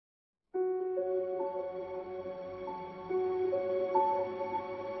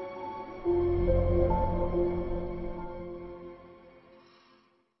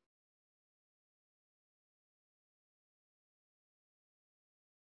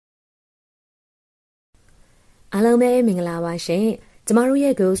အားလုံးပဲမင်္ဂလာပါရှင်ကျ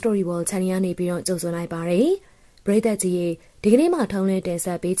မတို့ရဲ့ Go Story World Channel ကနေပြီးတော့ကြိုဆိုလိုက်ပါရစေပရိသတ်ကြီးဒီကနေ့မှထုံးလင်းတင်ဆ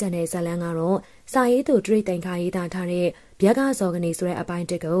က်ပေးချင်တဲ့ဇာတ်လမ်းကတော့စာရေးသူတရိတ်တိုင်ခါရေးသားထားတဲ့ဗျက်ကဇော်ကနေဆိုတဲ့အပို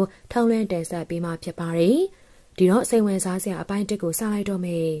င်းတစ်ကိုထုံးလင်းတင်ဆက်ပေးမှဖြစ်ပါတယ်ဒီတော့စိတ်ဝင်စားစရာအပိုင်းတစ်ကိုစလိုက်တော့မ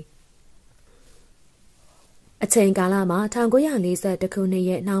ယ်အချိန်ကာလမှာ1940ခုနှစ်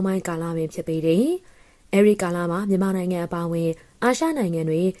ရဲ့နှောင်းပိုင်းကာလပင်ဖြစ်ပေတယ်အဲဒီကာလမှာမြန်မာနိုင်ငံအပါအဝင်အာရှနိုင်ငံ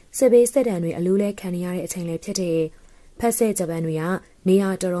တွေစစ်ဘေးစစ်ဒဏ်တွေအလူးလဲခံနေရတဲ့အချိန်လေးဖြစ်တဲ့ဖက်ဆက်ဂျပန်တွေ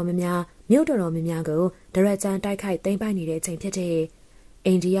ကနေရာတော်တော်များများမြို့တော်တော်များများကိုဒရက်ကြမ်းတိုက်ခိုက်သိမ်းပိုက်နေတဲ့အချိန်ဖြစ်တဲ့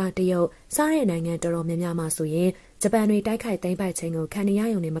အိန္ဒိယတရုတ်စတဲ့နိုင်ငံတော်တော်များများမှာဆိုရင်ဂျပန်တွေတိုက်ခိုက်သိမ်းပိုက်ခြင်းကိုခံနေ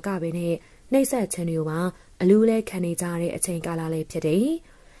ရရုံနဲ့မကဘဲနဲ့နှိပ်စက်ခြင်းတွေကိုပါအလူးလဲခံနေကြတဲ့အချိန်ကာလလေးဖြစ်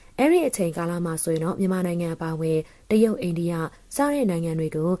တယ်အဲ့ဒီအချိန်ကာလမှာဆိုရင်တော့မြန်မာနိုင်ငံအပါအဝင်တရုတ်အိန္ဒိယစတဲ့နိုင်ငံတွေ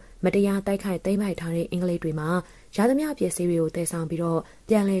ကိုမတရားတိုက်ခိုက်သိမ်းပိုက်ထားတဲ့အင်္ဂလိပ်တွေမှာရသမျှပစ္စည်းတွေကိုတည်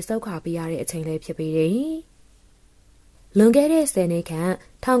ဆောင်ပြီးတော့ပြန်လည်ဆုတ်ခွာပေးရတဲ့အချိန်လေးဖြစ်ပြီးတယ်။လွန်ခဲ့တဲ့10နှစ်ခန့်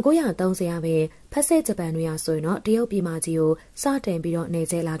1930ရာပဲဖက်စစ်ဂျပန်တွေကဆိုရင်တော့တရုတ်ပြည်မကြီးကိုစတင်ပြီးတော့နေ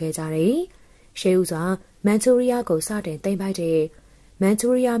ကျဲလာခဲ့ကြတယ်။ရှေးဦးစွာမန်ချူရီးယားကိုစတင်သိမ်းပိုက်တဲ့မန်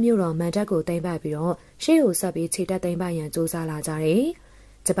ချူရီးယားမြို့တော်မန်တပ်ကိုသိမ်းပိုက်ပြီးတော့ရှေးကိုဆက်ပြီးခြေတက်သိမ်းပိုက်ရန်စူးစမ်းလာကြတယ်။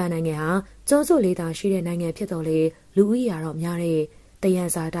ဂျပန်နိုင်ငံဟာကျွန်းစုလေးသာရှိတဲ့နိုင်ငံဖြစ်တော်လေလူဦးရေတော့များတဲ့တယံ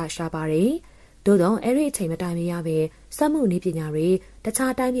ဇာတရှားပါတယ်။သို့တော့အဲ့ဒီအချိန်မတိုင်မရပဲစက်မှုနည်းပညာတွေတ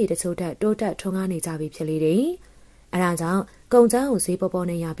ခြားတိုင်းပြည်တချို့တက်တိုးတက်ထွန်းကားနေကြပြီဖြစ်လေတယ်။အဲဒါကြောင့်ကုန်ကျန်းကိုဈေးပေါ်ပေါ်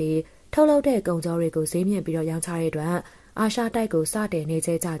နဲ့ရပြီးထုတ်လုပ်တဲ့ကုန်ကြောတွေကိုဈေးမြင့်ပြီးတော့ရောင်းချတဲ့အတွက်အာရှတိုက်ကိုစ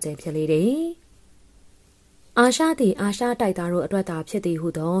တင်နေကျကြခြင်းဖြစ်လေတယ်။အာရှသည်အာရှတိုက်သားတို့အတွက်သာဖြစ်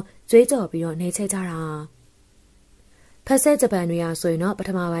သည်ဟုသောကြွေးကြော်ပြီးတော့နေကျကြတာဖက်ဆက်ဂျပန်တွေကဆိုရင်တော့ပ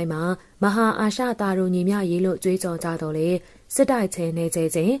ထမပိုင်းမှာမဟာအာရှသားတို့ညီမျှရေးလို့ကြွေးကြော်ကြတော့လေစစ်တိုက်ခြင်းနေကျ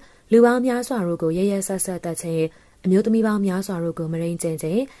ခြင်းလူပေါင်းများစွာတို့ကိုရရဆက်ဆက်တက်ခြင်းအမျိုးသမီးပေါင်းများစွာတို့ကိုမရင်းကျင်ခြ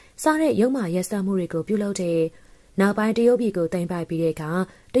င်းစတဲ့ရုံမာရက်စက်မှုတွေကိုပြုလုပ်တဲ့နောက်ပိုင်းတရုတ်ပြည်ကိုတင်ပိုက်ပြီးတဲ့အခါ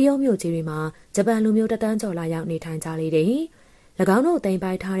တရုတ်မြို့ကြီးတွေမှာဂျပန်လူမျိုးတန်းကျော်လာရောက်နေထိုင်ကြလေတယ်။၎င်းတို့တင်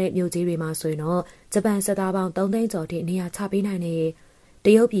ပိုက်ထားတဲ့မြို့ကြီးတွေမှာဆိုရင်တော့ဂျပန်စစ်သားပေါင်း3သိန်းကျော်ထိနေရာချပေးနိုင်တယ်။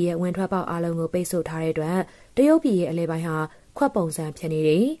တရုတ်ပြည်ရဲ့ဝင်ထွက်ပေါက်အလုံးကိုပိတ်ဆို့ထားတဲ့အတွက်တရုတ်ပြည်ရဲ့အလဲပိုင်းဟာခွက်ပုံစံဖြစ်နေတ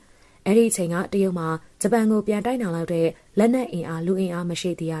ယ်။အဲ့ဒီအချိန်ကတရုတ်မှာဂျပန်ကိုပြန်တိုက်နိုင်လောက်တဲ့လက်နက်အင်အားလူအင်အားမရှိ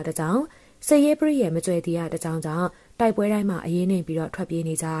သေးတဲ့ကြောင့်စစ်ရေးပရိရဲ့မကြွယ်သေးတဲ့ကြောင့်တိုက်ပွဲတိုင်းမှာအရေးနှိမ်ပြီးတော့ထွက်ပြေး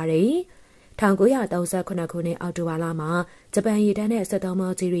နေကြရတယ်။1938ခုနှစ်အောက်တိုဘာလမှာဂျပန်ရေတပ်နဲ့စစ်သုံး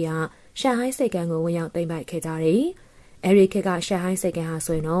မောကြီးတွေကရှန်ဟိုင်းစိတ်ကမ်းကိုဝင်ရောက်သိမ်းပိုက်ခဲ့ကြတယ်။အဲဒီခေတ်ကရှန်ဟိုင်းစိတ်က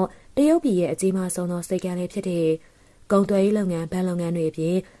မ်းဟာဆိုရင်တော့တရုတ်ပြည်ရဲ့အကြီးမားဆုံးသောစိတ်ကမ်းလေးဖြစ်တဲ့ကုန်သွယ်ရေးလုပ်ငန်းဘဏ်လုပ်ငန်းတွေအပြ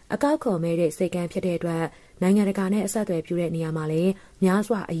င်အကောက်ခေါ်မဲ့တဲ့စိတ်ကမ်းဖြစ်တဲ့အတွက်နိုင်ငံတကာနဲ့အဆက်အသွယ်ပြုတဲ့နေရာမှာလ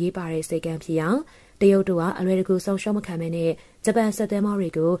ည်းများစွာအရေးပါတဲ့စိတ်ကမ်းဖြစ်အောင်တရုတ်တို့ကအလွယ်တကူဆုံးရှုံးမခံမဲနဲ့ဂျပန်စစ်သည်မောတွေ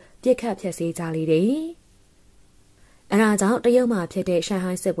ကိုပြစ်ခတ်ဖျက်ဆီးကြလေတယ်။အဲဒါကြောင့်တရုတ်မှာဖြစ်တဲ့ရှန်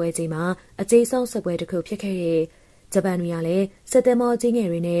ဟိုင်းစစ်ပွဲကြီးမှာအကြီးဆုံးစစ်ပွဲတစ်ခုဖြစ်ခဲ့တဲ့ဂျပန်တွေကလည်းစစ်သည်မောကြီးငယ်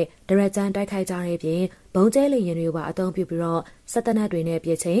တွေနဲ့ဒရက်ကြမ်းတိုက်ခိုက်ကြတဲ့ပြင်ဘုံကျဲလေယာဉ်တွေပါအသုံးပြုပြီးတော့စစ်တပ်တွေ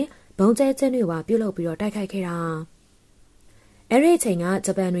နဲ့ပြစ်ချင်းဘုံကျဲချင်းတွေပါပြုတ်လုပ်ပြီးတော့တိုက်ခိုက်ခဲ့တာ။အဲ့ဒီအချိန်က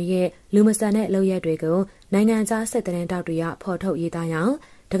ဂျပန်တွေရဲ့လူမဆန်တဲ့လုပ်ရက်တွေကိုနိုင်ငံခြားစစ်တမ်းတောက်တွေကဖော်ထုတ်ရေးသားရအောင်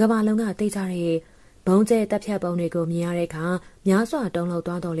တကမ္ဘာလုံးကသိကြတဲ့ဘုံကျဲတပ်ဖြတ်ပုံတွေကိုမြင်ရတဲ့အခါများစွာတုံ့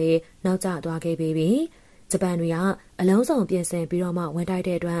လောက်သွားတော့လေနောက်ကျသွားခဲ့ပြီဂျပန်တွေကအလုံးစုံပြင်ဆင်ပြီးတော့မှဝင်တိုက်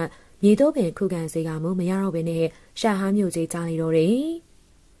တဲ့အတွက်မြေတို့ပင်ခုခံစေကမှုမရတော့ဘဲနဲ့ရှာဟာမျိုးကြီးကြားနေတော့တယ်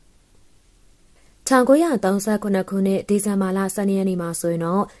1939ခုနှစ်ဒီဇင်ဘာလ12ရက်နေ့မှာဆို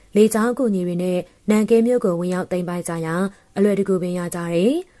ရင်တော့လေကြောင်းကူညီတွေနဲ့နန်ကင်းမြို့ကိုဝင်ရောက်သိမ်းပိုက်ကြရာအလွယ်တကူပင်ရကြတ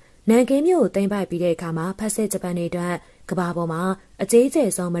ယ်။နန်ကင်းမြို့ကိုသိမ်းပိုက်ပြီးတဲ့အခါမှာဖက်စစ်ဂျပန်တွေအတွက်ကမ္ဘာပေါ်မှာအကြီးကျ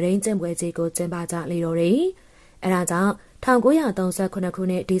ယ်ဆုံးမရင်းကျင့်ပွဲကြီးကိုကျင်းပကြလေတော့တယ်။အဲဒါကြောင့်1938ခု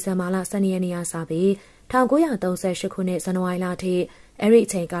နှစ်ဒီဇင်ဘာလ12ရက်နေ့ကစပြီး1938ခုနှစ်ဇန်နဝါရီလထိအဲ့ဒီ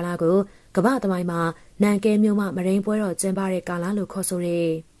အချိန်ကာလကိုကမ္ဘာသမိုင်းမှာနန်ကင်းမြို့မှာမရင်းပွဲတော်ကျင်းပတဲ့ကာလလို့ခေါ်ဆိုတယ်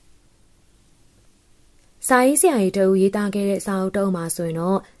။စာရေးဆရာကြီးတို့ရေးသားခဲ့တဲ့စာအုပ်တုံးမှာဆို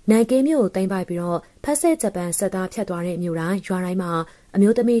ရင်တော့နန်ကင်းမြို့ကိုသိမ်းပိုက်ပြီးတော့ဖက်စစ်ဂျပန်စစ်သားဖြတ်သွားတဲ့မြို့တိုင်းရွာတိုင်းမှာအ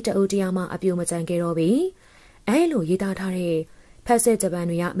မျိုးသမီးတအုပ်တရားမှအပြိုမကျန်ခဲ့တော့ပြီ။အဲလိုရေးသားထားတဲ့ဖက်စစ်ဂျပန်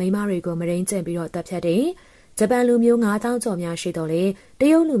တွေကမိန်းမတွေကိုမရင်းကျင့်ပြီးတော့တပ်ဖြတ်တယ်။ဂျပန်လူမျိုး9000ကျော်များရှိတော့လေ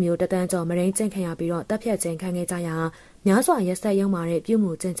တရုတ်လူမျိုး1တန်းကျော်မရင်းကျင့်ခံရပြီးတော့တပ်ဖြတ်ခြင်းခံခဲ့ကြရာများစွာရက်စက်ရုံမာတဲ့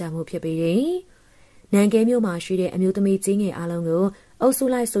ပြုမှုကျင့်ကြံမှုဖြစ်ပေတယ်။နန်ကင်းမြို့မှာရှိတဲ့အမျိုးသမီးကြီးငယ်အလုံးကိုအုပ်စု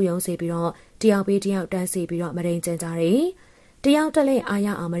လိုက်စုယုံစေပြီးတော့တယောက်ပြီးတယောက်တန်းစီပြီးတော့မရင်းကျင်ကြတယ်။တယောက်တက်လက်အားရ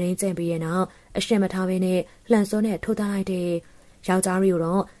အောင်မရင်းကျင်ပြီးတဲ့နောက်အရှင်မထားဘဲနဲ့လှန်စွန်းနဲ့ထိုးထားလိုက်တဲ့ယောက်ျားတွေ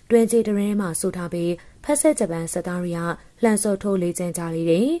ကိုတော့တွင်ကြီးတရင်မှာဆူထားပြီးဖက်ဆက်ဂျပန်စစ်သားတွေကလှန်စွန်းထိုးလေးကျင်ကြလေ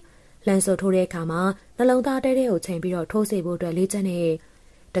တယ်။လှန်စွန်းထိုးတဲ့အခါမှာနှလုံးသားတဲကိုချိန်ပြီးတော့ထိုးစေဖို့အတွက်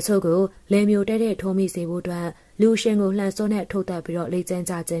လေးကျင်နေတချို့ကိုလယ်မျိုးတဲထိုးမိစေဖို့အတွက်လူရှင်ကိုလှန်စွန်းနဲ့ထိုးတက်ပြီးတော့လေးကျင်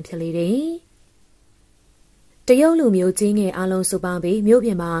ကြခြင်းဖြစ်လေတယ်။ တရုတ်လူမျိုးကြီးငယ်အလုံးစုပေါင်းပြီး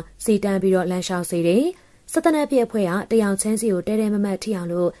မြို့ပြင်မှာစီတန်းပြီးတော့လမ်းလျှောက်စေတယ်။စစ်တပ်နဲ့ပြည့်အဖွဲ့ကတယောက်ချင်းစီကိုတဲတဲမမတ်ထိ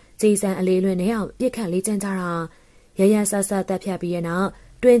အောင်လို့ကြည်စံအလေးလွင်နဲ့အောင်ပြစ်ခတ်လေးကျင်းကြတာရရဆတ်ဆတ်တက်ဖြတ်ပြီးရဲ့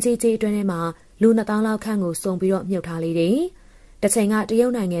နောက်တွင်ကြီးကြီးအတွင်းထဲမှာလူ2000လောက်ခန့်ကိုစုံပြီးတော့မြုပ်ထားလေးတယ်။တချိန်ကတရု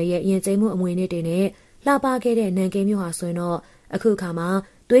တ်နိုင်ငံရဲ့ရင်ကျိမှုအမွေနေ့တွေနဲ့လှပခဲ့တဲ့နန်ကင်းမြို့ဟာဆိုရင်တော့အခုခါ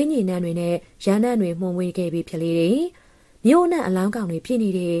မှာသွေးညီနှံတွေနဲ့ရန်နှံတွေမှုန်ဝေးခဲ့ပြီးဖြစ်လေတယ်။မြို့နဲ့အလောင်းကောင်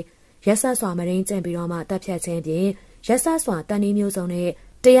တွေဖြစ်နေတယ်။ရက်ဆက်စွာမရင်းကျင့်ပြီးတော့မှတပ်ဖြတ်ခြင်းဖြင့်ရက်ဆက်စွာတန်နီးမျိုးစုံနဲ့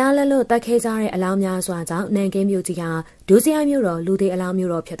တရားလက်လွတ်တက်ခဲကြတဲ့အလောင်းများစွာကြောင့်နန်ကင်းမြို့ကြီးဟာဒုစရိုက်မြို့တော်လူသေးအလော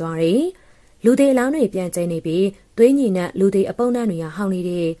င်းမြို့တော်ဖြစ်သွားတယ်။လူသေးအလောင်းတွေပြန်ကျင်းနေပြီးသွေးညီနှံလူသေးအပုံနှံတွေကဟော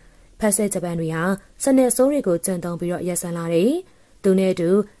င်းနေတယ်။ဖက်ဆက်ဂျပန်တွေဟာစနစ်ဆိုးတွေကိုကျင့်သုံးပြီးတော့ရက်စံလာတယ်။သူနဲ့အတူ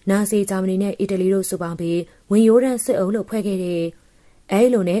နာဇီဂျာမနီနဲ့အီတလီတို့စုပေါင်းပြီးဝင်ရိုးတန်းစစ်အုပ်လို့ဖွဲ့ခဲ့တယ်။အဲဒီ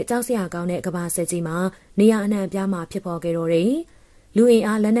လိုနဲ့ကြောက်စရာကောင်းတဲ့ကမ္ဘာစစ်ကြီးမှာနေရာအနှံ့အပြားမှာဖြစ်ပေါ်ခဲ့တော့တယ်။လူ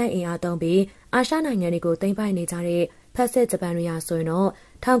အင်အားလက်နက်အင်အားသုံးပြီးအာရှနိုင်ငံတွေကိုသိမ်းပိုက်နေကြတဲ့ဖက်ဆက်ဂျပန်တွေဟာဆိုရင်တော့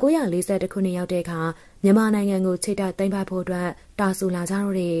1942ခုနှစ်ရောက်တဲ့အခါမြန်မာနိုင်ငံကိုချိတ်တိုက်သိမ်းပိုက်ဖို့အတွက်တာဆူလာကြ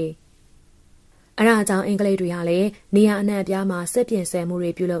တော့တယ်။အဲဒါကြောင့်အင်္ဂလိပ်တွေဟာလည်းနေရာအနှံ့အပြားမှာစစ်ပြင်ဆင်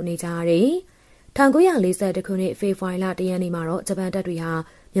မှုတွေပြုလုပ်နေကြရတယ်။1942ခုနှစ်ဖေဖော်ဝါရီလ1ရက်နေ့မှာတော့ဂျပန်တပ်တွေဟာ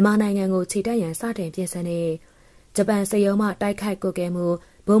မြန်မာနိုင်ငံကိုချိတ်တိုက်ရန်စတင်ပြင်ဆင်နေဂျပန်စစ်ရုံးမှတိုက်ခိုက်ကုတ်ကဲ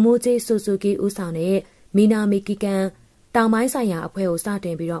မှုဗိုလ်မှူးကြီးဆူဆူကီဦးဆောင်တဲ့မီနာမီကီကန်တောင်ပိုင်းဆိုင်ရာအဖွဲ့ကိုစ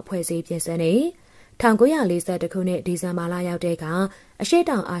တင်ပြီးတော့ဖွဲ့စည်းပြင်ဆင်နေ1942ခုနှစ်ဒီဇင်ဘာလရောက်တဲ့အခါအရှေ့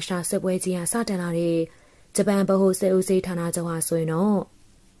တောင်အာရှစစ်ပွဲကြီးဟာစတင်လာတဲ့ဂျပန်ဗဟိုစစ်ဦးစီးဌာနချုပ်ဟာဆို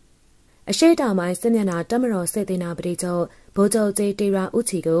ရင်တော့အရှေ့တောင်ပိုင်းစစ်မျက်နှာတပ်မတော်စစ်သေးနာပတိချုပ်ဗိုလ်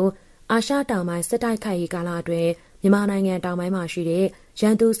ချုပ်ကြီးတေရာဦးချီကိုအာရှတောင်ပိုင်းစစ်တိုက်ခိုက်ရေးကာလအတွင်းမြန်မာနိုင်ငံတောင်ပိုင်းမှာရှိတဲ့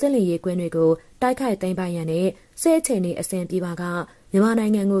ရန်သူစစ်လင်ရေးကွင်းတွေကိုတိုက်ခိုက်သိမ်းပိုက်ရန်နဲ့စစ်အခြေအနေအဆင်ပြေပါကမြန်မာနို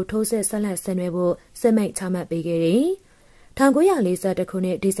င်ငံကိုထိုးစစ်ဆက်လက်ဆင်နွှဲဖို့စစ်မိန့်ချမှတ်ပေးခဲ့တယ်။1942ခုနှ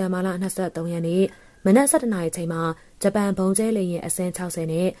စ်ဒီဇင်ဘာလ23ရက်နေ့မနက်7:00နာရီချိန်မှာဂျပန်ဘုံကျဲလေယာဉ်အစင်း60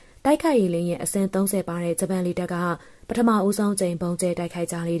နဲ့တိုက်ခိုက်ရေးလေယာဉ်အစင်း30ပါတဲ့ဂျပန်လေတပ်ကပထမဦးဆုံးကြိမ်ဘုံကျဲတိုက်ခိုက်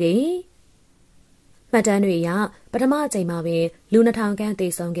ကြလေတယ်။မှတ်တမ်းတွေအရပထမအကြိမ်မှာပင်လူ2000ခန့်သေ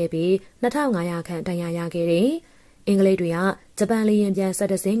ဆုံးခဲ့ပြီး2500ခန့်ဒဏ်ရာရခဲ့တယ်။အင်္ဂလိပ်တွေကဂျပန်လေယာဉ်ပြန်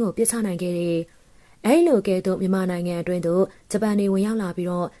17စင်းကိုပစ်ချနိုင်ခဲ့တယ်။အဲဒီလိုကဲ့သို့မြန်မာနိုင်ငံအတွင်းသို့ဂျပန်တွေဝင်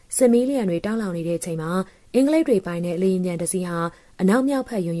ရောက်လာပြီးတော့စစ်မီးလျံတွေတောက်လောင်နေတဲ့ချိန်မှာအင်္ဂလိပ်တွေပိုင်တဲ့လေယာဉ်ပြန်တစ်စီးဟာအနောက်မြောက်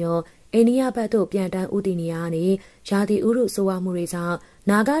ဖက်ယွံအိန္ဒိယဘက်သို့ပြန်တန်းဦးတည်နေရနေရာသီဥတုဆိုးဝါးမှုတွေကြော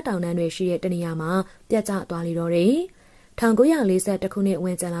င့်နာဂတောင်တန်းတွေရှိတဲ့တနေရာမှာပြတ်ကျသွားလေတော့တယ်။1942ခုနှစ်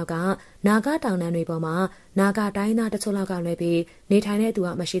ဝင်ကျန်လောက်ကနာဂတောင်တန်းတွေပေါ်မှာနာဂတိုင်းသားတချို့လောက်ကလွဲပြီးနေထိုင်တဲ့သူ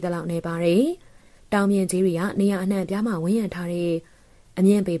ကမရှိသလောက်နေပါတယ်။တောင်မြင့်ကြီးတွေကနေရာအနှံ့ပြားမှာဝန်းရံထားတဲ့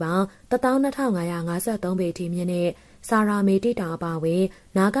အမြင့်ပေပေါင်း12553ပေထိမြင့်တဲ့စာရာမေတိတောင်အပါအဝင်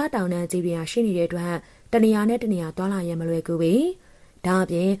နာဂတောင်တန်းကြီးတွေရှိနေတဲ့အတွက်တနေရာနဲ့တနေရာသွားလာရမလွယ်ကူပေ။ဒါ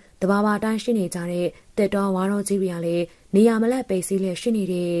အပြင်တဘာဝတိုင်းရှိနေကြတဲ့တက်တော်ဝါတော်ကြီးတွေကလည်းနေရာမလတ်ပိတ်စည်းလျက်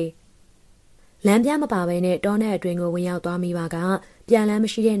ရှိနေတဲ့လမ်းပြမပါဘဲနဲ့တောနဲ့အတွင်ကိုဝင်ရောက်သွားမိပါကပြန်လမ်းမ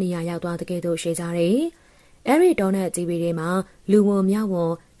ရှိတဲ့နေရာရောက်သွားတဲ့ကဲ့သို့ရှိကြတယ်။အဲဒီတောနဲ့ကြီးတွေမှာလူဝန်မြောက်ဝ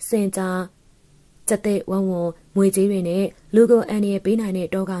န်စင်ကြားကျတဲ့ဝဝမွေကြီးတွေနဲ့လူကိုအန်ရီပေးနိုင်တဲ့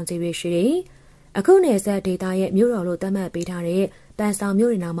တောကောင်ကြီးတွေရှိတယ်။အခုနယ်ဆက်ဒေတာရဲ့မြို့တော်လို့သတ်မှတ်ပေးထားတဲ့ပန်ဆောင်မြို့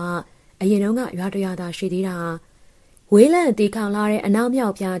တွေနာမှာအရင်တုန်းကရွာတရွာသာရှိသေးတာဝေးလံတီခေါင်လာတဲ့အနောက်မြော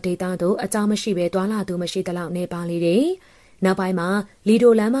က်ပြဒေတာတို့အကြောင်းမရှိပဲတွာလာသူမရှိသလောက်နေပါလေတယ်။နောက်ပိုင်းမှာလီ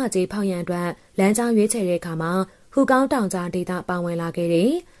ဒိုလမ်းမကြီးဖောက်ရန်အတွက်လမ်းကြားရွေးချယ်တဲ့အခါမှာဟူကောင်းတောင်ကြားဒေတာပါဝင်လာခဲ့တ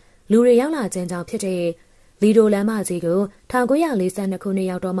ယ်။လူတွေရောက်လာခြင်းကြောင့်ဖြစ်တဲ့လီဒိုလမ်းမကြီးကို1942ခုနှစ်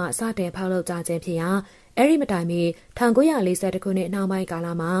ရောက်တော့မှစတင်ဖောက်လုပ်ကြခြင်းဖြစ်ရာအဲ့ဒီမတိုင်မီ1942ခုနှစ်နှောင်းပိုင်းကာလ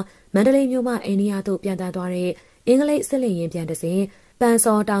မှာမန္တလေးမြို့မှအိန္ဒိယသို့ပြန်တန်းသွားတဲ့အင်္ဂလိပ်စစ်လင်ရင်ပြန်တစဉ်ပန်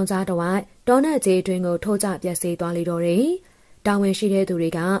စောတောင်ကြားတဝိုက်တောနက်ကြီးအတွင်းကိုထိုးကျပျက်စီးသွားလေတော့တယ်။တာဝန်ရှိ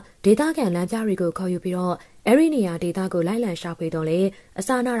တဲ့သူတွေကဒေသခံလမ်းပြတွေကိုခေါ်ယူပြီးတော့အဲ့ဒီနေရာဒေသကိုလိုက်လံရှာဖွေတော့လေအစ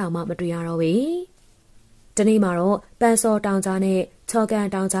နာတော်မှမတွေ့ရတော့ဘူး။ဒီနေ့မှာတော့ပန်စောတောင်ကြားနဲ့ချော်ကန်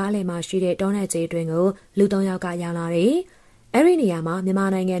တောင်ကြားအလယ်မှာရှိတဲ့တောနက်ကြီးအတွင်းကိုလူ3ယောက်ကရောက်လာတယ်။အဲ့ဒီနေရာမှာမြန်မာ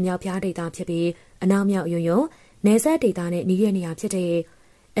နိုင်ငံမြောက်ဖျားဒေသဖြစ်ပြီးအနောက်မြောက်ယွန်းနယ်စပ်ဒေသနဲ့နီးတဲ့နေရာဖြစ်တဲ့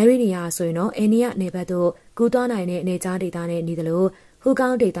အဲ့ဒီနေရာဆိုရင်တော့အိန္ဒိယနယ်ဘက်သို့ကူးသွားနိုင်တဲ့နေကြားဒေသနဲ့နီးသလိုဟူ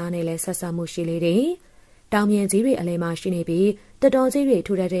ကောင်းဒေသနဲ့လည်းဆက်ဆံမှုရှိလေတယ်။တောင်မြင့်ကြီးတွေအလယ်မှာရှိနေပြီးတတော်ကြီး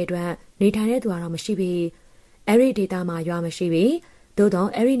တွေထူထပ်တဲ့အတွက်နေထိုင်တဲ့သူကတော့မရှိပြီ။အဲ့ဒီဒေသမှာရွာမရှိပြီ။သို့တော့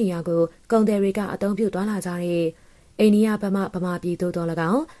အဲ့ဒီနေရာကိုကုန်တယ်တွေကအုံပြုသွားလာကြတဲ့အိန္ဒိယဘက်မှဗမာပြည်သို့တော်၎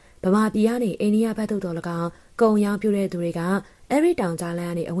င်းဗမာပြည်ကနေအိန္ဒိယဘက်သို့တော်၎င်းကုန်ရောင်းပြုတဲ့သူတွေကအဲ့ဒီတောင်ကြားလ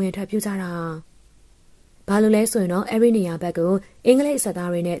မ်းကနေအဝင်ထွက်ပြုကြတာ။ဘာလို့လဲဆိုရင်တော့အဲ့ဒီနေရာဘက်ကိုအင်္ဂလိပ်စစ်သား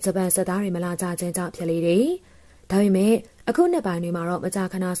တွေနဲ့ဂျပန်စစ်သားတွေမလာကြခြင်းကြောင့်ဖြစ်လေတယ်။ဒါပေမဲ့အခုနှစ်ပိုင်းတွေမှာတော့မကြာ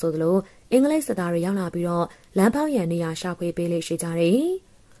ခဏဆိုသလိုအင်္ဂလိပ်စစ်သားတွေရောက်လာပြီးတော့လမ်းဖောက်ရန်နေရာရှာဖွေပေးလေရှိကြတယ်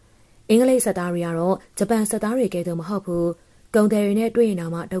။ အင်္ဂလိပ်စစ်သားတွေကတော့ဂျပန်စစ်သားတွေကဲတော့မဟုတ်ဘူးကုန်တယ်တွေနဲ့တွေ့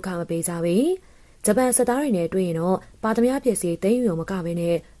ရင်တော့မှဒုက္ခမပေးကြဘူးဂျပန်စစ်သားတွေနဲ့တွေ့ရင်တော့ပါသမားပစ္စည်းသိမ်းယူမ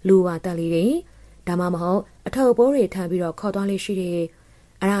ကဘဲနဲ့လူဝါတက်လေးတွေဒါမှမဟုတ်အထုပ်ပိုးတွေထမ်းပြီးတော့ခေါ်သွားလေးရှိ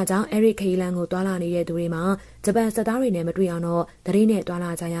တယ်အဲဒါကြောင့်အဲ့ဒီခရီးလမ်းကိုတွာလာနေတဲ့သူတွေမှာဂျပန်စစ်သားတွေနဲ့မတွေ့အောင်တော့တတိနဲ့တွာ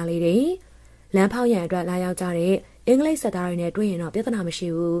လာကြရလေးတယ်လမ်းဖောက်ရန်အတွက်လာရောက်ကြတဲ့အင်္ဂလိပ်စစ်သားတွေနဲ့တွေ့ရင်တော့ပြဿနာမ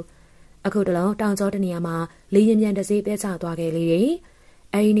ရှိဘူးအခုတလုံးတောင်ကျောတနေရာမှာလေရင်ပြန်တစ်စီးပြဲချသွားခဲ့လေ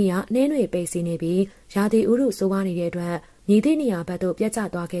တယ်အဲဒီနေရာနှင်းတွေပိတ်စီနေပြီးရာသီဥတုဆိုးဝါးနေတဲ့အတွက်ညီသည့်နေရာဘက်သို့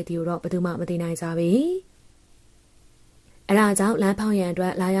ပြဲချသွားခဲ့သည်တော့ဘယ်သူမှမသိနိုင်ကြဘူးအဲဒါကြောင့်လမ်းဖောက်ရန်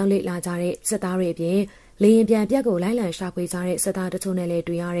အတွက်လာရောက်လေ့လာကြတဲ့စစ်သားတွေအပြင်လေရင်ပြန်ပြက်ကိုလိုက်လံရှာဖွေကြတဲ့စစ်သားတချို့နဲ့လ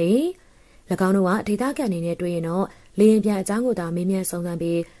ည်းတွေ့ရတယ်၎င်းတို့ကဒေသခံတွေနဲ့တွေ့ရင်တော့လေရင်ပြန်အကြောင်းကိုသာမေးမြန်းစုံစ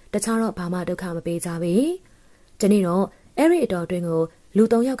မ်းပြီးတခြားတော့ဘာမှဒုက္ခမပေးကြဘူးဒီနေ့တော့အဲ့ဒီအတော်တွင်းကိုလူ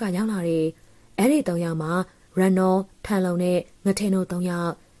3ယောက်ကရောက်လာတယ်အဲ့ဒီ3ယောက်မှာရန်နော်ထန်လုံနဲ့ငထင်းတို့3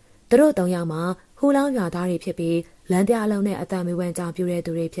ယောက်သူတို့3ယောက်မှာဟူလောင်းရွာသားတွေဖြစ်ပြီးလမ်းပြအလုံးနဲ့အတန်မွေးဝမ်းကြောင်ပြူ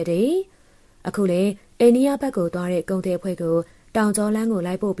တဲ့သူတွေဖြစ်တယ်အခုလေအိန္ဒိယဘက်ကိုသွားတဲ့ကုန်တဲ့အဖွဲ့ကိုတောင်ကျောလန်း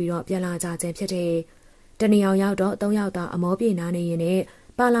ကိုလိုက်ပို့ပြီးတော့ပြန်လာကြခြင်းဖြစ်တယ်တနေအောင်ရောက်တော့3ယောက်သာအမောပြေနားနေရင်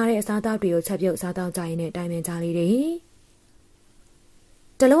နဲ့ပါလာတဲ့အစားအသောက်တွေကိုချက်ပြုတ်စားတော့ကြရင်နဲ့တိုင်ပင်ကြလေးတယ်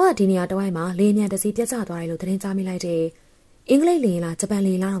တလုံးကဒီနေရာတစ်ဝိုက်မှာလေမြန်တစီပြတ်ကျသွားတယ်လို့သတင်းကြားမိလိုက်တယ်အင်္ဂလိပ်လေလားဂျ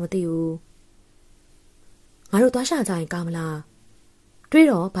ပန်လေလားတော့မသိဘူးငါတို့သွားရှာကြရင်ကောင်းမလားတွေး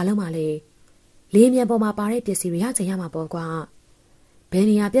တော့ဘာလို့မလဲလေမြန်ပေါ်မှာပါတဲ့ပစ္စည်းတွေရချင်ရမှာပေါ့ကွာဘယ်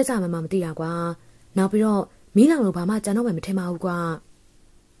နေရာပြတ်ကျမှမသိတာကွာနောက်ပြီးတော့မီးလောင်လို့ဘာမှကြံတော့မှမထင်ပါဘူးကွာ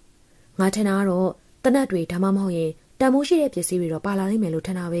ငါထင်တာကတော့တနတ်တွေဒါမှမဟုတ်ရင်တန်မိုးရှိတဲ့ပစ္စည်းတွေတော့ပါလာနိုင်မယ်လို့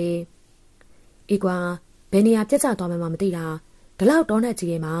ထင်တာပဲအေးကွာဘယ်နေရာပြတ်ကျသွားမှမသိတာဒီလောက်တောနဲ့ကြီး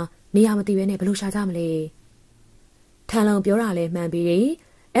တွေမှာနေရာမသိဘဲနဲ့ဘယ်လိုရှာကြမလဲထန်လုံပြောတာလဲမှန်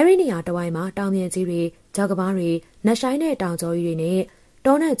ပြီအဲ့ဒီနေရာတစ်ဝိုင်းမှာတောင်မြင်ကြီးတွေကြောက်ကဘာတွေနတ်ဆိုင်တဲ့တောင်ကျော်ကြီးတွေ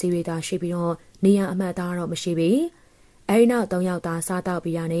နဲ့တောနဲ့ကြီးတွေသာရှိပြီးတော့နေရာအမှတ်သားတော့မရှိပြီအဲ့ဒီနောက်3ယောက်သာစားတော့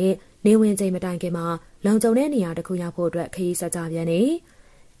ပြီးရနဲ့နေဝင်ချိန်မတိုင်ခင်မှာလုံခြုံတဲ့နေရာတစ်ခုရောက်ဖို့အတွက်ခရီးဆက်ကြပြန်နေ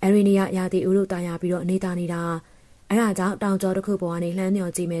အဲ့ဒီနေရာရာသီဥတုတာယာပြီးတော့နေတာအဲ့ဒါကြောင့်တောင်ကျော်တစ်ခုပေါ်ကနေလှ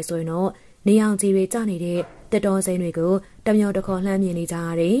မ်းမြော်ကြည့်မယ်ဆိုရင်တော့နေအောင်ကြီးတွေကျနေတဲ့တက်တော်စိမ်းတွေကိုတမျောတခေါ်လှမ်းမြင်နေကြ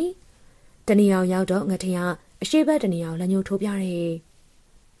ရတယ်တနေအောင်ရောက်တော့ငထင်ကအရှိဘက်တနေအောင်လက်ညှိုးထိုးပြတယ်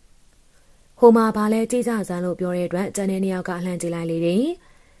ဟိုမှာဘာလဲကြည်ကြစမ်းလို့ပြောတဲ့အတွက်ကျန်တဲ့နေရာကအလှမ်းကြည့်လိုက်လေ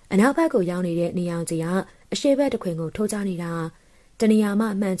တယ်အနောက်ဘက်ကိုရောက်နေတဲ့နေအောင်ကြီးကအရှိဘက်တစ်ခွင်ကိုထိုးချနေတာ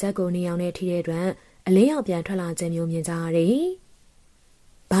တနေရာမှအမှန်ချက်ကိုနေအောင်နဲ့ထိတဲ့အတွက်အလင်းရောင်ပြန်ထွက်လာခြင်းမျိုးမြင်ကြရ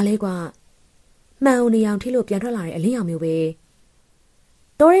တယ်ဘာလဲကွာမှန်အောင်နေအောင်ထိလို့ပြန်ထွက်လာတဲ့အလင်းရောင်မျိုးပဲ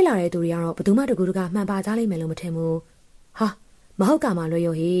တိုးရိလာတဲ့သူတွေကတော့ဘယ်သူမှတကူတကမှန်ပါကြလိမ့်မယ်လို့မထင်ဘူးဟာမဟုတ်ကမှလွှဲ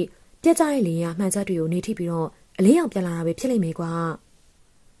ရောဟိပြက်ကြတဲ့လေရင်ကမှန်ချက်တွေကိုနေထိပြီးတော့အလင်းရောင်ပြန်လာတာပဲဖြစ်လိမ့်မယ်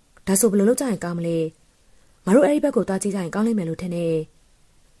ကွာဒါဆိုဘယ်လိုလုပ်ကြရင်ကောင်းမလဲငါတို့အဲ့ဒီဘက်ကိုသွားကြည့်ကြရင်ကောင်းလိမ့်မယ်လို့ထင်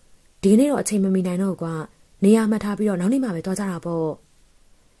တယ်ဒီနေ့တော့အချိန်မမီနိုင်တော့ကွာနေရာမှတ်ထားပြီးတော့နောက်နေ့မှပဲသွားကြတာပေါ့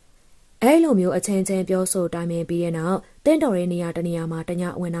အဲ့လိုမျိုးအချင်းချင်းပြောဆိုတိုင်ပင်ပြီးတဲ့နောက်တင်းတော်ရဲ့နေရာတနေရာမှာတည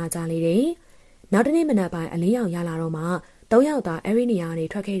ဝင်လာကြလေတယ်နောက်တနေ့မနက်ပိုင်းအလင်းရောင်ရလာတော့မှ3ယောက်သာအဲ့ဒီနေရာ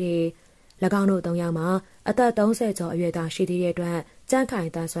ကနေထွက်ခဲ့တယ်၎င်းတို့3ယောက်မှာအသက်30ကျော်အရွယ်သားရှိသေးတဲ့အတွက်ကြမ်း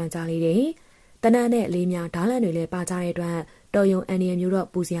ခိုင်တန်ဆွမ်းကြလေတယ်တနက်နဲ့လေးများဓားလန့်တွေလည်းပါကြတဲ့အတွက်တော်ယုံအန်ရီ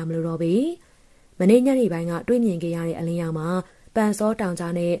မျိုးတော့ပူစရာမလိုတော့ဘူးမနေ့ညနေပိုင်းကတွေ့မြင်ခဲ့ရတဲ့အလင်းရောင်မှာပန်စောတောင်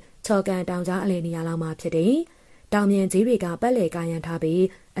ကြားနဲ့ချော်ကန်တောင်ကြားအလဲနေရာလောက်မှာဖြစ်တယ်တောင်မြင်ကြီးတွေကပတ်လေကာရန်ထားပြီး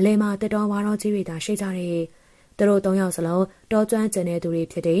အလဲမှာတက်တော်ဝါတော်ကြီးတွေသာရှိကြတယ်သူတို့3ယောက်စလုံးတောကျွမ်းကျင်တဲ့သူ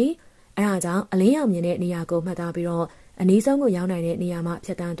တွေဖြစ်တယ်အဲဒါကြောင့်အလင်းရောင်မြင်တဲ့နေရာကိုမှတ်သားပြီးတော့အနည်းဆုံးကိုရောက်နိုင်တဲ့နေရာမှာဖြ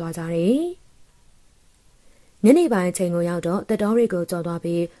တ်တန်းသွားကြတယ်ညနေပိုင်းအချိန်ကိုရောက်တော့တက်တော်တွေကိုကြော်သွား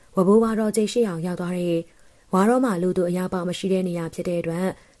ပြီးဝဘိုးဝါတော်ကြီးရှိအောင်ရောက်သွားတယ်ဝါတော့မှလူသူအရာပေါမရှိတဲ့နေရာဖြစ်တဲ့အတွက်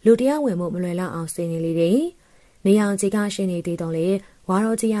လူတရားဝင်မှုမလွယ်လောက်အောင်စင်နေလေတယ်နေအောင်ကြီးကရှင်းနေ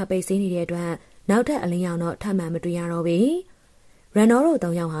သေးတော့လေဝါတော့ကြီးကပိတ်စင်းနေတဲ့အတွက်နောက်ထပ်အလင်းရောင်တော့ထပ်မှန်မတွေ့ရတော့ဘူးရန်တော်တို့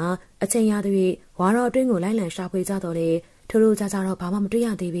3ယောက်ဟာအချိန်ရသဖြင့်ဝါတော့အတွင်းကိုလိုက်လံရှာဖွေကြတော့လေထိုးထိုးကြကြတော့ဘာမှမတွေ့ရ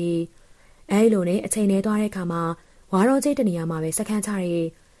သေးဘူးအဲဒီလိုနဲ့အချိန်နဲ့သွားတဲ့အခါမှာဝါတော့ကြီးတနေရာမှာပဲစခန်းချတယ်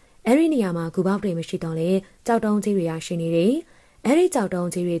အဲဒီနေရာမှာဂူပေါက်တွေမရှိတော့လေကြောက်တုံးကြီးတွေရရှိနေ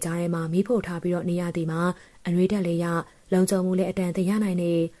တယ်အဲဒီကြောက်တုံးကြီးတွေကြားထဲမှာမီးဖို့ထားပြီးတော့နေရသည်မှာအနှွေးတက်လေးရလုံခြုံမှုလည်းအတန်တရနိုင်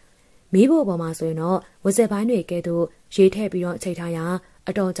နေမီးဖို့ပေါ်မှာဆိုရင်တော့ဝစက်ပိုင်းတွေကဲ့သို့ရေထည့်ပြီးတော့ချိန်ထား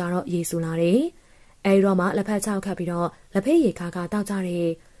ရအတော်ကြာတော့ရေဆူလာတယ်အဲဒီတော့မှလက်ဖက်ချောက်ခတ်ပြီးတော့လက်ဖက်ရည်ခါခါတောက်ကြတယ်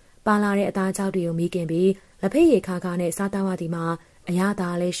ပါလာတဲ့အသားချောက်တွေကိုမီးကင်ပြီးလက်ဖက်ရည်ခါခါနဲ့စားတောက်ရသည်မှာအရသာ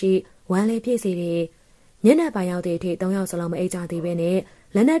လည်းရှိဝမ်းလည်းပြည့်စေတယ်ညနေပိုင်းရောက်တဲ့အထိ3ယောက်စလုံးမအိပ်ကြသေးပဲ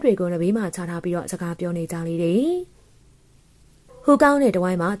နဲ့လက်နက်တွေကိုနဘေးမှာချထားပြီးတော့စကားပြောနေကြလေတယ်ဟူကောင်းတဲ့တ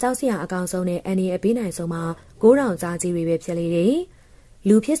ဝိုင်းမှာကြောက်စရာအကောင်ဆုံးနဲ့အန်ဒီအပေးနိုင်ဆုံးမှာ900ကြားကြီးတွေပဲဖြစ်လေတယ်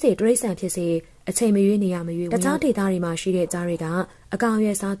လူဖြစ်စေတရိษံဖြစ်စေ အချိန်မရွေးနေရမရွေးတခြားဒေသတွေမှာရှိတဲ့ကြားတွေကအ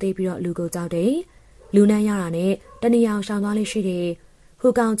ကောင်ရွယ်စားသေးပြီးတော့လူကိုကြောက်တယ်လူနှမ်းရတာနဲ့တဏှာရှောင်သွားလေးရှိ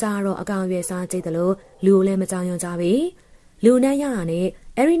တယ်ဟူကောင်ကြတော့အကောင်ရွယ်စားကြည့်တယ်လို့လူကိုလည်းမကြောင်ရွံ့ကြပြီလူနှမ်းရတာ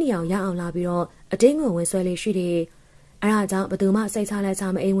နဲ့အဲ့ဒီနေအောင်ရအောင်လာပြီးတော့အတင်းငွေဝင်ဆွဲလေးရှိတယ်အဲ့ဒါကြောင့်ဘသူမှစိတ်ချလက်ချ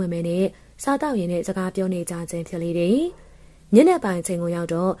မအိမ်ဝင်မဲနဲ့စားတော့ရင်နဲ့စကားပြောနေကြခြင်းဖြစ်လေတယ်ညနေပိုင်းချိန်ကိုရောက်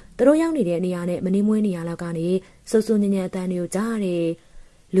တော့သူတို့ရောက်နေတဲ့နေရာနဲ့မနှင်းမွေးနေရာလောက်ကနေဆူဆူညံ့ညံ့အတန်းတွေကိုကြားရတယ်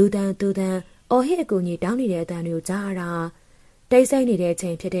လူတန်းသူတန်းအော်ဟစ်အကူကြီးတောင်းနေတဲ့အတန်းတွေကိုကြားရတာတိတ်ဆိတ်နေတဲ့အချိ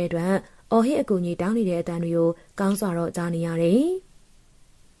န်ဖြစ်တဲ့အတွက်အော်ဟစ်အကူကြီးတောင်းနေတဲ့အတန်းတွေကိုကောင်းစွာတော့ကြားနေရ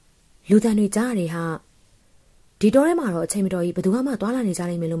တယ်လူတန်းတွေကြားရတယ်ဟာဒီတော့ထဲမှာတော့အချိန်မတော်ကြီး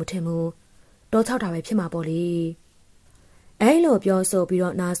ဘယ်သူမှသွားလာနေကြနိုင်မယ်လို့မထင်ဘူးတောချောက်တာပဲဖြစ်မှာပေါ့လေအဲ့လိုပြော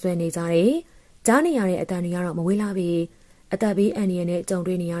ဆိုပြီးတော့နားဆွဲနေကြတယ်ကြားနေရတဲ့အတန်းတွေကတော့မဝေးလာပြီအသက်ဘေးအန္တရာယ်နဲ့ကြုံ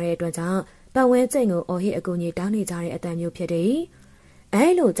တွေ့နေရတဲ့အတွက်ကြောင့်ပတ်ဝန်းကျင်ကိုအော်ဟစ်အကူကြီးတောင်းနေကြတဲ့အတန်းမျိုးဖြစ်တယ်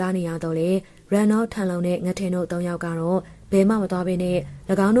အဲလိုကြားနေရတော့လေရန်နောထန်လုံးနဲ့ငထင်တို့၃ယောက်ကတော့ဘယ်မှမသွားဘဲနဲ့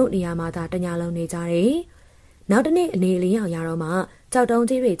၎င်းတို့နေရာမှာသာတညာလုံးနေကြတယ်။နောက်တနေ့အနေလေးအောင်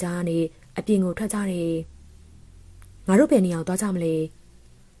ရတော့မှကြောက်တုံးကြီးတွေကြားနေအပြင်ကိုထွက်ကြတယ်။ငါတို့ဘယ်နေအောင်သွားကြမလဲ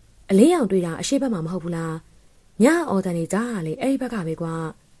။အလေးအောင်တွေ့တာအရှိဘက်မှာမဟုတ်ဘူးလား။ညအော်တန်နေကြားရလေအဲ့ဒီဘက်ကပဲကွာ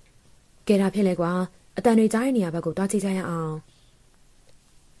။ကဲဒါဖြစ်လေကွာအတန်တွေကြားတဲ့နေရာဘက်ကိုသွားကြည့်ကြရအောင်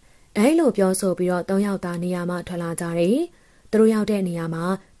။အဲလိုပြောဆိုပြီးတော့၃ယောက်သားနေရာမှာထွက်လာကြတယ်။သူတို့ရောက်တဲ့နေရာ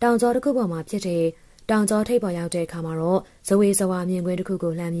မှာတောင်ကျောတစ်ခုပေါ်မှာဖြစ်တဲ့တောင်ကျောထိပ်ပေါ်ရောက်တဲ့အခါမှာတော့ဇဝေဇဝါမြင်ကွင်းတစ်ခု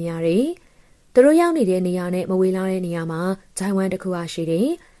ကိုလှမ်းမြင်ရတယ်။သူတို့ရောက်နေတဲ့နေရာနဲ့မဝေးလာတဲ့နေရာမှာဂျိုင်ဝမ်တစ်ခုရှိတယ်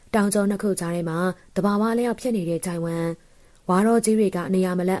။တောင်ကျောနှစ်ခုကြားထဲမှာတဘာဝလျောက်ဖြစ်နေတဲ့ဂျိုင်ဝမ်ဝါရောကြီးတွေ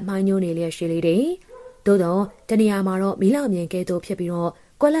ကနေရာမလက်မှိုင်းညိုးနေလျက်ရှိလေတယ်။သို့တော့တနေရာမှာတော့မီးလောင်မြင်ကဲသို့ဖြစ်ပြီးတော့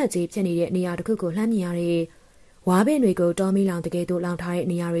ကွက်လက်ကြီးဖြစ်နေတဲ့နေရာတစ်ခုကိုလှမ်းမြင်ရတယ်။ဝါပင်တွေကိုတော်မီလောင်တကယ်သို့လောင်ထား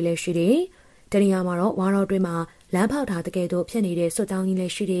တဲ့နေရာတွေလည်းရှိတယ်။တနေရာမှာတော့ဝါရောတွင်းမှာလမ်းဖောက်ထားတကယ်တော့ဖြစ်နေတဲ့စွတ်ကြောင်းကြီးလ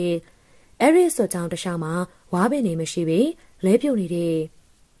ည်းရှိတယ်။အဲ့ဒီစွတ်ကြောင်းတစ်လျှောက်မှာဝါပင်နေမရှိပေလဲပြုတ်နေတယ်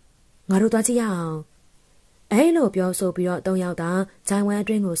။ငါတို့သွားကြည့်ရအောင်။အဲ့လိုပြောဆိုပြီးတော့၃ယောက်သာဂျိုင်ဝမ်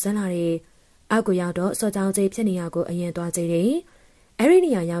အတွင်းကိုဆင်းလာတယ်။အောက်ကိုရောက်တော့စွတ်ကြောင်းကြီးဖြစ်နေရကိုအရင်သွားကြည့်တယ်။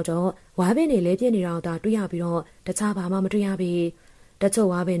အဲ့ဒီနေရာရောက်တော့ဝါပင်တွေလဲပြစ်နေတော့သာတွေ့ရပြီးတော့တခြားဘာမှမတွေ့ရပြီ။တချို့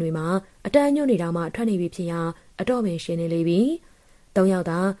ဝါပင်တွေမှာအတန်းညွန့်နေတော့မှထွက်နေပြီဖြစ်ရာအတော့ပင်ရှင်နေလေပြီ။၃ယောက်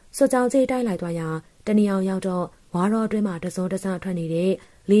သာစွတ်ကြောင်းကြီးတိုက်လိုက်သွားရာတနေအောင်ရောက်တော့ဝါရောအတွင်းမှာတစုံတစထွက်နေ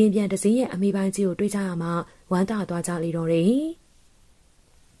တဲ့လေရင်ပြန်တစင်းရဲ့အမိပိုင်းကြီးကိုတွေ့ကြရမှဝမ်းသာသွားကြလေတော့တယ်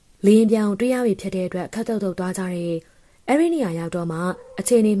။လေရင်ပြန်ကိုတွေ့ရပြီဖြစ်တဲ့အတွက်ခက်တုတ်တုတ်သွားကြတယ်။အဲ့ဒီနေရာရောက်တော့မှ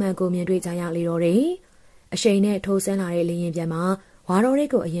အခြေအနေမှန်ကိုမြင်တွေ့ကြရလေတော့တယ်။အရှိန်နဲ့ထိုးဆင်းလာတဲ့လေရင်ပြန်မှာဝါရောတွေ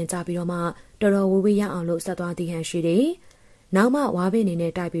ကိုအရင်ကြပြီးတော့မှတော်တော်ဝေးဝေးရအောင်လို့ဆက်သွားသည်ဟန်ရှိတယ်။နောက်မှဝါပင်နေ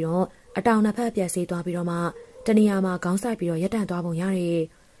နဲ့တိုက်ပြီးတော့အတောင်နှစ်ဖက်ပြက်စီးသွားပြီးတော့မှတနေရာမှာခေါင်းဆိုင်ပြီးတော့ရက်တန့်သွားပုံရတယ်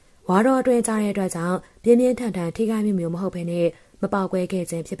။ဝါတော်အတွင်းကြားတဲ့အတွက်ကြောင့်ပြင်းပြင်းထန်ထန်ထိခိုက်မှုမျိုးမဟုတ်ဘဲနဲ့မပေါက်ကွဲခဲ့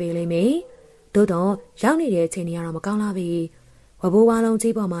ခြင်းဖြစ်ပေလိမ့်မယ်။သို့တော့ရောက်နေတဲ့အချိန်တွေကတော့မကောင်းလာပြီ။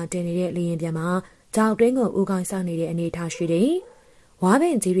ဝဘိုးဝါလုံးကြီးပေါ်မှာတင်နေတဲ့လေရင်ပြန်မှာကြောက်တွင်းကိုဦးကောင်းဆောက်နေတဲ့အနေအထားရှိတယ်။ဝါ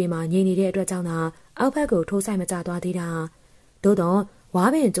ပင်ကြီးတွေမှာငြိမ်နေတဲ့အတွက်ကြောင့်သာအောက်ဘက်ကိုထိုးဆိုင်မကျသွားသေးတာ။သို့တော့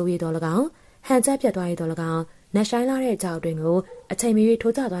ဝါပင်ကျိုးရည်တော်၎င်းဟန်ချက်ပြတ်သွားရည်တော်၎င်းနှက်ဆိုင်လာတဲ့ကြောက်တွင်းကိုအချိန်မရွေး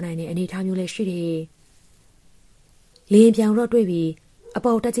ထိုးကျသွားနိုင်တဲ့အနေအထားမျိုးလည်းရှိတယ်။လေရင်ပြန်တော့တွေ့ပြီ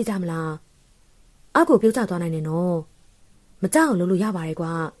အပေါ်တက်ကြည့်ကြမလားအောက်ကိုပြုတ်ကျသွားနိုင်တယ်နော်မကြောက်အောင်လုပ်လို့ရပါတယ်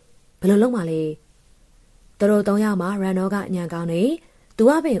ကွာဘယ်လိုလုပ်မှလဲသူတို့၃ယောက်မှာရန်နောကညံကော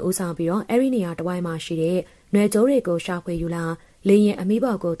င်းနေသူကပင်ဦးဆောင်ပြီးတော့အဲ့ဒီနေရာတစ်ဝိုင်းမှာရှိတဲ့နွယ်ကျိုးတွေကိုရှာဖွေယူလာလေရင်အမိ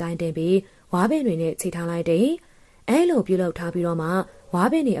ဘောက်ကိုတိုင်းတင်ပြီးဝါပင်တွေနဲ့ချိန်ထားလိုက်တယ်အဲ့လိုပြုလုပ်ထားပြီးတော့မှဝါ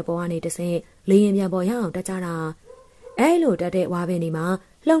ပင်တွေအပေါ်ကနေတဆင့်လေရင်ပြန်ပေါ်ရအောင်တက်ကြတာအဲ့လိုတက်တဲ့ဝါပင်တွေမှာ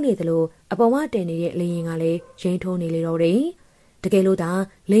လှုပ်နေသလိုအပေါ်မှာတင်နေတဲ့လေရင်ကလည်းရိမ့်ထိုးနေလေတော့တယ်တ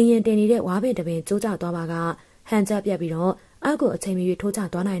ကယ်လို့သာလေရင်တင်နေတဲ့ဝါပင်တပင်ကျိုးကျသွားပါကဟန်ချက်ပြက်ပြီးတော့အောက်ကိုအချိန်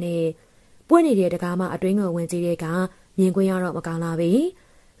မရွေးထိုးကျသွားနိုင်တယ်ပွင့်နေတဲ့တကားမှအတွင်းကိုဝင်ကြည့်တဲ့ကမြင်ကွင်းရတော့မကောင်းလာပြီ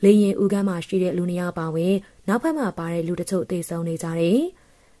လေရင်ဦးကမ်းမှာရှိတဲ့လူနှစ်ယောက်ပါဝင်နောက်ဖက်မှာပါတဲ့လူတချို့သေဆုံးနေကြ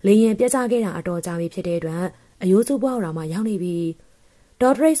တယ်လေရင်ပြက်ကျခဲ့တာအတော်ကြာပြီဖြစ်တဲ့အတွက်အယိုးစုပွားတော်မှာရောက်နေပြီ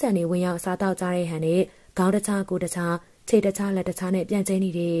ဒေါ်ထရိတ်ဆန်နေဝင်ရောက်စားတော့ကြတဲ့ဟန်နဲ့ခေါင်းတခြားကိုတခြားခြေတခြားလက်တခြားနဲ့ပြန်ကျ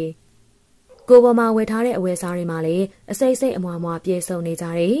င်းနေတယ်ကိုပေါ်မှာဝယ်ထားတဲ့အဝယ်စားတွေမှာလည်းအစိမ့်စိမ့်အမွားမွား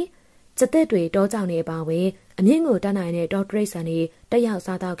ပြေဆုံးနေကြတယ်။စက်သက်တွေတောကြောင်နေအပါဝင်အမြင့်ကိုတတ်နိုင်တဲ့ဒေါက်တရိတ်ဆန်တွေတက်ရောက်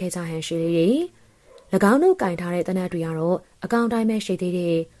စားတော့ခဲ့ကြဟန်ရှိလေတယ်။၎င်းတို့ကင်ထားတဲ့တနက်တွေကတော့အကောင်တိုင်းပဲရှိသေး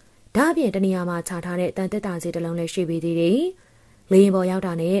တယ်။ဒါ့အပြင်တနေရာမှာခြာထားတဲ့တန်တက်တာစီတစ်လုံးလည်းရှိပြီးသေးတယ်။လေရင်ပေါ်ရောက်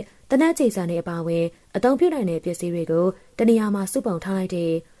တာနဲ့တနက်ကျိဆန်တွေအပါဝင်အသုံးပြုနိုင်တဲ့ပစ္စည်းတွေကိုတနေရာမှာစုပုံထားလိုက်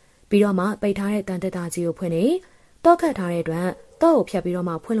တယ်။ပြီးတော့မှပိတ်ထားတဲ့တန်တက်တာကြီးကိုဖွင့်နေတော့ခတ်ထားတဲ့အတွက်တော့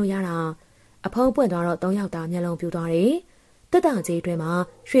ကိုဖြတ်ပြီးတော့မှဖွင့်လို့ရတာအဖုံးပွင့်သွားတော့၃ယောက်သားမျက်လုံးပြူသွားတယ်။တက်တာကြီးအတွင်းမှာ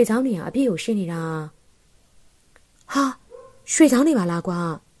ရွှေချောင်းနေရအပြည့်ကိုရှင်းနေတာ။ဟာရွှေချောင်းနေပါလားကွာ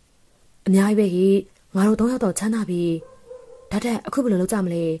။ အများကြီးပဲဟိငါတို့3ယောက်တော့ချမ်းသာပြီဒါတက်အခုဘယ်လိုလုပ်ကြမ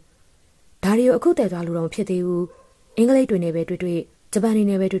လဲဒါရီကိုအခုတည်သွားလို့တော့ဖြစ်သေးဘူးအင်္ဂလိပ်တွေနဲ့ပဲတွေ့ဂျပန်တွေ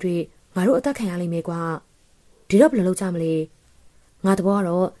နဲ့ပဲတွေ့ငါတို့အသက်ခံရလိမ့်မယ်ကွာဒီတော့ဘယ်လိုလုပ်ကြမလဲငါတဘော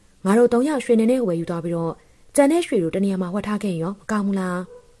ကတော့ငါတို့3ယောက်ရွှေနေနဲ့ဝယ်ယူသွားပြီးတော့ကြံတဲ့ရွှေတို့တနေရာမှာဝှက်ထားခဲ့ရင်ရောမကောင်းဘူးလား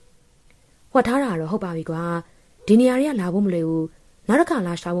ဝှက်ထားတာတော့ဟုတ်ပါပြီကွာဒီနေရာတွေကလာဖို့မလွယ်ဘူးနောက်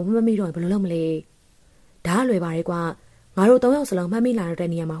တစ်ခါလာရှာဖို့မမိတော့ဘယ်လိုလုပ်မလဲဒါကလွယ်ပါရဲ့ကွာငါတို့3ယောက်စလုံးမှတ်မိလာ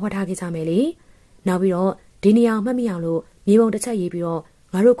တဲ့နေရာမှာဝှက်ထားခဲ့ကြမယ်လေနောက်ပြီးတော့ဒီနေရာမှတ်မိအောင်လို့မြေပုံတစ်ချက်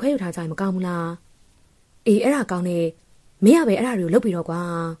ရေးပြီးတော့ငါတို့ခွဲယူထားကြရင်မကောင်းဘူးလားအေးအဲ့ဒါကောင်းတယ်မင်းကပဲအဲ့ဒါတွေကိုလုပ်ပြီးတော့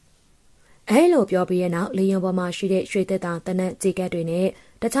ကွာအဲ့လိုပြောပြီးရဲ့နောက်လေရင်ပေါ်မှာရှိတဲ့ရွှေသက်တာတနက်ကြေကက်တွေနဲ့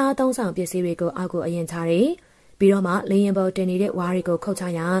တခြားအသုံးဆောင်ပစ္စည်းတွေကိုအောက်ကိုအရင်ချတယ်ပြီးတော့မှလေရင်ပေါ်တင်နေတဲ့ဝါးတွေ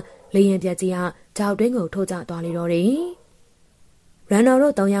ကိုခုတ်ချရာလေရင်ပြက်ကြီးကကြောက်တွင်းကိုထိုးကျသွားလေတော့တယ်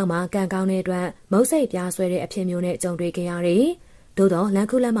ရန်တော်တို့3ယောက်မှာကန်ကောင်းတဲ့အတွက်မုတ်စိတ်ပြားဆွဲတဲ့အဖြစ်မျိုးနဲ့ကြုံတွေ့ခဲ့ရတယ်သို့တော့လန်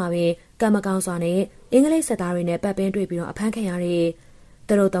ခုလက်မှာပဲကံမကောင်းစွာနဲ့အင်္ဂလိပ်စစ်သားတွေနဲ့ပတ်ပင်းတွေ့ပြီးတော့အဖမ်းခံရတယ်သူ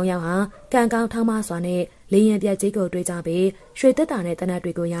တို့3ယောက်ဟာကံကောင်းထောင်းမစွာနဲ့လေရင်ပြက်ကြီးကိုတွေ့ကြပြီးရွှေသက်တာနဲ့တနတ်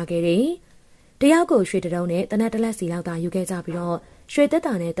တွေကိုရခဲ့တယ်တယောက်ကိုရွှေတုံးနဲ့တနတ်တစ်လက်စီလောက်သာယူခဲ့ကြပြီးတော့ရွှေသက်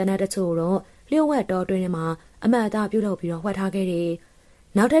တာနဲ့တနတ်တချို့တော့လျှို့ဝှက်တော်တွင်းထဲမှာအမှတ်အသားပြုလုပ်ပြီးတော့ဝှက်ထားခဲ့တယ်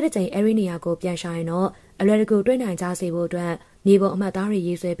နောက်ထပ်တစ်ချိန်အဲဒီနေရာကိုပြန်ရှာရင်တော့အလွယ်တကူတွေ့နိုင်ကြစေဖို့အတွက်မြေပုံအမှတ်သားတွေ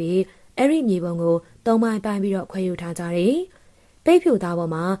ရေးဆွဲပြီးအဲဒီမြေပုံကို3ပိုင်းပိုင်းပြီးတော့ခွဲယူထားကြတယ်ပိတ်ဖြူ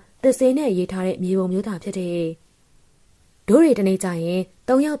သားပေါ်မှာသစ်စေးနဲ့ရေးထားတဲ့မြေပုံမျိုးသားဖြစ်တယ်ဒိုးတွေတနေ့ကျရင်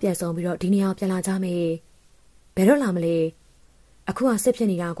3ယောက်ပြန်ဆောင်ပြီးတော့ဒီနေရာပြန်လာကြမယ်ဘယ်တော့လာမလဲအခုကစစ်ဖြစ်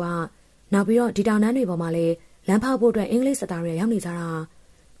နေတာကွာနောက်ပြီးတော့ဒီတောင်တန်းတွေပေါ်မှာလည်းလမ်းဖောက်ဖို့အတွက်အင်္ဂလိပ်စတာတွေ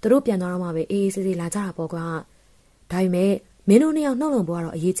ရောက်နေကြတာသူတို့ပြန်သွားတော့မှပဲအေးအေးဆေးဆေးလာကြတာပေါ့ကွာဒါပေမဲ့မင်းတို့နှစ်ယောက်နှုတ်လုံဖို့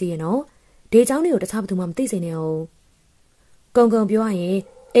ကတော့အရေးကြီးရဲ့နော်ဒီအကြောင်းတွေကိုတခြားဘယ်သူမှမသိစေနဲ့အောင်ကုံပြောရရင်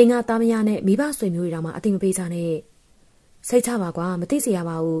အိမ်ကသားမယားနဲ့မိဘဆွေမျိုးတွေတောင်မှအတိမပေးကြနဲ့စိတ်ချပါကွာမသိစေ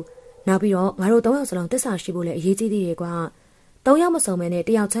ရပါဘူးနောက်ပြီးတော့ငါတို့3ယောက်စလုံးတစ္ဆာရှိဖို့လည်းအရေးကြီးသေးတယ်ကွာ3ယောက်မစုံမဲနဲ့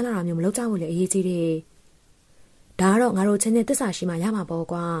တယောက်ချမ်းလာတာမျိုးမလုပ်ကြဖို့လည်းအရေးကြီးတယ်ဒါကတော့ငါတို့ချင်းချင်းတစ္ဆာရှိမှရ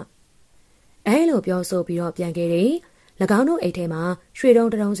မှာပေါ့ကွာအဲလိုပြောဆိုပြီးတော့ပြန်ခဲ့တယ်၎င်းတို့အိတ်ထဲမှာရွှေတုံး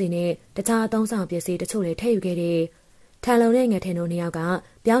တုံးစီနဲ့တခြားအသုံးဆောင်ပစ္စည်းတချို့လည်းထည့်ယူခဲ့တယ်ထန်လုံနဲ့ငထင်တို့နှစ်ယောက်က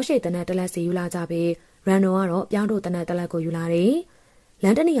ပြောင်းရှိတနက်တလက်စီယူလာကြပြီးရန်တော်ကတော့ပြောင်းတို့တနက်တလက်ကိုယူလာတယ်လ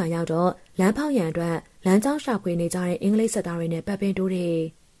မ်းတနေရာရောက်တော့လမ်းဖောက်ရန်အတွက်လမ်းကြောင်းရှာဖွေနေကြတဲ့အင်္ဂလိပ်စစ်သားတွေနဲ့ပတ်ပင်းတိုး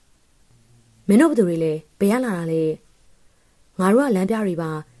တယ်မင်းတို့ဘယ်သူတွေလဲဘယ်ရလာတာလဲငါတို့ကလမ်းပြ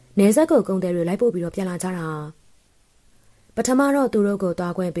တွေပါနေဆက်ကိုကုန်းတယ်တွေလိုက်ပို့ပြီးတော့ပြန်လာကြတာပထမတော့သူတို့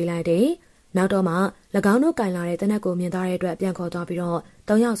ကိုတွားခွင့်ပေးလိုက်တယ်နောက်တော့မှ၎င်းတို့ကင်လာတဲ့တနက်ကိုမြင်သွားတဲ့အတွက်ပြန်ခေါ်သွားပြီးတော့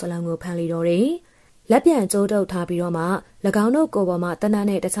3ယောက်စလုံးကိုဖမ်းလိတော့တယ်လက်ပြန်ကျိုးတုပ်ထားပြီးတော့မှ၎င်းတို့ကိုယ်ပေါ်မှာတ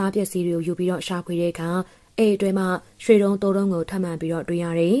နက်နဲ့တခြားပစ္စည်းတွေကိုယူပြီးတော့ရှာဖွေတဲ့အခါအဲ့အတွင်းမှာရွှေတုံးတိုးတုံးကိုထပ်မံပြီးတော့တွေ့ရတ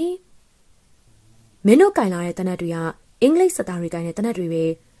ယ်မင်းတို့ကင်လာတဲ့တနက်တွေကအင်္ဂလိပ်စတာတွေကင်တဲ့တနက်တွေ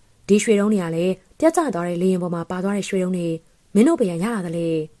ပဲဒီရွှေတုံးတွေကလည်းပြတ်ကျသွားတဲ့လေရင်ပေါ်မှာပါသွားတဲ့ရွှေတုံးတွေမင်းတို့ဘယ်ရလာသ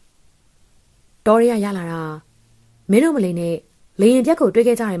လဲတော်ရရလာတာမင်းတို့မလေးနဲ့လေရင်ပြက်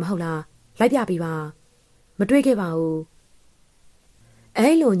ကိုတွေ့ခဲ့ကြတယ်မဟုတ်လားလိုက်ပြပေးပါမတွေ့ခဲ့ပါဘူး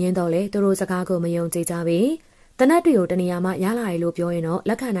အဲ့လိုညင်းတော့လေသူတို့စကားကိုမယုံကြည်ကြပြီတနတ်တွေကိုတနေရာမှာရလာတယ်လို့ပြော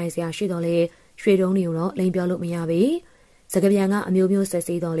ရင်တော့လက်ခံနိုင်စရာရှိတော့လေရွှေတုံးတွေကိုတော့လိန်ပြောလို့မရပြီစကပြန်ကအမျိုးမျိုး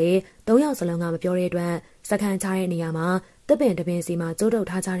ဆက်စီးတော့လေ3ယောက်စလုံးကမပြောတဲ့အတွက်စကန်ချတဲ့နေရာမှာတစ်ပင်တစ်ပင်စီမှာကျိုးတုပ်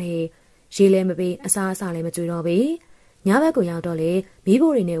ထားကြတယ်ရေလည်းမပေးအစားအစာလည်းမကြွေတော့ပြီညဘက်ကို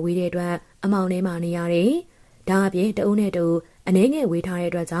ရောက်တော့လေမိဖို့တွေနဲ့ဝေးတဲ့အတွက်အမောင်ထဲမှာနေရတယ်ဒါအပြင်တအုပ်နဲ့တူအနှဲငယ်ဝေးထားတဲ့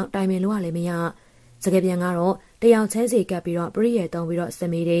အတွက်ကြောင့်တိုင်ပင်လို့ရလည်းမရစကပြန်ကတော့တယောက်ချဲစီကပ်ပြီးတော့ပရိယေတုံးပြီးတော့စ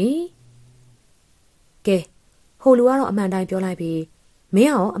မေးတယ်ကဲဟိုလူကတော့အမှန်တိုင်းပြောလိုက်ပြီမ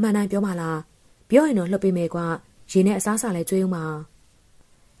င်းရောအမှန်တိုင်းပြောမှလားပြောရင်တော့လှုပ်ပေးမယ်ကွာရေနဲ့အစားအစာလည်းကျွေးဦး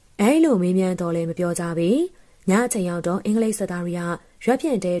မှာအဲလိုမေးမြန်းတော့လည်းမပြောကြပြီညအချိန်ရောက်တော့အင်္ဂလိပ်စတာရီ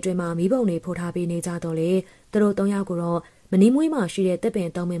ကရွက်ဖြန့်တဲအတွင်းမှာမီးပုံတွေဖိုးထားပေးနေကြတော့လေသူတို့3ယောက်ကိုတော့မနီးမွေးမှရှိတဲ့တစ်ပင်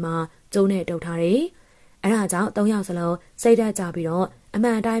3ပင်မှာကျုံနဲ့တုပ်ထားတယ်အဲဒါကြောင့်3ယောက်စလုံးစိတ်ဓာတ်ကြပြီးတော့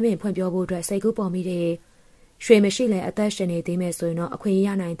အမှန်တိုင်းပင်ဖွင့်ပြောဖို့အတွက်စိတ်ကူးပေါ်မိတယ်ရွှေမရှိလဲအသက်ရှင်နေသေးမယ်ဆိုရင်တော့အခွင့်အရေး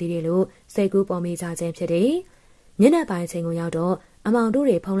ရနိုင်သေးတယ်လို့စိတ်ကူးပေါ်မိကြခြင်းဖြစ်တယ်ညနေပိုင်းချိန်ကိုရောက်တော့အ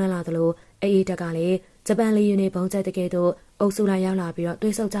မောင်တို့တွေဖုံးလန်းလာသလိုအေးတက်ကလည်းဂျပန်လေယာဉ်တွေဘုံကျက်တကယ်တော့အုပ်စုလိုက်ရောက်လာပြီးတော့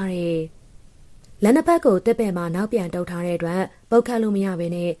တွေးဆုပ်ကြတယ်လက်နှစ်ဖက်ကိုတစ်ပင်မှာနောက်ပြန်တုပ်ထားတဲ့အတွက်ပုတ်ခတ်လို့မရဘဲ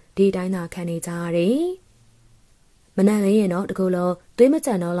နဲ့ဒီတိုင်းသာခံနေကြရတယ်မနက်လေးရင်တော့တကူလုံးသွေး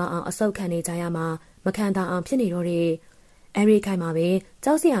မကြံတော့လောက်အောင်အဆုတ်ခံနေကြရမှာမခံတာအောင်ဖြစ်နေတော့တယ်အဲဒီခိုင်မှာပဲ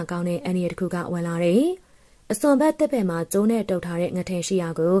ကြောက်စရာကောင်းတဲ့အန်ဒီရတစ်ခုကဝင်လာတယ်အစွန်ဘက်တစ်ပင်မှာကျိုးနဲ့တုပ်ထားတဲ့ငထင်ရှိရာ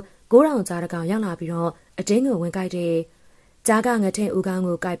ကို9000ကြားတကောင်ရောက်လာပြီးတော့အတင်းကိုဝင်ကြိုက်တယ်ကြားကငထင်ဦးကောင်း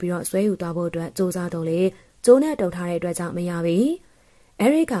ကိုကြိုက်ပြီးတော့ဆွဲယူသွားဖို့အတွက်စူးစမ်းတော့လေကျိုးနဲ့တုပ်ထားတဲ့အတွက်ကြောင့်မရ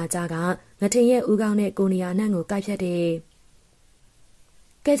ပြီအဲဒီကကြားကငထင်ရဲ့ဦးကောင်းနဲ့ကိုနီယာနှံ့ကိုကြိုက်ဖြတ်တယ်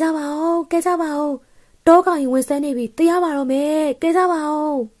ကဲကြပါဦးကဲကြပါဦးတောကောင်ရင်ဝင်ဆဲနေပြီတရားပါတော့မယ်ကဲကြပါ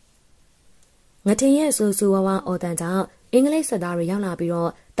ဦးငထင်ရဲ့ဆူဆူဝါဝါအော်တန်ကြောင့်အင်္ဂလိပ်စစ်သားတွေရောက်လာပြီးတော့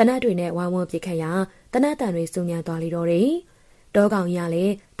တနတ်တွေနဲ့ဝိုင်းဝန်းပစ်ခတ်ရာတနတ်တန်တွေစုညံသွားလေတော့တယ်တောကောင်ကြီးက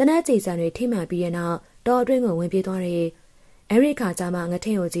လည်းတနတ်ကြေစံတွေထိမှန်ပြီးတဲ့နောက်တောအတွင်းကိုဝင်ပြေးသွားတယ်အဲ့ဒီခါကျမှင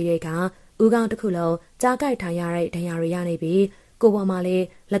ထင်ကိုကြည့်တဲ့အခါဦးခေါင်းတစ်ခုလုံးကြားကြိုက်ထားရတဲ့ဒဏ်ရာတွေရနေပြီးကိုပေါ်မှာလည်း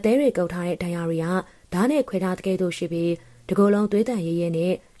လက်သေးတွေကုပ်ထားတဲ့ဒဏ်ရာတွေကဓာတ်နဲ့ခွဲထားတဲ့ကဲ့သို့ရှိပြီးတကိုယ်လုံးသွေး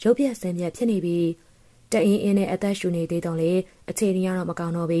တန်ရဲရဲနဲ့ရုပ်ပြက်ဆင်းပြက်ဖြစ်နေပြီးတအင်းအင်းနဲ့အသက်ရှူနေသေးတော့လေအခြေအနေကတော့မကော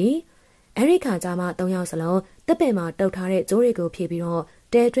င်းတော့ဘူးအဲ့ဒီခါကျမှ၃ယောက်စလုံးတပ်ပင်မှာတုတ်ထားတဲ့ကျိုးတွေကိုဖြ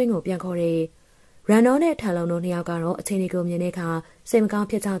ည့်ပြီးတော့တဲတွင်းကိုပြန်ခေါ်တယ်ရန်တော်နဲ့ထန်လုံးတို့နှစ်ယောက်ကတော့အခြေအနေကိုမြင်တဲ့အခါစိတ်မကောင်း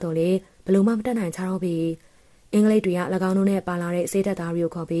ဖြစ်ကြတော့လေဘလို့မှမတတ်နိုင်ချတော့ဘူးအင်္ဂလိပ်တွေက၎င်းတို့နဲ့ပါလာတဲ့စေတပ်သားတွေ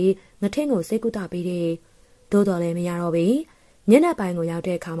ကိုခေါ်ပြီးငထင်းကိုစိတ်ကူတာပေးတယ်သို့တော်လည်းမရတော့ဘူးညနေပိုင်းကို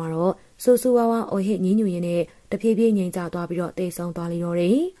ရောက်တဲ့အခါမှာတော့ဆူဆူဝါဝါအိုဟစ်ညင်းညူရင်းနဲ့တဖြည်းဖြည်းငြိမ်ကျသွားပြီးတော့တိတ်ဆုံးသွားလိတော့တ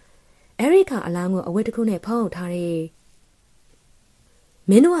ယ်အဲ့ဒီခါအလောင်းကိုအဝတ်တစ်ခုနဲ့ဖုံးထား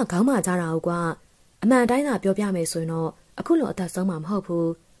တယ်မင်းတို့ကခေါင်းမာကြတာဟုတ်ကွာအမှန်တိုင်းသာပြောပြမယ်ဆိုရင်တော့အခုလိုအသက်ဆုံးမှာမဟုတ်ဘူး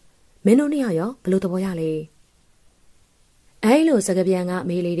မင်းတို့နှစ်ယောက်ရောဘလို့သဘောရလဲအဲ့လိုစကားပြန်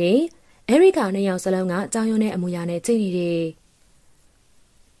ကမေးလေတယ်အဲ့ဒီခါနှစ်ယောက်စလုံးကကြောင်ရုံနဲ့အမူအရာနဲ့ကြိတ်နေတယ်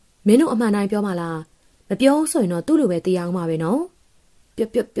မင်းတို့အမှန်တိုင်းပြောပါလားမပြောဆိုရင်တော့သူ့လိုပဲသိအောင်ပါပဲနော်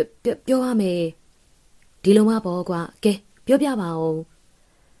ပြောရမယ်ဒီလိုမှပေါ့ကွာကဲပြောပြပါဦး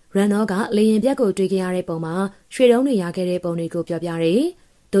ရန်တော့ကလေရင်ပြက်ကိုတွေ့ကြရတဲ့ပုံမှာရွှေတုံးတွေရခဲ့တဲ့ပုံတွေကိုပြောပြတယ်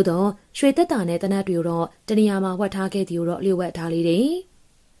သို့တော့ရွှေသက်တာနဲ့တနတ်တွေကိုတော့တနေရာမှာဝတ်ထားခဲ့သည်ကိုတော့လျှို့ဝှက်ထားလေးတယ်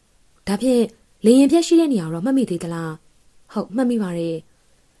ဒါဖြင့်လေရင်ပြက်ရှိတဲ့နေရာတော့မှတ်မိသေးသလားဟုတ်မှတ်မိပါတယ်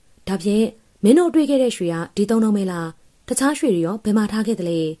ဒါဖြင့်မင်းတို့တွေ့ခဲ့တဲ့ရွှေကဒီသုံးလုံးပဲလားတခြားရွှေတွေရောဘယ်မှာထားခဲ့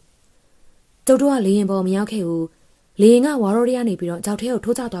သလဲကျုပ်တို့ကလေရင်ပေါ်မရောက်ခဲ့ဘူးလေရင်ကဝါရော်ရီကနေပြီးတော့ကြောက်ထဲကို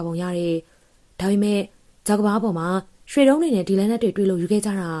ထိုးချသွားပုံရတယ်ဒါပေမဲ့ကြောက်ကဘာပေါ်မှာရွှေတုံးတွေနဲ့ဒီလန်းနဲ့တွေ့လို့ယူခဲ့ကြ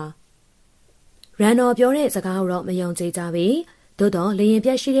တာရန်တော်ပြောတဲ့စကားကိုတော့မယုံကြည်ကြပြီသို့တော့လေ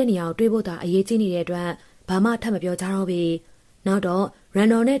ရင်ပြက်ရှိတဲ့နေရာကိုတွေးဖို့သာအရေးကြီးနေတဲ့အတွက်ဘာမှထပ်မပြောကြတော့ပြီနောက်တော့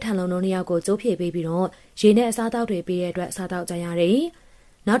ရန်တော်နဲ့ထန်လုံးတို့နှစ်ယောက်ကိုကျိုးဖြေပေးပြီးတော့ရေနဲ့အစားအသောက်တွေပေးတဲ့အတွက်စားတော့ကြရတယ်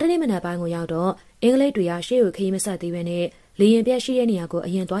နောက်တနေ့မနက်ပိုင်းကိုရောက်တော့အင်္ဂလိပ်တွေကရှေ့ကိုခရီးမဆက်သေးဘဲနဲ့လေရင်ပြက်ရှိတဲ့နေရာကိုအ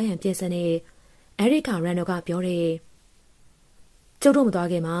ရင်သွားရန်ပြင်ဆင်နေအဲ့ဒီခါရန်တော်ကပြောတယ်ကျုပ်တို့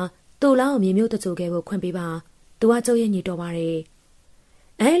မသွားခင်မှာတူလောင်းကိုမြေမျိုးတချို့ကဲဖို့ခွင့်ပေးပါသူကကျုပ်ရဲ့ညီတော်ပါတယ်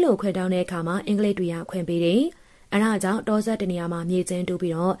အဲ့လိုခွင့်တောင်းတဲ့အခါမှာအင်္ဂလိပ်တွေကခွင့်ပေးတယ်အဲ့ဒါကြောင့်တောဆက်တနေရာမှာမြေကျင်း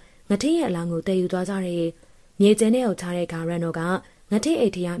တူးပြီးတော့ငထင်းရဲ့အလောင်းကိုတည်ယူသွားကြတယ်မြေကျင်းနဲ့အုပ်ထားတဲ့အခါရန်တော်ကငထင်းအိ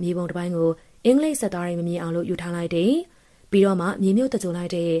တ်ထရမြေပုံတစ်ပိုင်းကိုအင်္ဂလိပ်ဆက်သားတွေမမြင်အောင်လို့ယူထားလိုက်တယ်ပြီးတော့မှမြေမျိုးတချို့လို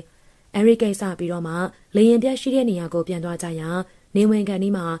က်တယ်အဲ့ဒီကိစ္စပြီးတော့မှလေရင်ပြက်ရှိတဲ့နေရာကိုပြန်သွားကြရာနေဝင်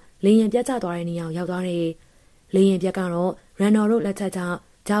ကန်ဒီမှာလေရင်ပြက်ကျသွားတဲ့နေရာကိုရောက်သွားတယ်လေရင်ပြက်ကတော့ရန်တော်တို့လက်ချက်ကြောင့်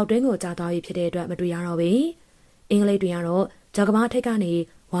ကြောက်တွင်းကိုကြာသွားပြီဖြစ်တဲ့အတွက်မတွေ့ရတော့ဘူးအင်္ဂလိပ်တွေကတော့ကြောက်ကမားထိတ်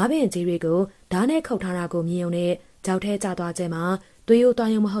ကနေဝါပင်ကြီးတွေကိုဓာတ်နဲ့ခုတ်ထားတာကိုမြင်ုံနဲ့ကြောက်ထဲကျသွားခြင်းမှာသွေးရိုးသွား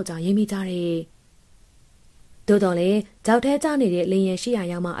ရုံမဟုတ်ကြောင်ရိပ်မိကြတယ်သို့တော်လည်းကြောက်ထဲကျနေတဲ့လေရင်ရှိရာ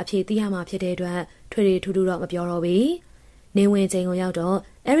ရောက်မှအဖြေသိရမှာဖြစ်တဲ့အတွက်ထွေထူးထူးတော့မပြောတော့ဘူးနေဝင်ချိန်ကိုရောက်တော့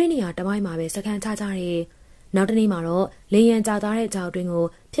အဲ့ဒီနေရာတမိုင်းမှာပဲစကန်ချကြတယ်နောက်တနေ့မှာတော့လေရင်ကြာသွားတဲ့ကြောက်တွင်း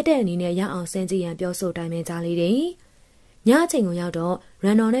ကိုဖြစ်တဲ့အနေနဲ့ရအောင်စင်ကြည့်ရန်ပြောဆိုတိုင်ပင်ကြလေတယ်ညအချိန်ကိုရောက်တော့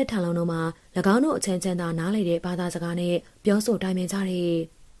ရန်တော်နဲ့ထန်လုံးတို့မှာ၎င်းတို့အချင်းချင်းသာနားလေတဲ့ဘာသာစကားနဲ့ပြောဆိုတိုင်ပင်ကြ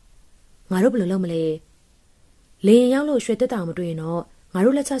တယ်ငါတို့ဘယ်လိုလုပ်မလဲလေရင်ရောက်လို့ရွှေတက်တောင်မတွေ့ရင်တော့ငါ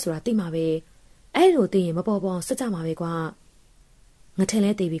တို့လက်ချက်ဆိုတာသိမှာပဲအဲ့လိုသိရင်မပေါ်ပေါ်စစ်ကြမှာပဲကွာငထင်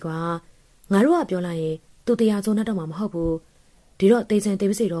လဲသိပြီကွာငါတို့ကပြောလိုက်ရင်သူတရားစုံနဲ့တော့မှမဟုတ်ဘူးဒီတော့တေးစင်တေး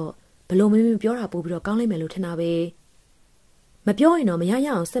ပစီတော့ဘလို့မင်းပြောတာပို့ပြီးတော့ကောင်းလိုက်မယ်လို့ထင်တာပဲမပြောရင်တော့မရရ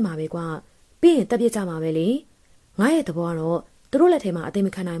အောင်စစ်မှာပဲကွာပြီးရင်တက်ပြစ်ကြမှာပဲလေငါရဲ့သဘောကတော့သူတို့လက်ထဲမှာအသိ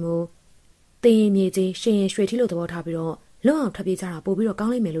မခံနိုင်ဘူးတင်းရင်မြေကြီးရှင်ရင်ရွှေထီလို့သဘောထားပြီးတော့လွတ်အောင်ထွက်ပြေးကြတာပို့ပြီးတော့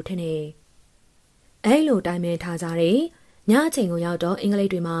ကောင်းလိုက်မယ်လို့ထင်နေအဲ့လိုတိုင်ပင်ထားကြတယ်ညအချိန်ကိုရောက်တော့အင်္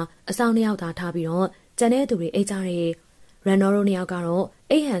ဂလိပ်တွေမှာအဆောင်နှစ်ယောက်သာထားပြီးတော့ကျန်တဲ့သူတွေအိတ်ကြတယ်ရန်တော်တို့နှစ်ယောက်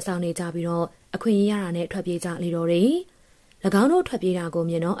ကတော့အိတ်ဟန်ဆောင်နေကြပြီးတော့အခွင့်အရေးရတာနဲ့ထွက်ပြေးကြလေတော့တယ်၎င်းတို့ထွက်ပြေးတာကို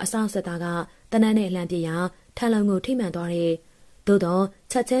မြင်တော့အဆောင်ဆက်သားကတနန်းနဲ့လှမ်းပြေးရာထန်လုံကိုထိမှန်သွားတယ်သို့တော့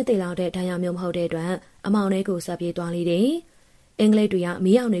ချက်ချင်းတေလောက်တဲ့ဒဏ်ရာမျိုးမဟုတ်တဲ့အတွက်အမောင်လေးကိုဆက်ပြေးသွားလေတယ်အင်္ဂလိပ်တွေ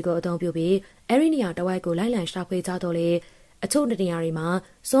ကမီးအောင်တွေကိုအသုံးပြုပြီးအဲ့ဒီနေရာတစ်ဝိုက်ကိုလိုက်လံရှာဖွေကြတော့လေအချို့နေရာတွေမှာ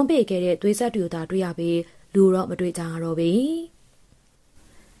စွန့်ပစ်ခဲ့တဲ့သွေးဆက်တွေသာတွေ့ရပြီးလူတော့မတွေ့ကြရတော့ဘူး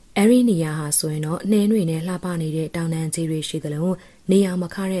အဲ့ဒီနေရာဟာဆိုရင်တော့နှင်းတွေနဲ့လှပနေတဲ့တောင်တန်းကြီးတွေရှိသလိုနေရာမ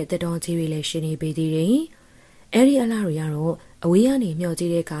ခတဲ့တက်တော်ကြီးတွေလည်းရှိနေပေသေးတယ်အဲ့ဒီအလားတွေကတော့အဝေး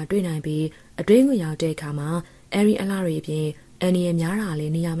ကနေမျှော်ကြည့်တဲ့အခါတွေ့နိုင်ပြီးအတွင်းကိုရောက်တဲ့အခါမှာအဲ့ဒီအလားတွေအပြင်အန်ဒီရဲ့များတာလ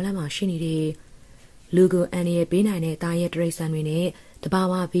ည်းနေရာမလတ်မှာရှိနေတယ်လူကိုအန်ဒီရဲ့ပေးနိုင်တဲ့တာရဲ့တရိတ်ဆန်တွေနဲ့တဘာ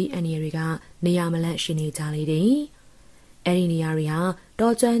ဝဘီအန်ဒီရဲ့တွေကနေရာမလတ်ရှိနေကြလေတယ်အဲ့ဒီနေရာတွေဟာ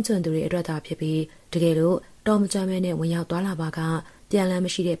တောကျွမ်းကျွန်းသူတွေအတွက်သာဖြစ်ပြီးတကယ်လို့တော်မကျွမ်းမဲနဲ့ဝင်ရောက်သွားလာပါကပြန်လန်း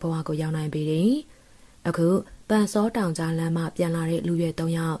မရှိတဲ့ဘဝကိုရောက်နိုင်ပေတယ်။အခုပန်စောတောင်ကြားလမ်းမှပြန်လာတဲ့လူရွယ်၃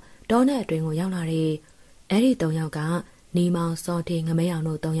ယောက်တောနဲ့အတွင်းကိုရောက်လာတဲ့အဲ့ဒီ၃ယောက်ကနီမောင်စောထေငမဲအောင်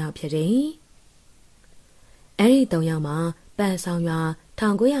တို့၃ယောက်ဖြစ်တယ်။အဲ့ဒီ၃ယောက်မှာပန်ဆောင်ရွာ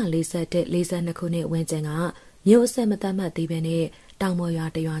1941-42ခုနှစ်ဝန်းကျင်ကမြို့အဆက်မတတ်မှတ်သေးပဲနဲ့တောင်ပေါ်ရွာ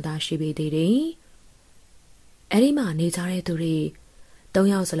တရွာသားရှိပေသေးတယ်။အဲ့ဒီမှာနေကြတဲ့သူတွေ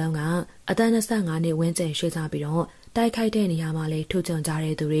၃ယောက်စလုံးကအသက်25နှစ်ဝန်းကျင်ရှိကြပြီးတော့တိုက်ခိုက်တဲ့နေရာမှာလည်းထူး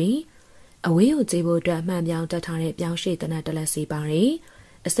ချွန်ကြတဲ့သူတွေအဝေးကိုကြေးဖို့အတွက်အမှန်ပြောင်းတက်ထားတဲ့ပြောင်းရှိတနက်တလက်စီပါတယ်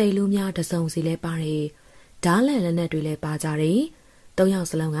။အစိတ်လူများတစုံစီလည်းပါတယ်။ဓားလန်လက်နက်တွေလည်းပါကြတယ်။၃ယောက်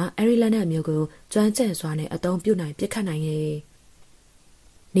စလုံးကအဲ့ဒီလက်နက်မျိုးကိုကျွမ်းကျင်စွာနဲ့အသုံးပြုနိုင်ပစ်ခတ်နိုင်တယ်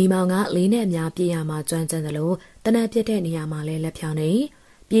။နီမောင်ကလေးနဲ့များပြေးရမှာကျွမ်းကျင်တယ်လို့တနက်ပြစ်တဲ့နေရာမှာလည်းလက်ဖြော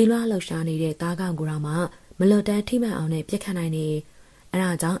င်းနေပြေးလွှားလှုပ်ရှားနေတဲ့သားကောင်ကိုတော့မှမလွတ်တမ်းထိမှန်အောင်နဲ့ပြစ်ခတ်နိုင်နေ။အဲဒါ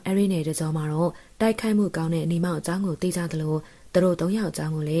ကြောင့်အဲ့ဒီနယ်တကြောမှာတော့တိုက်ခိုက်မှုကောင်းတဲ့နီမောင်အကြောင်းကိုသိကြသလိုသူတို့၃ယောက်အကြော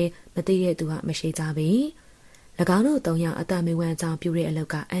င်းကိုလည်းမသိတဲ့သူကမရှိကြပြီ။၎င်းတို့၃ယောက်အသက်မွေးဝမ်းကြောင်းပြုတဲ့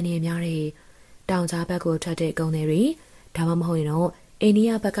အလုပ်ကအန္တရာယ်များတဲ့တောင်ကြားဘက်ကိုထွက်တဲ့ကုန်တွေဒါမှမဟုတ်ရင်တော့အိန္ဒိ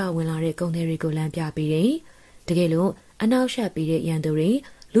ယဘက်ကဝင်လာတဲ့ကုန်တွေကိုလမ်းပြပေးတယ်။တကယ်လို့အနောက်ရှက်ပြီးတဲ့ရန်သူ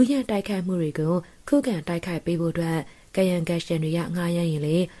တွေလူရန်တိုက်ခိုက်မှုတွေကိုခုခံတိုက်ခိုက်ပေးဖို့အတွက်ကရန်ကက်ရှင်တွေကငှားရမ်း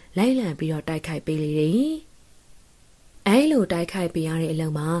ရင်လေလိုက်လံပြီးတော့တိုက်ခိုက်ပေးလေတယ်။အဲလိုတိုက်ခိုက်ပေးရတဲ့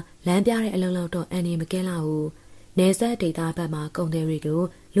အလုံးမှာလမ်းပြတဲ့အလုံးလုံးတော့အန္တရာယ်မကင်းလာဘူး။နေဆက်ဒေတာဘက်မှာကုန်တွေ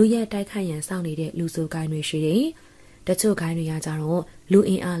ကိုလူရန်တိုက်ခိုက်ရန်စောင့်နေတဲ့လူစုကိုင်းတွေရှိတယ်။တချို့ကိုင်းတွေကကြတော့လူ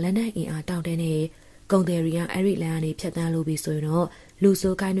အင်အားလက်နက်အင်အားတောင့်တင်းနေကုန်တွေကအဲ့ဒီလမ်းကနေဖြတ်တန်းလို့ပြီးဆိုရင်တော့လူစု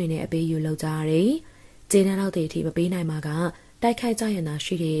ကိုင်းတွေနဲ့အပေးယူလောက်ကြရတယ်။ကျေနပ်တော့တဲ့အထိမပေးနိုင်မှာကတိုက်ခိုက်ကြရင်သာ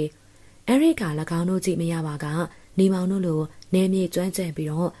ရှိတယ်။အဲ့ဒီက၎င်းတို့ကြည့်မရပါကနီမောင်တို့လိုနေမြေကျွမ်းကျင်ပြီး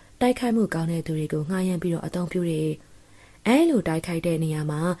တော့တိုက်ခိုက်မှုကောင်းတဲ့သူတွေကိုငှားရမ်းပြီးတော့အသုံးပြုတယ်။အဲလိုတိုက်ခိုက်တဲ့နေရာ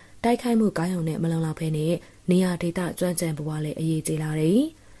မှာတိုက်ခိုက်မှုကောင်းရုံနဲ့မလုံလောက်ဘဲနဲ့နေရာဒေသကျွမ်းကျင်ဘဝလည်းအရေးကြီးလာတယ်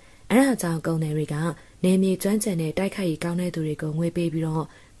။အဲဒါကြောင့်ကုန်တယ်တွေကနေမြေကျွမ်းကျင်တဲ့တိုက်ခိုက်ရေးကောင်းတဲ့သူတွေကိုငွေပေးပြီးတော့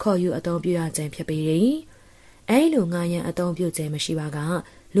ခေါ်ယူအသုံးပြုရခြင်းဖြစ်ပေတယ်။အဲလိုငှားရမ်းအသုံးပြုခြင်းမရှိပါ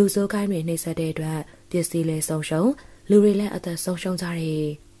ကလူစိုးကိုင်းတွေနှိပ်စက်တဲ့အတွက်ပစ္စည်းလည်းဆုံးရှုံးလူတွေလည်းအသက်ဆုံးရှုံးကြတယ်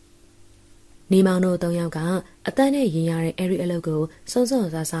။နီမောင်တို့၃ယောက်ကအသက်နဲ့ရင်ရတဲ့အဲ့ဒီအလုပ်ကိုစုံ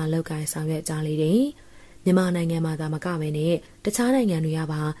စုံစားစားလုပ်ကိုင်ဆောင်ရွက်ကြလေတယ်။မြန်မာနိုင်ငံမှာသာမကဘဲနဲ့တခြားနိုင်ငံတွေ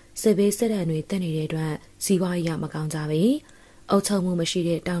ကပါစစ်ဘေးစစ်ဒဏ်တွေတက်နေတဲ့အတွက်စီးပွားရေးမကောင်းကြဘူး။အုပ်ချုပ်မှုမရှိ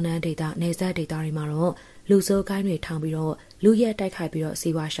တဲ့တောင်တန်းဒေသနယ်စပ်ဒေသတွေမှာတော့လူစိုးကိုင်းတွေထောင်ပြီးတော့လူရက်တိုက်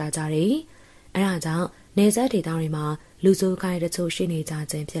ခိုက်ပြီးတော့စီးပွားရှာကြတယ်။အဲဒါကြောင့်နယ်စပ်ဒေသတွေမှာလူစိုးကိုင်းတချို့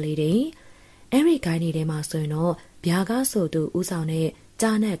ရှိနေကြခြင်းဖြစ်လေတယ်။အဲဒီကိုင်းတွေထဲမှာဆိုရင်တော့ဗျာကားဆိုသူဦးဆောင်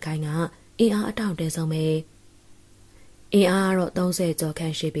တဲ့ကြားနဲ့ကိုင်းကအင်အားအတောင့်တင်းဆုံးပဲအင်အားကတော့30ကျော်ခ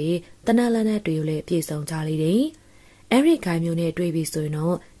န့်ရှိပြီးတနက်လက်နဲ့တွေ့ရလေပြည့်စုံကြလေတယ်။အဲဒီကိုင်းမျိုးနဲ့တွေ့ပြီးဆိုရင်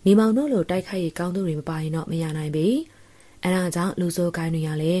တော့နီမောင်တို့လိုတိုက်ခိုက်ရေးကောင်းသူတွေမပါရင်တော့မရနိုင်ပြီ။အဲဒါကြောင့်လူစိုးကိုင်းတွေ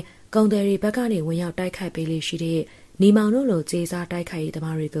ကလည်းကုန်တယ်တွေဘက်ကနေဝင်ရောက်တိုက်ခိုက်ပေးလို့ရှိတဲ့နီမောင်တို့လိုကြေးစားတိုက်ခိုက်ရေး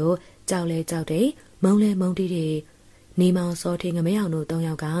သမားတွေကိုကြောက်လဲကြောက်တယ်မုံလဲမုံတီးတယ်နီမောင်စောထင်းငမဲအောင်တို့၃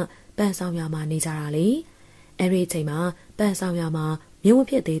ယောက်ကပန်းဆောင်ရွာမှာနေကြတာလေအဲ့ဒီအချိန်မှာပန်းဆောင်ရွာမှာမြို့မ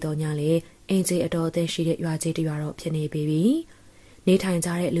ဖြစ်သေးတော့ညလေအင်ကြီးအတော်အသင်းရှိတဲ့ရွာကြီးတစ်ရွာတော့ဖြစ်နေပြီနေထိုင်ကြ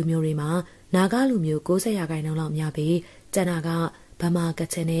တဲ့လူမျိုးတွေမှာနာဂလူမျိုး90%လောက်များပြီးကျန်တာကဗမာက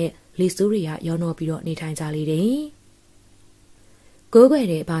ချင်နဲ့လီဆူရီယာရောနှောပြီးတော့နေထိုင်ကြလေတယ်ကိုးကွယ်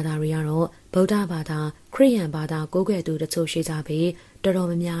တဲ့ဘာသာတွေကတော့ဗုဒ္ဓဘာသာခရစ်ယာန်ဘာသာကိုးကွယ်သူတချို့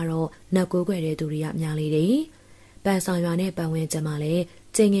ရှိကြပြီးတော်တော်များများတော့နတ်ကိုးကွယ်တဲ့သူတွေကများလေတယ်။ပန်းဆောင်ရွာနဲ့ပန်းဝင်းကျမှာလည်း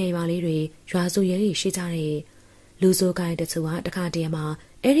ကျင်းငယ်ရွာလေးတွေရွာစုရဲတွေရှိကြတယ်။လူစိုးကိုင်းတချို့ကတခါတည်း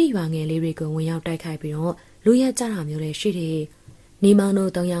မှာအဲ့ဒီရွာငယ်လေးတွေကိုဝင်ရောက်တိုက်ခိုက်ပြီးတော့လူရက်ကြတာမျိုးလည်းရှိတယ်။နီ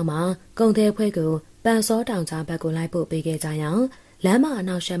မောင်တို့၃ယောက်မှာကုန်သေးဖွဲကိုပန်းစောတောင်ကြားဘက်ကိုလိုက်ပို့ပေးခဲ့ကြရအောင်လမ်းမအ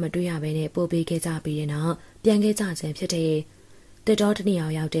နောက်ရှက်မတွေ့ရဘဲနဲ့ပို့ပေးခဲ့ကြပြီးတဲ့နောက်ပြန်ခဲ့ကြခြင်းဖြစ်တယ်။တစ်တော်တနေရာ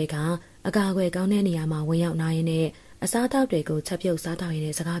ရောက်တဲ့ကအကာအကွယ်ကောင်းတဲ့နေရာမှာဝင်ရောက်နားရင်းနဲ့အစားအသောက်တွေကိုချက်ပြုတ်စားတောက်ရင်း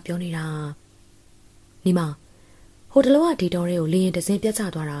နဲ့စကားပြောနေတာနီမောင်ဟိုတလောကဒီတော်တွေကိုလေရင်တစင်းပြတ်ကျ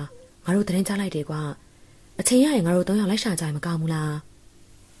သွားတာငါတို့သတင်းချလိုက်တယ်ကွာအချိန်ရရင်ငါတို့၃ယောက်လိုက်ရှာကြရင်မကောင်းဘူးလား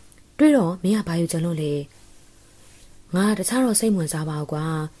တွေ့တော့မင်းကဘာယူကြလို့လဲငါတခြားတော့စိတ်ဝင်စားပါဘူးကွာ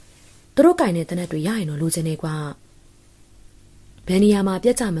သူတို့ကင်တဲ့တနက်တွေရရင်တော့လိုချင်နေကွာဘယ်နေရာ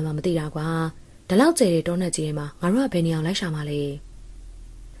မှာပြတ်ကျမှန်းမသိတာကွာဒီလောက်ကျဲတဲ့တောနဲ့ကြီးမှာငါတို့ကဘယ်နေအောင်လိုက်ရှာမှာလဲ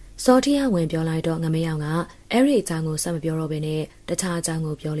စောတီယာဝင်ပြောလိုက်တော့ငမေအောင်ကအဲ့ဒီအကြောင်းကိုဆက်မပြောတော့ဘဲနဲ့တခြားအကြောင်း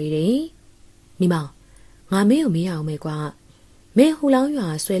ကိုပြောလေတယ်နီမောင်ငါမင်းကိုမေးရအောင်မေကွာမင်းဟူလောင်း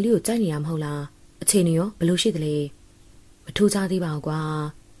ရွာဆွဲလေးကိုကြိုက်နေရမဟုတ်လားအချိန်ရောဘလို့ရှိသလဲမထူးခြားသေးပါဘူးကွာ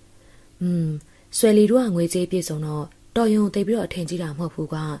ဆွဲလီတို့ကငွေကြေးပြည့်စုံတော့တော်ရုံသိပြီးတော့အထင်ကြီးတာမဟုတ်ဘူး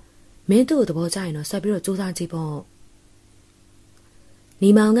ကွာမင်းတို့သဘောကျရင်တော့ဆက်ပြီးတော့စူးစမ်းကြည့်ပေါ့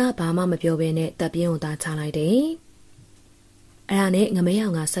နီမောင်ကဘာမှမပြောဘဲနဲ့တပ်ပြင်းကိုသာချလိုက်တယ်။အဲ့ဒါနဲ့ငမဲအော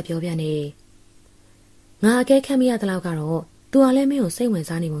င်ကဆက်ပြောပြန်နေငါအကဲခတ်မရတဲ့လောက်ကတော့သူကလည်းမင်းကိုစိတ်ဝင်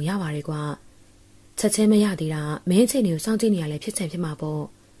စားနေပုံရပါတယ်ကွာ။ချက်ချင်းမရသေးတာမင်းချိန်တွေကိုစောင့်ကြည့်နေရလဲဖြစ်ချင်ဖြစ်မှာပေါ့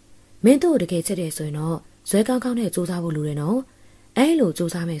။မင်းတို့တကယ်ချစ်တယ်ဆိုရင်တော့ဇွဲကောင်းကောင်းနဲ့စူးစမ်းဖို့လိုတယ်နော်။အဲ့လို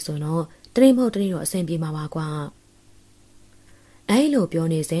စူးစမ်းမယ်ဆိုရင်တော့တနေ့မဟုတ်တနေ့တော့အဆင်ပြေမှာပါကွာ။အဲ့လိုပြော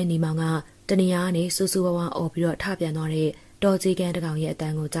နေစဉ်နီမောင်ကတနေရာကနေစူးစူးဝါးဝါအော်ပြီးတော့ထပြန်သွားတဲ့တော်ကြီးကန်တကောင်ရဲ့အတ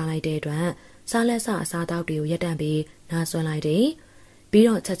န်းကိုကြားလိုက်တဲ့အတွက်စားလက်ဆအစားတောက်တွေကိုရက်တန့်ပြီးနားဆွမ်းလိုက်တယ်။ပြီး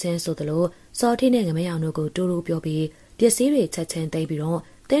တော့ချက်ချင်းဆိုသလိုစော်ထင်းနဲ့ငမရောင်တို့ကိုတူတူပြောပြီးပစ္စည်းတွေချက်ချင်းသိ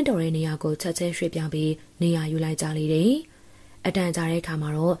မ်းပြီးတော့တင်းတော်ရဲ့နေရာကိုချက်ချင်းရွှေ့ပြောင်းပြီးနေရာယူလိုက်ကြလေတယ်။အတန်ကြာတဲ့အခါမှာ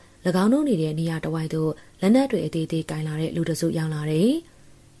တော့၎င်းတို့နေတဲ့နေရာတစ်ဝိုက်သို့လက်နက်တွေအသေးသေးကင်လာတဲ့လူတစုရောက်လာတယ်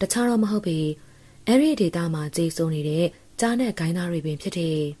။တခြားတော့မဟုတ်ပေအဲ့ဒီဒေသမှာကြေးစိုးနေတဲ့ကြားနဲ့ဂိုင်းသားတွေပင်ဖြစ်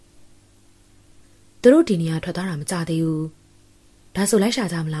တယ်။သူတို့ဒီနေရာထွက်သွားတာမကြသေးဘူး။ဒါဆိုလိုက်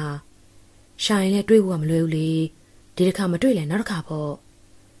ရှာကြမလား။ရှာရင်လည်းတွေ့ဖို့ကမလွယ်ဘူးလေ။ဒီတစ်ခါမတွေ့လဲနောက်တစ်ခါပေါ့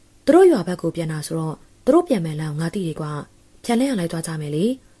။သူတို့ရွာဘက်ကိုပြန်လာဆိုတော့သူတို့ပြန်မယ်လားငါသိတယ်ကွာ။ဖြန်လဲရလိုက်သွားကြမယ်လေ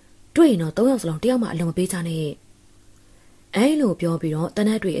။တွေ့ရင်တော့၃ယောက်စလုံးတယောက်မှအလုံးမပေးကြနဲ့။အဲလိုပြောပြီးတော့တ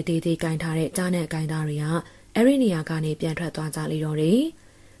နက်တွေအသေးသေးကင်ထားတဲ့ကြားနဲ့ဂိုင်းသားတွေကအဲ့ဒီနေရာကနေပြန်ထွက်သွားကြလေတော့တယ်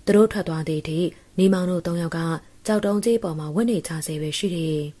။သူတို့ထွက်သွားတဲ့အထိနေမောင်တို့၃ယောက်ကကြောက်တုံးကြီးပေါ်မှာဝင့်နေချစေပဲရှိ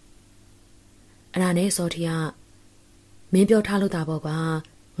တယ်။အဲ့ဒါနဲ့စောထီကမင်းပြောထားလို့တာပေါ့ကွာ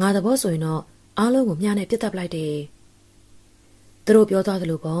ငါသဘောဆိုရင်တော့အားလုံးကိုမြားနဲ့ပြတ်တက်ပလိုက်တယ်။သူတို့ပြောသွား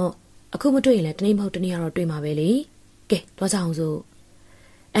သလိုပေါ့အခုမတွေ့ရင်လည်းတနေ့မဟုတ်တနေ့ကတော့တွေ့မှာပဲလေ။ကဲသွားကြအောင်စို့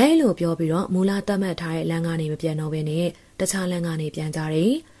။အဲလိုပြောပြီးတော့မူလာတတ်မှတ်ထားတဲ့လမ်းကနေမပြန်တော့ဘဲနဲ့တခြားလမ်းကနေပြန်ကြတ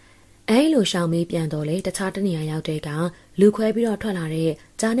ယ်။အဲလိုရှောင်ပြီးပြန်တော့လေတခြားတနေရာရောက်တဲ့ကလူခွဲပြီးတော့ထွက်လာတဲ့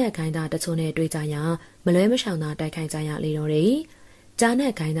ကြားနဲ့ခိုင်းသားတချို့နဲ့တွေ့ကြရာမလွဲမရှောင်သာတိုက်ခိုက်ကြရလေတော့တယ်။ကြား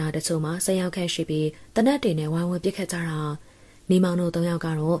နဲ့ခိုင်းသားတချို့မှာဆက်ရောက်ခဲ့ရှိပြီးတနက်တင်နဲ့ဝိုင်းဝန်းပစ်ခတ်ကြတာနေမောင်တို့၃ယောက်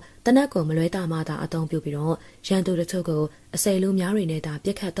ကတော့တနက်ကိုမလွဲတာမှသာအသုံးပြုပြီးတော့ရန်သူတချို့ကိုအစိလူများတွေနဲ့သာပ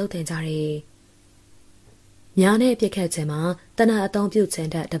စ်ခတ်တုတ်တင်ကြတယ်။များနဲ့ပစ်ခတ်ခြင်းမှာတနက်အသုံးပြုခြင်း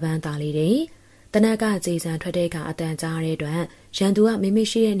တဲ့တပန်းသားလေးတွေတနက်ကကြေးစံထွက်တဲ့ကအတန်ကြားတဲ့အတွက်ရန်သူကမိမိ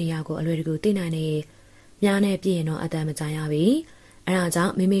ရှိတဲ့နေရာကိုအလွယ်တကူသိနိုင်နေ။များနဲ့ပြည့်ရင်တော့အတန်မကြားရပြီ။အဲဒါကြော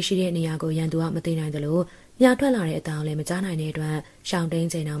င့်မိမိရှိတဲ့နေရာကိုရန်သူကမသိနိုင်သလိုမြားထွက်လာတဲ့အတန်ကိုလည်းမကြားနိုင်တဲ့အတွက်ရှောင်တိန်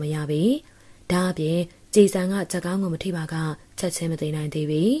ချိန်တော့မရပြီ။ဒါအပြင်ကြေးစံကချက်ကောင်းကိုမထိပါကချက်ချင်းမသိနိုင်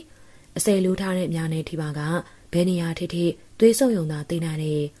သေးပြီ။အစိလူထားတဲ့မြားနဲ့ထိပါကဘယ်နေရာထိထိသွေးဆုံယုံသာသိနိုင်တ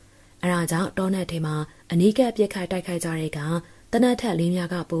ယ်။အဲဒါကြောင့်တောနက်ထဲမှာအနီးကပ်ပြစ်ခတ်တိုက်ခိုက်ကြတဲ့ကတနက်ထက်လေးများ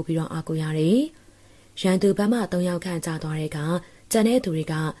ကပို့ပြီးတော့အာကိုရတယ်။ရန်သူဘက်မှ၃ယောက်ခန့်ကြာသွားတဲ့ကကျန်တဲ့သူ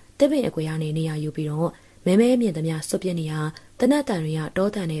တွေကတစ်ပင်အကွေကနေနေရာယူပြီးတော့မဲမဲမြင်သမျှစွပ်ပြစ်နေရတနက်တန်တွေကတော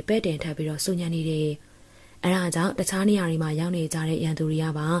တန်နဲ့ပဲ့တင်ထပ်ပြီးတော့စူညံနေတယ်။အဲဒါကြောင့်တခြားနေရာတွေမှာရောက်နေကြတဲ့ရန်သူတွေ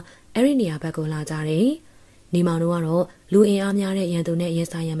ကပါအဲ့ဒီနေရာဘက်ကိုလာကြတယ်။နေမောင်တို့ကတော့လူအင်အားများတဲ့ရန်သူနဲ့ရင်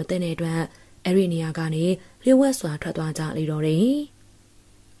ဆိုင်ရမသိတဲ့အတွက်အဲ့ဒီနေရာကနေလျှို့ဝှက်စွာထွက်သွားကြလေတော့တယ်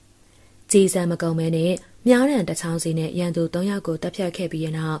။ကြေးစံမကုန်မဲနဲ့မြားရန်တချောင်းစီနဲ့ရန်သူ၃ယောက်ကိုတပ်ဖြတ်ခဲ့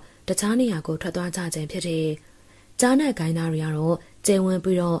ပြီးနောက်တခြားနေရာကိုထွက်သွားကြခြင်းဖြစ်တယ်။ကြားနဲ့ဂိုင်းသားတွေကတော့ကျဲဝင်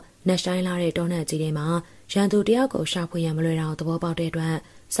ပြီးတော့နှက်ဆိုင်လာတဲ့တောနက်ကြီးထဲမှာရန်သူတယောက်ကိုရှာဖွေရန်မလွယ်တော့သဘောပေါက်တဲ့အတွက်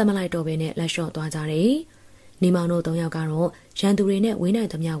ဆက်မလိုက်တော့ဘဲနဲ့လက်လျှော့သွားကြတယ်။နေမောင်တို့၃ယောက်ကတော့ရန်သူတွေနဲ့ဝေး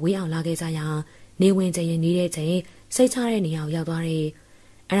နိုင်သမျှဝေးအောင်လာခဲ့ကြရာနေဝင်ချိန်ရင်နေတဲ့ချိန်စိတ်ချတဲ့နေရာကိုရောက်သွားတယ်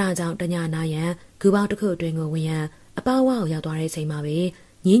။အဲဒါကြောင့်တညနာရန်ဂူပေါင်းတစ်ခုအတွင်းကိုဝင်ရန်အပေါဝါကိုရောက်သွားတဲ့ချိန်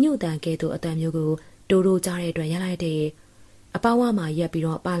မှာပဲညင်းညူတန်ကဲ့သို့အတန်မျိုးကိုတိုးတိုးကြားတဲ့အတွက်ရလိုက်တယ်။အပေါဝါမှာရက်ပြီး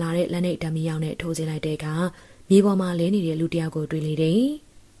တော့ပါလာတဲ့လက်နဲ့ဓာမီရောက်နဲ့ထိုးစေလိုက်တဲ့ကမြေပေါ်မှာလဲနေတဲ့လူတယောက်ကိုတွေ့လေတယ်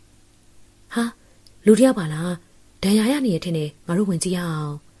။ဟာလူတယောက်ပါလားဒဏ်ရာရနေရတဲ့ငါတို့ဝင်ကြည့်ရ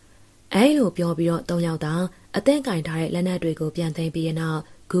အောင်။အဲလိုပြောပြီးတော့၃ယောက်သာအသင်းကင်ထားတဲ့လက်နက်တွေကိုပြန်သိမ်းပြီး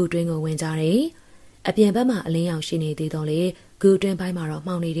နောက်ဂူတွင်းကိုဝင်ကြတယ်။အပြင်ဘက်မှာအလင်းရောင်ရှိနေသေးတော့လေဂူတွင်းပိုင်း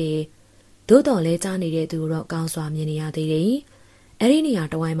မှာတော့မှောင်နေတယ်။သို့တော်လဲကြားနေတဲ့သူတော့ကောင်းစွာမြင်နေရသေးတယ်။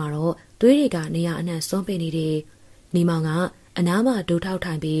အဲ့ဒီနေရာတဝိုင်းမှာတော့သွေးတွေကနေရာအနှံ့စွန့်ပင်နေတယ်။နေမောင်ကအနားမှာဒိုးထောက်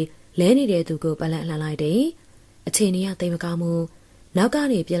ထိုင်ပြီးလဲနေတဲ့သူကိုပလန့်လှန်လိုက်တယ်။အချိန်ကြီးကတိမ်မကောင်းဘူး။နောက်က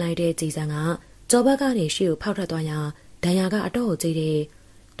နေပြစ်လိုက်တဲ့ကြည်စံကကြောဘက်ကနေရှေ့ကိုဖောက်ထွက်သွားရာဒဏ်ရာကအတော့ကိုကြည့်တယ်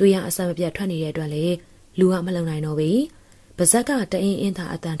။သွေးရအဆမပြတ်ထွက်နေတဲ့အတွက်လေလူကမလုံနိုင်တော့ဘူး။ပါဇက်ကတအင်းအ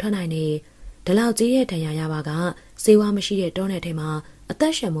င်းသာအတန်ထွက်နိုင်နေဒီလောက်ကြီးရဲ့ဒဏ်ရာရပါကစေဝါမရှိတဲ့တောနယ်ထဲမှာအ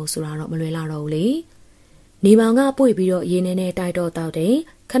သက်ရှင်မှုဆိုတာတော့မလွယ်လာတော့ဘူးလေ။နေမောင်ကပွေပြီးတော့ရေနေနဲ့တိုက်တော့တောက်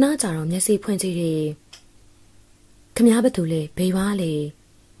တယ်ခဏကြာတော့မျက်စိဖွင့်ကြည့်တယ်ခမည်း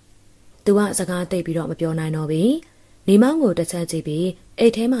ဘသူလဲဘေးွားလေသူကစကားတိတ်ပြီးတော့မပြောနိုင်တော့ဘူးနေမောင်ကိုတစ်ချက်ကြ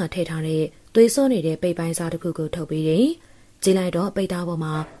ည့်ပြီးအိတ်ထဲမှာထည့်ထားတဲ့သွေးစောနေတဲ့ပိတ်ပိုင်းစားတစ်ခုကိုထုတ်ပြီးတယ်ကြည့်လိုက်တော့ပိတ်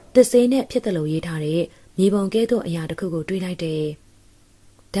သားပေါ်မှာသစ်စေးနဲ့ဖြစ်တယ်လို့ရေးထားတဲ့မြေပုံကဲသို့အရာတစ်ခုကိုတွေးလိုက်တယ်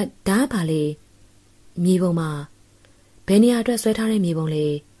ဒါပါလေမြေပုံမှာဘ ယ်နေရာအတွက်ဆွဲထားတဲ့မြေပုံ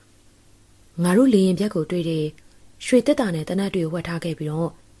လေငါတို့လေရင်ပြက်ကိုတွေ့တဲ့ရွှေတက်တာနဲ့တနတ်တွေဝတ်ထား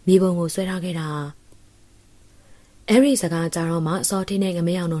ခဲ့ပြီးတော့မြေပုံကိုဆွဲထားခဲ့တာအဲ့ဒီစကားကြတော့မှစော်ထင်းနဲ့င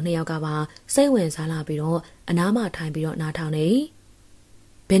မဲအောင်တို့နှစ်ယောက်ကပါစိတ်ဝင်စားလာပြီးတော့အနားမှာထိုင်ပြီးတော့နား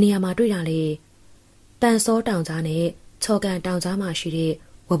ထောင်နေဘယ်နေရာမှာတွေ့တာလဲပန်စောတောင်ကြားနဲ့ချော်ကန်တောင်ကြားမှာရှိ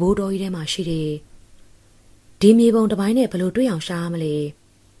တဲ့ဝဘိုးတော်ကြီးထဲမှာရှိတယ်ဒီမြေပုံတစ်ပိုင်းနဲ့ဘလို့တွေ့အောင်ရှားမလဲ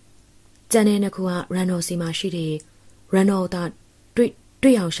ကျန်တဲ့နှစ်ခုကရန်တော်စီမှာရှိတယ်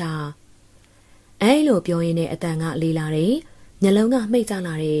ရန်တော်သာတွေ့အောင်ရှားအဲ့လိုပြောရင်းနဲ့အတန်ကလေးလာတယ်မျက်လုံးကမှိတ်ကျလာ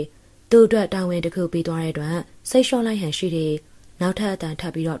တယ်သူ့အတွက်တာဝန်တစ်ခုပေးသွားတဲ့အတွက်စိတ်လျှော့လိုက်ဟန်ရှိတယ်နောက်ထပ်အတန်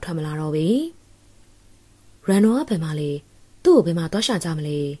ထပ်ပြီးတော့ထွက်မလာတော့ဘူးရန်တော်ကဘယ်မှာလဲသူ့ကိုဘယ်မှာသွားရှာကြ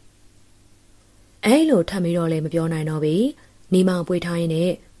မလဲအဲ့လိုထပ်ပြီးတော့လည်းမပြောနိုင်တော့ဘူးနီမောင်ပွေထားရင်း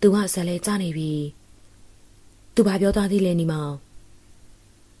နဲ့သူကဇက်လဲကျနေပြီသူဘာပြောသွားသေးလဲနီမောင်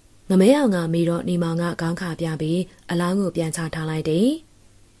ငမဲအောင်ကမေးတော့နီမောင်ကခေါင်းခါပြပြီးအလောင်းကိုပြန်ချထားလိုက်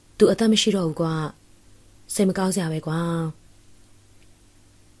တယ်သူအသက်မရှိတော့ဘူးကွာစိတ်မကောင်းစရာပဲကွာ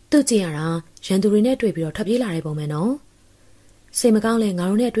သူကြည့်ရတာရန်သူတွေနဲ့တွေ့ပြီးတော့ထပ်ပြေးလာတဲ့ပုံပဲနော်စိတ်မကော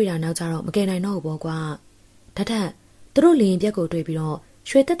င်းလဲငါတို့နဲ့တွေ့တာနောက်ကြတော့မကယ်နိုင်တော့ဘူးပေါ့ကွာထထသူတို့လင်းပြက်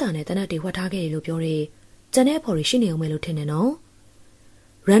ကိုတွေ့ပြီးတော့ရွှေတက်တာနဲ့တနတ်တွေဝတ်ထားခဲ့တယ်လို့ပြောတယ်ကျန်တဲ့အဖော်တွေရှိနေအောင်မယ်လို့ထင်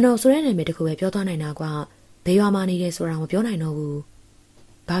တယ်နော်ရန်တော်ဆိုတဲ့နာမည်တခုပဲပြောသွားနိုင်တာကွာဘယ်ရွာမှာနေတယ်ဆိုတာမပြောနိုင်တော့ဘူး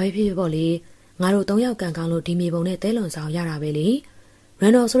ဘာပဲဖြစ်ဖြစ်ပေါ့လေငါတို့၃ယောက်ကန်ကောင်းလို့ဒီမြေပုံနဲ့တဲလွန်ဆောင်ရတာပဲလေ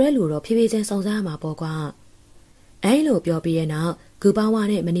ရန်တော်ဆိုတဲ့လူတော့ဖြည်းဖြည်းချင်းစုံစမ်းရမှာပေါ့ကွာအဲလိုပြောပြီးတဲ့နောက်ဂူပေါ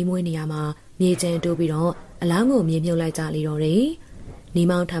င်းဝါနဲ့မနီမွေးနေရမှာမြေကျန်တိုးပြီးတော့အလောင်းကိုမြေမြုပ်လိုက်ကြလေတော့တယ်နီ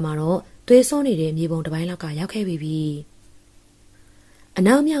မောင်ထံမှာတော့သွေးစွန်းနေတဲ့မြေပုံတစ်ပိုင်းလောက်ကရောက်ခဲ့ပြီ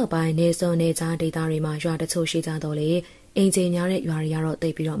အနောက်မြောက်ပိုင်းနေစွန်းနေကြားဒေသတွေမှာရွာတချို့ရှိကြတော့လေအင်ဂျင်များတဲ့ရွာတွေ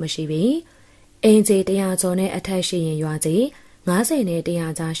ကတော့တိတ်ပြီးတော့မရှိပြီအင်ဂျင်100ကျော်နဲ့အထက်ရှိရင်ရွာကြီး90နဲ့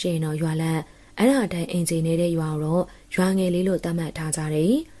100ကြားရှိရင်တော့ရွာလက်အဲ့ဒါတိုင်းအင်ဂျင်နေတဲ့ရွာတော့ရွာငယ်လေးလို့သတ်မှတ်ထားကြတ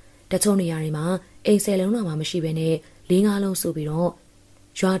ယ်တချို့နေရာတွေမှာအိမ်10လုံးတော့မှမရှိဘဲနဲ့4-5လုံးစုပြီးတော့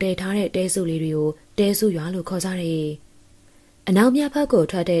ရွာတည်ထားတဲ့တဲစုလေးတွေကိုတဲစုရွာလို့ခေါ်ကြတယ်အနောက်မြောက်ဘက်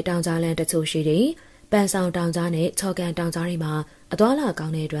ကိုထွက်တဲ့တောင်ကြားလမ်းတချို့ရှိတယ်ပန်ဆောင်တောင်ကြားနဲ့ချော်ကန်တောင်ကြားတွေမှာအသွားလာကော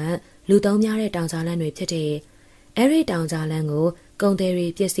င်းတဲ့အတွက်လူသုံးများတဲ့တောင်ကြားလမ်းတွေဖြစ်တဲ့အဲ့ဒီတောင်ကြားလမ်းကိုကုန်သည်တွေ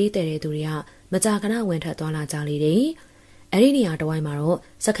ပစ္စည်းတည်တဲ့သူတွေကမကြာခဏဝင်ထွက်သွားလာကြလေတယ်အဲ့ဒီနေရာတစ်ဝိုင်းမှာတော့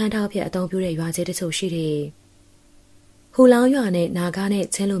စခန်းထောက်ဖြစ်အသုံးပြုတဲ့ရွာကြီးတချို့ရှိတယ်ဟူလောင်ရွာနဲ့နာဂါနဲ့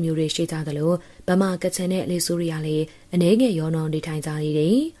ချင်းလူမျိုးတွေရှိကြသလိုဗမာကချင်နဲ့လေဆိုးရီယာလည်းအနေငယ်ရောနှောနေထိုင်ကြလေတ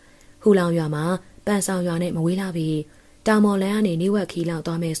ယ်ဟူလောင်ရွာမှာပန်ဆောင်ရွာနဲ့မဝေးလာပြီးတောင်မော်လန်းကနေနေဝက်ခီ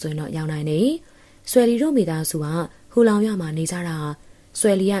လောက်သွားမယ်ဆိုရင်တော့ရောက်နိုင်တယ်ဆွဲလီတို့မိသားစုကဟူလောင်ရွာ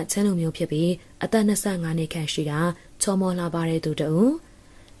မှာနေကြတာဆွဲလီကချင်းလူမျိုးဖြစ်ပြီးအသက်25နှစ်ခန့်ရှိတာချော်မော်လာပါတဲ့သူတူ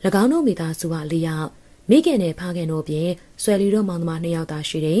၎င်းတို့မိသားစုက၄ယောက်မိခင်နဲ့ဖခင်တို့ပြင်ဆွဲလီတို့မောင်နှမ2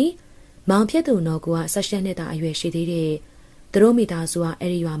ယောက်သာရှိတယ်မောင်ဖြစ်သူနော်ကိုက16နှစ်သာအရွယ်ရှိသေးတယ်သူတို့မိသားစုက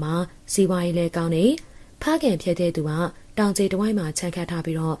အဲ့ဒီရွာမှာစီဝါရေးလဲကောင်းနေဖခင်ဖြစ်တဲ့သူကတောင်ကျေတဝိုင်းမှာခြံခတ်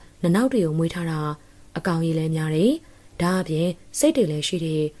ထားပြီးတော့နနောက်တွေကိုမွေးထားတာအကောင်ကြီးလဲများတယ်ဒါအပြင်စိတ်တွေလည်းရှိ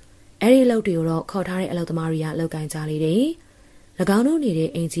တယ်အဲ့ဒီလောက်တွေကိုတော့ခေါ်ထားတဲ့အလုပ်သမားတွေကလောက်ကင်ကြလေတယ်၎င်းတို့နေတဲ့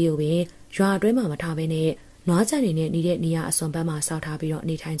အိမ်ကြီးကိုပင်ရွာအတွင်းမှာမထားဘဲနဲ့နွားကြံနေနေတဲ့နေရာအစွန်ဘက်မှာစောက်ထားပြီးတော့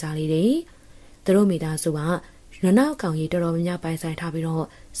နေထိုင်ကြလေတယ်သူတို့မိသားစုကနနောက်ကောင်ကြီးတော်တော်များများပိုင်ဆိုင်ထားပြီးတော့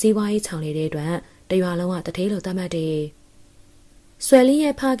စီးပွားရေးခြောင်နေတဲ့အတွက်တရွာလုံးကတထေးလို့သတ်မှတ်တယ်ဆွဲလီ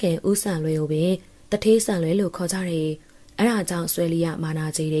ရဲ့ဖခင်ဦးဆန်လွဲကိုပင်တထေးဆန်လွဲလို့ခေါ်ကြတယ်အဲ့ဒါကြောင့်ဆွဲလီကမာနာ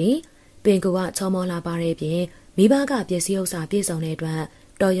ကြီးတယ်ပင်ကူကချောမောလာပါတဲ့ပြင်မိဘကပစ္စည်းဥစ္စာပြည့်စုံတဲ့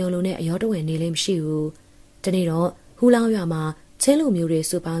အတွက်တော်ယုံလိုနဲ့အရောတဝင်နေလေးမရှိဘူးဒီနေ့တော့ဟူလောင်ရွာမှာချင်းလူမျိုး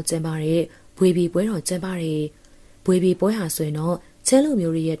တွေစုပေါင်းကျင်းပတဲ့ဘွေဘီပွဲတော်ကျင်းပတယ်ဘွေဘီပွဲဟာဆိုရင်တော့ချင်းလူ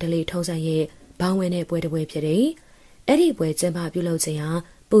မျိုးတွေရဲ့ဓလေ့ထုံးစံရဲ့ဘောင်းဝင်တဲ့ပွဲတစ်ပွဲဖြစ်တယ်အဲ့ဒီပွဲကျင်းပပြုလုပ်ခြင်းဟာ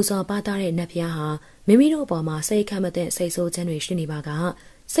ပူဇော်ပါသားတဲ့နတ်ဖျားဟာမိမိတို့အပေါ်မှာစိတ်ခမ်းမတဲ့စိတ်ဆိုးခြင်းတွေရှိနေပါ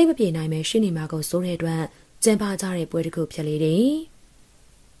ကစိတ်မပြေနိုင်ပဲရှိနေမှာကိုစိုးတဲ့အတွက်ကျင်းပကြတဲ့ပွဲတစ်ခုဖြစ်လေ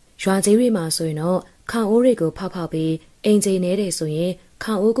တယ်ရွာကြီးတွေမှာဆိုရင်တော့ခေါင်အိုးတွေကိုဖောက်ဖောက်ပြီးအင်ဂျင်နေတဲ့ဆို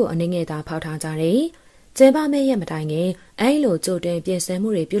ရင်ခေါင်အိုးကိုအနှင်းငယ်သာဖောက်ထားကြတယ်ကျင်းပမဲ့ရက်မတိုင်ခင်အဲ့လိုကြိုတင်ပြင်ဆင်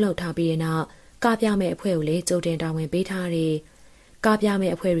မှုတွေပြုလုပ်ထားပြီးတဲ့နောက်ကပြမဲ့အဖွဲ့ကိုလေကြိုတင်တာဝန်ပေးထားတယ်ကပြ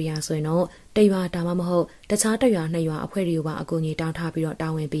မဲ့အဖွဲ့တွေရာဆိုရင်တော့တရွာဒါမှမဟုတ်တခြားတရွာ2ရွာအဖွဲ့တွေကိုပါအကူအညီတောင်း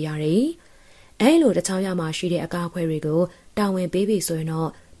ထားပြီးတော့တာဝန်ပေးရတယ်အဲ့လိုတခြားရွာမှာရှိတဲ့အကားအဖွဲ့တွေကိုတာဝန်ပေးပြီဆိုရင်တော့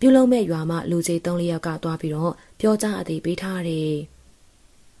ပြုလုပ်မဲ့ရွာမှာလူကြီး3-4ယောက်ကသွားပြီးတော့ပြောကြားအသိပေးထားရ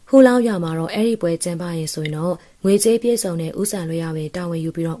တယ်ဟူလောင်ရွာမှာတော့အဲ့ဒီပွဲကျင်းပရင်ဆိုရင်တော့ငွေကြေးပြည့်စုံတဲ့ဥဆန်လွှဲရပဲတာ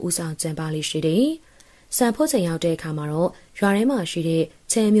ဝန်ယူပြီးတော့ဥဆောင်ကျင်းပလိရှိတယ်။စံဖို့ချိန်ရောက်တဲ့အခါမှာတော့ရွာထဲမှာရှိ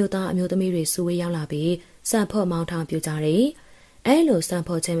တဲ့ချဲမျိုးသားအမျိုးသမီးတွေစုဝေးရောက်လာပြီးစံဖို့မောင်းထောင်ပြကြတယ်။အဲ့လိုစံ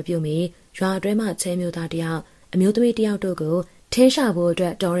ဖို့ချဲမပြုတ်မီရွာအတွင်းမှာချဲမျိုးသားတယောက်အမျိုးသမီးတယောက်တို့ကိုထင်းရှာဖို့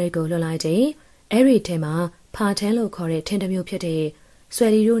အတွက်တော်ရဲကိုလွှတ်လိုက်တယ်။အဲ့ဒီထဲမှာ ဖာထန်းလို့ခေါ်တဲ့ထင်းတစ်မျိုးဖြစ်တဲ့ဆွ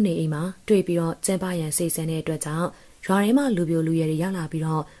ယ်လီတို့နေအိမ်မှာတွေ့ပြီးတော့ကျင်းပရန်စိတ်ဆန်တဲ့အတွက်ကြောင့်ရွာထဲမှာလူပြိုလူရဲတွေရောက်လာပြီး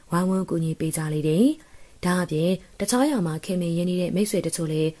တော့ဝိုင်းဝန်းကူညီပေးကြလေတယ်။ဒါအပြင်တခြားရွာမှာခင်မင်ရင်းနေတဲ့မိတ်ဆွေတချို့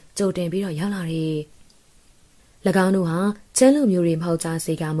လည်းကြိုတင်ပြီးတော့ရောက်လာတယ်။၎င်းတို့ဟာကျန်းလူမျိုးတွေ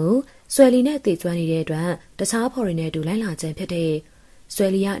မဟုတ်ကြစေကမူဆွယ်လီနဲ့တည်ကျွမ်းနေတဲ့အတွက်တခြားဖော်ရီနဲ့အတူလိုက်လာခြင်းဖြစ်တဲ့ဆွ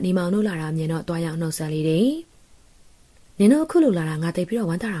ယ်လီကနေမောင်တို့လာတာမြင်တော့တွားရောက်နှုတ်ဆက်လေတယ်။နင်တို့အခု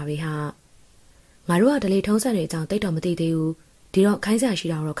လိုလာတာငါသိပြီးတော့ဝမ်းသာတာပဲဟာ။ငါတို့ကဒလေထုံးစံတွေအကြောင်းသိတော့မသိသေးဘူး။ဒီတော့ခိုင်းစရာရှိ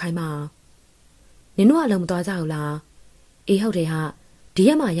တာတော့ခိုင်းပါ။နင်တို့ကလုံးမသွားကြဘူးလား။အေးဟုတ်တယ်ဟာဒီ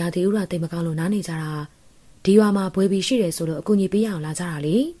ရက်မှာရာသီဥတုတိတ်မကောင်းလို့နားနေကြတာဒီရွာမှာဘွေပြီးရှိတယ်ဆိုလို့အကူကြီးပေးရ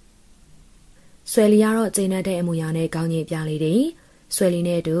အောင်လာကြတာလေ။ဆွယ်လီကတော့ကျင်းတဲ့အမူအရာနဲ့ကောင်းကြီးပြလေတယ်။ဆွယ်လီ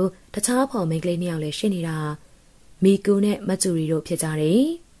နဲ့အတူတခြားဖော်မိန်းကလေးနှစ်ယောက်လည်းရှိနေတာမီကူနဲ့မကျူရီတို့ဖြစ်ကြတယ်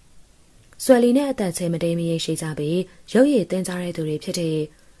။ဆွယ်လီနဲ့အသက်ချင်းမတိမ်မရိပ်ရှိကြပြီးရုပ်ရည်တင်းကြတဲ့သူတွေဖြစ်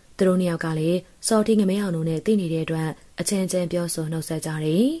တဲ့သူတို့နှစ်ယောက်ကလည်းစော်တီငမဲအောင်တို့နဲ့တည်နေတဲ့အတွက်အချင်းချင်းပြောဆိုနှုတ်ဆက်ကြတ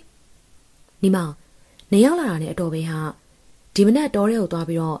ယ်။ညီမနေရောက်လာတာနဲ့အတော်ပဲဟာဒီမနက်တောထဲကိုသွား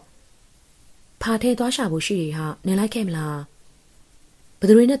ပြီးတော့ဖာထဲသွားရှာဖို့ရှိတယ်ဟာနင်လိုက်ခဲ့မလား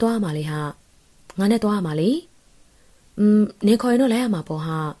ဘယ်သူတွေနဲ့သွားရမှာလဲဟာငါနဲ့သွားရမှာလေနင်ခေါ်ရင်တော့လိုက်ရ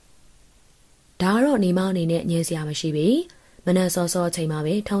မှာပေါ့ဟာဒါကတော့နေမောင်းအနေနဲ့ညင်စရာမရှိပြီမနက်စောစောအချိန်မှာပဲ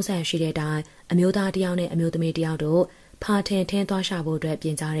ထုံးစံရှိတဲ့အတိုင်းအမျိုးသားတယောက်နဲ့အမျိုးသမီးတယောက်တို့ဖာထင်းထင်းသွားရှာဖို့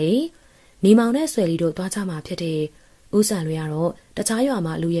အတွက်ပြင်ကြတယ်နေမောင်နဲ့ဆွယ်လီတို့သွားကြမှာဖြစ်တဲ့ဦးဆန်လွေကတော့တခြား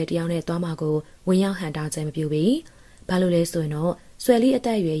ရွာမှာလူရဲတယောက်နဲ့သွားမှာကိုဝင်ရောက်ဟန်တာခြင်းမပြုပြီဘာလို့လဲဆိုရင်တော့ဆွယ်လီအသ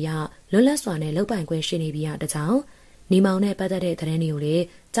က်အရွယ်ရလွတ်လပ်စွာနဲ့လောက်ပိုင်ခွင့်ရှိနေပြီတကြောင်နေမောင်နဲ့ပတ်သက်တဲ့သတင်းတွေကိုလ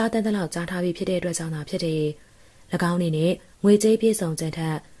ည်းကြားတန်းတလောက်ကြားထားပြီးဖြစ်တဲ့အတွက်ကြောင့်သာဖြစ်တယ်၎င်းအနေနဲ့ငွေကြေးပြည့်စုံခြင်းထ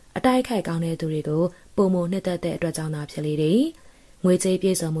က်အတိုက်ခိုက်ကောင်းတဲ့သူတွေကိုပုံမနှစ်သက်တဲ့အတွက်ကြောင့်သာဖြစ်လေတယ်ငွေကြေးပြ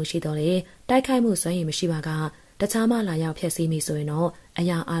ည့်စုံမှုရှိတော့လေတိုက်ခိုက်မှုစွမ်းရည်မရှိပါကတခြားမှလာရောက်ဖျက်ဆီးမိဆိုရင်တော့အ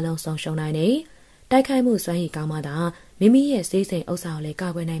ရာအလုံးဆုံးရှုံးနိုင်တယ်တိုက်ခိုက်မှုစွမ်းရည်ကောင်းမှသာမိမိရဲ့စိတ်စိမ်ဥစ္စာကိုလည်းကာ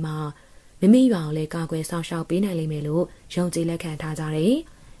ကွယ်နိုင်မှာမိမိရွာကိုလည်းကာကွယ်ဆောင်ရှောက်ပေးနိုင်လိမ့်မယ်လို့ယုံကြည်လက်ခံထားကြတယ်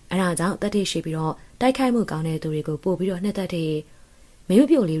။အဲဒါကြောင့်တတ်သိရှိပြီးတော့တိုက်ခိုက်မှုကောင်းတဲ့သူတွေကိုပို့ပြီးတော့နှစ်သက်တဲ့မိမ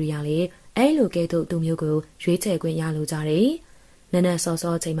ပြိုလေးတွေကလည်းအဲလိုကဲ့သို့သူမျိုးကိုရွေးချယ်ခွင့်ရလိုကြတယ်။နနက်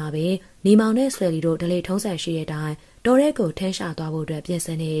စောစောချိန်မှာပဲနေမောင်နဲ့ဆွယ်လီတို့ဒလေထုံးစံရှိတဲ့အတိုင်းတော်ရဲကိုထန်းရှာသွားဖို့အတွက်ပြင်ဆ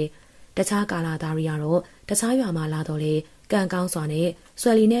င်နေတခြားကာလာသားတွေကတော့တခြားရွာမှာလာတော့လေကံကောင်းစွာ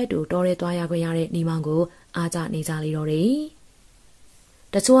နဲ့ဆွယ်လီနဲ့အတူတော်ရဲသွားရခွင့်ရတဲ့နေမောင်ကိုအားကြနေကြလေတော့တယ်။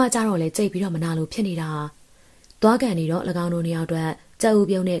တချို့ကကြတော့လေကြိတ်ပြီးတော့မနာလို့ဖြစ်နေတာသွားကန်နေတော့၎င်းတို့နှစ်ယောက်အတွက်ကြက်ဥ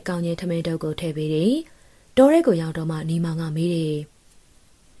ပြုံးနဲ့ကောင်းချင်းထမင်းတုပ်ကိုထည့်ပေးတယ်တောရဲကိုရောက်တော့မှနေမောင်ကမေးတယ်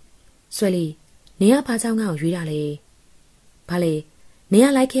ဆွဲလီနေကဘာကြောင့်ငါ့ကိုရွေးတာလဲဘာလဲနေက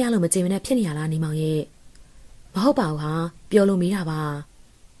လိုက်ခဲ့ရလို့မကြင်မနဲ့ဖြစ်နေရလားနေမောင်ရဲ့မဟုတ်ပါဘူးဟာပြောလို့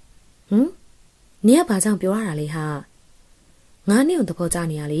မေးတာပါနေကဘာကြောင့်ပြောရတာလဲဟာငါနဲ့ုံသ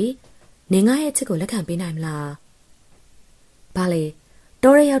ဘောကျနေရလေနေငါရဲ့ချစ်ကိုလက်ခံပေးနိုင်မ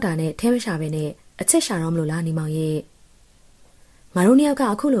လားဘာလဲတောရဲရောက်တာနဲ့ထဲမရှာပဲနဲ့အချစ်ရှာတော့မလို့လားနေမောင်ရဲ့ငါတို့နှစ်ယောက်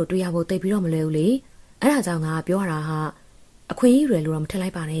ကအခုလိုတွေ့ရဖို့တိတ်ပြီးတော့မလွယ်ဘူးလေအဲ့ဒါကြောင့်ငါပြောရတာဟာအခွင့်အရေးရွယ်လို့တော့မထင်လို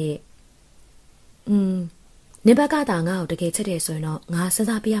က်ပါနဲ့နေဘက်ကသာငါ့ကိုတကယ်ချစ်တယ်ဆိုရင်တော့ငါစဉ်း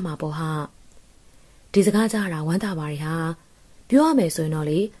စားပေးရမှာပေါ့ဟာဒီစကားကြားတာဝမ်းသာပါတယ်ဟာပြောရမယ်ဆို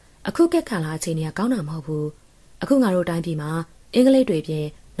ရင်တော့လေအခုကက်ခါလာအချိန်ကြီးကောင်းတာမဟုတ်ဘူးအခုငါတို့တိုင်းပြည်မှာအင်္ဂလိပ်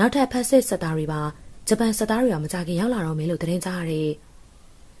တွေပြင်နောက်ထပ်ဖက်စစ်စက်သားတွေပါဂျပန်စက်သားတွေကမကြခင်ရောက်လာတော့မယ်လို့သတင်းကြားရတယ်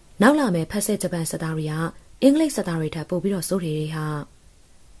နောက်လာမယ်ဖက်စစ်ဂျပန်စက်သားတွေကအင်္ဂလိပ်စက်သားတွေထပ်ပို့ပြီးတော့စိုး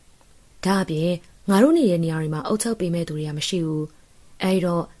တယ်ဟာဒါအပြင်ငါတို့နေတဲ့နေရာတွေမှာအုပ်ချုပ်ပေးမဲ့သူတွေကမရှိ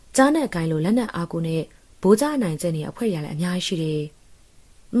ဘူးအဲဒီတော့ကြားနဲ့အကိုင်းလိုလက်နက်အားကိုနဲ့ဘိုးကြားနိုင်တဲ့နေအဖွဲ့တွေကလည်းအများကြီးရှိ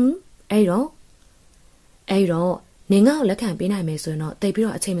တယ်အဲဒီတော့နင်ငါ့ကိုလက်ခံပေးနိုင်မယ်ဆိုရင်တော့တိတ်ပြီး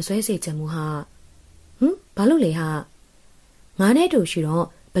တော့အချိန်မဆွဲစေချင်ဘူးဟာဘာလို့လဲဟာငါနဲ့တူ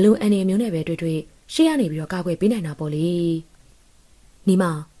ရှိတော့ဘလို့အနေမျိုးနဲ့ပဲတွေ့ရှေ့ရနေပြီးတော့ကာကွယ်ပေးနိုင်တာပေါ့လေနီ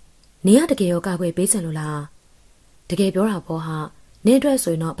မနေရတကယ်ရောကာကွယ်ပေးချင်လို့လားတကယ်ပြောတာပေါ့ဟာနေအတွက်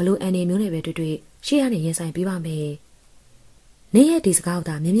ဆိုရင်တော့ဘလို့အနေမျိုးနဲ့ပဲတွေ့ရှေ့ရနေရင်ဆိုင်ပေးပါမယ်နေရဲ့ဒီစကား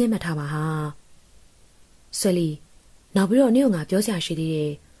ကိုသာမြင်မြင်မှတ်ထားပါဟာဆွဲလီနောက်ပြီးတော့နေကငါပြောစရာရှိသေး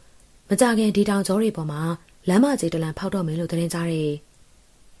တယ်မကြခင်ဒီတောင်ကျောတွေပေါ်မှာလမ်းမကြီးတလန်ဖောက်တော့မယ်လို့သတင်းကြား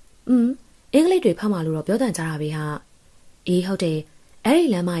တယ်အင်္ဂလိပ်တွေဖောက်မှလို့တော့ပြောတန်ကြတာပဲဟာအေးဟုတ်တယ်အဲ့ဒီ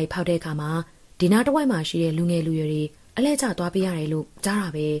လမ်းမကြီးဖောက်တဲ့အခါမှာဒီနားတစ်ဝိုက်မှာရှိတဲ့လူငယ်လူရွယ်တွေအလဲကျသွားပေးရ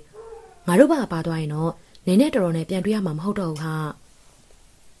တယ်လို့ကြားတာပဲငါတို့ဘာပါသွားရင်တော့နေနဲ့တော်တော်နဲ့ပြန်တွေ့ရမှာမဟုတ်တော့ဘူးဟာ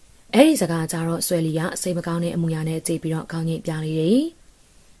အဲ့ဒီစကားကြတော့ဆွဲလီကအစိမ်မကောင်းတဲ့အမူအရာနဲ့ကြိတ်ပြီးတော့ခေါင်းငိတ်ပြနေ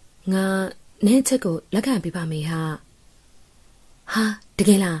တယ်ငါနင်းချက်ကိုလက်ခံပေးပါမေဟာတက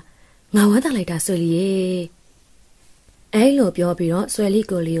ယ်လားငါဝမ်းသာလိုက်တာဆွဲလီရဲ့အဲ့လိုပြောပြီးတော့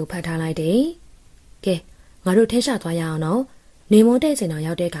ဆွဲလီကိုလေးကိုဖတ်ထားလိုက်တယ်ကဲငါတို့ထဲရှာသွားရအောင်နော်နေမုံတဲ့ချိန်တော်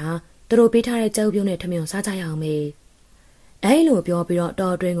ရောက်တဲ့အခါ သူတို့ပေးထားတဲ့ကြောက်ပြုံးနဲ့ထမင်းကိုစားကြရအောင်မေ။အဲ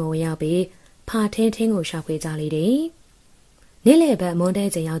လိုပြောပြီးတော့တော်တွင်းကိုဝင်ရောက်ပြီးဖာထင်းကိုရှာဖွေကြလေတယ်။နေ့လယ်ဘက်မွန်းတဲ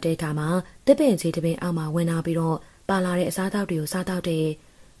ချိန်ရောက်တဲ့အခါမှာတစ်ပင်ချီတစ်ပင်အောက်မှာဝင်လာပြီးတော့ပါလာတဲ့အစားအသောက်တွေကိုစားတော့တဲ့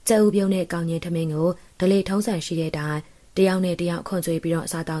ကြောက်ပြုံးနဲ့ကောင်းရင်ထမင်းကိုဒလေထုံးစံရှိတဲ့အတိုင်းတယောက်နဲ့တယောက်ခွန်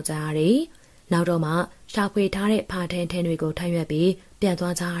ကျွေးပြီးတော့စားတော့ကြရတယ်။နောက်တော့မှရှာဖွေထားတဲ့ဖာထင်းတွေကိုထ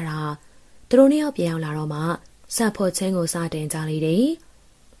မ်းရွက်ပြီးပြန်သွားကြရတာ။သူတို့နှစ်ယောက်ပြန်ရောက်လာတော့မှဆက်ဖို့ချင်းကိုစားတင်ကြလေတယ်။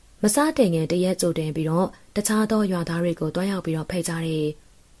မစားတင်ခင်တရက်ကြိုတင်ပြီးတော့တခြားသောရွာသားတွေကိုတွားရောက်ပြီးတော့ဖိတ်ကြတယ်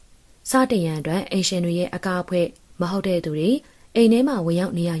။စားတင်ရန်အတွက်အိမ်ရှင်တွေရဲ့အကားအဖွဲ့မဟုတ်တဲ့သူတွေအိမ်ထဲမှာဝင်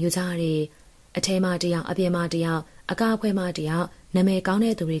ရောက်နေရယူကြရတယ်။အထဲမှာတယောက်အပြင်မှာတယောက်အကားအဖွဲ့မှာတယောက်နာမည်ကော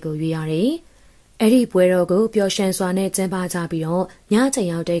င်းတဲ့သူတွေကိုရွေးရတယ်။အဲ့ဒီပွဲတော်ကိုပျော်ရွှင်စွာနဲ့ကျင်းပကြပြီးတော့ည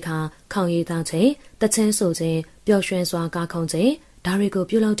ချိန်ရောက်တဲ့အခါခေါင်ရည်သားခြင်းတချင်းဆိုခြင်းပျော်ရွှင်စွာကားခုံခြင်းဒါတွေကို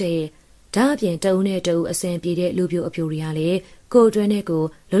ပြုလုပ်တဲ့ဒါအပြင်တအုပ်နဲ့တအုပ်အစဉ်ပြေတဲ့လူပြိုအပြိုတွေကလည်းကိုအတွင်းနဲ့ကို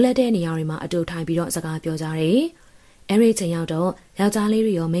လွတ်လပ်တဲ့နေရာတွေမှာအတူထိုင်ပြီးတော့စကားပြောကြတယ်။အဲ့ဒီချိန်ရောက်တော့ယောက်ျားလေး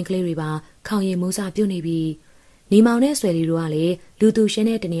တွေရောမိန်းကလေးတွေပါခေါင်ရည်မူးစာပြုတ်နေပြီးနီမောင်နဲ့ဆွေလီတို့ကလည်းလူသူရှ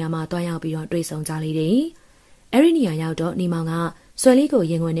င်းတဲ့တနေရာမှာတွားရောက်ပြီးတော့တွေ့ဆုံကြလေတယ်။အဲ့ဒီနေရာရောက်တော့နီမောင်ကဆွေလီကို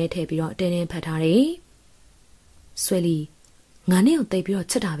ရင်ဝင်နဲ့ထည့်ပြီးတော့တင်းဖတ်ထားတယ်။ဆွေလီငါနဲ့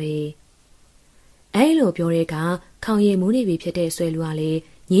ကိုတိတ်ပြီးတော့ချစ်တာပဲ။အဲ့လိုပြောတဲ့အခါခေါင်ရည်မူးနေပြီဖြစ်တဲ့ဆွေလူကလ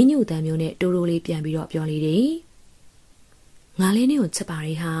ည်းညင်းညူတမ်းမျိုးနဲ့တိုးတိုးလေးပြန်ပြီးတော့ပြောလေတယ်။ငါလေးနဲ့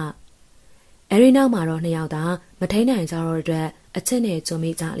ကိုချစ်ပါရဲ့ဟာ။အဲဒီနောက်မှာတော့နှစ်ယောက်သာမထိန်နိုင်ကြတော့တဲ့အတွက်အချစ်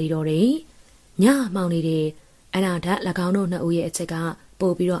နဲ့ကြုံမိကြလေတော့တယ်။ညမှောင်နေတယ်။အဲ့ဒါဓာတ်၎င်းတို့နှစ်ဦးရဲ့အချစ်က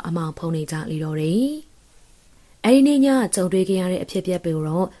ပို့ပြီးတော့အမောင်ဖုံးနေကြလေတော့တယ်။အဲဒီနေ့ညကြုံတွေ့ခဲ့ရတဲ့အဖြစ်အပျက်တွေ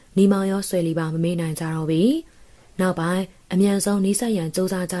ကိုတော့နီမောင်ရောဆွေလီပါမမေ့နိုင်ကြတော့ဘူး။နောက်ပိုင်းအမြန်ဆုံးနီးစပ်ရန်စူး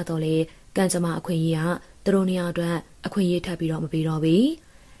စမ်းကြတော့လေကံကြမ္မာအခွင့်အရေးကသူတို့နှစ်ယောက်အတွက်အခွင့်အရေးထပ်ပြီးတော့မပေးတော့ဘူး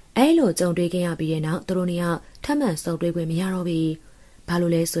။အဲလိုကြုံတွေ့ခဲ့ရပြီးတဲ့နောက်သူတို့နှစ်ယောက်ထပ်မံဆုံတွေ့ခွင့်မရတော့ဘူး။ဘာ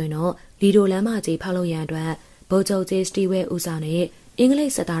လို့လဲဆိုရင်တော့လီဒိုလမ်းမကြီးဖောက်လို့ရန်အတွက်ဗိုလ်ချုပ်ကြီးစတီဝဲဦးဆောင်နဲ့အင်္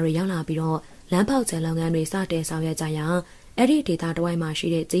ဂလိပ်စစ်သားတွေရောက်လာပြီးတော့လမ်းဖောက်ချန်လုပ်ငန်းတွေစတင်ဆောင်ရွက်ကြရာအဲ့ဒီဒေသတဝိုင်းမှာ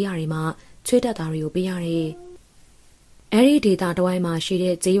ရှိတဲ့ကြေးရွာတွေမှာချွေးတက်သားတွေကိုပေးရတယ်။အဲ့ဒီဒေသတဝိုင်းမှာ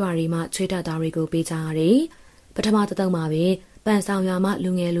ရှိတဲ့ကြေးရွာတွေမှာချွေးတက်သားတွေကိုပေးကြရတယ်။ပထမတစ်သုတ်မှာပဲပန်ဆောင်ရွာ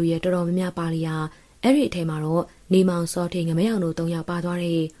မှာလူငယ်လူရွယ်တော်တော်များများပါလျာအဲ့ဒီအထဲမှာတော့နေမောင်စောထင်းငမဲအောင်တို့၃ယောက်ပါသွား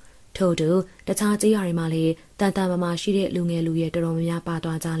တယ်။ထို့တူတခြားကြေးရွာတွေမှာလည်းတန်တန်မာမာရှိတဲ့လူ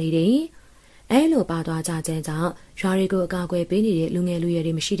ငယ်လူရွယ်တော်တော်များများပါသွားကြလေတယ်။အဲလိုပါသွားကြခြင်းကြောင့်ရွာတွေကိုအကာအကွယ်ပေးနေတဲ့လူ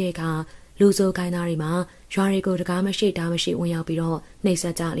ငယ်လူရွယ်တွေမရှိတဲ့အခါလူစိုးကိုင်းသားတွေမှာရွာတွေကိုတကားမရှိတားမရှိဝင်ရောက်ပြီးတော့နှိပ်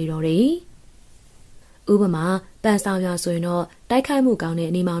စက်ကြလေတော့တယ်။ဥပမာပန်ဆောင်ရွာဆိုရင်တော့တိုက်ခိုက်မှုကောင်း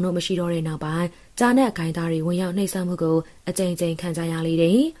တဲ့နေမောင်တို့မရှိတော့တဲ့နောက်ပိုင်းကြားနဲ့ကိုင်းသားတွေဝင်ရောက်နှိပ်စက်မှုကိုအကြိမ်ကြိမ်ခံကြရလေတ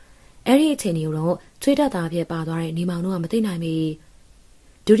ယ်။အဲ့ဒီအချိန်တွေကိုတော့ချွေးတက်သားဖြစ်ပါသွားတဲ့နေမောင်တို့ကမသိနိုင်ပြီ။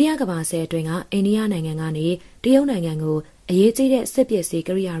ဒုတိယကမ္ဘာစစ်အတွင်းကအိန္ဒိယနိုင်ငံကနေတရုတ်နိုင်ငံကိုအရေးကြီးတဲ့စစ်ပစ္စ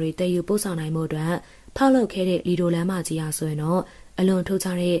ည်းကိရိယာတွေတည်ယူပို့ဆောင်နိုင်မှုအတွက်ဖောက်လုပ်ခဲ့တဲ့လီဒိုလမ်းမကြီးအားဆိုရင်တော့အလွန်ထိုး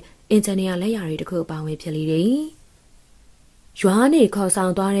ခြားတဲ့အင်ဂျင်နီယာလက်ရာတွေတခုအပါဝင်ဖြစ်လေတယ်။ရွာနေခေါ်ဆော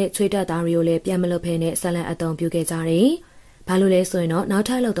င်သွားတဲ့ချွေးတက်သားတွေကိုလည်းပြန်မလွတ်ဖဲနဲ့ဆက်လက်အသုံးပြုခဲ့ကြတယ်။ဘာလို့လဲဆိုရင်တော့နောက်ထ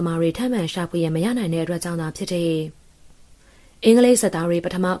ပ်လုံသမားတွေထပ်မံရှာဖွေရမရနိုင်တဲ့အတွက်ကြောင့်သာဖြစ်တယ်။အင်္ဂလိပ်စစ်သားတွေ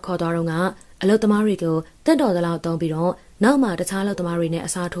ပထမခေါ်သွားတော့ကအလုသမားတွေကိုတက်တော်သလောက်တုံးပြီးတော့နောက်မှတခြားလုံသမားတွေနဲ့အ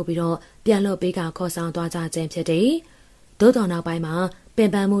စားထိုးပြီးတော့ပြန်လွတ်ပေးကခေါ်ဆောင်သွားကြခြင်းဖြစ်တယ်။သို့တော်နောက်ပိုင်းမှာ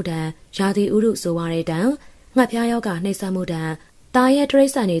ပင်ပန်းမှုတန်ရာသီဥတုဆိုးဝါးတဲ့တန်ငှက်ဖျားရောဂါနှိပ်စက်မှုတန်တာရဲ့တရိ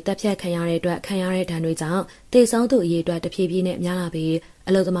တ်ဆန်တွေတက်ဖြတ်ခံရတဲ့အတွက်ခံရတဲ့ဒဏ်တွေကြောင့်တေဆုံးသူအရေးအတွက်တဖြည်းဖြည်းနဲ့များလာပြီး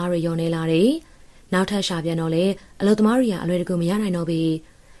အလုသမားတွေယုံနေလာတယ်။နောက်ထပ်ရှာပြန်တော့လေအလုသမားတွေကအလွယ်တကူမရနိုင်တော့ဘူး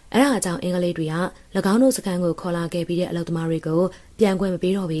။အဲဒါကြောင့်အင်္ဂလိပ်တွေက၎င်းတို့စခန်းကိုခေါ်လာခဲ့ပြီးတဲ့အလုသမားတွေကိုပြန်ခွင့်မ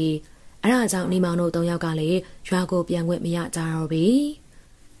ပေးတော့ဘူး။အဲဒါကြောင့်နေမောင်တို့၃ယောက်ကလည်းရွာကိုပြန်ခွင့်မရကြတော့ဘူး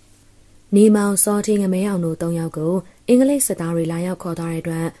။နေမောင်စောထင်းငမဲအောင်တို့၃ယောက်ကိုအင်္ဂလိပ်စစ်သားတွေလာရောက်ခေါ်သွားတဲ့အ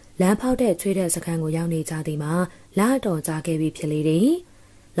တွက်လမ်းဖောက်တဲ့ချွေးတဲ့စခန်းကိုရောက်နေကြသည်မှာလာတော်ကြခဲ့ပြီးဖြစ်လေတယ်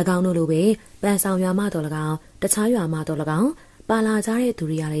။၎င်းတို့လိုပဲပန်ဆောင်ရွာမှတော်၎င်းတခြားရွာမှတော်၎င်းပါလာကြတဲ့သူ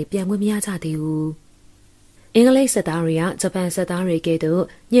တွေကလည်းပြန်ခွင့်မရကြသေးဘူး။အင်္ဂလိပ်စစ်သားတွေကဂျပန်စစ်သားတွေကဲ့သို့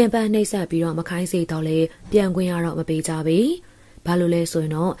ညံပန်းနှိပ်စက်ပြီးတော့မခိုင်းစေတော့လေပြန်ခွင့်ရတော့မပေးကြဘူး။ဘာလို့လဲဆိုရ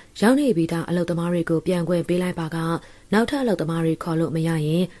င်တော့ရောက်နေပြီးသားအလုသမားတွေကိုပြန်ခွင့်ပေးလိုက်ပါကနောက်ထပ်အလုသမားတွေခေါ်လို့မရရ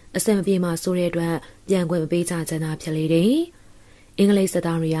င်အစံပြေမှာဆိုတဲ့အတွက်ပြန်ခွင့်မပေးကြချင်တာဖြစ်လေတယ်။အင်္ဂလိပ်စစ်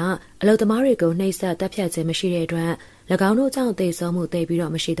သားတွေကအလုသမားတွေကိုနှိပ်စက်တပ်ဖြတ်ခြင်းမရှိတဲ့အတွက်၎င်းတို့ကြောင့်သေဆုံး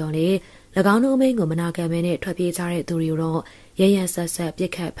မှုသိပြီးတော့မရှိတော့လေ၎င်းတို့အမိန့်ကိုမနာခံမဲနဲ့ထွက်ပြေးကြတဲ့သူတွေတော့ရရဆက်ဆက်ပြစ်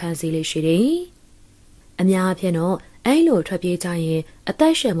ခတ်ဖမ်းဆီးလေးရှိတယ်။အများအပြားတော့အဲလိုထွက်ပြေးကြရင်အသ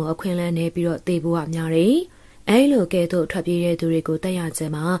က်ရှင်မှုအခွင့်အလမ်းနဲ့ပြီးတော့သေဖို့ကများတယ်။အဲလိုကဲသို့ထွက်ပြေးတဲ့သူတွေကိုတက်ရခြ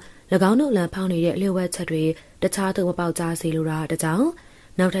င်းမှာ၎င်းတို့လမ်းဖောင်းနေတဲ့လျှို့ဝှက်ချက်တွေတခြားသူမပေါက်ကြားစေလိုတာတကြောင်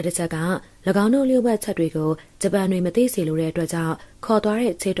နောက်ထပ်တစ်ချက်က၎င်းတို့လျှို့ဝှက်ချက်တွေကိုဂျပန်တွေမသိစေလိုတဲ့အတွက်ကြောင့်ခေါ်သွား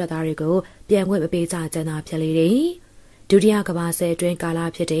တဲ့ခြေတွက်သားတွေကိုပြန်ခွင့်မပေးကြကြတာဖြစ်လေတယ်။ဒုတိယကမ္ဘာစစ်အတွင်းကာလ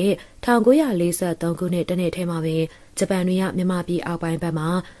ဖြစ်တဲ့1943ခုနှစ်တနှစ်ထဲမှာပင်ဂျပန်တွေကမြန်မာပြည်အောက်ပိုင်းဘက်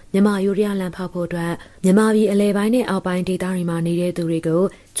မှာမြန်မာယူရီးယားလမ်းဖောက်ဖို့အတွက်မြန်မာပြည်အလဲပိုင်းနဲ့အောက်ပိုင်းဒေသတွေမှာနေတဲ့သူတွေကို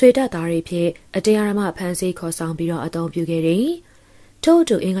ခြေတက်သားတွေဖြစ်အတရားဓမ္မဖမ်းဆီးခေါ်ဆောင်ပြီးတော့အသုံးပြုခဲ့တယ်။ထို့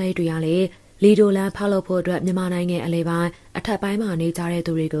အတူအင်္ဂလိပ်တွေကလည်းလီဒိုလန်ဖောက်လုပ်ဖို့အတွက်မြန်မာနိုင်ငံအလဲပိုင်းအထက်ပိုင်းမှာနေကြတဲ့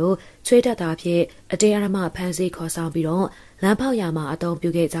သူတွေကိုချွေးတက်တာဖြစ်အတရားဓမ္မဖမ်းဆီးခေါ်ဆောင်ပြီးတော့လမ်းဖောက်ရမှာအသုံးပြု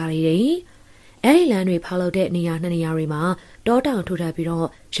ခဲ့ကြရတဲ့အဲဒီလမ်းတွေဖောက်လုပ်တဲ့နေရာနှစ်နေရာတွေမှာတောတောင်ထူ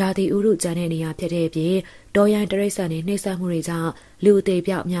ထပ်ပြီးတော့ရာသီဥတုကျန်းတဲ့နေရာဖြစ်တဲ့အပြင်တောရိုင်းတရိတ်ဆန်တွေနှိမ့်ဆက်မှုတွေကြောင့်လူအသေး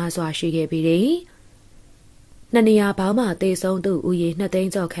ပြောက်များစွာရှိခဲ့ပြီးတဲ့နှစ်နေရာပေါင်းမှာတေဆုံးသူဦးရေ2သိ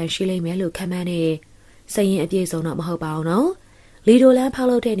န်းကျော်ခန့်ရှိလိမ့်မယ်လို့ခန့်မှန်းနေစာရင်းအပြည့်စုံတော့မဟုတ်ပါဘူးနော်လီဒိုလန်ဖောက်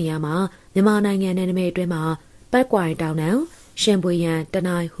လုပ်တဲ့နေရာမှာမြန်မာနိုင်ငံနယ်နိမိတ်အတွင်းမှာပတ်ကွိုင်တောင်တန်းရှင်ပွေရန်တ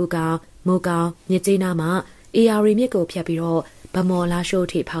နိုင်းဟူကောင်မိုးကောင်မြစ်ကြီးနားမှာအေယာရီမြစ်ကိုဖြတ်ပြီးတော့ဗမော်လာ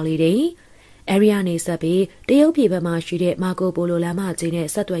ရှိုးထိဖောက်လေတယ်။အဲဒီကနေဆက်ပြီးတရုတ်ပြည်ဘက်မှာရှိတဲ့မာကိုပိုလိုလမ်းမကြီးနဲ့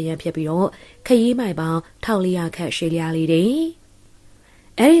ဆက်သွယ်ရန်ဖြစ်ပြီးတော့ခရီးမိုင်ပေါင်း1400ခန့်ရှည်လျားလေတယ်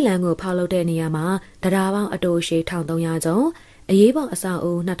။အဲဒီလမ်းကိုဖောက်လုပ်တဲ့နေရာမှာတရားပေါင်းအတိုးရှည်1300ကျော်အရေးပေါ်အဆောက်အ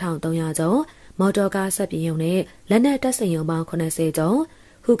ဦ2300ကျော်မော်တော်ကားဆက်ပြင်းရုံနဲ့လက်နက်တပ်ဆင်ရုံပေါင်း80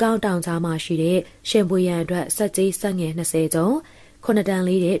ကျော်ဟူကောင်းတောင်ကြားမှာရှိတဲ့ရှင်ပွေရန်အတွက်စက်ကြီးစက်ငယ်20ကျော်9တန်း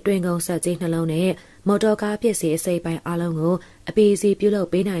လေးတဲ့တွင်ကုန်းစက်ကြီးနှလုံးနဲ့မော်တော်ကားပစ္စည်းအစိပ်ပိုင်းအလုံးကိုအပီစီပြုလုပ်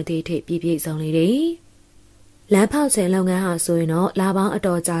ပေးနိုင်သည့်အထိပြည့်ပြည့်စုံလေတယ်။လမ်းဖောက်ခြင်းလုပ်ငန်းဟာဆိုရင်တော့လာပေါင်း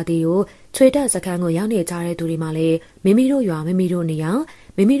အတော်ကြာသည်ကိုချွေတက်စခန်းကိုရောက်နေကြတဲ့သူတွေမှလည်းမိမိတို့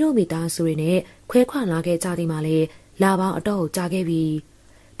ရွာမိမိတို့နေရာမိမိတို့မိသားစုတွေနဲ့ခွဲခွာလာခဲ့ကြသည်မှလည်းလာပေါင်းအတော်ကြာခဲ့ပြီ။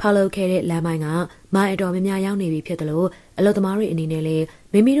ဖောက်လုပ်ခဲ့တဲ့လမ်းပိုင်းကမိုင်အတော်များများရောက်နေပြီဖြစ်တယ်လို့အလုပ်သမားတွေအနေနဲ့လ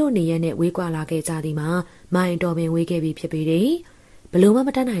ည်းမိမိတို့နေရက်နဲ့ဝေးကွာလာခဲ့ကြသည်မှာမိုင်တော်ပင်ဝေးခဲ့ပြီဖြစ်ပေတယ်။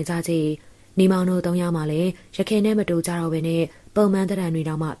ဘလို့မှမတတ်နိုင်ကြချေနေမောင်တို့3ယောက်မှလည်းရခင်နဲ့မတူကြတော့ဘဲနဲ့ပုံမှန်တရံ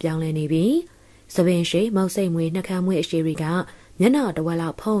တွေတောင်မှပြောင်းလဲနေပြီ။သပင်ရှိမုတ်စိတ်မွေးနှကမ်းမွေးအရှိတွေကမျက်နှာတစ်ဝက်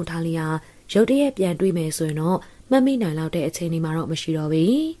လောက်ဖုံးထားလျာရုတ်တရက်ပြန်တွေးမယ်ဆိုရင်တော့မှတ်မိနိုင်လောက်တဲ့အချိန်ဒီမှာတော့မရှိတော့ပြီ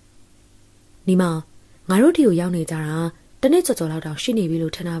။နေမောင်ငါတို့ဒီကိုရောက်နေကြတာတနေ့ကြော်ကြော်လောက်တောင်ရှိနေ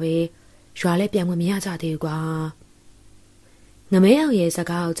ပြီလို့ထင်တာပဲရွာလဲပြန်မရကြသေးဘူးကွာငမဲအောင်ရဲ့စ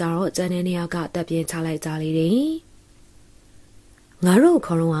ကားကိုကြတော့ကျန်တဲ့နှစ်ယောက်ကတက်ပြင်းချလိုက်ကြလေ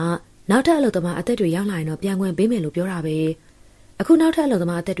တယ်ငါတို့ခေါ်တော့ကနောက်ထပ်အလုပ်သမားအသက်တွေရောက်လာရင်တော့ပြန်ခွင့်ပေးမယ်လို့ပြောတာပဲအခုနောက်ထပ်အလုပ်သ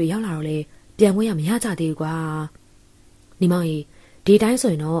မားအသက်တွေရောက်လာတော့လေပြန်ခွင့်ရမရကြသေးဘူးကွာနေမောင်ကြီးဒီတိုင်းဆို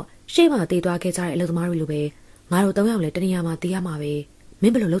ရင်တော့ရှေ့မှာတည်သွားခဲ့ကြတဲ့အလုပ်သမားတွေလိုပဲငါတို့3ယောက်လည်းတနေရာမှာတည်ရမှာပဲ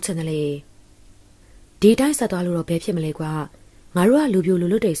မင်းဘယ်လိုလုပ်ချင်တယ်လဲဒီတိုင်းဆက်သွားလို့တော့ဘယ်ဖြစ်မလဲကွာငါတို့ကလူပြိုလူ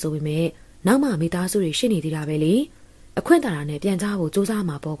လွတ်တွေဆိုပေမဲ့နောက်မှမိသားစုတွေရှိနေသေးတာပဲလေအခွင့်အာဏာနဲ့ပြန်ကြဖို့စူးစမ်း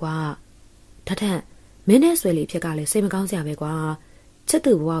မှာပေါ့ကွာထထက်မင်းနဲ့ဆွေလီဖြစ်ကလည်းစိတ်မကောင်းစရာပဲကွာချစ်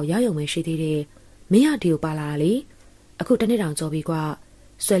သူဘဝကိုရောက်ရုံပဲရှိသေးတယ်မင်းရဒီကိုပါလာတာလေအခုတစ်နေ့တောင်ကြော်ပြီ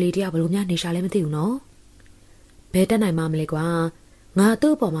ကွာဆွေလီတရားဘလို့များနေရှာလဲမသိဘူးနော်ဘယ်တက်နိုင်မှမလဲ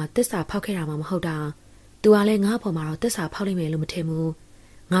ကွာငါသူ့အပေါ်မှာတစ္ဆာဖောက်ခဲ့တာမှမဟုတ်တာသူကလည်းငါ့အပေါ်မှာတော့တစ္ဆာဖောက်လိမ့်မယ်လို့မထင်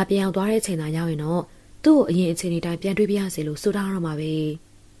ဘူးငါပြန်အောင်သွားတဲ့အချိန်သာရောက်ရင်တော့သူ့ကိုအရင်အချိန်တိုင်းပြန်တွေးပြရစီလို့ဆိုထားရမှာပဲ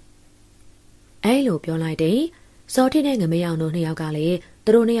အဲလိုပြောလိုက်တယ်စောတိနဲ့ငမေအောင်တို့နှစ်ယောက်ကလ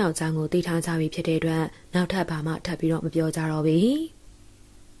ည်းသူတို့နှစ်ယောက်ချောင်းကိုတီးထားကြပြီဖြစ်တဲ့အတွက်နောက်ထပ်ဘာမှထပ်ပြီးတော့မပြောကြတော့ဘူး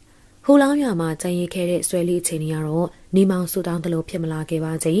ဟူလောင်းရွာမှာကြံရည်ခဲ့တဲ့ဆွဲလီအချိန်ကြီးကတော့နေမောင်ဆူတောင်းတလို့ဖြစ်မလာခဲ့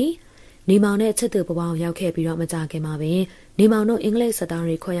ပါစေနေမောင်နဲ့ချစ်သူဘဝကိုရောက်ခဲ့ပြီးတော့မကြခင်မှာပဲနေမောင်တို့အင်္ဂလိပ်စတား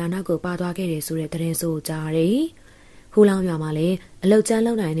တွေခေါ်ရနောက်ကိုပါသွားခဲ့တယ်ဆိုတဲ့သတင်းဆိုကြားရတယ်ဟူလောင်းရွာမှာလည်းအလုတ်ကျန်း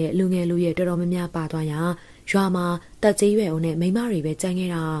လုံနိုင်တဲ့လူငယ်လူရဲ့တော်တော်များများပါသွားရာရွာမှာတက်ကြီးရွယ်အောင်နဲ့မိန်းမတွေပဲကြံ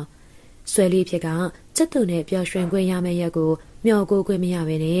ခဲ့တာဆွဲလီဖြစ်ကချစ်သူနဲ့ပျော်ရွှင်ခွင့်ရမယ့်ရက်ကိုမျှော်ကိုခွင့်မရ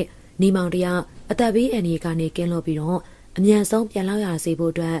ဘဲနဲ့နေမောင်တရားအသက်ဘေးအန္တရာယ်ကနေကင်းလို့ပြီးတော့အမြန်ဆုံးပြန်လောက်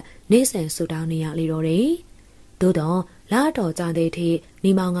ရစေဖို့အတွက်နေ့စဉ်ဆူတောင်းနေရလေတော့တယ်။သို့တော့လာတော်ကြ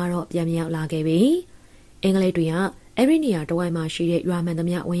တဲ့ထိနေမောင်ကတော့ပြန်မရောက်လာခဲ့ပြီ။အင်္ဂလိပ်တွေကအဲ့ဒီနေရာတဝိုက်မှာရှိတဲ့ရွာမှန်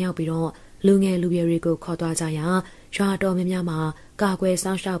သမျှဝင်ရောက်ပြီးတော့လူငယ်လူရွယ်တွေကိုခေါ်သွားကြရာရွာတော်များများ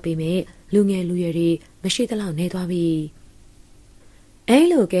မှာကာကွယ်စောင့်ရှောက်ပေးမဲ့လူငယ်လူရွယ်တွေမရှိသလောက်နေသွားပြီ။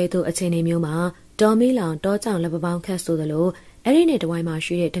အဲ့လိုကဲသို့အခြေအနေမျိုးမှာတော်မီလောင်တောကြောင်လက်ပပေါင်းခတ်ဆိုသလိုအဲ့ဒီနေတဝိုင်းမှာ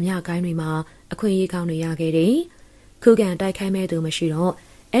ရှိတဲ့ဓမြကိုင်းတွေမှာအခွင့်အရေးကောင်းတွေရခဲ့တယ်။ခုခံတိုက်ခိုက်မဲ့သူမ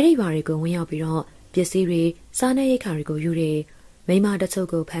ရှိတော့အဲ့ဒီဘာတွေကိုဝင်ရောက်ပြီးတော့ပစ္စည်းတွေစားနပ်ရိက္ခာတွေကိုယူတယ်။မိမတ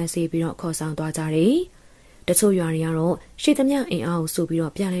ချို့ကိုဖမ်းဆီးပြီးတော့ခေါ်ဆောင်သွားကြတယ်။တချို့ရွာတွေကတော့ရှိသမျှအင်အား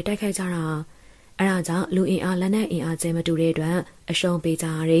ကိုစုပြီးတော့ပြန်လဲတိုက်ခိုက်ကြတာ။အဲ့ဒါကြောင့်လူအင်အားလက်နက်အင်အားကျဲမတူတဲ့အတွက်အရှုံး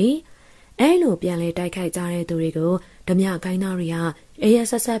ပေးကြရတယ်။အဲ့လိုပြန်လဲတိုက်ခိုက်ကြတဲ့သူတွေကိုဓမြကိုင်းသားတွေကအေး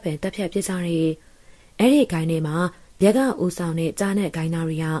ရဆက်ဆက်ပဲတက်ဖြတ်ပစ်ကြတယ်။အဲ့ဒီကိုင်းထဲမှာဗျက်ကဦးဆောင်တဲ့ကြားနဲ့ဂိုင်း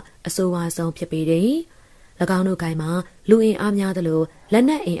သားတွေကအဆိုးဝါးဆုံးဖြစ်ပေတယ်။ ၎င်းတို့ကိုင်းမှာလူအင်အားများသလို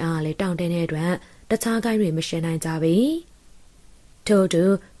လက်နက်အင်အားလည်းတောင့်တင်းတဲ့အတွက်တခြားကိုင်းတွေမရှင်နိုင်ကြပေထို့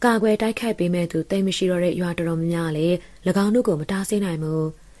သူကာကွယ်တိုက်ခိုက်ပေးမဲ့သူတိတ်မရှိတော့တဲ့ရွာတော်များများလည်း၎င်းတို့ကိုမတားဆီးနိုင်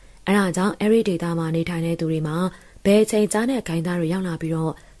ဘူးအဲဒါကြောင့်အဲ့ဒီဒေသမှာနေထိုင်တဲ့သူတွေမှာဘယ်ချိန်ကြားနဲ့ဂိုင်းသားတွေ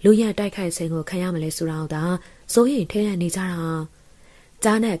ရောက်လာပြီးတော့လူရန်တိုက်ခိုက်ခြင်းကိုခံရမလဲဆိုတာကိုသာစိုးရင်ထဲရနေကြတာ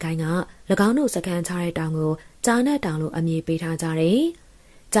ကြားနဲ့ဂိုင်းက၎င်းတို့စကန်ချတဲ့တောင်ကိုကြားနဲ့တောင်လို့အမည်ပေးထားကြ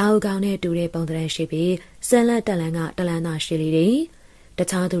တယ်ကြားအုပ်ကောင်းနဲ့တူတဲ့ပုံသဏ္ဍာန်ရှိပြီးဆန်လက်တက်လန်းကတလန်းသာရှိလေတယ်တ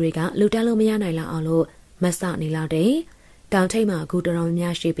ခြားသူတွေကလူတက်လို့မရနိုင်လောက်အောင်လို့မဆနေလောက်တယ်တောင်ထိပ်မှာဂူတော်တော်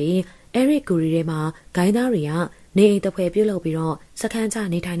များရှိပြီးအဲ့ဒီဂူရီထဲမှာဂိုင်းသားတွေကနေအိမ်တစ်ဖွဲပြုတ်လုပ်ပြီးတော့စခန်းချ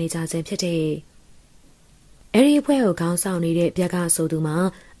နေထိုင်နေကြခြင်းဖြစ်တယ်။အဲ့ဒီအဖွဲ့ကိုခေါင်းဆောင်နေတဲ့ဗျက်က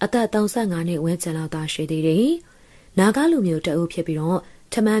ဆိုသူမှာအသက်35နှစ်ဝန်းကျင်လောက်သာရှိသေးတယ်။နာဂလူမျိုး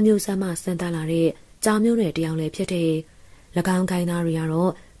တအုပ်ဖြစ်ပြီးတော့ထမန်းမျိုးဆက်မှဆန်တက်လာတဲ့ကြောင်မျိုးတွေတယောက်လည်းဖြစ်တယ်။၎င်းဂိုင်းသားတွေက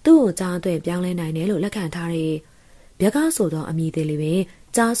တော့သူ့ကိုကြားအသွင်ပြောင်းလဲနိုင်တယ်လို့လက်ခံထားတယ်။ဗျက်ကဆိုတော့အမည်သေးလေးပဲ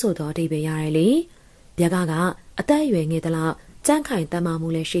ကြားဆိုတော့အတိတ်ပဲရတယ်လေ။ဗျက်ကအသက်အရွယ်ငယ်သလောက်ကြန့်ခိုင်တမ်းမာမှု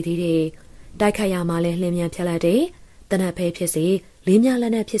လည်းရှိသေးတယ်။တိုက်ခိုက်ရမှလည်းလျင်မြန်ဖြတ်လိုက်တယ်။တနက်ဖဲဖြစ်စေလေးမြလ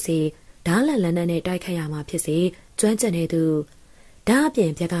က်နဲ့ဖြစ်စေဓားလန်လက်နဲ့တိုက်ခိုက်ရမှဖြစ်စေကျွမ်းကျင်နေသူဓားအပြ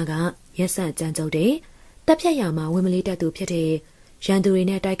င်ဗျက်ကရက်ဆက်ကြမ်းကြုတ်တယ်။တက်ဖြတ်ရမှဝင်မလေးတက်သူဖြစ်တယ်။ရန်သူတွေ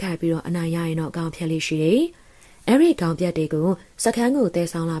နဲ့တိုက်ခိုက်ပြီးတော့အနိုင်ရရင်တော့ကောင်းဖြတ်လေးရှိတယ်။အဲ့ဒီကောင်းပြတ်တွေကိုစခန်း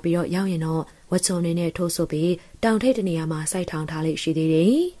ကိုတဲဆောင်လာပြီးတော့ရောက်ရင်တော့ဝချုံနေနဲ့ထိုးဆုပ်ပြီးတောင်ထိပ်တနေရာမှာစိုက်ထောင်ထားလေးရှိသေးတ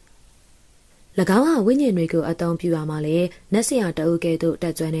ယ်။၎င်းဟာဝိညာဉ်တွေကိုအသုံးပြုရမှလည်းနတ်ဆရာတအုပ်ကဲ့သို့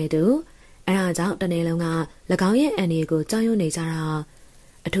တက်ကြွနေသူအဲဒါကြောင့်တနေ့လုံးက၎င်းရဲ့အန်ဒီကိုကြောက်ရွံ့နေကြတာ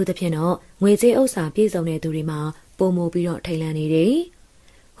အထူးသဖြင့်တော့ငွေကြေးဥစ္စာပြည့်စုံတဲ့သူတွေမှာပုံမိုပြီးတော့ထိတ်လန့်နေတယ်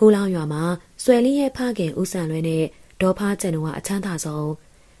။ဟူလောင်ရွာမှာဆွဲလင်းရဲ့ဖခင်ဦးဆန်လွဲနဲ့ဒေါ်ဖားကျန်တို့ကအချမ်းသာဆုံး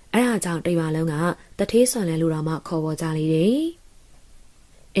အဲဒါကြောင့်တရွာလုံးကတထေးဆွန်လဲလူတော်မှခေါ်ပေါ်ကြလေတယ်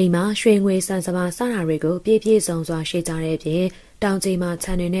။အိမ်မှာရွှေငွေစံစပါးစတာတွေကိုပြည့်ပြည့်စုံစွာရှိကြတဲ့အပြင်တောင်ကြီးမှာ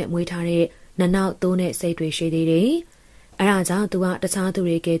ခြံတွေနဲ့မွေးထားတဲ့နနောက်သိုးနဲ့စိတ်တွေရှိသေးတယ်။အဲဒါကြောင့်သူက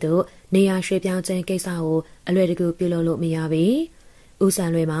တခြားသူတွေကဲ့သို့နေရာရွှေ့ပြောင်းခြင်းကိစ္စကိုအလွယ်တကူပြုလုပ်လို့မရပြီ။ဦး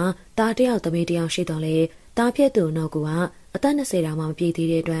ဆန်လွဲမှာတားတယောက်သမီးတယောက်ရှိတော့လေတားပြည့်သူနောက်ကအသက်20တောင်မှမပြည့်သေး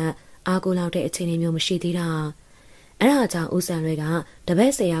တဲ့အတွက်အားကိုးလောက်တဲ့အခြေအနေမျိုးမရှိသေးတာ။အဲဒါကြောင့်ဦးဆန်လွဲကတပ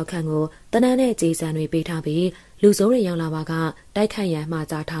ည့်10ယောက်ခန့်ကိုတနန်းနဲ့ကြေးစံတွေပေးထားပြီးလူဆိုးတွေရောက်လာပါကတိုက်ခိုက်ရန်မှာ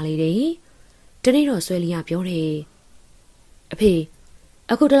ကြားထားလေတယ်။ဒီနေ့တော့ဆွဲလီရပြောတယ်။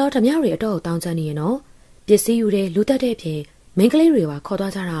အဖေအခုတလောဓမြတွေအတော့တောင်းချမ်းနေရနော်ပစ္စည်းယူတဲ့လူတက်တဲ့ဖြင့်မိန်းကလေးတွေပါခေါ်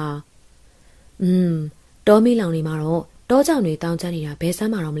သွားကြတာတောမီလောင်နေမှာတော့တောကြောင်တွေတောင်းချမ်းနေတာဘယ်ဆ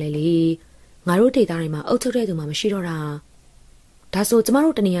မ်းမှာတော့မလဲလေငါတို့ဒေသတွေမှာအုပ်ချုပ်တဲ့သူမှမရှိတော့တာဒါဆိုကျမ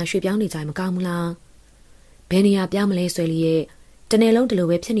တို့တနေရာရွှေ့ပြောင်းနေကြရင်မကောင်းဘူးလားဘယ်နေရာပြောင်းမလဲဆွဲလီရဲ့တနေ့လုံးဒီ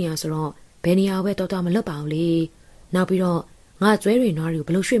လိုပဲဖြစ်နေရဆိုတော့ဘယ်နေရာပဲတော်တော်မလွတ်ပါဘူးလေနောက်ပြီးတော့ငါကျွဲတွေနွားတွေကို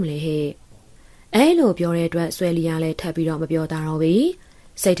ဘယ်လိုရွှေ့မလဲဟဲ့အဲလိုပြောတဲ့အတွက်ဆွဲလီကလည်းထပ်ပြီးတော့မပြောတာတော့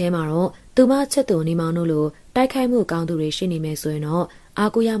ဘူးစိတ်ထဲမှာတော့သူမချစ်သူနေမောင်တို့လိုတိုက်ခိုက်မှုကောင်းသူတွေရှိနေမယ်ဆို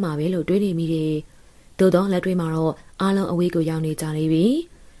ရင်တော့အားကိုးရမှာပဲလို့တွေးနေမိတယ်။သို့တော့လက်တွေမှာတော့အားလုံးအဝေးကိုရောက်နေကြနေပြီ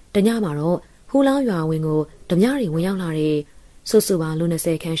။တညမှာတော့ဟူလောင်းရွာဝင်ကိုဓမြတွေဝင်ရောက်လာတယ်။ဆူဆူပါလူ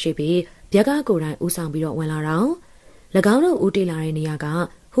20ခန်းရှိပြီးဗျက်ကကိုယ်တိုင်ဦးဆောင်ပြီးတော့ဝင်လာတော့၎င်းတို့ဦးတည်လာတဲ့နေရာက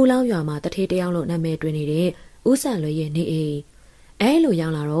ဟူလောင်းရွာမှာတထေးတယောက်လို့နာမည်တွင်နေတဲ့ဦးဆန်လွဲရဲ့နေအိမ်။အဲလိုရော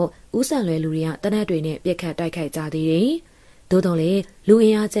က်လာတော့ဦးဆန်လွဲလူတွေကတနက်တွေနဲ့ပြက်ခတ်တိုက်ခိုက်ကြသေးတယ်။သို့တော်လေလူ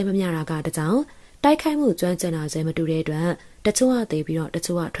အင်အားကျဲမမျှတာကတကြောင်တိုက်ခိုက်မှုကျွမ်းကျင်တာစဲမတူတဲ့အတွက်တချို့ကသေပြီးတော့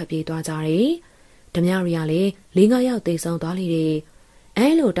တချို့ကထွက်ပြေးသွားကြတယ်။ဓမြရီကလည်း4-5ယောက်သေဆုံးသွားလေတယ်။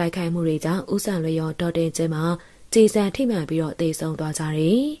အဲလိုတိုက်ခိုက်မှုတွေကြောင့်ဦးဆန်လွဲရောဒေါ်တင်ကျင်းမှာကြေစံထိမှန်ပြီးတော့သေဆုံးသွားကြတ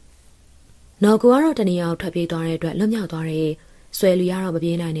ယ်။နော်ကူကတော့တနေရာထွက်ပြေးသွားတဲ့အတွက်လွတ်မြောက်သွားတယ်။ဆွဲလူရတော့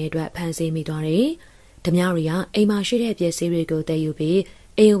မပြေးနိုင်တဲ့အတွက်ဖမ်းဆီးမိသွားတယ်။ဓမြရီကအိမ်မှာရှိတဲ့ပစ္စည်းတွေကို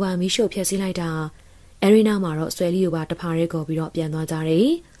တည်ယူပြီးအိမ်ဘာမီးရှို့ဖျက်ဆီးလိုက်တာ။အဲဒီနောက်မှာတော့ဆွဲလီကိုပါတဖာရဲခေါ်ပြီးတော့ပြန်သွားကြတယ်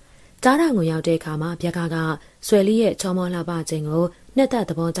။ကြားတာကိုရောက်တဲ့အခါမှာဗျက်ကဆွဲလီရဲ့ချောမောလှပခြင်းကိုနှစ်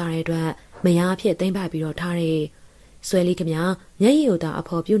သက်သဘောကျတဲ့အတွက်မယားဖြစ်သိမ့်ပိုက်ပြီးတော့ထားတယ်။ဆွဲလီကမျက်ရည်ကိုသာ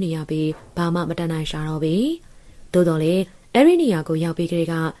အဖော်ပြုတ်နေရပြီးဘာမှမတတ်နိုင်ရှာတော့ပြီ။သို့တော်လေအဲဒီနေရာကိုရောက်ပြီးကလေး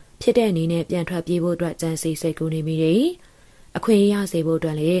ကဖြစ်တဲ့အနေနဲ့ပြန်ထွက်ပြေးဖို့အတွက်ကြံစည်စိတ်ကူးနေမိတယ်။အခွင့်အရေးရစေဖို့အတွ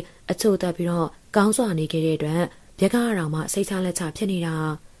က်လေအချို့တက်ပြီးတော့ကောင်းစွာနေခဲ့တဲ့အတွက်ဗျက်ကတော်မှစိတ်ချလက်ချဖြစ်နေတာ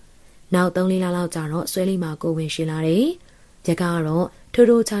။နောက်3-4လလောက်ကြာတော့ဆွဲလီမှာကိုဝင်ရှင်လာတယ်။ဗျက်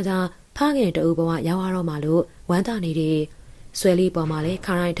ကတော့ထိုးထိုးခြားခြားဖခင်တူဘဝရောက်ရတော့မှလို့ဝမ်းသာနေတယ်။ဆွဲလီပေါ်မှာလည်း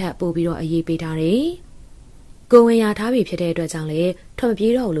ခါရိုင်းထက်ပို့ပြီးတော့အရေးပေးထားတယ်။ကိုဝင်ရထားပြီဖြစ်တဲ့အတွက်ကြောင့်လေထွက်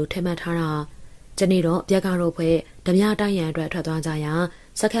မပြေးတော့ဘူးလို့ထင်မှတ်ထားတာ။ဒီနေ့တော့ဗျက်ကတော့ဖွဲ့ဓမြတိုက်ရန်အတွက်ထွက်သွားကြရာ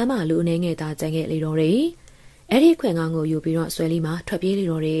စခန်းမှာလူအနေငယ်သားကျန်ခဲ့လေတော့တယ်။အဲ့ဒီခွင်ကောင်းကိုယူပြီးတော့ဆွဲလီမှာထွက်ပြေးလေ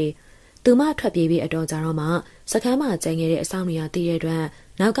တော့တယ်။သူမထွက်ပြေးပြီးအတော်ကြာတော့မှစခန်းမှာကျန်ခဲ့တဲ့အဆောင်တွေကတည်တဲ့အတွက်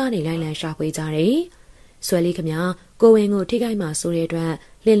နောက်ကနေလိုက်လံရှာဖွေကြတယ်။ ဆွဲလေးခမကိုဝင်ကိုထိခိုက်မှဆိုတဲ့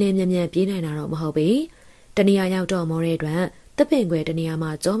အတွက်လင်းလင်းမြန်မြန်ပြေးနိုင်တာတော့မဟုတ်ပေတနေရာရောက်တော့မောတဲ့အတွက်တပ်ပင်ခွဲတနေရာ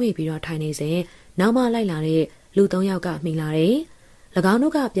မှာကြောမိပြီးတော့ထိုင်နေစဉ်နောက်မှလိုက်လာတဲ့လူ၃ယောက်ကမှီလာတယ်၎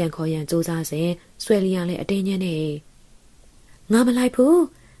င်းတို့ကပြန်ခေါ်ရန်စူးစမ်းစဉ်ဆွဲလီရလည်းအတင်းညင်းနေငါမလိုက်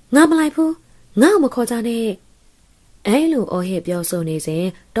ဘူးငါမလိုက်ဘူးငါ့ကိုမခေါ်ကြနဲ့အဲလိုအော်ဟစ်ပြောဆိုနေစဉ်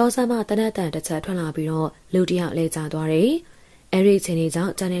ဒေါ်ဆန်းမတနတ်တန်တစ်ချက်ထွက်လာပြီးတော့လူတယောက်လဲကျသွားတယ်အဲဒီချိန်လေးကြော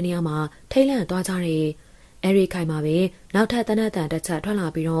င့်ကျန်တဲ့နေရာမှာထိတ်လန့်သွားကြတယ်အဲဒီခိုင်မှာပဲနောက်ထပ်တနတ်တန်တစ်ချက်ထွက်လာ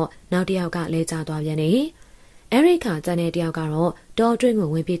ပြီးတော့နောက်တစ်ယောက်ကလဲကျသွားပြန်တယ်အဲဒီခါကျန်တဲ့တယောက်ကတော့ဒေါ်အတွင်းကို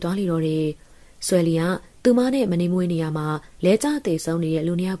ဝင်ပြေးသွားလိတော့တယ်ဆွဲလီကသူမနဲ့မနေမွေးနေရမှာလဲကျသေးဆုံးနေ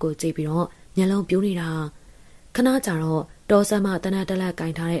တဲ့လူနှစ်ယောက်ကိုကြည့်ပြီးတော့မျက်လုံးပြိုးနေတာခဏကြာတော့ဒေါ်ဆန်းမတနတ်တလက်က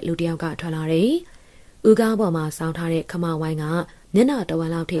င်ထားတဲ့လူတစ်ယောက်ကထွက်လာတယ်ဦးကားပေါ်မှာစောင်းထားတဲ့ခမဝိုင်းကမျက်နှာတဝက်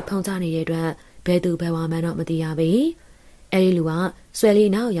လောက်ထိဖုံးချနေတဲ့အတွက်ဘယ်သူဘယ်ဝါမှန်းတော့မသိရပါဘူးအဲဒီလူက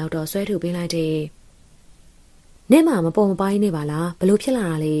ဆွဲလီနောက်ရောက်တော့ဆွဲထုတ်ပေးလိုက်တယ်နင့်မမပေါ်မပိုင်းနေပါလားဘလို့ဖြစ်လာ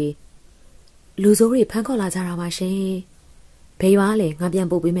တာလဲလူဆိုးတွေဖမ်းခေါ်လာကြတာပါရှင်ဘေး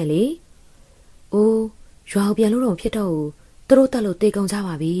ရွာလေငါပြန်ပို့ပေးမယ်လေအိုးရွာကိုပြန်လို့တော့ဖြစ်တော့ဘူးသူတို့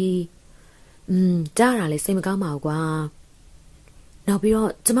တက်လို့တေကုန်ကြပါပြီကြားရတာလေစိတ်မကောင်းပါဘူးကွာ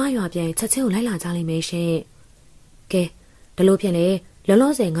နောက်ပြီးတော့ကျမရွာပြန်ချက်ချင်းကိုလိုက်လာကြလိမ့်မယ်ရှင်ကဲဒါလို့ဖြစ်လေ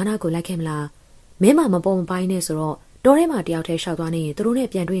လောလောဆယ်ငါးနာကိုလိုက်ခဲ့မလားမင်းမမပေါ်မပိုင်းနဲ့ဆိုတော့တောထဲမှာတယောက်တည်းရှောက်သွားနေရင်သူတို့နဲ့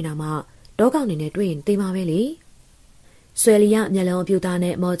ပြန်တွေ့နေတာမှတောကောင်နေနဲ့တွေ့ရင်သိမှာပဲလေဆွဲလီရမျက်လုံးအပြူသား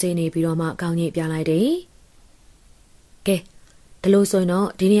နဲ့မော်ကျင်းနေပြီးတော့မှကောင်းကြီးပြလိုက်တယ်ကဲဒါလို့ဆိုရင်တော့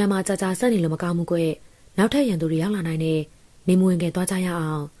ဒီနေရာမှာကြာကြာဆက်နေလို့မကောင်းဘူးကွနောက်ထပ်ရန်သူတွေရောက်လာနိုင်တယ်နေမဝင်ခင်သွားကြ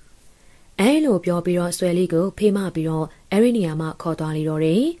ရအောင်အဲလိုပြောပြီးတော့ဆွဲလီကိုဖေးမပြီးတော့အဲဒီနေရာမှာခေါ်သွားလိတော့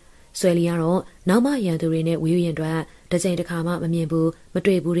တယ်ဆွဲလီကတော့နောက်မှရန်သူတွေနဲ့ဝေးရင်အတွက်တစ်ချိန်တစ်ခါမှမမြင်ဘူးမ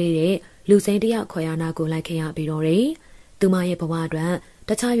တွေ့ဘူးတဲ့လူစိမ်းတယောက်ခေါ်ရနာကိုလိုက်ခဲ့ရပြီးတော့တယ်သူမရဲ့ဘဝအတွက်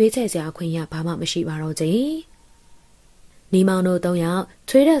တခြားရွေးချယ်စရာအခွင့်အရေးဘာမှမရှိပါတော့ကြီးနီမောင်တို့၃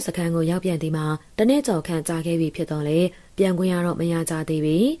ယောက်ထွေးတဲ့စခန်းကိုရောက်ပြန်ဒီမှာတနေ့ကျော်ခန့်ကြာခဲ့ပြီဖြစ်တော့လေပြန်ခွင့်ရတော့မရကြ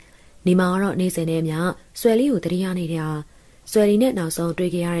သေးပြီနီမောင်ကတော့နေစဉ်နဲ့မြဆွဲလီကိုတတိယနေတာဆွဲလီနဲ့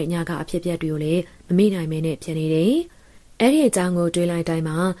နောက်ဆုံးတွေ့ခဲ့ရတဲ့ညကအဖြစ်အပျက်တွေကိုလည်းမမေ့နိုင်မဲနဲ့ဖြစ်နေတယ်အဲ့ဒီအကြောင်းကိုတွေးလိုက်တိုင်း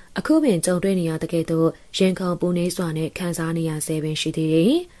မှာအခုပင်ကြုံတွေ့နေရတဲ့ကဲ့သို့ရင်ခုန်ပူနေစွာနဲ့ခံစားနေရဆဲပင်ရှိသေး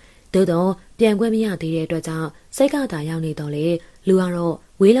တယ်သို့တော့ပြန်ခွင့်မရသေးတဲ့အတွက်ကြောင့်စိတ်ကသာရောက်နေတော့လေလူ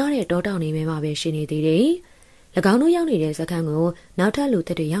ကတော့ဝေးလာတဲ့တောတောင်နေမဲမှာပဲရှိနေသေးတယ်၎င်းတို့ရောက်နေတဲ့စခန်းကိုနောက်ထပ်လူသ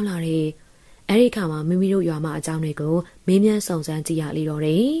စ်တွေရောက်လာတယ်အဲဒီခါမှာမိမိတို့ရွာမှာအကြောင်းတွေကိုမေးမြန်းစုံစမ်းကြည့်ရလိမ့်တော့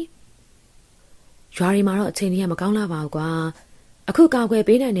တယ်ရွာတွေမှာတော့အချိန်ကြီးမကောင်းလာပါဘူးကွာအခုကောက်ွယ်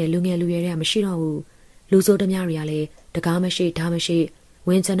ပေးနိုင်တဲ့လူငယ်လူရွယ်တွေကမရှိတော့ဘူးလူစိုးတများတွေကလည်းတကားမရှိဓာတ်မရှိ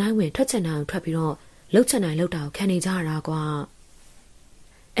ဝင်ချင်တိုင်းဝင်ထွက်ချင်တိုင်းထွက်ပြီးတော့လှုပ်ချင်တိုင်းလှုပ်တာကိုခံနေကြရတာ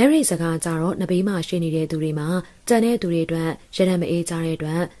ကွာအဲ့ဒီစကားကြတော့နဘေးမှာရှိနေတဲ့သူတွေမှာကြံတဲ့သူတွေအတွက်ရရမအေးကြတဲ့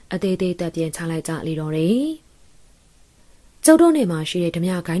အတွက်အသေးသေးတက်ပြင်းချလိုက်ကြလိမ့်တော့တယ်ကျုပ်တို့နေမှာရှိတဲ့ဓ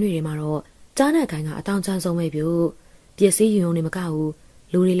မြခိုင်းတွေမှာတော့ကြားနဲ့ခိုင်းကအတောင်ချမ်းဆုံးပဲပြုပစ္စည်းယူုံနေမကဘူး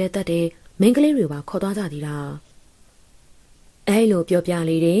လူတွေလည်းတက်တယ်မင်းကလေးတွေပါခေါ်သွားကြသေးတာအဲ့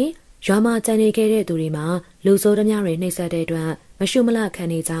လိုပြောပြလေးတယ်ရွာမှာကြံနေခဲ့တဲ့သူတွေမှာလူဆိုးဓမြတွေနှိမ့်ဆက်တဲ့အတွက်မရှုမ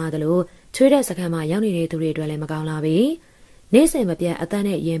လခံနေကြရတယ်လို့ချွေးတဲ့စခန်းမှာရောက်နေတဲ့သူတွေအတွက်လည်းမကောင်းလာပြီနေ့စဉ်မပြတ်အသက်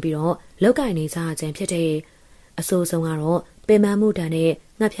နဲ့ရင်ပြီးတော့လောက်ကင်နေကြခြင်းဖြစ်တဲ့အဆိုးဆုံးကတော့ပင်မမှုတန်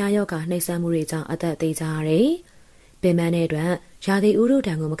နဲ့ငှက်ဖျားယောဂနှိမ့်ဆက်မှုတွေကြောင့်အသက်သေးကြရတယ်ပင်မတဲ့အတွက်ရာသီဥတုတ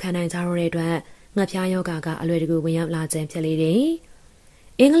န်ကိုမခံနိုင်ကြတော့တဲ့အတွက်ငှက်ဖျားယောဂကအလွယ်တကူဝင်ရောက်လာခြင်းဖြစ်လေတယ်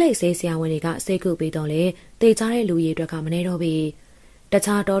အင်္ဂလိပ်ဆေးဆရာဝန်တွေကစိတ်ကုပြီးတော့လေတေချတဲ့လူကြီးအတွက်ကမနေတော့ပြီတ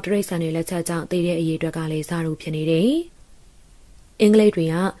ခြားတော်တရိတ်ဆန်တွေလက်ချက်ကြောင့်တည်တဲ့အရေးအတွက်ကလည်းစားလို့ဖြစ်နေတယ်အင်္ဂလိပ်တွေက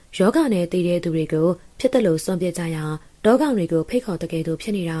ယောဂနဲ့တည်တဲ့သူတွေကိုဖြစ်တယ်လို့စွန့်ပစ်ကြရတောကောင်တွေကိုဖိတ်ခေါ်တ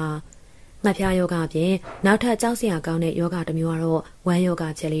ကယ်လို့ဖြစ်နေတာငှက်ဖျားယောဂအပြင်နောက်ထပ်ကြောက်စရာကောင်းတဲ့ယောဂတစ်မျိုးကတော့ဝမ်းယော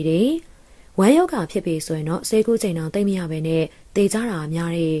ဂဖြစ်လေတယ်ဝမ်းယောဂဖြစ်ပြီဆိုရင်တော့ဆေးကုချိန်တော့သိမရဘဲနဲ့တေကြတာ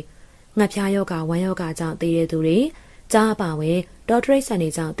များတယ်ငှက်ဖျားယောဂဝမ်းယောဂကြောင့်တည်တဲ့သူတွေကြားပါဝင်ဒေါက်တရိတ်ဆန်တွေ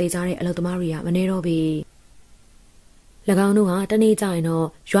ကြောင့်တေကြတဲ့အလုပ်သမားတွေကမနေတော့ပြီ၎င်းတို့ဟာတနေ့ကျရင်တော့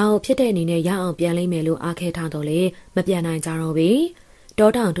ရွာကိုဖြစ်တဲ့အနေနဲ့ရအောင်ပြန်လိမ့်မယ်လို့အားခဲထားတော့လေမပြန်နိုင်ကြတော့ပြီ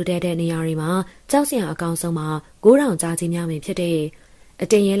တောတောင်ထူတဲ့နေရာတွေမှာကြောက်စရာအကောင်ဆုံးမှာ9000ကြားကြီးများပင်ဖြစ်တဲ့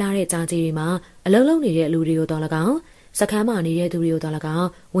အတင်ရဲလာတဲ့ကြားကြီးတွေမှာအလုံးလုံးနေတဲ့လူတွေကိုတော့၎င်းစခန်းမှာနေတဲ့သူတွေကိုတော့၎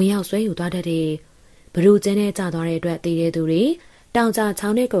င်းဝင်ရောက်ဆွဲယူသွားတတ်တယ်ဘလူကျင်းနဲ့ကျသွားတဲ့အတွက်တည်တဲ့သူတွေ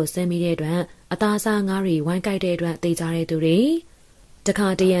တောင်ကျချောင်းထဲကိုဆင်းမိတဲ့အတွက်အသားစားငါးတွေဝိုင်းကြိုက်တဲ့အတွက်တည်ကြတဲ့သူတွေတ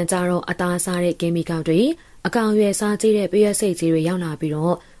ခါတရံကြတော့အသားစားတဲ့ကင်းမီကောက်တွေအကောင်ရွယ်စားကြည့်တဲ့ပြည့်ရစိတ်ကြီးတွေရောက်လာပြီး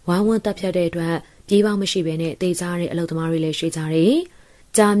တော့ဝိုင်းဝန်းတက်ဖြတ်တဲ့အတွက်ပြေးပေါင်းမရှိဘဲနဲ့တည်ကြတဲ့အလုပ်သမားတွေလည်းရှိကြတယ်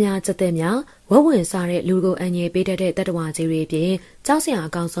ကြားများစက်တဲ့များဝဝဝင်စားတဲ့လူကိုအငြိပေးတတ်တဲ့တတ္တဝါကြီးတွေပြင်ကြောက်စရာအ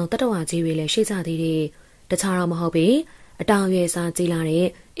ကောင်ဆုံးတတ္တဝါကြီးတွေလည်းရှိကြသေးတယ်တခြားတော့မဟုတ်ပေအတောင်ရွယ်စားကြည့်လာတဲ့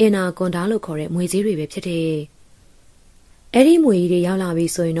အင်နာကွန်ဒါလို့ခေါ်တဲ့မွေကြီးတွေပဲဖြစ်တယ်။အဲ့ဒီမွေကြီးတွေရောက်လာ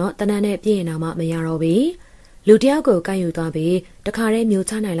ပြီဆိုရင်တော့တနန်းနဲ့ပြည့်ရင်တော့မရတော့ဘူး။လူတယောက်ကိုကိုက်ယူသွားပြီးတခါတည်းမျိုး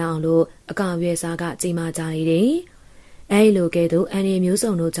ချနိုင်လောက်အောင်လို့အကောင်ရွယ်စားကကြီးမားကြနေတယ်။အဲ့လိုကဲ့သို့အန်ဒီ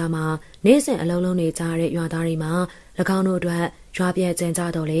မျိုးစုံတို့ကြားမှာနေ့စဉ်အလုံးလုံးနေကြတဲ့ရွာသားတွေမှာ၎င်းတို့အတွက်ရွာပြည့်ကျ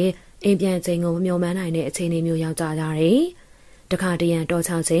င်းကြတော့လေအိမ်ပြန်ချိန်ကိုမမျှော်မှန်းနိုင်တဲ့အခြေအနေမျိုးရောက်ကြကြတယ်။တခါတရံတော်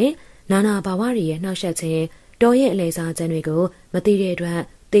ချောင်းချင်းနာနာဘာဝတွေရဲ့နှောက်ယှက်ခြင်းတော်ရဲ့အလေစားခြင်းတွေကိုမသိတဲ့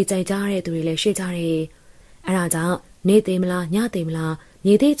အတွက်သိကြိုက်ကြတဲ့သူတွေလည်းရှိကြတယ်။အဲဒါကြောင့်နေသေးမလားညသေးမလား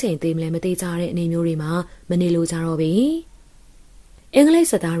မြေသေးချိန်သေးမလဲမသိကြတဲ့အနေမျိုးတွေမှာမနေလို့ကြတော့ဘူး။အင်္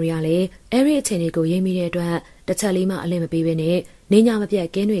ဂလိပ်စစ်သားတွေကလည်းအဲ့ဒီအခြေအနေကိုရိပ်မိတဲ့အတွက်တစ်ချက်လေးမှအလင့်မပေးဘဲနဲ့နေညမပြတ်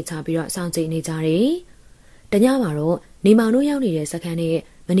ကင်းတွေချပြီးတော့စောင့်ကြည့်နေကြတယ်။တညမှာတော့နေမောင်တို့ရောက်နေတဲ့စခန်းနဲ့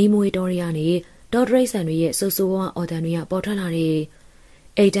မနီမွေတော်တွေကနေဒေါ်ဒရိတ်ဆန်တွေရဲ့ဆူဆူဝါအော်တန်တွေကပေါ်ထွက်လာတယ်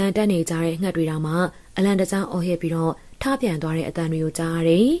။အိတ်တန်းတက်နေကြတဲ့ငှက်တွေတောင်မှအလံတကြားအော်ဟစ်ပြီးတော့ထပြန်သွားတဲ့အတန်တွေကိုကြားရ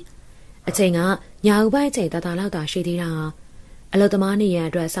တယ်။အချိန်ကညာဦးပိုင်းအချိန်တလောက်သာရှိသေးတာ။အလုသမားနေရန်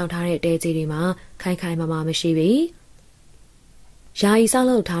အတွက်စောင့်ထားတဲ့တဲကြီးတွေမှာခိုင်ခိုင်မာမာမရှိဘူး။ယာယီစောင့်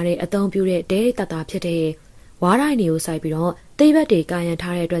လုပ်ထားတဲ့အသုံးပြုတဲ့တဲတဖြစ်တဲ့ဝါးတိုင်းတွေကိုစိုက်ပြီးတော့တိတ်ဘက်တွေကာရန်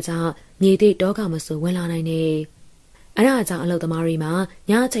ထားတဲ့အတွက်ကြောင့်မြေတိတ်တောကမဆိုဝင်လာနိုင်တယ်။အဲဒါကြောင့်အလုသမားတွေမှာ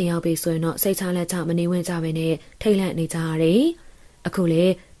ညအချိန်ရောက်ပြီဆိုရင်တော့စိတ်ချလက်ချမနေဝင်ကြဘဲနဲ့ထိတ်လန့်နေကြရတယ်။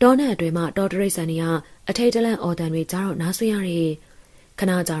အခုလေတောနဲ့အတွဲမှာတော်တရိတ်ဆန်တွေကအထိတ်တလန့်အော်တန်တွေကြားတော့နားဆွေးရတယ်။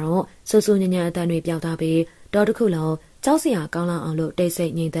ခဏကြာတော့ဆူဆူညံ့ညံ့အတန်တွေပြောက်သွားပြီးတော်တစ်ခုလုံးကြောက်စရာကောင်းလောက်အောင်လို့တိတ်ဆိ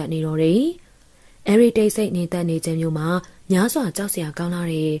တ်ငြိမ်သက်နေတော့တယ်။အဲဒီတိတ်ဆိတ်ငြိမ်သက်နေခြင်းမျိုးမှာညားစွာကြောက်စရာကောင်းလာ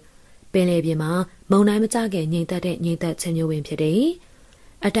တယ်။ပင်လေပြင်မှာမုန်တိုင်းမကြခင်ငြိမ်သက်တဲ့ငြိမ်သက်ခြင်းမျိုးဝင်ဖြစ်တယ်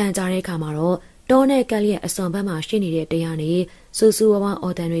။အတန်ကြာတဲ့အခါမှာတော့တောနဲ့ကက်လျက်အစွန်ဘက်မှာရှိနေတဲ့တရားနေစူးစူး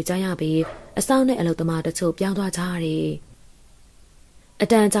ဝါးဝါအော်တန်တွေကြားရပြီးအဆောင်နဲ့အလုသမားတချို့ပြောင်းသွားကြရတယ်။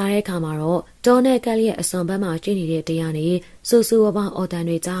အတန်ကြာတဲ့အခါမှာတော့တောနဲ့ကက်လျက်အစွန်ဘက်မှာရှိနေတဲ့တရားနေစူးစူးဝါးဝါအော်တန်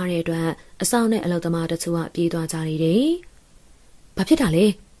တွေကြားရတဲ့အတွက်အဆောင်နဲ့အလုသမားတချို့ကပြေးသွားကြတယ်။ဘာဖြစ်တာလဲ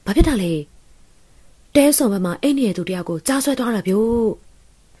။ဘာဖြစ်တာလဲ။တဲစွန်ဘက်မှာအိမ်နေတဲ့သူတယောက်ကိုကြားဆွဲသွားတာဗျို့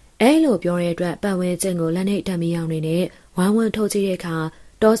။အဲလိုပြောတဲ့အတွက်ပတ်ဝန်းကျင်ကိုလက်နဲ့တက်မီအောင်နေနဲ့ဝမ်းဝမ်းထုတ်ကြည့်တဲ့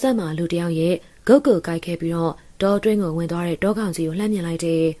အခါတောဆက်မှာလူတယောက်ရဲ့ဂုတ်ကိုကိုက်ခဲ့ပြီးတော့တောတွင်းကိုဝင်သွားတဲ့တောကောင်ကြီးကိုလှမ်းမြင်လိုက်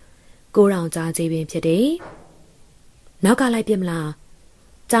တယ်။ကိုရောင်ကြားကြီးပင်ဖြစ်တယ်။နောက်ကလိုက်ပြစ်မလား။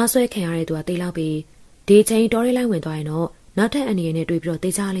ကြားဆွဲခံရတဲ့သူကတေးလောက်ပြီးဒီချိန်တောရဲလိုက်ဝင်သွားရင်တော့နောက်ထပ်အနေ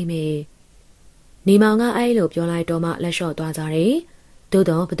နဲ့တွေ့ပြီးတော့တေးချလိမ့်မယ်။နေမောင်ကအဲ့လိုပြောလိုက်တော့မှလက်လျှော့သွားကြတယ်။သို့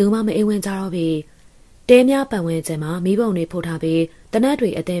တော့ဘယ်သူမှမအိမ်ဝင်ကြတော့ပြီ။တဲများပတ်ဝန်းကျင်မှာမိဘုံတွေဖိုးထားပြီးတနတ်တွေ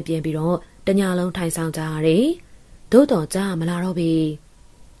အသင်ပြင်းပြီးတော့တညလုံးထိုင်ဆောင်ကြရတယ်။သို့တော့ကြားမလာတော့ပြီ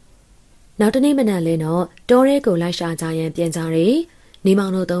။နောက်တနေ့မနက်လင်းတော့တောရဲကိုလိုက်ရှာကြရန်ပြန်ကြတယ်။နေ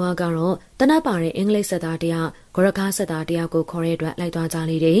မောင်တို့သုံးယောက်ကတော့တနတ်ပါတဲ့အင်္ဂလိပ်စစ်သားတယောက်ဂရကားစစ်သားတယောက်ကိုခေါ်တဲ့အတွက်လိုက်သွားကြ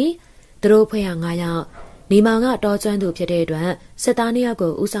လေတယ်။သူတို့ဖွဲ့ရ9ယောက်နေမောင်ကတောကျွမ်းသူဖြစ်တဲ့အတွက်စစ်သား2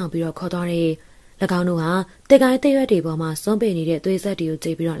ယောက်ကိုဦးဆောင်ပြီးတော့ခေါ်သွားတယ်။၎င်းတို့ဟာတက်ကိုင်းသေးရွက်တွေပေါ်မှာစွန့်ပစ်နေတဲ့သွေးဆက်တွေ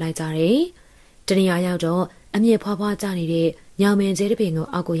ကိုကြိတ်ပြီးတော့လိုက်ကြတယ်။တနေရာရောက်တော့အမြင့်ဖွားဖွားကျနေတဲ့ညောင်မင်းကျဲတပင်ကို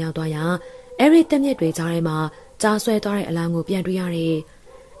အောက်ကိုရောက်သွားရာအဲ့ဒီတက်မြက်တွေကြားထဲမှာကြားဆွဲသွားတဲ့အလောင်းကိုပြန်တွေ့ရတယ်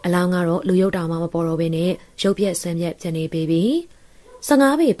။အလောင်းကတော့လူရုပ်တောင်မှမပေါ်တော့ဘဲနဲ့ရုပ်ပြက်ဆန်းပြက်ဖြစ်နေပေပြီ။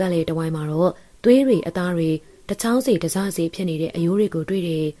15ပေပတ်လေတဝိုင်းမှာတော့သွေးတွေအသားတွေတချောင်းစီတစားစီဖြစ်နေတဲ့အယိုးတွေကိုတွေ့တ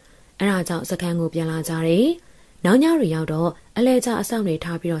ယ်။အဲဒါကြောင့်စခန်းကိုပြန်လာကြတယ်။နောက်ညတွေရောက်တော့အလဲကျအဆောင်တွေ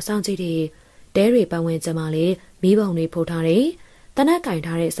ထားပြီးတော့စောင့်ကြည့်တယ်။တဲတွေပတ်ဝန်းကျင်မှာလေမီးပုံတွေဖိုးထားတယ်။တနက်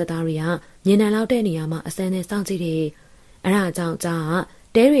ကင်ထားတဲ့စစ်သားတွေကမြင်နိုင်လောက်တဲ့နေရာမှာအစမ်းနဲ့စောင့်ကြည့်တယ်။အဲဒါကြော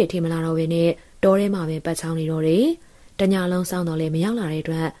င့်ကြားကတဲတွေထိမလာတော့ဘဲနဲ့တောထဲမှာပဲပတ်ချောင်းနေတော့တယ်။တညလုံးစောင့်တော့လေမရောက်လာတဲ့အ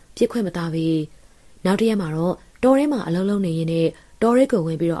တွက်ပြစ်ခွင့်မသားပြီ။နောက်တစ်ရက်မှာတော့တောထဲမှာအလုံးလုံးနေရင်းနဲ့တောရဲကို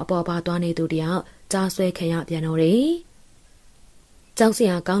ဝင်ပြီးတော့အပေါ်ပါသွားနေသူတယောက်ကြားဆွဲခံရပြန်တော့တယ်။ကြောက်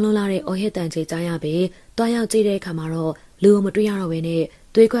စရာကောင်းလွန်းလာတဲ့အော်ဟစ်တန်ချေကြားရပြီးတွားရောက်ကြည့်တဲ့အခါမှာတော့လူကိုမတွေ့ရတော့ဘဲနဲ့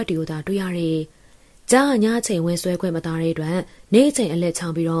သွေးခွက်တွေကိုသာတွေ့ရတယ်။ကြားညအချိန်ဝင်ဆွဲခွင့်မသားတဲ့အတွက်နေ့အချိန်အ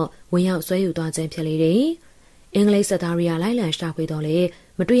လက်ချောင်းပြီးတော့ဝင်ရောက်ဆွဲယူသွားခြင်းဖြစ်လေတယ်။အင်္ဂလိပ်စစ်သားတွေကလိုက်လံရှာဖွေတော့လေ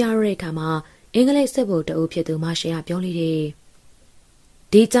မတွေ့ရတော့တဲ့အခါမှာအင်္ဂလိပ်စစ်ဗိုလ်တအုပ်ဖြစ်သူမရှယ်ကပြောလေတယ်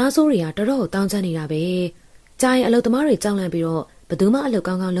။ဒီကြားစိုးတွေကတော်တော်တောင်းချနေတာပဲ။ကြားရင်အလုသမားတွေကြောက်လန့်ပြီးတော့ဘယ်သူမှ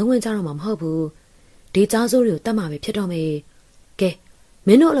အလုကောင်းကောင်းလုံးဝကြတော့မှာမဟုတ်ဘူး။ဒီကြားစိုးတွေကိုတတ်မှာပဲဖြစ်တော့မယ်။ကဲ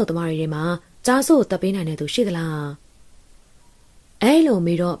မင်းတို့အလုသမားတွေထဲမှာကြားစိုးကိုတတ်ပေးနိုင်တဲ့သူရှိသလား။အဲ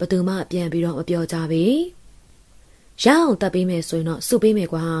လိုမေးတော့ဘယ်သူမှပြန်ပြီးတော့မပြောကြဘူး။ရအောင်တတ်ပေးမယ်ဆိုရင်တော့စုပေး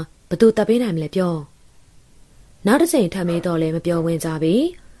မယ်ကွာ။ဘယ်သူတတ်ပေးနိုင်မလဲပြော။နောက်တစ်ချိန်ထပ်မေးတော့လည်းမပြောဝင်ကြဘူး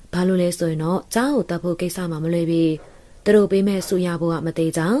။ဘာလို့လဲဆိုရင်တော့ကြားကိုတတ်ဖို့ကိစ္စမှမလွယ်ပြီ။သူတို့ပေးမဲ့စုရဖို့က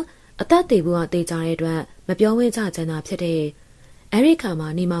မသေးကြအသက်သေးဖို့ကသေးကြတဲ့အတွက်မပြောဝင်ကြချင်တာဖြစ်တဲ့အဲဒီခါ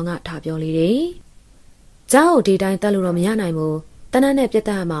မှာနေမောင်ကထားပြောလေတယ်။ကြားကိုဒီတိုင်းတတ်လို့တော့မရနိုင်ဘူး။တနတ်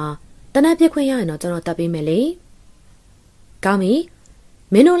နဲ့ပြတ်တတ်မှာတနတ်ပြစ်ခွင့်ရရင်တော့ကျွန်တော်တတ်ပေးမယ်လေ။ကောင်းပြီ။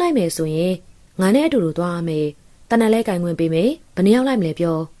 မင်းတို့လိုက်မယ်ဆိုရင်ငါနဲ့အတူတူသွားရမယ်တနက်လဲကင်ဝင်ပေးမယ်ဘယ်နှယောက်လိုက်မလဲ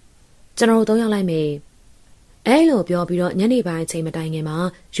ပြောကျွန်တော်တို့3ယောက်လိုက်မယ်အဲလိုပြောပြီးတော့ညနေပိုင်းအချိန်မတိုင်ခင်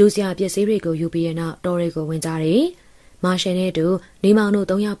မှာယူစရာပစ္စည်းတွေကိုယူပြီးရနောက်တော်တွေကိုဝင်ကြတယ်မာရှယ်နဲ့အတူနေမောင်တို့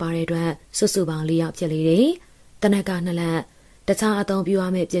3ယောက်ပါတဲ့အတွက်စုစုပေါင်း4ယောက်ဖြစ်လေတယ်တနက်က2လက်တခြားအသုံးပြု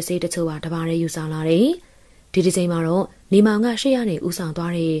ရမယ့်ပစ္စည်းတချို့ပါတပါးရဲယူဆောင်လာတယ်ဒီဒီချိန်မှာတော့နေမောင်ကရှေ့ရနေဦးဆောင်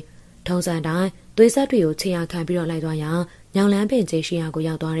သွားတယ်ထုံးစံတိုင်းသွေးဆက်တွေကိုခြေရခံပြီးတော့လိုက်သွားရအောင်ညောင်လန်းပင်ကျေးရှိရာ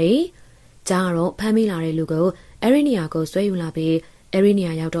ကိုရောက်သွားတယ်ကြားတော့ဖမ်းမိလာတဲ့လူကိုအဲ့ဒီနေရာကိုဆွဲယူလာပြီး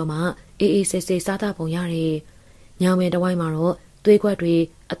အဲ့ဒီနေရာရောက်တော့မှအေးအေးဆေးဆေးစားသားပုံရတယ်ညောင်ပင်တဝိုင်းမှာတော့သွေးခွက်တွေ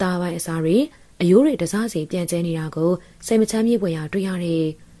အသားပိုင်းအစာတွေအယိုးတွေတစားစီပြန်ကျဲနေတာကိုစိတ်မချမ်းမြေ့ပွေရာတွေ့ရ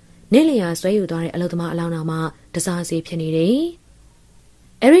တယ်နေ့လျာဆွဲယူသွားတဲ့အလုပ်သမားအလောင်းတော်မှတစားစီဖြစ်နေတယ်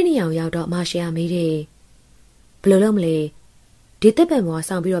အဲ့ဒီနေရာရောက်တော့မာရှယ်ကမေးတယ်ဘယ်လိုလုပ်မလဲဒီ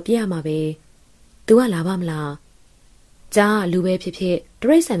တစ်ပံပေါ်ဆောင်ပြီးတော့ပြရမှာပဲ။ तू ကလာပါမလား။ကြားလူပဲဖြစ်ဖြစ်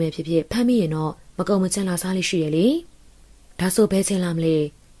တရိတ်ဆန်ပဲဖြစ်ဖြစ်ဖမ်းမိရင်တော့မကုံမချင်လာစားလိရှိတယ်လေ။ဒါဆိုဘဲချင်းလာ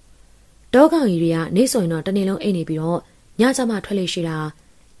မလဲ။တောကောင်ကြီးတွေကနေဆိုရင်တော့တနေ့လုံးအိတ်နေပြီးတော့ညကျမှထွက်လိရှိတာ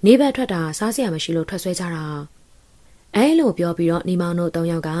နေဘက်ထွက်တာစားစရာမရှိလို့ထွက်ဆွဲကြတာ။အဲလိုပြောပြီးတော့နေမောင်တို့3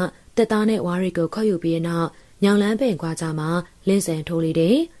ယောက်ကတက်သားနဲ့ဝါရီကိုခေါ်ယူပြီးနောက်ညောင်လန်းပင်ခွာကြမှာလင်းစင်ထိုးလေးတ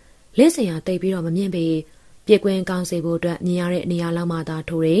ယ်။လင်းစင်ကတိတ်ပြီးတော့မမြင့်ပေပြက်ကွင်းကောင်းစေဖို့အတွက်မြင်ရတဲ့နေရာ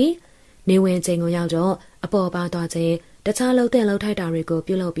လောက်မှသာထိုးတယ်။နေဝင်ချိန်ကိုရောက်တော့အပေါ်ပါသွားခြင်းတခြားလှုပ်တဲ့လှုပ်ထိုက်တာတွေ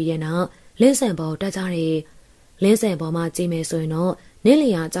ကိုပြုလုပ်ပြီးတဲ့နောက်လင်းစင်ပေါ်တက်ကြတယ်။လင်းစင်ပေါ်မှာကြည့်မယ်ဆိုရင်တော့နေ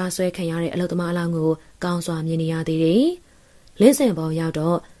လျာကြားဆွဲခံရတဲ့အလုပ်သမားအလောင်းကိုကောင်းစွာမြင်နေရသေးတယ်။လင်းစင်ပေါ်ရောက်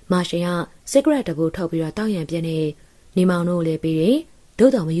တော့မာရှယ်ကစစ်ဂရက်တကူထုတ်ပြီးတော့တောက်ရံပြင်းနေမောင်တို့လည်းပြီးတယ်။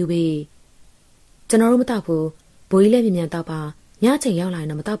သို့တော်မယူပြီ။ကျွန်တော်တို့မတောက်ဘူး။ဘိုးကြီးလည်းမြန်မြန်တောက်ပါ။ညချိန်ရောက်လာရင်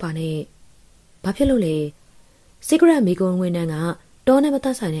တော့မတောက်ပါနဲ့။ဘာဖြစ်လို့လဲ။စီဂရက်မီကွန်ဝင်နှန်းကတောနဲ့မ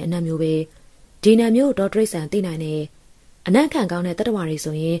သက်ဆိုင်တဲ့အနက်မျိုးပဲဒီနံမျိုးတော့တရိတ်ဆန်သိနိုင်တယ်အနက်ခံကောင်းတဲ့တတဝါ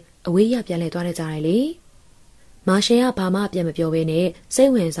တွေဆိုရင်အဝေးရပြန်လဲသွားနေကြတယ်လေမာရှယ်ကဘာမှပြန်မပြောဘဲနဲ့စိ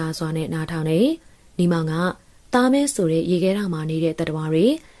တ်ဝင်စားစွာနဲ့နားထောင်နေနီမောင်ကတားမဲဆိုတဲ့ရေခဲတောင်မှာနေတဲ့တတဝါ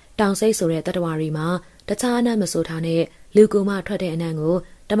တွေတောင်စိတ်ဆိုတဲ့တတဝါတွေမှာတခြားအနက်မဆိုထားနဲ့လူကူမထွက်တဲ့အနက်ကို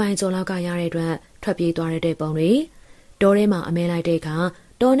တမိုင်ကျော်လောက်ကရတဲ့အတွက်ထွက်ပြေးသွားတဲ့ပုံတွေတောထဲမှာအမဲလိုက်တဲ့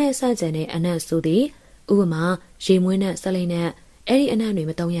အခါတောနဲ့ဆန့်ကျင်တဲ့အနက်ဆိုသည်ဥပမာရေမွေးနဲ့ဆက်လိမ့်နဲ့အဲ့ဒီအနံ့တွေ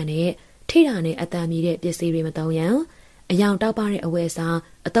မတုံးရနဲ့ထိတာနဲ့အတန်မြည်တဲ့ပစ္စည်းတွေမတုံးရန်အယောင်တောက်ပတဲ့အဝယ်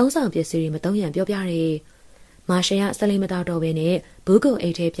စားအသုံးဆောင်ပစ္စည်းတွေမတုံးရန်ပြောပြတယ်။မာရှယ်ကဆက်လိမ့်မတောက်တော့ဘဲနဲ့ဘူးကုံအိ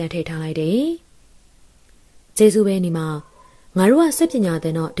တ်ထဲပြန်ထည့်ထားလိုက်တယ်။ကျေးဇူးပဲညီမငါတို့ကစစ်ပညာသ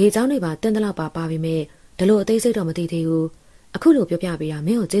င်တော့ဒေကျောင်းတွေပါတင်းတလောက်ပါပြီမဲ့ဒါလို့အသေးစိတ်တော့မသိသေးဘူး။အခုလိုပြောပြပေးတာမ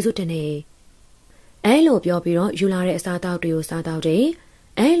င်းကိုကျေးဇူးတင်နေ။အဲလိုပြောပြီးတော့ယူလာတဲ့အစားအသောက်တွေကိုစားတော့တယ်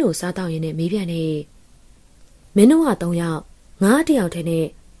။အဲလိုစားတော့ရင်နဲ့မေးပြန်နေ။မင်းတို့က3ယောက်ငါးတယောက်ထဲ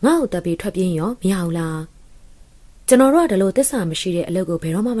နဲ့ငါ့ကိုတက်ပြီးထွက်ပြေးရောမရဘူးလားကျွန်တော်တို့ကဒါလို့သစ္စာမရှိတဲ့အလုပ်ကိုဘ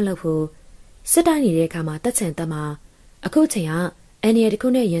ယ်တော့မှမလုပ်ဘူးစစ်တိုင်းနေတဲ့အခါမှာတက်ချင်တက်မှာအခုချိန်ကအန်ရီတခု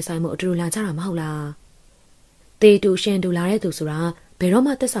နဲ့ရင်ဆိုင်မှုအတူတူလာကြတာမဟုတ်လားတေတူရှင်တူလာတဲ့သူဆိုတာဘယ်တော့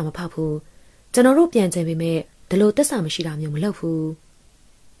မှသစ္စာမဖောက်ဘူးကျွန်တော်တို့ပြန်ချင်ပေမဲ့ဒါလို့သစ္စာမရှိတာမျိုးမလုပ်ဘူး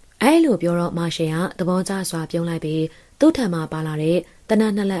အဲလိုပြောတော့မာရှယ်ကသဘောကျစွာပြုံးလိုက်ပြီးသူ့ထံမှာပါလာတဲ့တန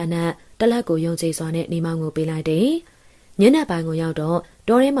က်2လက်အနက်တစ်လက်ကိုယုံကြည်စွာနဲ့နေမောင်ကိုပေးလိုက်တယ်ညနေပိုင်းကို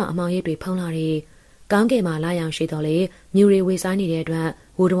ရောက်တော့တောထဲမှာအမောင်ရိပ်တွေဖုံးလာတယ်။ကောင်းကင်မှာလာရောင်ရှိတော့လေမြူတွေဝေဆိုင်နေတဲ့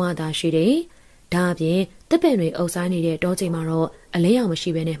အတွက်ဝိုးတော်သာရှိတယ်။ဒါအပြင်တစ်ပင်တွေအုပ်ဆိုင်နေတဲ့တောချိန်မှာတော့အလဲရောင်မ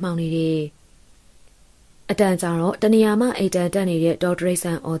ရှိဘဲနဲ့မှောင်နေတယ်။အတန်ကြာတော့တနေရာမှအိတ်တန်တက်နေတဲ့ဒေါ်ဒရိတ်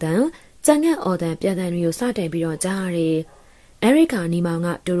ဆန်အော်တန်ကြံငတ်အော်တန်ပြန်တန်တွေကိုစတင်ပြီးတော့ကြားရတယ်။အဲရိကာနီမောင်က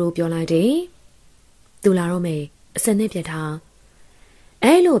တူတူပြောလိုက်တယ်။သူလာတော့မယ်အစနစ်ပြထား။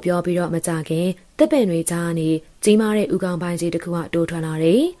အဲလိုပြောပြီးတော့မကြခင်တစ်ပင်တွေကြားနေကြီးမားတဲ့ဥကောင်ပိုင်းကြီးတစ်ခုကတိုးထွက်လာ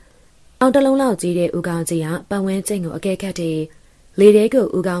တယ်။အောင်တလုံးလောက်ကြီးတဲ့ဥကောင်ကြီးကပတ်ဝန်းကျင်ကိုအကဲခတ်တယ်။လေထဲ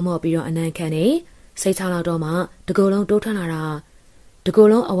ကိုဥကောင်မော့ပြီးတော့အနံခံနေစိတ်ချလောက်တော့မှတကူလုံးတိုးထွက်လာတာ။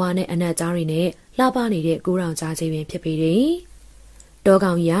တကူလုံးအဝါနဲ့အနက်ကြားတွေနဲ့လှပနေတဲ့ကိုရောင်ကြားကြီးပင်ဖြစ်ပေတယ်။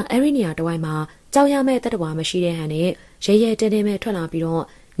တောကောင်ကြီးကအဲ့ဒီနေရာတစ်ဝိုက်မှာကြောက်ရမဲ့တတဝါမရှိတဲ့ဟန်နဲ့ရဲရဲတဲတဲ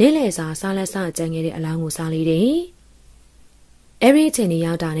မဲ့ထွက်လာပြီးတော့နေလေစာစားလက်ဆကြံခဲ့တဲ့အလောင်းကိုစားလေးတယ်။အဲ့ဒီအ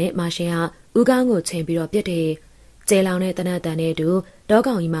ချိန်ကြီးရောက်တာနဲ့မာရှယ်ကဥကောင်းကိုချိန်ပြီးတော့ပြစ်တယ်။ကျဲလောင်တဲ့တနတ်တန်နဲ့အတူ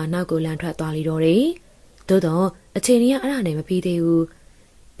တောကောင်ကြီးမှနောက်ကိုလန်ထွက်သွားလိတော့တယ်။သို့တော့အချိန်ကြီးကအဲ့ဒါနဲ့မပြီးသေးဘူး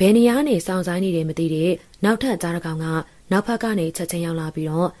။ဘယ်နေရာနေစောင့်ဆိုင်နေတယ်မသိတဲ့နောက်ထပ်ကြားတစ်ကောင်ကနောက်ဖက်ကနေချက်ချင်း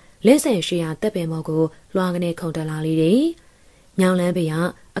ရောက်လာပြီးတော့လင်းစင်ရှိရာတက်ပင်မော်ကိုလွှာကနေခုန်တက်လာလိတယ်။ညောင်လန်းပေက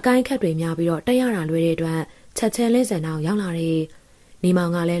အကိုင်းခတ်တွေများပြီးတော့တက်ရတာလွဲတဲ့အတွက်ချက်ချင်းလင်းစင်နောက်ရောက်လာတယ်။နေ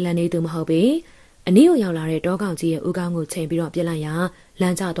မောင်ကလည်းလန်နေသူမဟုတ်ပေ။အနည်းကိုရောက်လာတဲ့တောကောင်ကြီးရဲ့ဥကောင်းကိုချိန်ပြီးတော့ပြစ်လိုက်ရာလ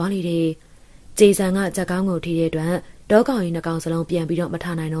မ်းကျသွားလိတယ်။ကျေဆန်ကကြက်ကောင်းကိုထိတဲ့အတွက်တောကောင်ကြီးနှကောင်စလုံးပြန်ပြီးတော့မထ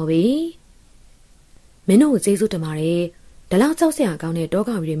နိုင်တော့ဘူး။မင်းတို့ကိုကျေးဇူးတင်ပါတယ်။ခ ဒါလောက်ကြောက်စရာကောင်းတဲ့တော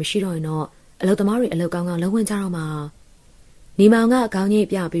ကောင်တွေမရှိတော့ရင်တော့အလုသမားတွေအလုကောင်းကောင်းလုံးဝကြတော့မှာနေမောင်ကခေါင်းညိ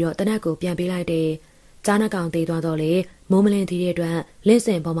ပြပြီးတော့တနက်ကိုပြန်ပေးလိုက်တယ်ကြားနှကောင်သေးသွားတော့လေမိုးမလင်းသေးတဲ့အတွက်လင့်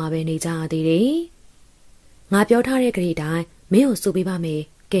စင်ပေါ်မှာပဲနေကြရသေးတယ်ငါပြောထားတဲ့ကြိတိုင်းမင်းကိုစုပေးပါ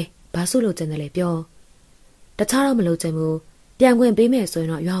မယ်ကဲဘာစုလို့ကျင်တယ်လဲပြောတခြားတော့မလို့ကျင်ဘူးပြန်ခွင့်ပေးမယ်ဆိုရင်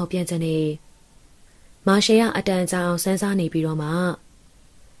တော့ရွာကိုပြန်ကျင်နေမာရှယ်ကအတန်ကြာအောင်စမ်းစားနေပြီးတော့မှ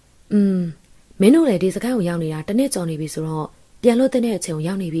မင်းတို့လည်းဒီစခန်းကိုရောက်နေတာတစ်နှစ်ကျော်နေပြီဆိုတော့ပြန်လို့တဲ့အချိန်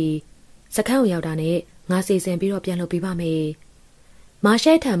ကိုရောက်နေပြီစခန်းကိုရောက်တာနဲ့ငါစီစဉ်ပြီးတော့ပြန်လို့ပေးပါမယ်မာရှ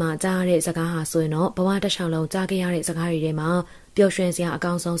ယ်ထံမှာကြားရတဲ့စကားဟာဆိုရင်တော့ဘဝတစ်လျှောက်လုံးကြားခဲ့ရတဲ့စကားတွေထဲမှာပျော်ရွှင်စရာအ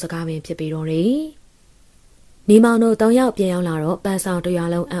ကောင်းဆုံးစကားပင်ဖြစ်ပြီးတော့တယ်နေမောင်တို့၃ယောက်ပြန်ရောက်လာတော့ပန်းဆောင်တ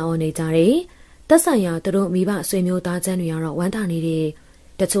ရွာလုံးအံ့ဩနေကြတယ်သက်ဆိုင်ရာသူတို့မိဘဆွေမျိုးသားချင်းတွေကတော့ဝမ်းသာနေတယ်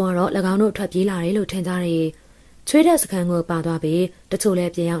တချို့ကတော့၎င်းတို့ထွက်ပြေးလာတယ်လို့ထင်ကြတယ်ချွေးတဲ့စခန်းကိုပါသွားပြီးတချို့လည်း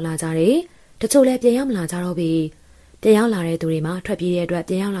ပြန်ရောက်လာကြတယ်တချို့လည်းပြန်ရောက်မလာကြတော့ပြီပြန်ရောက်လာတဲ့သူတွေမှာထွက်ပြေးတဲ့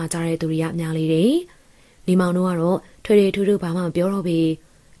အတွက်ပြန်ရောက်လာကြတဲ့သူတွေကများလေတယ်နေမောင်တို့ကတော့ထွေထွေထူးထူးဘာမှမပြောတော့ပြီ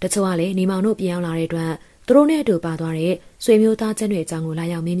တချို့ကလည်းနေမောင်တို့ပြန်ရောက်လာတဲ့အတွက်သူတို့နဲ့အတူပါသွားတဲ့ဆွေမျိုးသားချင်းတွေအကြောင်းကိုလာ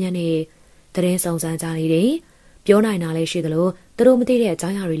ရောက်မင်းမြန်းနေသတင်းစုံစမ်းကြလေတယ်ပြောနိုင်တာလည်းရှိသလိုသူတို့မသိတဲ့အကြော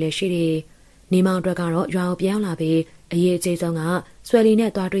င်းအရာတွေလည်းရှိတယ်နေမောင်အတွက်ကတော့ရွာကိုပြန်ရောက်လာပြီးအရေးအကြီးဆုံးကဆွဲလီ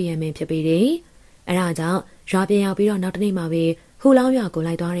နဲ့သွားတွေ့ရမင်းဖြစ်ပြီးတယ်အဲဒါကြောင့်ရွာပြန်ရောက်ပြီးတော့နောက်တစ်နေ့မှပဲဟူလောင်းရွာ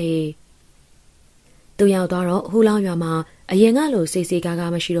ကိုလိုက်သွားတယ်သူရောက်သွားတော့ဟူလောင်းရွာမှာအရင်ကလိုစီစီ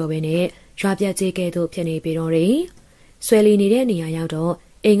ကားကားမရှိတော့ဘဲနဲ့ရွာပြက်ကြီးကဲသို့ဖြစ်နေပြီးတော့တယ်ဆွဲလီနေတဲ့နေရာရောက်တော့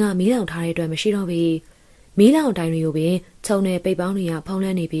အိမ်ကမီးလောင်ထားတဲ့အတွက်မရှိတော့ပြီမီးလောင်တိုင်တွေကိုပင်ခြုံနဲ့ပိတ်ပေါင်းတွေကဖုံး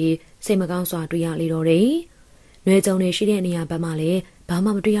လွှမ်းနေပြီးစိတ်မကောင်းစွာတွေ့ရလေတော့တယ်။နှွေကြုံတွေရှိတဲ့နေရာဘက်မှလည်းဘာမှ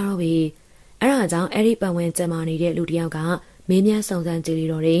မတွေ့ရတော့ပြီ။အဲဒါကြောင့်အဲ့ဒီပတ်ဝန်းကျင်မှာနေတဲ့လူတစ်ယောက်ကမင်းများစုံစမ်းကြည့်လေ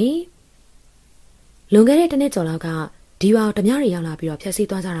တော့တယ်။လွန်ခဲ့တဲ့တစ်နှစ်ကျော်လောက်ကဒီရွာဓမြတွေရောက်လာပြီးတော့ဖျက်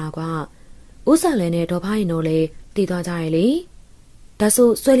ဆီးသွားကြတာကွာ။ဦးဆန်လန်းနဲ့ဒေါ်ဖိုင်းတို့လည်းတည်သွားကြရလေ။ဒါ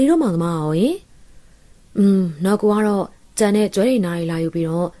ဆိုဆွဲလီတို့မောင်သမားရောဟင်။နောက်ကတော့ကျန်တဲ့ကျွဲတွေနားတွေလာယူပြီး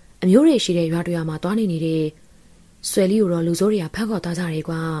တော့အမျိုးတွေရှိတဲ့ရွာတွေမှာသွားနေတယ်။ဆွဲလီကိုတော့လူဆိုးတွေကဖမ်းခေါ်သွားကြ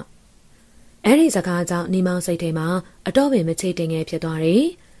တယ်ကွာ။အဲ့ဒီစကားကြောင့်နေမောင်စိတ်ထဲမှာအတော့ပင်မချိတ်တင်ငယ်ဖြစ်သွားတယ်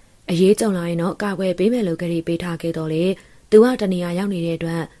။အရေးကြုံလာရင်တော့ကာကွယ်ပေးမယ်လို့ကြိပေးထားခဲ့တော့လေသူကတနေရာရောက်နေတဲ့အတွ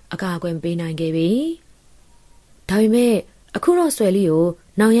က်အကာအကွယ်မပေးနိုင်ခဲ့ပြီ။ဒါပေမဲ့အခုတော့ဆွဲလီကို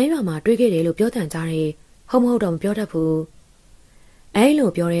နောင်ရမ်းရွာမှာတွေ့ခဲ့တယ်လို့ပြောတန်ကြတယ်။ဟုတ်မဟုတ်တော့မပြောတတ်ဘူး။အဲ့လို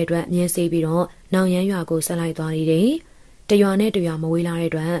ပြောတဲ့အတွက်မြင်စေပြီးတော့နောင်ရမ်းရွာကိုဆက်လိုက်သွားနေတယ်။တရွာနဲ့တရွာမဝေးလာတဲ့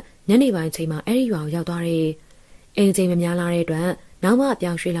အတွက်ညနေပိုင်းချိန်မှာအဲ့ဒီရွာကိုရောက်သွားတယ်။အိမ်ချိန်မများလာတဲ့အတွက်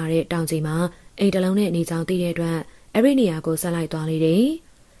နောက်မှပြောင်းရွှေ့လာတဲ့တောင်ချိန်မှာအိမ်တလုံးနဲ့နေချောင်းတည်တဲ့အတွက်အဲ့ဒီနေရာကိုဆက်လိုက်သွားလေတယ်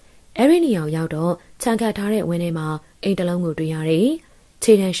။အဲ့ဒီနေရာကိုရောက်တော့ခြံခတ်ထားတဲ့ဝင်းထဲမှာအိမ်တလုံးကိုတွေ့ရတယ်။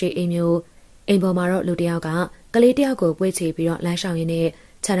ခြေတန်းရှိအိမ်မျိုးအိမ်ပေါ်မှာတော့လူတစ်ယောက်ကကလေးတစ်ယောက်ကိုပွေ့ချပြီးတော့လမ်းလျှောက်ရင်းနဲ့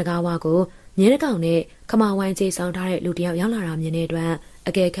ခြံတကားဝါကိုမြင်းတကောင်နဲ့ခမဝိုင်းချေဆောင်ထားတဲ့လူတစ်ယောက်ရောက်လာတာမြင်တဲ့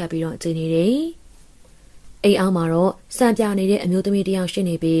အတွက်အကဲခတ်ပြီးတော့ကြည်နေတယ်။အိမ်အောင်မှာတော့စံပြနေတဲ့အမျိုးသမီးတစ်ယောက်ရှိ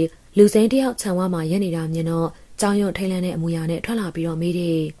နေပြီးလူစိမ်းတစ်ယောက်ခြံဝါမှာရက်နေတာမြင်တော့ကြောင်ရွံ့ထိတ်လန့်တဲ့အမူအရာနဲ့ထွက်လာပြီးတော့မေးတ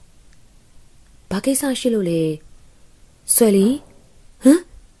ယ်။ဘာကိစ္စရှိလို့လဲ။ဆွဲလီဟမ်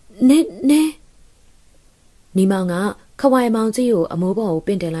နဲနီမောင်ကခဝိုင်မောင်ကြီးကိုအမိုးပေါ်ကို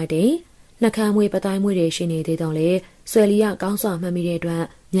ပင့်တင်လိုက်တယ်။နှကမ်းမွေးပတိုင်းမွေးတွေရှိနေသေးတော့လေဆွဲလီကကောင်းစွာမှတ်မိတဲ့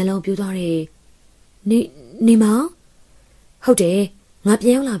အတွက်မျက်လုံးပြူးသွားတယ်။နီမောင်ဟုတ်တယ်ငါပြ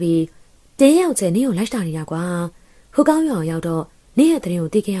န်ရောက်လာပြီ။တင်းရောက်ချင်နင်းကိုလိုက်တာနေတာကွာ။ဟိုကောင်းရွာရောက်တော့နင်းရဲ့တရင်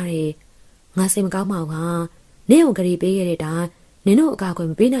ကိုသိခဲ့ရတယ်။ငါစိတ်မကောင်းပါဘူးကွာ။နင်းကိုကြရီပေးခဲ့တဲ့တိုင်နင်းတို့အကာ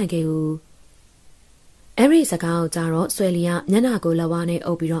အကွယ်မပေးနိုင်ခဲ့ဘူး။အဲ့ဒီစကားကိုကြားတော့ဆွဲလီကမျက်နှာကိုလက်ဝါး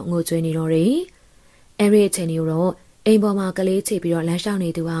နဲ့အုပ်ပြီးတော့ငိုကြွေးနေတော့တယ်။အဲ့ဒီအချိန်ကြီးတော့အိမ်ပေါ်မှာကလေးချပြီးတော့လမ်း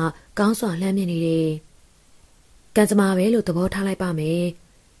လျှောက်နေသူကကောင်းစွာလှမ်းမြင်နေတယ်။ကန်စမာပဲလို့သဘောထားလိုက်ပါမယ်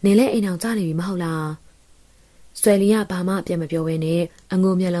။နင်လည်းအိမ်အောင်ကြားနေပြီမဟုတ်လား။ဆွဲလီကဘာမှပြန်မပြောဘဲနဲ့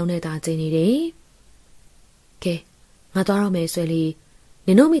အငိုမျက်လုံးနဲ့သာကြည့်နေတယ်။ကဲငါသွားတော့မယ်ဆွဲလီ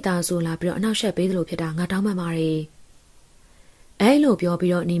နင်တို့မိသားစုလာပြီးတော့အနောက်ရှက်ပေးသလိုဖြစ်တာငါတောင်းပန်ပါတယ်။အဲ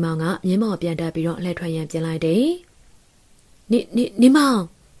လိုပြောပြီးတော့နီမောင်ကမြင်းမော်ပြန်တက်ပြီးတော့လှည့်ထွက်ရန်ပြင်လိုက်တယ်။နီ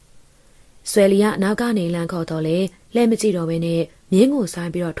မောင်ဆွဲလီကနောက်ကနေလမ်းခေါ်တော့လေလှည့်မကြည့်တော့ဘဲနဲ့မြင်းကိုဆို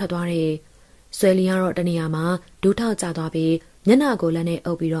င်ပြီးတော့ထွက်သွားတယ်။ဆွဲလီကတော့တနေရာမှာဒူးထောက်ကျသွားပြီးမျက်နှာကိုလက်နဲ့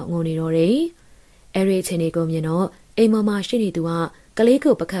အုပ်ပြီးတော့ငိုနေတော့တယ်။အဲဒီအချိန်လေးကိုမြင်တော့အိမ်မော်မှာရှိနေသူကက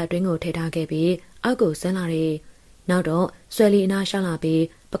လေးကိုပကတ်တွင်းကိုထည့်ထားခဲ့ပြီးအောက်ကိုဆင်းလာတယ်။နောက်တော့ဆွဲလီအနားရှော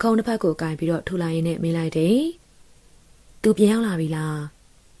င်းလာပြီးပခုံးတစ်ဖက်ကိုကင်ပြီးတော့ထူလိုက်ရင်းနဲ့မေးလိုက်တယ်။သူပြန်ရောက်လာပြီလား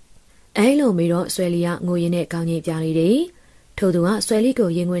။အဲလိုမေးတော့ဆွဲလီကငိုရင်းနဲ့ကောင်းကြီးပြလိုက်တယ်။ထို့သူကဆွဲလီ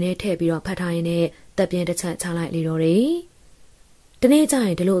ကိုရင်ခွင်ထဲထည့်ပြီးတော့ဖတ်ထားရင်းနဲ့တပ်ပြင်းတစ်ချက်ချလိုက်လေတော့တယ်။တနေ့ကျ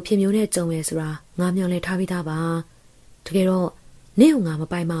ရင်ဒီလိုအဖြစ်မျိုးနဲ့ကြုံရဆိုတာငါမျှော်လင့်ထားပြီးသားပါ။တကယ်တော့နင့်ကိုငါမ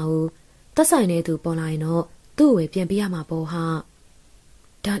ပိုင်ပါဘူး။သက်ဆိုင်တဲ့သူပေါ်လာရင်တော့သူ သူ့ကိုပြန်ပေးရမှာပေါ့ဟာ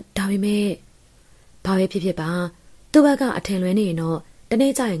ဒါပေမဲ့ဘာပဲဖြစ်ဖြစ်ပါသူ့ဘက်ကအထင်လွဲနေရင်တော့တ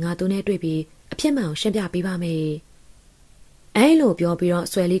နေ့ကျရင်ငါသူနဲ့တွေ့ပြီးအဖြစ်မှန်ကိုရှင်းပြပေးပါမယ်အဲလိုပြောပြီးတော့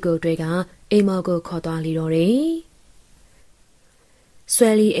ဆွဲလီကိုတွေကအိမ်မော်ကိုခေါ်သွားလီတော့တယ်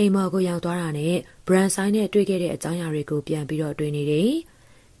ဆွဲလီအိမ်မော်ကိုရောက်သွားတာနဲ့ဘရန်ဆိုင်နဲ့တွေ့ခဲ့တဲ့အကြောင်းအရာတွေကိုပြန်ပြီးတော့တွေ့နေတယ်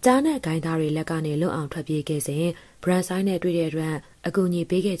ကြားနဲ့ဂိုင်းသားတွေလက်ကနေလွတ်အောင်ထွက်ပြေးခဲ့စဉ်ဘရန်ဆိုင်နဲ့တွေ့တဲ့အတွက်အကူအညီ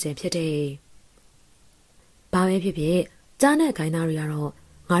ပေးခဲ့ခြင်းဖြစ်တယ်ဘာပဲဖြစ်ဖြစ်ကြားနဲ့ဂိုင်းသားတွေကတော့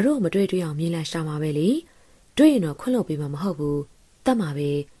ငါတို့မတွေ့အောင်မြင်လက်ရှာမှာပဲလေတွေ့ရင်တော့ခွင့်လွှတ်ပေးမှာမဟုတ်ဘူးတတ်မှာ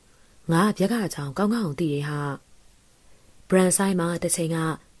ပဲငါဗျက်ကချောင်းကောင်းကောင်းသိတယ်ဟာဘရန်ဆိုင်မှာတစ်ချိန်က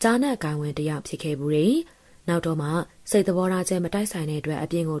ကြားနဲ့ဂိုင်းဝင်တယောက်ဖြစ်ခဲ့ဘူးတယ်နောက်တော့မှစိတ်သဘောထားချင်းမတိုက်ဆိုင်တဲ့အတွက်အ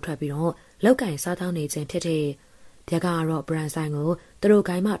ပြင်ကိုထွက်ပြီးတော့လောက်ကင်စားသောင်းနေခြင်းဖြစ်တဲ့ဗျက်ကတော့ဘရန်ဆိုင်ကိုသူတို့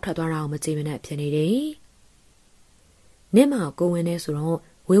ဂိုင်းမှထွက်သွားတာကိုမကြည့်မနဲ့ဖြစ်နေတယ်နင့်မကိုဝင်နေဆိုတော့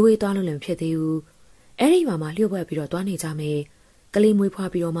ဝေးဝေးသွားလို့လည်းမဖြစ်သေးဘူးအဲ့ဒီမှာမှလျှို့ဝှက်ပြီးတော့သွားနေကြမယ်ကလေးမွေးဖွား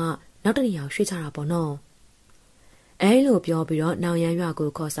ပြီးတော့မှနောက်တနေရာရွှေ့ကြတာပေါ့နော်အဲလိုပြောပြီးတော့နောင်ရမ်းရွာကို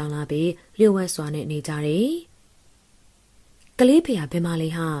ခေါ်ဆောင်လာပြီးလျှို့ဝှက်စွာနဲ့နေကြတယ်ကလေးဖေကဘယ်မှာလဲ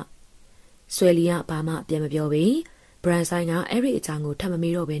ဟာဆွဲလီကဘာမှပြန်မပြောပေဘရန်ဆိုင်ကအဲ့ဒီအကြောင်းကိုထပ်မ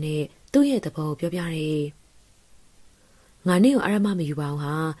မေးတော့ဘဲနဲ့သူ့ရဲ့သဘောကိုပြောပြတယ်ငါနဲ့ကိုအရမမယူပါဘူး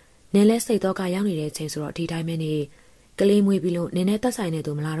ဟာနင်းလဲစိတ်တော့ကရောက်နေတဲ့ချိန်ဆိုတော့ဒီတိုင်းပဲနေကလေးမွေးပြီးလို့နင်းနဲ့တက်ဆိုင်နေ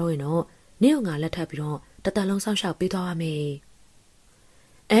သူမလာတော့ရင်တော့နင်းကငါလက်ထပ်ပြီးတော့တသက်လုံးစောင့်ရှောက်ပေးသွားရမယ်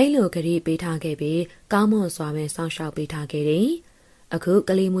အဲ့လိုကလေးပေးထားခဲ့ပြီးကောင်းမွန်စွာပဲစောင့်ရှောက်ပေးထားခဲ့တယ်အခု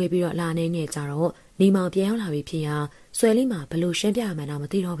ကလေးမွေးပြီးတော့လာနေနေကြတော့နေမောင်ပြန်ရောက်လာပြီဖြစ်ရာဆွဲလေးမှာဘလို့ရှင်းပြရမှန်းတော့မ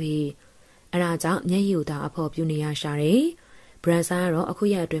သိတော့ဘူးအဲ့ဒါကြောင့်မျက်ရည်သာအဖော်ပြူနေရရှာတယ်ဘရန်ဆိုင်ကတော့အခု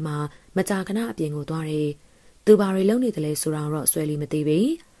ရက်အတွင်းမှာမကြာခဏအပြင်ကိုသွားတယ်သူဘာတွေလုပ်နေတယ်လဲဆိုတော့ဆွဲလီမသိဘူး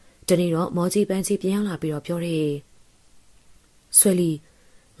ဒီနေ့တော့မော်ကြီးပန်းကြီးပြန်ရောက်လာပြီးတော့ပြောတယ်ဆွဲလီ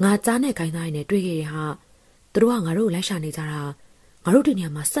ငါကြားနဲ့ခိုင်းသားရင်းနဲ့တွေ့ခဲ့ရဟာသူတို့ကငါတို့ကိုလိုက်ရှာနေကြတာငါတို့ဒီနေရာ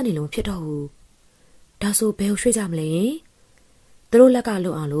မှာစက်နေလို့ဖြစ်တော့ဘူးဒါဆိုဘယ်ကိုရွှေ့ကြမလဲသူတို့လက်က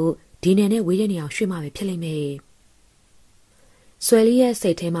လွတ်အောင်လို့ဒီနယ်နဲ့ဝေးတဲ့နေရာရွှေ့မှပဲဖြစ်လိမ့်မယ်ဆွဲလီရဲ့စိ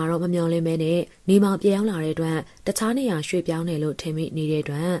တ်ထဲမှာတော့မမျှော်လင့်မဲနဲ့နေမောင်ပြန်ရောက်လာတဲ့အတွက်တခြားနေရာရွှေ့ပြောင်းတယ်လို့ထင်မိနေတဲ့အ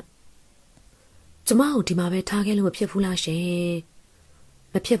တွက်ကျမတို့ဒီမှာပဲထားခဲ့လို့မဖြစ်ဘူးလားရှင်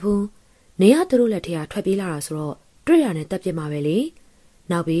မဖြစ်ဘူးနေရသူတို့လက်ထဲကထွက်ပြေးလာတာဆိုတော့တွေ့ရတဲ့တက်ပြစ်မှာပဲလေ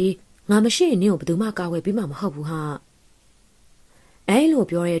နောက်ပြီးငါမရှိရင်နင့်ကိုဘယ်သူမှကာဝယ်ပြီးမှမဟုတ်ဘူးဟာအဲလို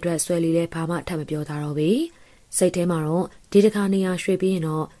ပြောတဲ့အတွက်ဆွဲလီလည်းဘာမှထပ်မပြောသားတော့ဘူးစိတ်ထဲမှာတော့ဒီတစ်ခါနေရာရွှေ့ပြီးရင်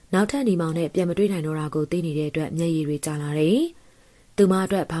တော့နောက်ထပ်နေမောင်နဲ့ပြန်မတွေ့နိုင်တော့တာကိုသိနေတဲ့အတွက်မျက်ရည်တွေကျလာတယ်သူမအ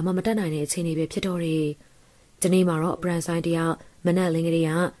တွက်ဘာမှမတတ်နိုင်တဲ့အခြေအနေပဲဖြစ်တော့တယ်ဒီနေ့မှာတော့ဘရန်ဆိုင်တယောက်မနက်လင်းကလေး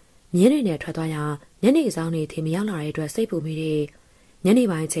ကမြင်းတွေနဲ့ထွက်သွားရာညနေဆောင်နေထင်မရောက်လာတဲ့အတွက်စိတ်ပူမိတယ်ညနေ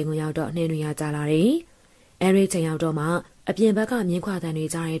ပိုင်းချိန်ကိုရောက်တော့နှင်းတွေရကြလာတယ်အဲဒီချိန်ရောက်တော့မှအပြင်ဘက်ကမြင်းခွာတန်တွေ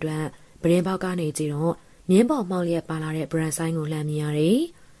ကြားတဲ့အတွက်ပရင်းပေါက်ကနေကြည့်တော့မြင်းပေါ်မှောက်လျက်ပါလာတဲ့ဘရန်ဆိုင်ကိုလှမ်းမြင်ရတယ်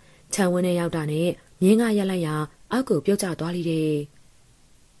ခြံဝင်းနဲ့ရောက်တာနဲ့မြင်းကရက်လိုက်ရာအောက်ကိုပြုတ်ကျသွားလိတဲ့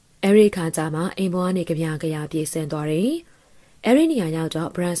အဲဒီခါကျမှအိမ်ပေါ်ကနေကြပြပြေးဆင်းသွားတယ်အဲဒီနေရာရောက်တော့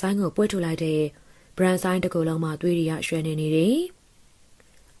ဘရန်ဆိုင်ကိုပွေ့ထုတ်လိုက်တဲ့ဘရန်ဆိုင်တစ်ခုလုံးမှာသွေးရရွှဲနေတယ်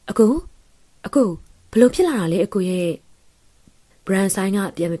အကူဘလို့ဖြစ်လာတာလဲအကူရဲ့ဘရန်ဆိုင်က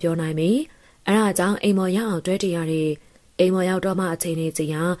ပြန်မပြောနိုင်မီအဲဒါကြောင့်အိမ်မော်ရောက်အောင်တွဲတရတဲ့အိမ်မော်ရောက်တော့မှအချိန်လေးကြ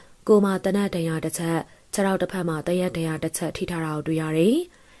ည့်ရကိုမတနတ်တန်ရတစ်ချက်ခြေထောက်တစ်ဖက်မှာတရက်တရတစ်ချက်ထိထားတာကိုတွေ့ရတယ်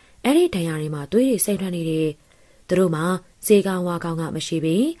အဲ့ဒီတန်ရတွေမှာသွေးတွေစိမ့်ထွက်နေတယ်သူတို့မှာဈေးကောင်းဝါကောင်းကမရှိ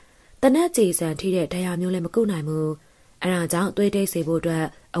ပြီတနတ်ကြည်စံထိတဲ့တန်ရမျိုးလည်းမကုနိုင်ဘူးအဲဒါကြောင့်သွေးတိတ်စေဖို့အတွက်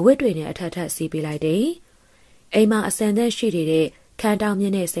အဝတ်တွေနဲ့အထက်ထက်စီးပေးလိုက်တယ်အိမ်မှာအစံသက်ရှိနေတဲ့ခန်းတောင်မြ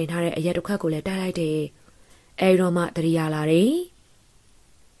င့်နဲ့စိန်ထားတဲ့အရက်တစ်ခွက်ကိုလည်းတိုက်လိုက်တယ်အဲဒီတော့မှတရိယာလာတယ်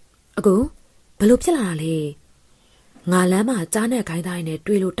အကူဘလို့ဖြစ်လာတာလဲငါလမ်းမှာကြားနဲ့ခိုင်းသားရင်းနဲ့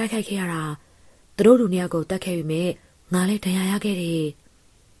တွေ့လို့တိုက်ခိုက်ခဲ့ရတာသူတို့လူနှစ်ယောက်ကိုတတ်ခဲ့ပြီမဲ့ငါလည်းဒဏ်ရာရခဲ့တယ်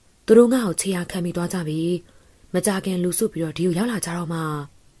သူတို့ငါ့ကိုခြေရခံပြီးသွားကြပြီမကြခင်လူစုပြီးတော့ဒီကိုရောက်လာကြတော့မှ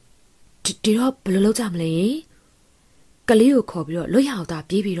ဒီတော့ဘလို့လုပ်ကြမလဲကလေးကိုခေါ်ပြီးတော့လွတ်ရအောင်သာ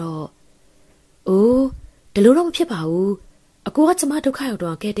ပြေးပြီးတော့အိုးဒီလိုတော့မဖြစ်ပါဘူးအကိုကကျမဒုက္ခရောက်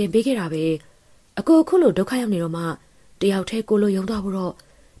တော့ကဲတင်ပေးခဲ့တာပဲအကိုအခုလိုဒုက္ခရောက်နေတော့မှတယောက်တည်းကိုလိုယုံသွားဖို့တော့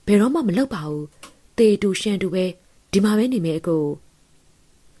ဘယ်တော့မှမလုပ်ပါဘူးတေတူရှင်တူပဲဒီမှာပဲနေမယ်အကို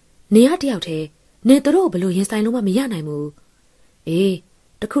နေရတယောက်တည်းနေတို့ဘလို့ရင်ဆိုင်လို့မှမရနိုင်ဘူးအေး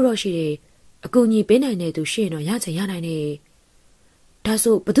တခုတော့ရှိတယ်အကူညီပေးနိုင်တဲ့သူရှိရင်တော့ရချင်ရနိုင်တယ်ဒါ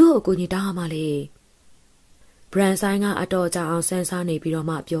ဆိုဘသူ့ကိုအကူညီတောင်းရမှာလဲဘရန်ဆိုင်ကအတော်ကြာအောင်စမ်းစားနေပြီးတော့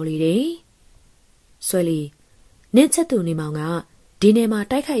မှပြောလေတယ်ဆွဲလီနင့်ချက်သူနေမောင်ကဒီနယ်မှာ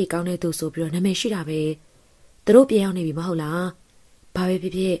တိုက်ခိုက်ရေးကောင်းတဲ့သူဆိုပြီးတော့နာမည်ရှိတာပဲသူတို့ပြန်ရောက်နေပြီမဟုတ်လားဘာပဲဖြ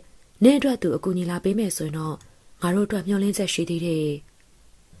စ်ဖြစ်နင့်အတွက်သူအကူညီလာပေးမယ်ဆိုရင်တော့ငါတို့အတွက်မျှော်လင့်ချက်ရှိသေးတယ်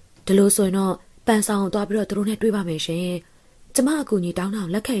ဒီလိုဆိုရင်တော့ ပန်ဆောင်သွားပြီးတော့သူတို့နဲ့တွေ့ပါမယ်ရှင်ကျမအကူကြီးတောင်းတောင်း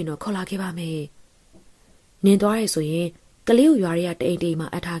လက်ခံရင်တော့ခေါ်လာခဲ့ပါမယ်နင်သွားရဲဆိုရင်ကလေးကိုရွာတွေကတိမ်မှာ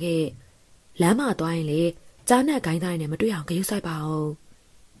အပ်ထားခဲ့လမ်းမှာသွားရင်လေကြားနဲ့ဂိုင်းသားနဲ့မတွေ့အောင်ဂရုစိုက်ပါ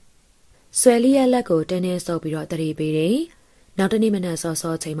အောင်ဆွဲလီရဲ့လက်ကိုတင်းတင်းဆုပ်ပြီးတော့တရေပေးတယ်နောက်တနေ့မနက်စော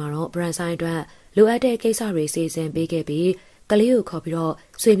စောချိန်မှာတော့ဘရန်ဆိုင်အတွက်လိုအပ်တဲ့ကိစ္စတွေစီစဉ်ပေးခဲ့ပြီးကလေးကိုခေါ်ပြီးတော့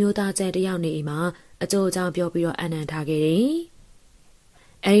ဆွေမျိုးသားချင်းတယောက်နေအိမ်မှာအကျိုးအကြောင်းပြောပြီးတော့အနံထားခဲ့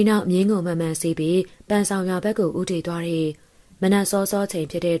တယ်အဲဒီနောက်မြင်းကိုမှန်မှန်စီးပြီးပန်ဆောင်ရွာဘက်ကိုဦးတည်သွားတယ်မနက်စောစော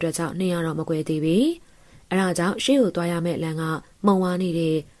ချိန်ဖြစ်တဲ့အတွက်ကြောင့်နှစ်ရတော့မကွဲသေးဘူးအဲဒါကြောင့်ရှေ့ကိုသွားရမယ့်လမ်းကမှုံဝါးနေ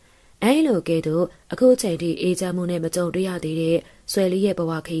တယ်အဲလိုကဲ့သို့အခုချိန်ထိအေးချမ်းမှုနဲ့မကြုံတွေ့ရသေးတဲ့ဆွဲလီရဲ့ဘ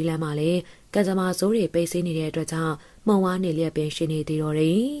ဝခရီးလမ်းမှာလည်းကံကြမ္မာစိုးတွေပိတ်ဆင်းနေတဲ့အတွက်ကြောင့်မှုံဝါးနေလျက်ပင်ရှိနေသေးတော့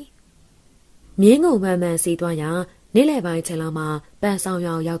တယ်မြင်းကိုမှန်မှန်စီးသွားရာနေ့လယ်ပိုင်းချိန်လောက်မှာပန်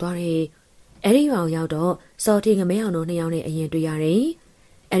ဆောင်ရွာရောက်သွားတယ်အဲဒီရွာရောက်တော့စော်တီငမဲအောင်တို့နှစ်ယောက်နဲ့အရင်တွေ့ရတယ်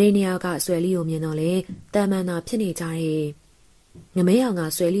အဲဒီနှစ်ယောက်ကဆွဲလီကိုမြင်တော့လေတာမန်သာဖြစ်နေကြတယ်ငမဲအောင်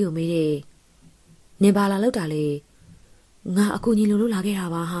ကဆွဲလီကိုမေးတယ်နင်ဘာလာလောက်တာလဲငါအကူကြီးလို့လာ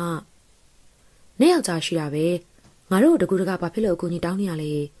ခဲ့တာပါဟာနေ့ယောက်ျားရှိတာပဲငါတို့တကူတကဘာဖြစ်လို့အကူကြီးတောင်းနေရ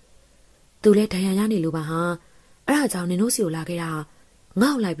လဲသူလဲဒဏ်ရာရနေလို့ပါဟာအဲ့ဒါကြောင့်နင်တို့စီကိုလာ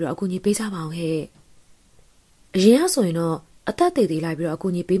ခဲ့တာငါ့ကိုလိုက်ပြီးတော့အကူကြီးပေးကြပါအောင်ဟဲ့အရင်ကဆိုရင်တော့အသက်သေးသေးလိုက်ပြီးတော့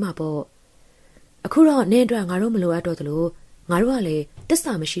အကူကြီးပေးမှာပေါ့အခုတော့နင်းအတွက်ငါတို့မလိုအပ်တော့သလိုငါတို့ကလည်းတစ္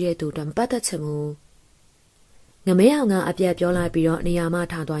ဆာမရှိတဲ့သူအတွက်မပတ်သက်ချင်ဘူးငမဲအောင်ကအပြတ်ပြော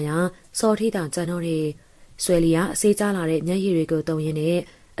လိုက်ပြီးတော့နေရာမှထားသွားရာစော်ထီတောင်ကျန်တော့တယ်ဆွဲလီကအစေးကြားလာတဲ့မျက်ရည်တွေကိုတုံရင်းနဲ့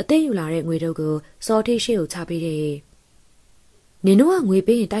အသိယူလာတဲ့ငွေတုပ်ကိုစော်ထီရှေ့ကိုချပေးတယ်နင်တို့ကငွေ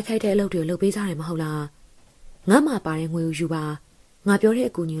ပေးရင်တိုက်ခိုက်တဲ့အလုပ်တွေလုပ်ပေးကြတယ်မဟုတ်လားငါမှပါတဲ့ငွေကိုယူပါငါပြော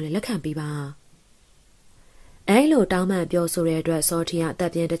တဲ့အကူအညီကိုလည်းလက်ခံပေးပါအဲလိုတောင်းပန်ပြောဆိုတဲ့အတွက်စော်ထီကအသ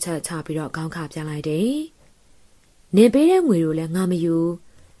က်ပြင်းတစ်ချက်ချပြီးတော့ခေါင်းခါပြလိုက်တယ်နင်ပေးတဲ့ငွေကိုလည်းငါမယူ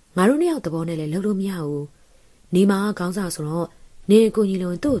ငါတို့နှစ်ယောက်သဘောနဲ့လည်းလုပ်လို့မရဘူးနေမှာခေါင်းစာဆိုတော့နင်အကူအညီ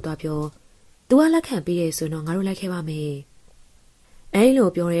လုံးသူ့ကိုသွားပြောသူကလက်ခံပေးတယ်ဆိုတော့ငါတို့လိုက်ခဲ့ပါမယ်အဲ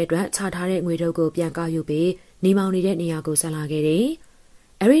လိုပြောတဲ့အတွက်ခြာထားတဲ့ငွေတုပ်ကိုပြန်ကောက်ယူပြီးနေမောင်နေတဲ့နေရာကိုဆက်လာခဲ့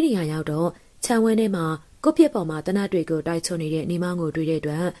တယ်အဲဒီနေရာရောက်တော့ခြံဝင်းထဲမှာကိုပြစ်ပေါ်မှာတနတ်တွေကိုတိုက်ချွတ်နေတဲ့နေမောင်ကိုတွေ့တဲ့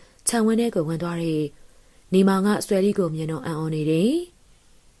အတွက်ခြံဝင်းထဲကိုဝင်သွားတယ်နေမောင်ကဆွဲလီကိုမြင်တော့အံ့ဩနေတယ်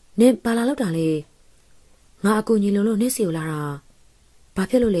နင်ဘာလာလောက်တာလဲငါအကူကြီးလို့နင့်စီကိုလာတာဘာ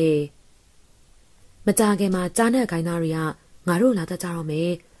ဖြစ်လို့လဲမကြခင်မှာကြားနဲ့ဂိုင်းသားတွေကငါတို့လာတတ်ကြတော့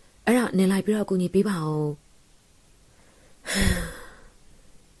မယ်အဲ့ဒါနင်လိုက်ပြီးတော့အကူကြီးပေးပါ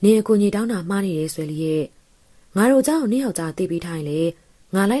အောင်နင်အကူကြီးတောင်းတာမှားနေတယ်ဆွဲလီရဲ့ငါတို့เจ้าနှစ်ယောက်ကြားသိပြီးထိုင်လေ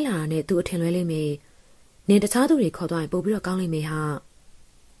ငါလိုက်လာတာနဲ့သူအထင်လွဲလိမ့်မယ်နင်တခြားသူတွေခေါ်သွားရင်ပို့ပြီးတော့ကောင်းလိမ့်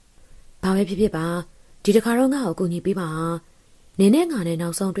မယ်ဟာဘာပဲဖြစ်ဖြစ်ပါဒီတခါတော့ငါ့ကိုအကူကြီးပေးပါနင်နဲ့ငါနဲ့နော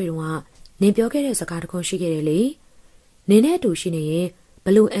က်ဆုံးတွေ့တော့နင်ပြောခဲ့တဲ့စကားတခုရှိခဲ့တယ်လေနင်နဲ့အတူရှိနေရင်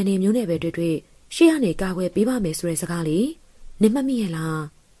ဘလို့အန်နေမျိုးနဲ့ပဲတွေ့ရှေ့ကနေကာကွယ်ပေးပါမယ်ဆိုတဲ့စကားလေနင်မှတ်မိရဲ့လား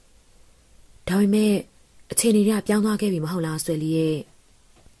ဒါပေမဲ့အချိန်တွေကပြောင်းသွားခဲ့ပြီမဟုတ်လားဆွဲလီရဲ့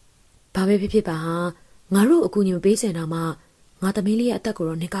ဘာပဲဖြစ်ဖြစ်ပါဟာငါတို့အကူအညီမပေးချင်တော့မှငါသမီးလေးရဲ့အသက်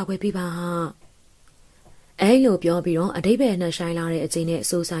ကိုတော့နင်ကာကွယ်ပေးပါဟာအဲလိုပြောပြီးတော့အတိတ်ဘယ်နဲ့ဆိုင်လာတဲ့အချိန်နဲ့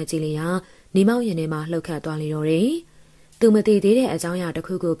အဆိုးဆိုင်ကြည့်လျာနေမောက်ရင်ထဲမှာလှုပ်ခတ်သွားလေတော့တယ်သူမသိသေးတဲ့အကြောင်းအရာ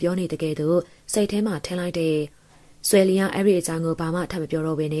တစ်ခုကိုပြောနေတဲ့ကဲ့သို့စိတ်ထဲမှာထင်လိုက်တယ်ဆွဲလီကအဲ့ဒီအကြောင်းကိုဘာမှထပ်မပြော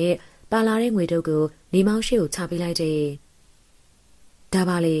တော့ဘဲနဲ့ပါလာတဲ့ငွေတုပ်ကိုနေမောက်ရှိကိုချပေးလိုက်တယ်ဒါ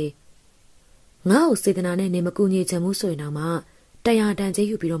ပါလေငါ့ကိုစေတနာနဲ့နေမကူညီချင်ဘူးဆိုရင်တော့မှတရား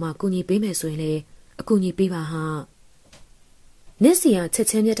တန်ကျေးယူပြီးတော့မှကူညီပေးမယ်ဆိုရင်လေအကူညီပေးပါဟာနစ်စီ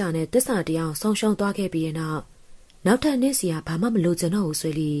ကချက်ချင်းမြတ်တာနဲ့တစ္ဆာတရားဆုံးရှုံးသွားခဲ့ပြီးရင်နောက်ထပ်နစ်စီကဘာမှမလိုချင်တော့ဘူး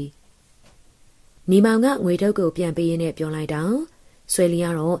ဆွဲလီနေမောင်ကငွေတုပ်ကိုပြန်ပေးရင်းနဲ့ပြောလိုက်တော့ဆွဲလီက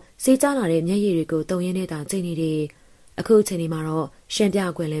တော့စေးကြလာတဲ့မျက်ရည်တွေကိုတုံရင်းနဲ့သာကျိတ်နေတယ်အခုအချိန်ဒီမှာတော့ရှင်းပြ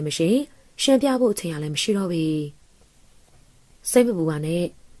ခွင့်လည်းမရှိရှင်းပြဖို့အချိန်ကလည်းမရှိတော့ဘူးစိတ်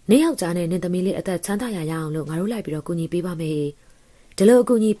မပူပါနဲ့နင်းယောက်ျားနဲ့နင်းသမီးလေးအသက်ချမ်းသာရအောင်လို့ငါတို့လိုက်ပြီးတော့ကူညီပေးပါမယ်ဒီလိုအ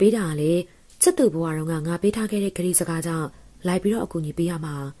ကူအညီပေးတာကလေချစ်သူဘဝတုန်းကငါပေးထားခဲ့တဲ့ခရီးစကားကြောင့်လိုက်ပြီးတော့အကူအညီပေး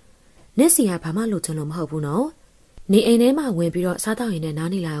ရမှာနစ်စီကဘာမှလိုချင်လို့မဟုတ်ဘူးနော်နေအိမ်ထဲမှာဝင်ပြီးတော့စားတောက်ရင်နဲ့နား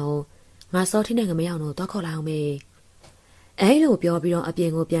နေလိုက်အောင်ငါစောထင်းနဲ့ငမရောက်တော့သွားခေါ်လိုက်အောင်မေအဲလိုပြောပြီးတော့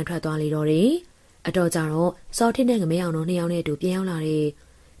အပြင်ကိုပြန်ထွက်သွားလေတော့တယ်အတော်ကြတော့စောထင်းနဲ့ငမရောက်တော့နှစ်ယောက်နဲ့အတူပြန်ရောက်လာတယ်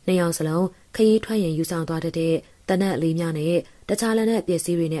နှစ်ယောက်စလုံးခရီးထွက်ရင်ယူဆောင်သွားတဲ့တနက်လေးများနဲ့တခြားလက်နဲ့ပစ္စ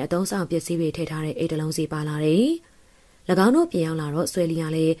ည်းတွေနဲ့အသုံးဆောင်ပစ္စည်းတွေထည့်ထားတဲ့အိတ်တလုံးစီပါလာတယ်၎င်းတို့ပြန်ရောက်လာတော့ဆွဲလီက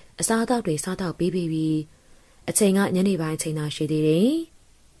လည်းအစားအသောက်တွေစားတော့ပေးပြီအချိန်ကညနေပိုင်းချိန်သာရှိသေးတယ်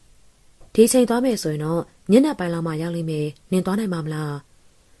ဒီချိန်သွားမယ်ဆိုရင်တော့ညနေပိုင်းလောက်မှရောက်လိမ့်မယ်နင်သွားနိုင်မှာမလား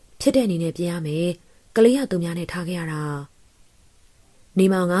ဖြစ်တဲ့အနေနဲ့ပြင်ရမယ်ကလေးကသူများနဲ့ထားခဲ့ရတာနေ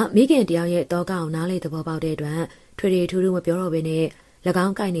မောင်ကမိခင်တယောက်ရဲ့တောကောင်နားလေသဘောပေါက်တဲ့အတွက်ထွေထွေထူးထူးမပြောတော့ဘဲနဲ့ ၎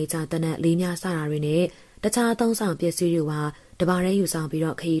င်းကိုင်နေကြတနက်လေးများစတာတွေနဲ့တခြားသုံးဆောင်ပစ္စည်းတွေဟာတပါးရဲယူဆောင်ပြီး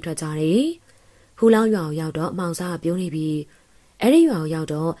တော့ခရီးထွက်ကြတယ်။ဟူလောင်းရွာကိုရောက်တော့မောင်စားပြုံးနေပြီ။အဲ့ဒီရွာကိုရောက်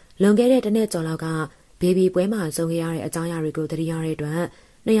တော့လွန်ခဲ့တဲ့တစ်နှစ်ကျော်လောက်ကဘေဘီပွဲမှာစုံခဲ့ရတဲ့အကြောင်းအရာတွေကိုသတိရတဲ့အတွက်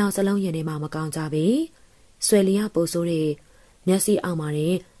နှစ်ယောက်စလုံးရင်ထဲမှာမကောင်းကြပြီ။ဆွေလီကပိုဆိုးတဲ့မျက်စိအောက်မှာ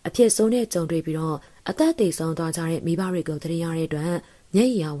နဲ့အဖြစ်ဆိုးနဲ့ကြုံတွေ့ပြီးတော့အသက်သေဆုံးသွားကြတဲ့မိဘတွေကိုသတိရတဲ့အတွက်မျက်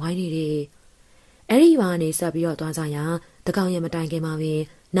ရည်ကဝိုင်းနေတယ်။အဲ့ဒီရွာကနေဆက်ပြီးတော့သွားကြရာတကောင်ရမတိုင်ခင်မှာပင်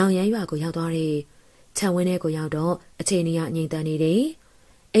နောင်ရမ်းရွာကိုရောက်သွားတယ်။ခြံဝင်းထဲကိုရောက်တော့အချိန်ကြီးငြိမ်သက်နေတယ်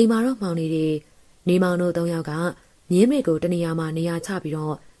။အိမ်မှာတော့မှောင်နေတယ်။နေမောင်တို့၃ယောက်ကမြင်းမေကိုတနေရာမှာနေရာချပြီး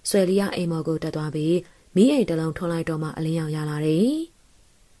တော့ဆွဲလီရအိမ်မော်ကိုတက်သွားပြီးမီးအိမ်တစ်လုံးထွန်းလိုက်တော့မှအလင်းရောင်ရလာတယ်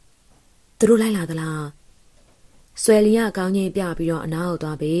။သူတို့လိုက်လာသလား။ဆွဲလီရကောင်းချင်းပြပြီးတော့အနားကို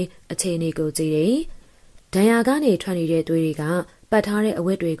သွားပြီးအချိန်လေးကိုကြည့်တယ်။ဒဏ်ရာကနေထွက်နေတဲ့သွေးတွေကပတ်ထားတဲ့အဝ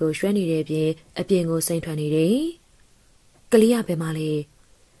တ်တွေကိုရွှဲနေတဲ့ပြင်အပြင်ကိုစိမ့်ထွက်နေတယ်။ကလေးကဘယ်မှာလဲ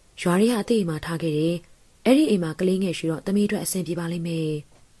။ရွာရီကအသေးအိမ်မှာထားခဲ့တယ်။အဲ့ဒီအိမ်မှာကလေးငယ်ရှိတော့တမီးအတွက်အဆင်ပြေပါလိမ့်မယ်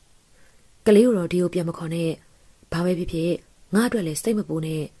။ကလေးကိုတော့ဒီကိုပြန်မခေါ်နဲ့။ဘာပဲဖြစ်ဖြစ်ငါအတွက်လည်းစိတ်မပူ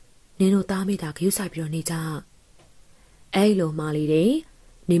နဲ့။နင်တို့သားမိသားဂရုစိုက်ပြီးတော့နေကြ။အဲ့လိုမှားလေတယ်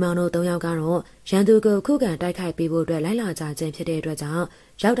။နေမောင်တို့၃ယောက်ကတော့ရန်သူကိုခုခံတိုက်ခိုက်ပေးဖို့အတွက်လိုက်လာကြခြင်းဖြစ်တဲ့အတွက်ကြောင့်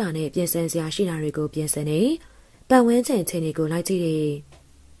ရောက်တာနဲ့ပြင်ဆင်စရာရှိတာတွေကိုပြင်ဆင်နေပတ်ဝန်းကျင်ချင်းတွေကိုလိုက်ကြည့်တယ်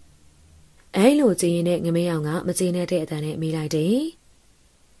။အဲ့လိုကြည့်ရင်ငမေးအောင်ကမကျေနပ်တဲ့အတန်နဲ့မေးလိုက်တယ်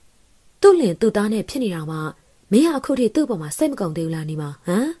။သူ့လင်သူ့သားနဲ့ဖြစ်နေတာမှမင်းကအခုထိသူ့ပေါ်မှာစိတ်မကုန်သေးဘူးလားနေမဟ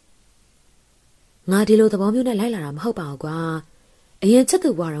မ်။ငါဒီလိုသဘောမျိုးနဲ့လိုက်လာတာမဟုတ်ပါဘူးကွာ။အရင်ချက်သူ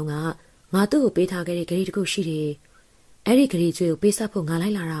ဘွားတော်ကငါသူ့ကိုပေးထားခဲ့တဲ့ဂရီတစ်ခုရှိတယ်။အဲ့ဒီဂရီကျွေးကိုပေးဆက်ဖို့ငါလို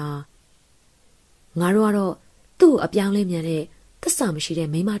က်လာတာ။ငါတို့ကတော့သူ့ကိုအပြောင်းလဲမြန်တဲ့သစ္စာမရှိတဲ့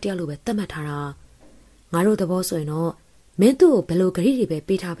မိန်းမတယောက်လိုပဲသတ်မှတ်ထားတာ။ငါတို့သဘောဆိုရင်တော့မင်းသူ့ကိုဘယ်လိုဂရီတွေပဲ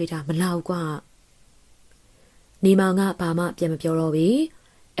ပေးထားမလောက်ကွာ။နေမောင်ကဘာမှပြန်မပြောတော့ဘူး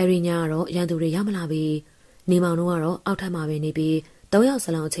။အဲ့ဒီညကတော့ရန်သူတွေရောက်မလာဘူး။နေမောင်တို့ကတော့အောက်ထပ်မှာပဲနေပြီး၃ယောက်စ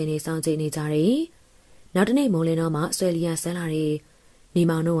လုံးအချိန်လေးစောင့်ကြည့်နေကြတယ်။နောက်တစ်နေ့မိုးလင်းတော့မှဆွဲလီယာဆန်းလာတယ်။နေ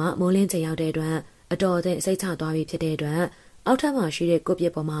မောင်တို့ကမိုးလင်းချိန်ရောက်တဲ့အတွက်အတော်အသင့်စိတ်ချသွားပြီဖြစ်တဲ့အတွက်အောက်ထပ်မှာရှိတဲ့ကိုပြ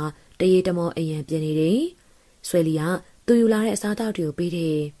စ်ပေါ်မှာတရေတမောအရင်ပြင်းနေတယ်။ဆွဲလီယာသူယူလာတဲ့အစားအသောက်တွေကိုပေးတ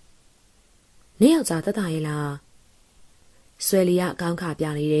ယ်။နေယောက်ျားတတရဲ့လား။ဆွဲလီယာခေါင်းခါပြ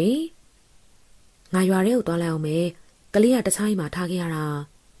နေတယ်။ငါရွာထဲကိုသွားလိုက်အောင်မယ်။ကလေးကတခြားအိမ်မှာထားခဲ့ရတာ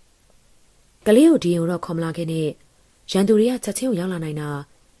။ကလေးကိုဒီရင်တော့ခေါ်မလာခဲ့နဲ့ရန်သူတွေကချက်ချင်းကိုရောက်လာနိုင်တာ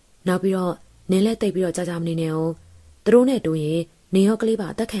။နောက်ပြီးတော့နင်းလက်တိတ်ပြီးတော့ကြာကြာမနေနဲ့အောင်။သူတို့နဲ့တူရင်နေရောကလေးပါ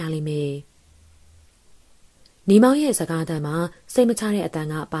အသက်ခံရလိမ့်မယ်။နေမောင်ရဲ့စကားတမ်းမှာစိတ်မချတဲ့အတန်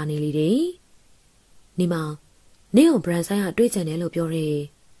ကပါနေလေတယ်။နေမောင်နင်းကိုဘရန်ဆိုင်ကတွေးကြတယ်လို့ပြောတယ်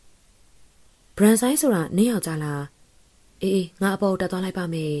။ဘရန်ဆိုင်ဆိုတာနင်းယောက်ျားလား။အေးငါအပေါ်တက်သွားလိုက်ပါ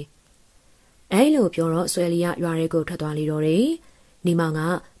မယ်။အဲလိုပြောတော့ဆွဲလီကရွာရဲကိုထွက်သွားလေတော့တယ်။နေမောင်က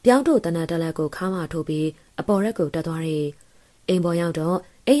ပြောင်းတို့တနတ်တက်လက်ကိုခါမထိုးပြီးအပေါ်ရက်ကိုတက်သွားတယ်။အိမ်ပေါ်ရောက်တော့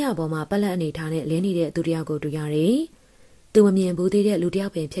အိမ်ရပေါ်မှာပလက်အနေထားနဲ့လင်းနေတဲ့သူတယောက်ကိုတွေ့ရတယ်။သူမမြင်ဘူးသေးတဲ့လူတယော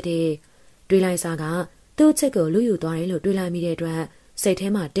က်ပင်ဖြစ်တဲ့တွေးလိုက်စားကသူ့ချစ်ကိုလူယူသွားတယ်လို့တွေးလိုက်မိတဲ့အတွက်စိတ်ထဲ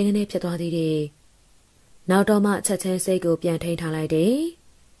မှာတင်းကနေဖြစ်သွားသေးတယ်။နောက်တော့မှချက်ချင်းစိတ်ကိုပြန်ထိန်းထားလိုက်တယ်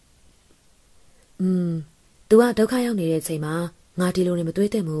။ तू ကဒုက္ခရောက်နေတဲ့ချိန်မှာငါဒီလိုနေမ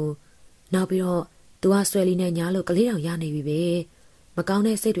တွေးသင့်ဘူး။နောက်ပြီးတော့ तू ကဆွဲလီနဲ့ညားလို့ကလေးတောင်ရနေပြီပဲ။မကောင်း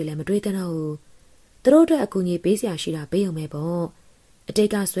တဲ့စိတ်တွေလည်းမတွေးသင့်တော့ဘူး။သူတို့အတွက်အကူအညီပေးစရာရှိတာပေးရုံပဲပေါ့။အတိ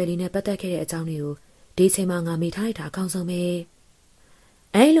တ်ကဆွဲလီနဲ့ပတ်သက်ခဲ့တဲ့အကြောင်းတွေကိုဒီချိန်မှာငါမိထားလိုက်တာအကောင်းဆုံးပဲ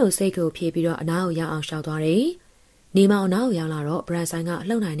။အဲလိုစိတ်ကိုဖြေပြီးတော့အနားကိုရောက်အောင်ရှောက်သွားတယ်။နေမောင်အနားကိုရောက်လာတော့ဘရန်ဆိုင်က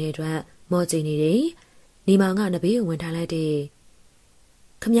လှုပ်နိုင်တဲ့အတွက်မော့ကျင်နေတယ်။နေမောင်ကနဘေးကိုဝင်ထိုင်လိုက်တယ်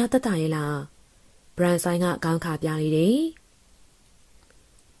။ခမရတက်တာရဲ့လား။ဘရန်ဆိုင်ကခေါင်းခါပြလိုက်တယ်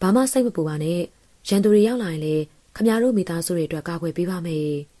။ဘာမှစိတ်မပူပါနဲ့။ရန်သူတွေရောက်လာရင်လေခမရတို့မိသားစုတွေအတွက်ကာကွယ်ပေးပါမ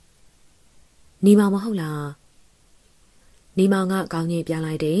ယ်။နေမောင်မဟုတ်လား။နေမောင်ကခေါင်းညှိပြ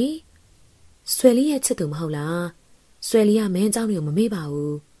လိုက်တယ်။ဆွဲလီရဲ့ချစ်သူမဟုတ်လား။ဆွဲလီကမင်းအကြောင်းတွေကိုမမေ့ပါ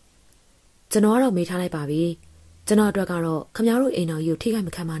ဘူး။ကျွန်တော်ကတော့မေ့ထားလိုက်ပါပြီ။ကျွန်တော်အတွက်ကတော့ခမရတို့အိမ်တော်ကြီးကိုထိခိုက်မ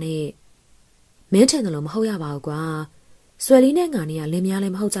ခံပါနဲ့။မင်းထင်တယ်လို့မဟုတ်ရပါဘူးကွာ။ဆွဲလီနဲ့ငါနေကလင်မယားလ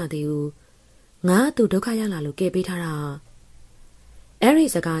ည်းမဟုတ်ကြသေးဘူး။ငါကသူဒုက္ခရောက်လာလို့ကဲပေးထားတာ။အဲ့ဒီ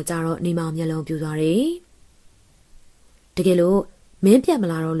စကားကြတော့နေမောင်မျက်လုံးပြူသွားတယ်။တကယ်လို့မင်းပြတ်မ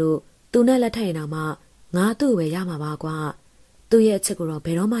လာတော့လို့သူနဲ့လက်ထပ်ရင်တော့မှငါသူ့ကိုပဲရမှာပါကွာ။သူ့ရဲ့အချစ်ကိုတော့ဘ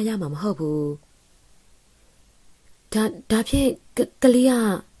ယ်တော့မှရမှာမဟုတ်ဘူး။ဒါဖြင့်ကလေးက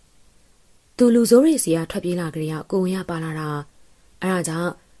သူလူစိုးရိစီကထွက်ပြေးလာကြရကိုဝင်ရပါလာတာ။အဲ့ဒါကြော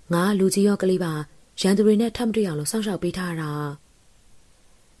င့်ငါလူကြီးရောကလေးပါရန်သူတွေနဲ့ထပ်မတွေ့အောင်လို့စောင့်ရှောက်ပေးထားတာ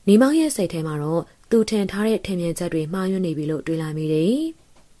။နေမောင်ရဲ့စိတ်ထဲမှာတော့သူထင်ထားတဲ့ထင်မြင်ချက်တွေမှားယွင်းနေပြီလို့တွေးလိုက်မိတယ်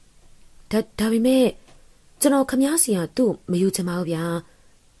။ဒါပေမဲ့ ကျွန်တော်ခမားစီကသူ့မယူချင်ပါဘူးဗျာ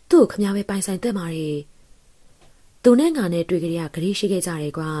သူ့ကိုခမားပဲပိုင်ဆိုင်တတ်ပါလေသူနဲ့ငါနဲ့တွေ့ကြရဂရီရှိခဲ့ကြတ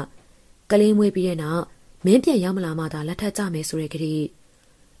ယ်ကွာကလေးမွေးပြီးတဲ့နောက်မင်းပြန်ရောက်မလာမှသာလက်ထပ်ကြမယ်ဆိုတဲ့ဂရီ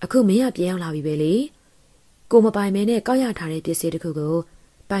အခုမင်းကပြန်ရောက်လာပြီပဲလေကိုမပိုင်မဲနဲ့ကောက်ရထားတဲ့ပစ္စည်းတစ်ခုကို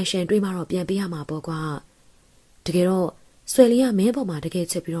ပိုင်ရှင်တွေးမှတော့ပြန်ပေးရမှာပေါ့ကွာတကယ်တော့ဆွေလေးကမင်းပေါ်မှာတကယ်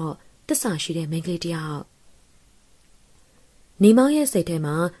ချစ်ပြီးတော့တစ္ဆာရှိတဲ့မိန်းကလေးတယောက်နေမောင်ရဲ့စိတ်ထဲ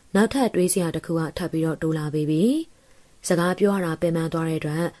မှာနောက်ထပ်တွေးစရာတစ်ခုကထပ်ပြီးတော့တိုးလာပြီစကားပြောရတာပင်ပန်းသွားတဲ့အ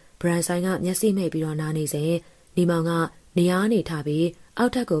တွက်ဘရန်ဆိုင်ကမျက်စိမိတ်ပြီးတော့နားနေစဉ်နေမောင်ကနေရာနေထားပြီးအော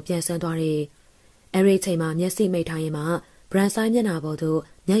က်ထပ်ကိုပြန်ဆန်းသွားတယ်အဲ့ဒီချိန်မှာမျက်စိမိတ်ထားရင်မှဘရန်ဆိုင်မျက်နှာပေါ်သို့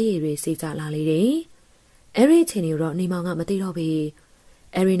မျက်ရည်တွေစီးကျလာလေတယ်အဲ့ဒီချိန်ကိုတော့နေမောင်ကမသိတော့ဘူး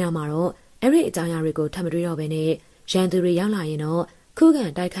အဲ့ဒီနောက်မှာတော့အဲ့ဒီအကြောင်းအရာတွေကိုထပ်မတွေးတော့ဘဲနဲ့ရန်သူတွေရောက်လာရင်တော့ခုခံ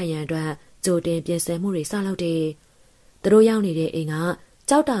တိုက်ခိုက်ရန်အတွက်ကြိုတင်ပြင်ဆင်မှုတွေစလုပ်တယ်သူတို့ရောက်နေတဲ့အိမ်က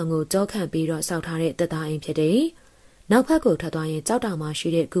ကြောက်တောင်ကိုကြောခန့်ပြီးတော့စောက်ထားတဲ့တက်သားအိမ်ဖြစ်တယ်နောက်ဖက်ကိုထွက်သွားရင်ကြောက်တောင်မှာရှိ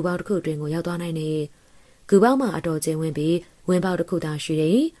တဲ့ဂူပေါက်တစ်ခုတွင်ကိုရောက်သွားနိုင်တယ်ဂူပေါက်မှာအတော်ကျဉ်ဝင်းပြီးဝင်းပေါက်တစ်ခုသာရှိတ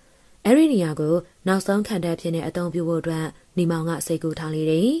ယ်အဲ့ဒီနေရာကိုနောက်ဆုံးခံတပ်ဖြစ်တဲ့အသုံးပြုဖို့အတွက်နေမောင်ကစိတ်ကူထားလေ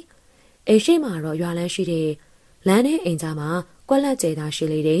တယ်အိမ်ရှိမှာတော့ရွာလန်းရှိတယ်လမ်းနဲ့အိမ်ကြားမှာကွက်လက်ကျဲသာရှိ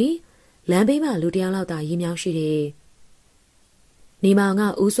လေတယ်လမ်းဘေးမှာလူတယောက်လောက်သာရီးမြောင်းရှိတယ်နေမောင်က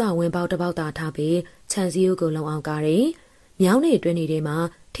ဥစွာဝင်းပေါက်တစ်ပေါက်သာထားပြီးခြံစည်းရိုးကိုလုံအောင်ကားတယ်မြောင်းနေတွင်းနေတဲ့မှာ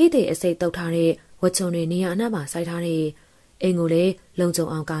ထိသိအစိတ်တုပ်ထားတဲ့ဝချုံတွေနေရာအနှံ့မှာစိုက်ထားတဲ့အိမ်ကိုလည်းလုံခြုံ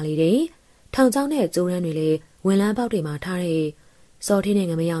အောင်ကားလေတယ်ထောင်ချောင်းနဲ့ကျိုးရမ်းတွေလည်းဝင်လန်းပေါက်တွေမှာထားတဲ့စော်ထင်းနဲ့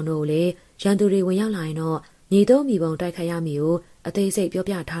ငမရောက်တို့ကိုလည်းရန်သူတွေဝင်ရောက်လာရင်တော့ညီတို့မိဘုံတိုက်ခတ်ရမည်ကိုအသေးစိတ်ပြော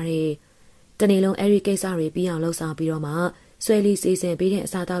ပြထားတဲ့တနေ့လုံးအဲ့ဒီကိစ္စတွေပြီးအောင်လှုပ်ဆောင်ပြီးတော့မှဆွဲလီစီစဉ်ပေးတဲ့အ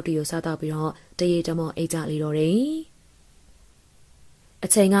စားအသောက်တွေကိုစားတော့ပြီးတော့တရေတမောအိတ်ကြလေတော့တယ်အ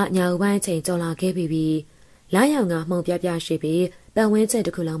ချိန်ကညဦးပိုင်းအချိန်ကျော်လာခဲ့ပြီလာရောင်ကမှုံပြပြရှိပြီးပတ်ဝန်းကျင်တ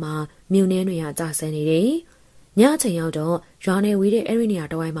စ်ခုလုံးမှာမြူနှင်းတွေကကျဆင်းနေတယ်ညအချိန်ရောက်တော့ရွာနေဝေးတဲ့အဲ့ဒီနေရာ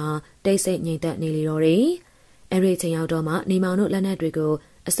တစ်ဝိုင်းမှာတိတ်ဆိတ်ငြိမ်သက်နေလေတော့တယ်အဲ့ဒီအချိန်ရောက်တော့မှနေမောင်တို့လက်နက်တွေကို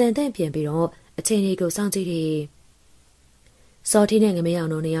အစင်သင့်ပြင်ပြီးတော့အချိန်လေးကိုစောင့်ကြည့်တယ်စော်ထီးနဲ့ငမရောင်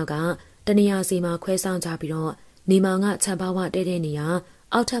တို့နှစ်ယောက်ကတနေရာစီမှာခွဲဆောင်ကြပြီးတော့နေမောင်ကခြံပါဝတဲတဲ့နေရာ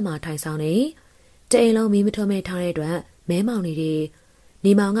အောက်ထပ်မှာထိုင်ဆောင်နေတအိမ်လုံးမီးမထွန်းမဲ့ထားတဲ့အတွက်မဲမောင်နေတယ်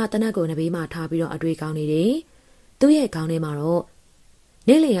နေမောင်ကတနက်ကိုနဘေးမှာထားပြီးတော့အတွေ့ကောင်းနေတယ်သူ့ရဲ့ခေါင်းထဲမှာတော့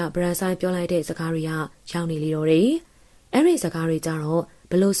နေ့လည်ကဘရန်ဆိုင်ပြောလိုက်တဲ့စကားတွေကရောက်နေလေတော့တယ်အဲ့ဒီစကားတွေကြတော့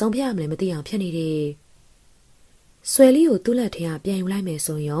ဘလို့ဆုံးဖြတ်ရမလဲမသိအောင်ဖြစ်နေတယ်ဆွဲလီကိုသူ့လက်ထဲကပြန်ယူလိုက်မယ်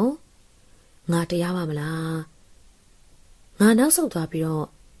ဆိုရင်ငါတရားပါမလားငါနောက်ဆုတ်သွားပြီးတော့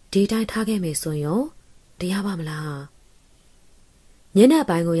ဒီတိုင်းထားခဲ့မယ်ဆိုရင်တရားပါမလားညနေ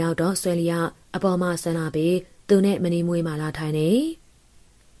ပိုင်းကိုရောက်တော့ဆွဲလီကအပေါ်မှာဆန္ဒပြီးသူနဲ့မနီမွေးမှလာထိုင်နေ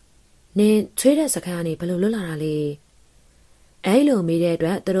နင်ချွေးတဲ့စခန်းကနေဘလို့လွတ်လာတာလဲအဲ့လိုမေးတဲ့အတွ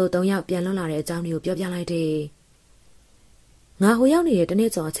က်သူတို့၃ယောက်ပြန်လွတ်လာတဲ့အကြောင်းတွေကိုပြောပြလိုက်တယ်ငါဟိုရောက်နေတဲ့တ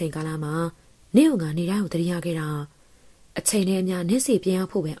နေ့ကျော်အချိန်ကာလမှာနင့်ကနေတိုင်းကိုတရိယာခဲ့တာအချိန်နဲ့အမျှနင့်စီပြန်ရော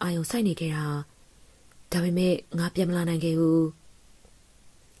က်ဖို့ပဲအာရုံစိုက်နေခဲ့တာဒါပေမဲ့ငါပြန်မလာနိုင်ခဲ့ဘူး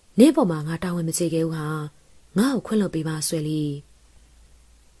နင့်ပေါ်မှာငါတာဝန်မကျေခဲ့ဘူးဟာငါ့ကိုခွင့်လွှတ်ပေးပါဆွဲလီ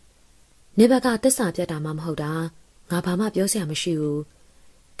နေဘကတစ္ဆာပြတ်တာမှမဟုတ်တာငါဘာမှပြောစရာမရှိဘူး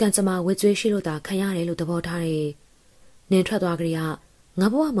ကံကြမ္မာဝေကျွေးရှိလို့သာခံရတယ်လို့သဘောထားတယ်နင်ထွက်သွားကြရငါ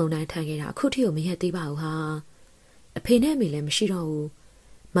ဘဝမုံတိုင်းထန်ခဲ့တာအခုထိကိုမရက်သေးပါဘူးဟာအဖေနဲ့အမေလည်းမရှိတော့ဘူး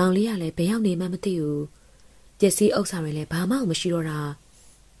မောင်လေးကလည်းဘယ်ရောက်နေမှမသိဘူးပစ္စည်းဥစ္စာတွေလည်းဘာမှမရှိတော့တာ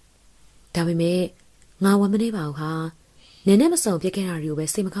ဒါပေမဲ့ငါဝမ်းမနေပါဘူးဟာနင်နဲ့မစုံပြစ်ခဲ့တာတွေကိုပဲ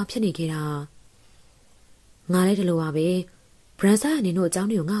စိတ်မကောင်းဖြစ်နေခဲ့တာငါလည်းဒီလိုပါပဲဘရန်ဆာကနင်တို့အကြောင်း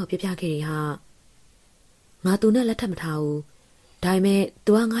တွေကိုငါ့ကိုပြပြခဲ့တယ်ဟာငါသူနဲ့လက်ထပ်မထားဘူးဒါပေမဲ့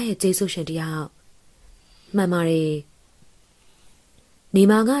သူကငါရဲ့ကျေးဇူးရှင်တယောက်မှန်ပါတယ်နေ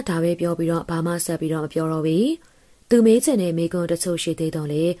မောင်ကဒါပဲပြောပြီးတော့ဘာမှဆက်ပြီးတော့မပြောတော့ဘူးသူမေးချင်တဲ့မိကွန်းတချို့ရှိသေးတော့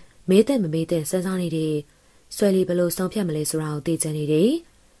လေမေးတဲ့မမေးတဲ့စဉ်းစားနေတယ်ဆွဲလီဘလို့ဆုံးဖြတ်မလဲဆိုတာကိုသိချင်နေတယ်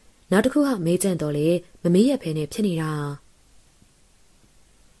နောက်တစ်ခုကမေးချင်တော့လေမမေးရဖဲနဲ့ဖြစ်နေတာ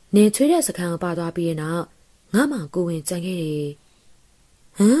နင်ချွေးတဲ့စခန်းကိုပါသွားပြီးရင်တော့ငါမှကိုဝင်ကြံခဲ့တယ်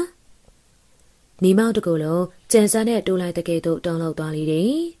ဟမ်နေမောင်တကူလုံးကြံစမ်းတဲ့တိုးလိုက်တကယ်တော့တုံးလောက်သွားလေတ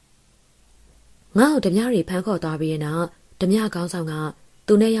ယ်ငါ့ကိုဓမြတွေဖမ်းခေါ်သွားပြီးရင်တော့ဓမြကောင်းဆောင်က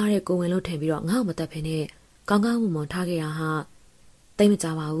သူနဲ့ရတဲ့ကိုဝင်လို့ထင်ပြီးတော့ငါ့ကိုမတက်ဖ ೇನೆ ကောင်းကောင်းမွန်မွန်ထားခဲ့တာဟာတိတ်မကြ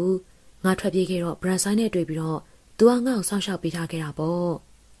ပါဘူးငါထွက်ပြေးခဲ့တော့ဘရန်ဆိုင်နဲ့တွေ့ပြီးတော့သူကငါ့ကိုစောင့်ရှောက်ပေးထားခဲ့တာပေါ့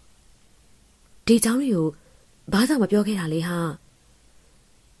ဒီเจ้าတွေကိုဘာသာမပြောခဲ့တာလေဟာ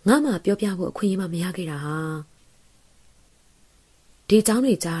ငါမှပြောပြဖို့အခွင့်အရေးမှမရခဲ့တာဟာဒီเจ้า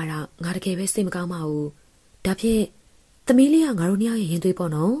တွေကြားရတာငါတကယ်ပဲစိတ်မကောင်းပါဘူးဒါဖြင့်သမီးလေးကငါတို့နှစ်ယောက်ရဲ့ရင်သွေး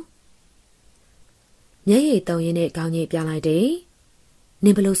ပေါ့နော်မျက်ရည်တုံရင်းနဲ့ခေါင်းကြီးပြလိုက်တယ်န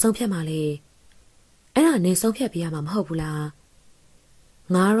င်ဘယ်လိုဆုံးဖြတ်မှလဲ အဲ့ဒါနေဆုံးဖြတ်ပြရမှာမဟုတ်ဘူးလား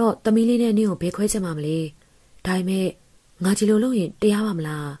ငါတော့သမီးလေးနဲ့နင်းကိုဘယ်ခွဲချင်မှာမလဲဒါပေမဲ့ငါဒီလိုလုပ်ရင်တရားပါမ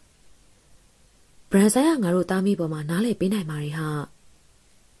လားဘရန်ဆိုင်ကငါတို့သားမိပေါ်မှာနားလေပေးနိုင်ပါရဲ့ဟာ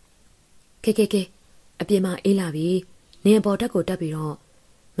ကဲအပြင်မှာအေးလာပြီနင်းပေါ်တက်ကိုတက်ပြီးတော့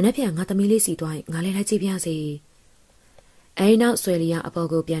မနေ့ပြန်ငါသမီးလေးစီသွားရင်ငါလည်းလိုက်ကြည့်ပြစေအဲဒီနောက်ဆွဲလီကအပေါ်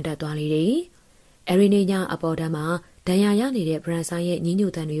ကိုပြန်တက်သွားလေတယ်အရီနေညအပေါ်တန်းမှာဒဏ်ရာရနေတဲ့ဘရန်ဆိုင်ရဲ့ညှဉ်းညူ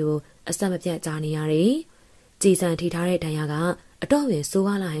တန်တွေကိုအဆက်မပြတ်ကြားနေရတယ်ကြည်စံထိထားတဲ့ဒဏ်ရာကအတော့ဝင်ဆိုး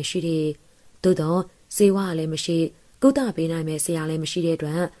ဝါးလာဟန်ရှိတယ်သို့တော့စေဝါကလည်းမရှိကုသပေးနိုင်မဲ့ဆရာလည်းမရှိတဲ့အတွ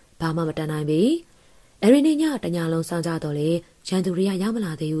က်ဘာမှမတန်နိုင်ပြီအရီနေညတညလုံးစောင့်ကြတော့လေရန်သူတွေကရောက်မ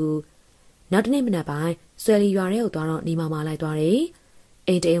လာသေးဘူးနောက်တနေ့မနက်ပိုင်းဆွဲလီရွာထဲကိုသွားတော့နေမမလိုက်သွားတယ်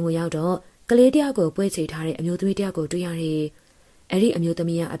အိမ်တအိမ်ကိုရောက်တော့ကလေးတယောက်ကိုပွဲချေထားတဲ့အမျိုးသမီးတယောက်ကိုတွေ့ရတယ်အဲ့ဒီအမျိုးသ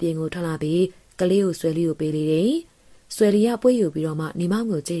မီးကအပြင်ကိုထွက်လာပြီးကလေးကိုဆွဲလီကိုပေးလေတယ်ဆွဲလီကပွဲယူပြီးတော့မှနေမောင်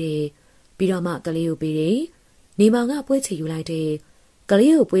ကိုကြည့်တယ်ပြီးတော့မှကလေးကိုပေးတယ်နေမောင်ကပွဲချေယူလိုက်တယ်က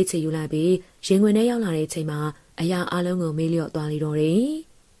လေးကိုပွဲချေယူလိုက်ပြီးရင်ခွင်ထဲရောက်လာတဲ့အချိန်မှာအရာအလုံးကိုမေးလျော့သွားလိတော့တယ်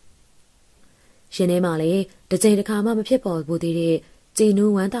ရှင်ထဲမှာလည်းတစ်ချိန်တစ်ခါမှမဖြစ်ပေါ်ဘူးသေးတဲ့ကြည်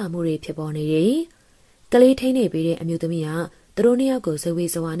နူးဝမ်းသာမှုတွေဖြစ်ပေါ်နေတယ်ကလေးထိန်းနေပြီးတဲ့အမျိုးသမီးကသူတို့နှစ်ယောက်ကိုဇဝေ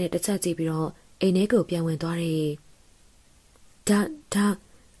ဇဝါနဲ့တစ်ချက်ကြည့်ပြီးတော့အိမ်ထဲကိုပြန်ဝင်သွားတယ်ဒါ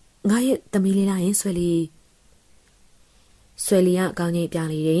ငါရဲ့သမီးလေးလားရင်ဆွဲလီကကောင်းကြီးပြ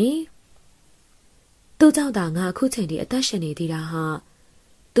နေတယ်သူ့ကြောင့်သာငါအခုချိန်ထိအသက်ရှင်နေသေးတာဟာ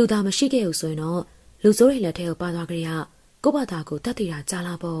သူသာမရှိခဲ့ဘူးဆိုရင်တော့လူဆိုးတွေလက်ထဲကိုပါသွားကြရကို့ဘာသာကိုတတ်တည်တာကြား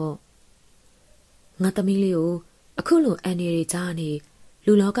လာပေါ့ငါသမီးလေးကိုအခုလိုအန်ဒီတွေကြားနေ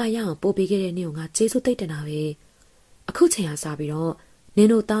လူလောကရအောင်ပို့ပေးခဲ့တဲ့နေ့ကငါကျေးဇူးသိတဲ့နာပဲအခုချိန်ဟာစားပြီးတော့နင်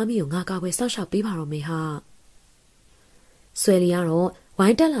တို့သားမီးကိုငါကာကွယ်စောင့်ရှောက်ပေးပါတော့မေဟာဆွဲလီကတော့ဝို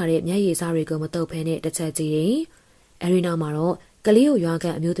င်းတက်လာတဲ့မျက်ရည်စားတွေကိုမတုပ်ဖဲနဲ့တစ်ချက်ကြည့်တယ်အဲဒီနောက်မှာတော့ကလေးကိုရွာက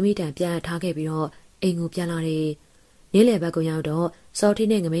န်အမျိုးသမီးတန်ပြန်ထားခဲ့ပြီးတော့အိမ်ကိုပြန်လာတယ်နေ့လယ်ဘက်ကိုရောက်တော့စော်ထီ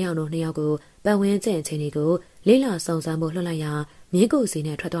နဲ့ငမယောင်တို့နှစ်ယောက်ကိုပတ်ဝန်းကျင်အချိန်တွေကိုလေးလာစုံစမ်းဖို့လှုပ်လိုက်ရာမြင်းကိုစီ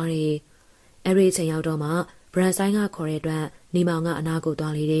နဲ့ထွက်သွားတယ်အဲဒီအချိန်ရောက်တော့မှဘရန်ဆိုင်ကခေါ်တဲ့အတွက်နေမောင်ကအနာကို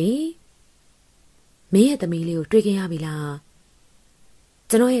သွားလေတယ်မင်းရဲ့သမီးလေးကိုတွေ့ခင်ရပြီလား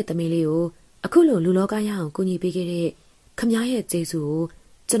ကျွန်တော်ရဲ့သမီးလေးကိုအခုလိုလူလောကရအောင်ကူညီပေးခဲ့တဲ့ခမ ्या ရဲ့ကျေးဇူးကို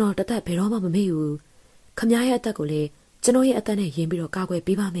ကျွန်တော်တသက်ဘယ်တော့မှမမေ့ဘူးခမ ्या ရဲ့အသက်ကိုလည်းကျွန်တော်ရဲ့အသက်နဲ့ယဉ်ပြီးတော့ကာကွယ်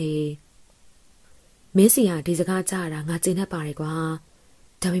ပေးပါမယ်မင်းစီကဒီစကားကြားရတာငါကျေနပ်ပါတယ်ကွာ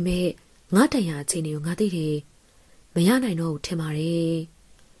ဒါပေမဲ့ငါတန်ရာအချိန်တွေကိုငါသိတယ်မရနိုင်တော့ဘူးထင်ပါတယ်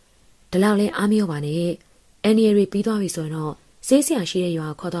ဒါလောက်လဲအားမရောပါနဲ့အန်နီရီပြီးသွားပြီဆိုရင်တော့ဆေးဆရာရှိတဲ့ရွာ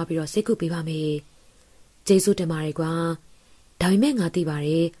ခေါ်သွားပြီးတော့စိတ်ကုပေးပါမယ်ကျေးဇူးတင်ပါတယ်ကွာဒါပေမဲ့ငါသိပါတ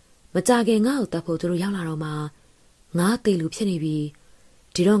ယ်မကြခင်ငါ့ကိုတတ်ဖို့သူတို့ရောက်လာတော့မှငါသေလူဖြစ်နေပြီ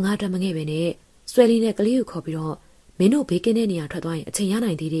ဒီတော့ငါတက်မငဲ့ပဲနဲ့ဆွဲလီနဲ့ကလေးကိုခေါ်ပြီးတော့မင်းတို့ဘေးကင်းတဲ့နေရာထွက်သွားရင်အချိန်ရ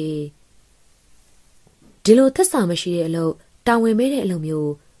နိုင်သေးတယ်ဒီလိုသက်စာမရှိတဲ့အလုပ်တာဝန်မဲတဲ့အလုပ်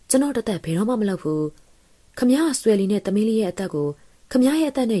မျိုးကျွန်တော်တသက်ဘယ်တော့မှမလုပ်ဘူးခမ ्या ဆွဲလီနဲ့သမီးလေးရဲ့အသက်ကိုခမ ्या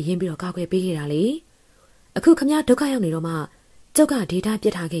ရဲ့အသက်နဲ့ယဉ်ပြီးတော့ကာကွယ်ပေးခဲ့တာလေအခုခမ ्या ဒုက္ခရောက်နေတော့မှကျုပ်ကဒေတာပြ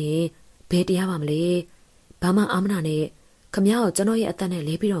စ်ထားခဲ့ရင်ဘယ်တရားပါမလဲဘာမှအာမနာနဲ့ခမ ्या ကိုကျွန်တော်ရဲ့အသက်နဲ့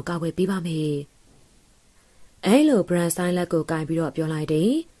လဲပြီးတော့ကာကွယ်ပေးပါမယ်အဲလိုဘရန်ဆိုင်လက်ကိုကင်ပြီးတော့ပြောလိုက်တ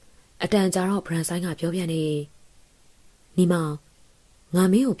ယ်အတန်ကြာတော့ဘရန်ဆိုင်ကပြောပြန်နေနီမောင်ငါ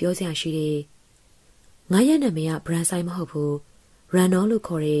မင်းကိုပြောစရာရှိတယ်ငါရဲ့နာမည်ကဘရန်ဆိုင်မဟုတ်ဘူးရန်နော်လို့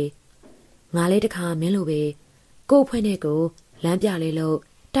ခေါ်တယ်ငါလေးတခါမင်းလိုပဲကို့ဖွဲ့နဲ့ကိုလမ်းပြလေးလို့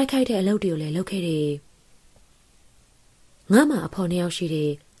တိုက်ခိုက်တဲ့အလုပ်တွေကိုလည်းလုပ်ခဲ့တယ်ငါမှအဖော်နှစ်ယောက်ရှိတ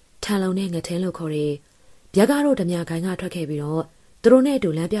ယ်ထန်လုံးနဲ့ငထင်းလို့ခေါ်တယ်ဗျာကတော့ဓမြခိုင်းကထွက်ခဲ့ပြီးတော့သူတို့နဲ့အတူ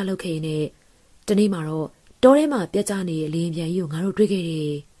လမ်းပြလုပ်ခဲ့ရင်နဲ့တနေ့မှာတော့တောထဲမှာပြက်ကျနေတဲ့လေရင်ပြန်ကြီးကိုငါတို့တွေ့ခဲ့တ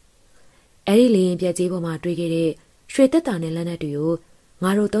ယ်အဲဒီလေရင်ပြက်ကြီးပေါ်မှာတွေ့ခဲ့တဲ့ရွှေသက်တာနဲ့လက်နက်တွေကို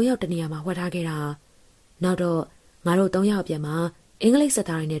ငါတို့၃ယောက်တနေရာမှာဝှက်ထားခဲ့တာနောက်တော့ငါတို့၃ယောက်ပြန်မှာအင်္ဂလိပ်စစ်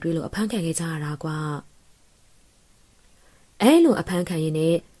သားတွေနဲ့တွေ့လို့အဖမ်းခံခဲ့ကြရတာကွာအဲလိုအဖမ်းခံရင်း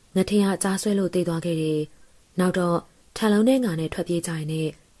နဲ့ငထင်ကကြားဆွဲလို့တေးသွားခဲ့တယ်နောက်တော့ထန်လုံးနဲ့ငါနဲ့ထွက်ပြေးကြရင်နဲ့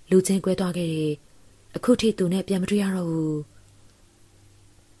လူချင်းကွဲသွားခဲ့တယ်အခုထိသူနဲ့ပြန်မတွေ့ရတော့ဘူး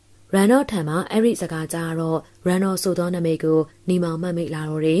ရန်တော့ထံမှာအဲ့ဒီစကားကြားတော့ရန်တော့ဆိုသောနာမည်ကိုနေမောင်မှတ်မိလာ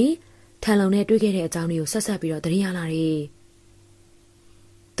တော့တယ်ထန်လုံးနဲ့တွေ့ခဲ့တဲ့အကြောင်းတွေကိုဆက်ဆက်ပြီးတော့သတိရလာတယ်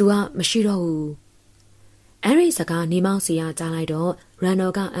သူကမရှိတော့ဘူးအဲ့ဒီစကားနေမောင်စီကကြားလိုက်တော့ရန်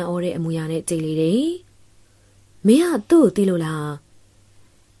တော့ကအံ့ဩတဲ့အမူအရာနဲ့ကြိတ်လေတယ်မင်းကသူ့ကိုသိလို့လား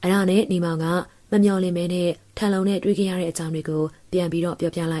အဲ့ဒါနဲ့နေမောင်ကမမျော်လင့်မဲနဲ့ထန်လုံးနဲ့တွေ့ခဲ့ရတဲ့အကြောင်းတွေကိုပြန်ပြီးတော့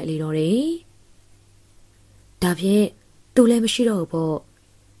ပြောပြလိုက်လေတော့တယ်ဒါဖြင့်သူလည်းမရှိတော့ဘူးပေါ့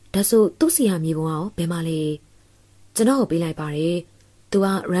ဒါဆိုသူ့စီဟာမြေပုံအောင်ဘယ်မှလဲကျွန်တော်ကိုပေးလိုက်ပါတယ်သူက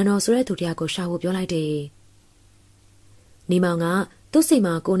ရန်တော်ဆိုတဲ့သူတယောက်ကိုရှာဖို့ပြောလိုက်တယ်နေမောင်က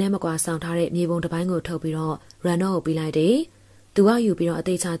သူ့စီမှာကိုနဲ့မကွာဆောင်ထားတဲ့မြေပုံတစ်ပိုင်းကိုထုတ်ပြီးတော့ရန်တော့ကိုပေးလိုက်တယ်။သူကယူပြီးတော့အ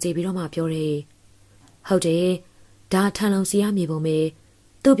သေးချာကြည့်ပြီးတော့မှပြောတယ်။ဟုတ်တယ်။ဒါထန်လုံစီရမြေပုံပဲ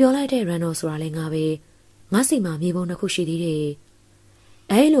။သူပြောလိုက်တဲ့ရန်တော့ဆိုတာလည်းငါပဲ။ငါစီမှာမြေပုံတစ်ခုရှိသေးတယ်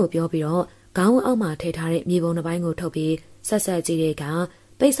။အဲလိုပြောပြီးတော့ခေါင်းဝအောက်မှာထည့်ထားတဲ့မြေပုံတစ်ပိုင်းကိုထုတ်ပြီးဆက်ဆက်ကြည့်တဲ့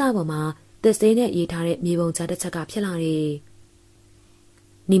အခါပိတ်စပေါ်မှာသစ်စင်းနဲ့ရေးထားတဲ့မြေပုံချတစ်ချက်ကဖြစ်လာတယ်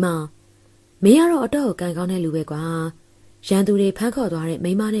။နီမောင်မင်းကတော့အတော့ကိုကန်ကောင်းတဲ့လူပဲကွာ။ရန်သူတွေဖမ်းခေါ်သွား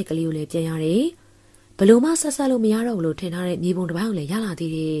တဲ့မိန်းမနဲ့ကလေးကိုလည်းပြန်ရတယ်။ဘလို့မှဆက်ဆက်လို့မရတော့ဘူးလို့ထင်ထားတဲ့မြေပုံတစ်ပိုင်းကိုလည်းရလာ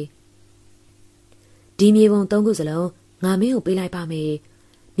သေးတယ်။ဒီမြေပုံ၃ခုစလုံးငါမင်းကိုပေးလိုက်ပါမယ်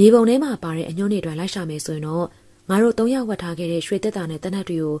။မြေပုံထဲမှာပါတဲ့အညွှန်းတွေအတွက်လိုက်ရှာမယ်ဆိုရင်တော့ငါတို့၃ယောက်ဝတ်ထားခဲ့တဲ့ရွှေသက်တာနဲ့တနတ်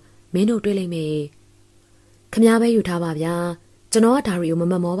တွေကိုမင်းတို့တွေ့လိမ့်မယ်။ခမားပဲယူထားပါဗျာ။ကျွန်တော်ကဒါရီကိုမ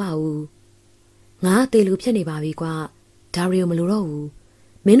မမောပါဘူး။ငါတေလူဖြစ်နေပါပြီကွာ။ဒါရီကိုမလိုတော့ဘူး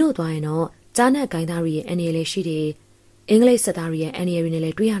။မင်းတို့သွားရင်တော့ကြားနဲ့ဂိုင်းသားရီရဲ့အန်ရီလည်းရှိတယ်။အင်္ဂလိပ်စစ်သားရီရဲ့အန်ရီနဲ့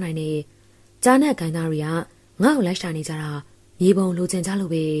လည်းတွေ့ရနိုင်တယ်။ကြားနဲ့ဂိုင်းသားရီကငါ့ကိုလိုက်ရှာနေကြတာမြေပုံလိုချင်ကြလို့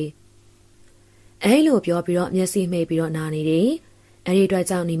ပဲ။အဲလိုပြောပြီးတော့မျက်စိမှိတ်ပြီးတော့နာနေတယ်။အဲဒီ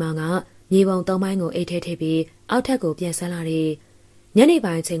အတွက်ကြောင့်ညီမကမြေပုံ၃ပိုင်းကိုအိတ်ထဲထည့်ပြီးအောက်ထပ်ကိုပြန်ဆန်းလာတယ်။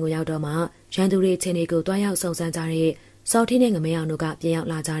ညနေပိုင်းအချိန်ကိုရောက်တော့မှရန်သူတွေအချိန်တွေကိုတွားရောက်စုံစမ်းကြတဲ့စော်ထင်းနဲ့ငမဲအောင်တို့ကပြန်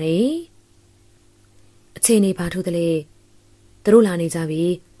ရောက်လာကြတယ်။အချိန်နေဘာထူးသလဲ။သူတို့လာနေကြပြီ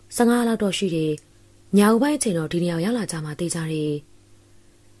15လောက်တော့ရှိတယ်။ညောင်ပိုင်းအချိန်တော့ဒီနေရာရောက်လာကြမှသိကြတယ်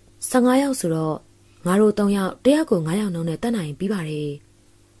။15ယောက်ဆိုတော့ငါတို့3ယောက်တယောက်ကို9ယောက်နှုန်းနဲ့တက်နိုင်ပြီးပါတယ်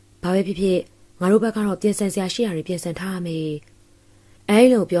။ဘာပဲဖြစ်ဖြစ်ငါတို့ဘက်ကတော့ပြင်ဆင်စရာရှိရာတွေပြင်ဆင်ထားရမယ်။အဲ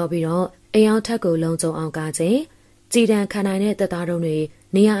လိုပြောပြီးတော့အိမ်အောင်ထက်ကိုလုံခြုံအောင်ကားခြင်းကြည်တံခံနိုင်တဲ့တပ်သားတို့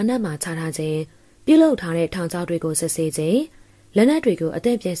တွေနေရာအနှံ့မှာချထားခြင်းပြုလုပ်ထားတဲ့ထောင်ချောက်တွေကိုစစ်ဆေးခြင်းလက်နက်တွေကိုအသ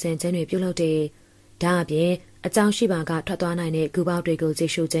င့်ပြင်ဆင်ခြင်းတွေပြုလုပ်တဲ့ဒါအပြင်အကြောင်းရှိပါကထွက်သွားနိုင်တဲ့ဂူပေါက်တွေကိုကြ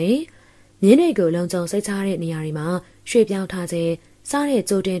ည့်ရှုခြင်းမြင်းတွေကိုလုံခြုံစိတ်ချတဲ့နေရာတွေမှာရွှေ့ပြောင်းထားခြင်းစားတဲ့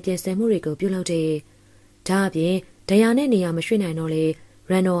ကြိုတင်ပြင်ဆင်မှုတွေကိုပြုလုပ်တဲ့ဒါအပြင်ဒဏ်ရာနဲ့နေရာမရွှေ့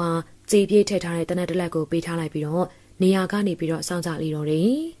နိုင်တော့လေရန်တော်ဟာကြည်ပြည့်ထည့်ထားတဲ့တနက်တလက်ကိုပေးထားလိုက်ပြီးတော့နေရာကနေပြီးတော့စောင့်ကြလိတော့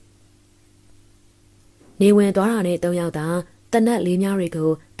တယ်နေဝင်သွားတာနဲ့၃ယောက်သာတနက်လေးများတွေကို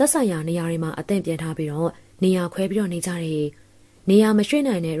သက်ဆိုင်ရာနေရာတွေမှာအသင့်ပြင်ထားပြီးတော့နေရာခွဲပြီးတော့နေကြတယ်နေရာမရွှေ့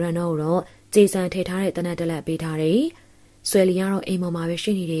နိုင်တဲ့ရန်တော်ကိုတော့ကြေစံထည့်ထားတဲ့တနက်တလက်ပေးထားတယ်ဆွဲလီကတော့အိမ်ပေါ်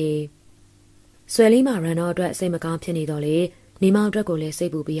မှာပဲရှိနေတယ်ဆွဲလီမှာရန်တော်အတွက်စိတ်မကောင်းဖြစ်နေတော့လေနေမောင်အတွက်ကိုလ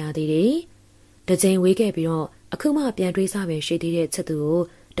ည်းစိတ်ပူပြရသေးတယ်တစ်ချိန်ဝေးခဲ့ပြီးတော့အခုမှပြန်တွေးစားပဲရှိသေး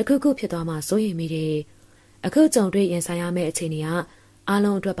တဲ့ချက်သူကိုတခုခုဖြစ်သွားမှစိုးရိမ်မိတယ်အခုကြုံတွေ့ရင်ဆိုင်ရမယ့်အခြေအနေက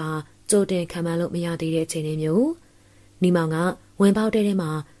အားလုံးအတွက်ပါကြိုတင်ခံမှန်းလို့မရသေးတဲ့အခြေအနေမျိုးနီမောင်ကဝင်ပေါက်တဲ့ထဲမှာ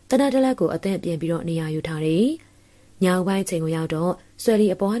တနက်တလက်ကိုအသင့်ပြင်ပြီးတော့နေရာယူထားတယ်ညောင်ပိုင်းချိန်ကိုရောက်တော့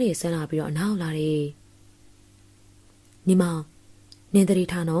ဆွဲလီအပေါ်ကနေဆင်းလာပြီးတော့အနောက်လာတယ်နီမောင်နင်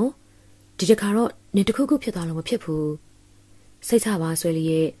တရီထားနော်ဒီတစ်ခါတော့နင်တခုခုဖြစ်သွားလို့မဖြစ်ဘူးစိတ်ချပါဆွဲလီ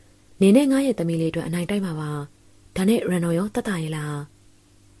ရဲ့နင်နဲ့ငါရဲ့သမီးလေးအတွက်အနိုင်တိုက်ပါပါဒါနဲ့ရန်တော်ရောတတ်တာရဲ့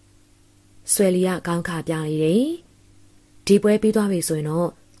လားဆွဲလီကကောင်းခါပြနေတယ်ဒီပွဲပြီးသွားပြီဆိုရင်တော့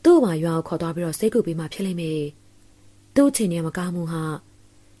သူ့ဘာရွာကိုခေါ်သွားပြီးတော့စိတ်ကူပေးမှဖြစ်လိမ့်မယ်သူ့အချိန်နဲ့မကောင်းဘူးဟာ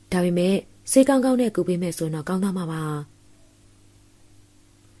ဒါပေမဲ့စိတ်ကောင်းကောင်းနဲ့ကူပေးမယ်ဆိုရင်တော့ကောင်းသွား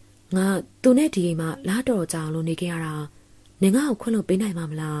မှာပါငါသူနဲ့ဒီအိမ်မှာလားတော်ကြအောင်လို့နေခဲ့ရတာနင်ငါ့ကိုခွင့်လို့ပေးနိုင်မှာ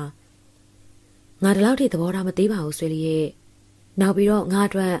မလားငါဒီလောက်ထိသဘောထားမသေးပါဘူးဆွေလေးရဲ့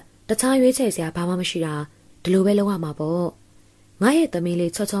နောက်ပြီးတော့ငါအတွက်တခြားရွေးချယ်စရာဘာမှမရှိတာဒီလိုပဲလုပ်ရမှာပေါ့ငါရဲ့သမီး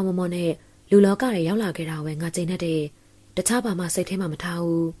လေးချောချောမောမောနဲ့လူလောကတွေရောက်လာခဲ့တာပဲငါကျင်တတ်တယ်တခြားဘာမှစိတ်ထဲမှာမ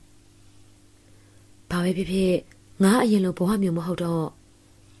ထားဘူးဘာပဲဖြစ်ဖြစ်ငါအရင်လိုဘဝမျိုး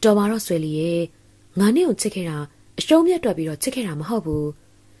မဟုတ်တော့တော်ပါတော့ဆွေလီရဲ့ငါနဲ့ကိုချစ်ခဲ့တာအရှုံးမြတ်တွက်ပြီးတော့ချစ်ခဲ့တာမဟုတ်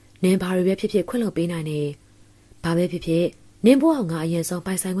ဘူးနင်ဘာတွေပဲဖြစ်ဖြစ်ခွင့်လို့ပေးနိုင်တယ်ဘာပဲဖြစ်ဖြစ်နင်ဘဝငါအရင်ဆုံး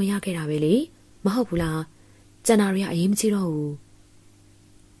ပိုင်ဆိုင်ခွင့်ရခဲ့တာပဲလေမဟုတ်ဘူးလားကျန်တာတွေကအရေးမကြီးတော့ဘူး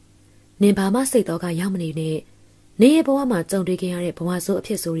နင်ဘာမှစိတ်တော့ကရောက်မနေနဲ့နင်ရဲ့ဘဝမှာကြုံတွေ့ခဲ့ရတဲ့ဘဝဆိုးအ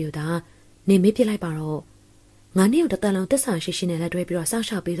ဖြစ်ဆိုးတွေကိုသာနင်မေ့ပြလိုက်ပါတော့ငါနဲ့ကိုတသက်လုံးတစ္ဆာရှိရှိနဲ့လက်တွဲပြီးတော့စော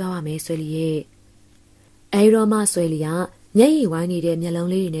င့်ရှောက်ပေးသွားပါမယ်ဆွေလီရဲ့အဲဒီတော့မှဆွေလီကမျက်ရည်ဝိုင်းနေ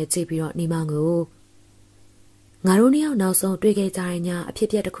တဲ့မျက်လုံးလေးတွေနဲ့ကြည့်ပြီးတော့နေမောင်ကိုငါတို့နှစ်ယောက်နောက်ဆုံးတွေ့ခဲ့ကြတဲ့ည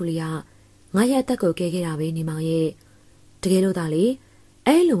အဖြစ်အပျက်တစ်ခုလေးကငါရဲ့အသက်ကိုကယ်ခဲ့တာပဲနေမောင်ရဲ့တ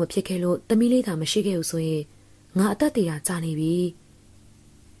ကယ်လို့သာလေအဲလိုမဖြစ်ခဲ့လို့သမီးလေးသာမရှိခဲ့ဘူးဆိုရင်ငါအသက်သေးတာကြာနေပြီ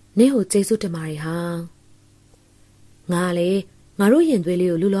နင့်ကိုကျေးဇူးတင်ပါတယ်ဟာငါလေငါတို့ရင်သွေးလေး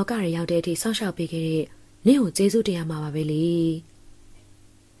ကိုလူလောကတွေရောက်တဲ့အထိစောင့်ရှောက်ပေးခဲ့တဲ့နင့်ကိုကျေးဇူးတင်ရ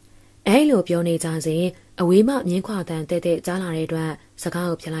မှာပါပဲလေအဲလိုပြောနေကြစဉ်အဝေးမှမြင်းခွာတန်တဲ့တဲ့ကြားလာတဲ့အတွက်စကား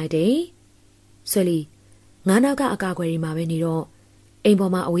ကိုပြန်လိုက်တယ်ဆွေလီငါနောက်ကအကာအကွယ်တွေမှာပဲနေတော့အိမ်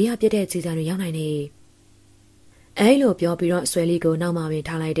ပေါ်မှာအဝေးရပြက်တဲ့ခြေစံတွေရောက်နိုင်နေအဲလိုပြောပြီးတော့ဆွေလီကိုနောက်မှပင်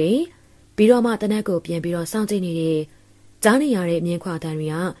ထားလိုက်တယ်ပြီးတော့မှတနက်ကိုပြင်ပြီးတော့စောင့်ကြည့်နေတဲ့ ကြားနေရတဲ့မြင်းခွာတန်တွေ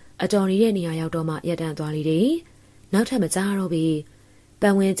ကအတော်နေတဲ့နေရာရောက်တော့မှရပ်တန့်သွားလေတယ်။နောက်ထပ်မကြားတော့ပြီ။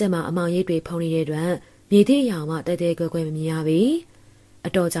ပန်ဝင်းကျက်မှာအမောင်ရိပ်တွေဖုံနေတဲ့အတွက်မြေသေးအရာမှတဲတဲကွဲကွဲမမြင်ရပြီ။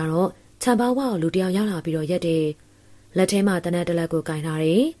အတော်ကြတော့ခြံပေါင်းဝကိုလူတယောက်ရောက်လာပြီးတော့ရက်တယ်။လက်ထဲမှာတနက်တလက်ကိုကင်ထားတ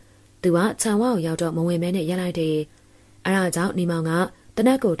ယ်။သူကခြံဝကိုရောက်တော့မဝင်မဲနဲ့ရက်လိုက်တယ်။အဲဒါကြောင့်နေမောင်ကတ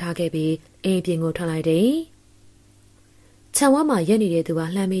နက်ကိုထားခဲ့ပြီးအိမ်ပြင်ကိုထွက်လိုက်တယ်။ခြံဝမှာရက်နေတဲ့သူက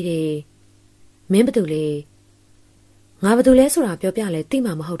လှမ်းမိတယ်။မင်းဘာတူလဲ။ငါဘာတူလဲ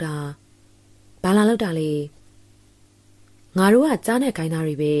ဆိုတာပြောပြလဲသိမှာမဟုတ်တာ။ဘာလာလောက်တာလဲ။ငါတို့ကကြားနဲ့ခိုင်း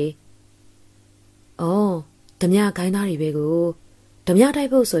သားတွေပဲ။အော်ဓမြခိုင်းသားတွေပဲကိုဓမြတိုက်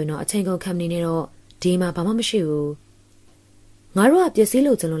ဖို့ဆိုရင်တော့အချိန်ကုန်ခံနေနေတော့ဒီမှာဘာမှမရှိဘူး။ငါတို့ကပစ္စည်း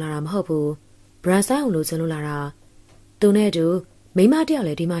လို့ကျင်လို့လာတာမဟုတ်ဘူး။ဘရန်ဆိုင်အောင်လို့ကျင်လို့လာတာ။သူနဲ့တူမိမတယောက်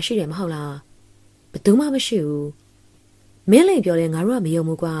လည်းဒီမှာရှိတယ်မဟုတ်လား။ဘယ်သူမှမရှိဘူး။မင်းလိန်ပြောလဲငါတို့ကမ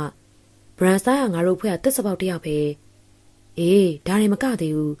ယုံဘူးကွာ။ဘရန်ဆိုင်ကငါတို့ဖွဲ့ကတစ်စပေါက်တယောက်ပဲ။အေးဒါတွေမက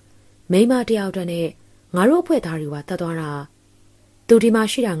သေးဘူး။မိမတယောက်တည်းနဲ့ငါတို့အဖွဲ့သားတွေကတတ်သွားတာ။သူဒီ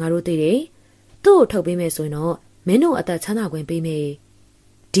မှာရှိတာငါတို့သိတယ်။သူ့ကိုထုတ်ပေးမယ်ဆိုရင်တော့မင်းတို့အသက်ချမ်းသာခွင့်ပေးမယ်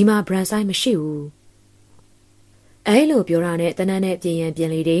။ဒီမှာဘရန်ဆိုင်မရှိဘူး။အဲလိုပြောတာနဲ့တနန်းနဲ့ပြင်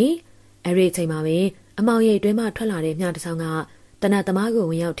ရန်ပြင်လေတယ်။အဲဒီအချိန်မှာပဲအမောင်ရိပ်တွင်းမှထွက်လာတဲ့မြတစ်ဆောင်ကတနတ်သမား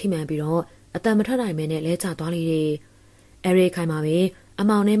ကိုဝင်ရောက်ထိမှန်ပြီးတော့အတန်မထွက်နိုင်မဲနဲ့လဲကျသွားလေတယ်။အဲဒီခိုင်မှာပဲ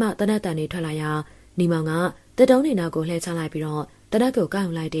အမောင်ထဲမှတနတ်တန်တွေထွက်လာရာနီမောင်ကတက်တုံးနေနောက်ကိုလှည့်ချလိုက်ပြီးတော့တနတ်ကို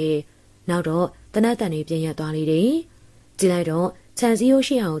ကောက်လိုက်တယ်။နောက်တော့တနတ်တန်တွေပြင်ရသွားလေတယ်။ကြည့်လိုက်တော့ခြံစ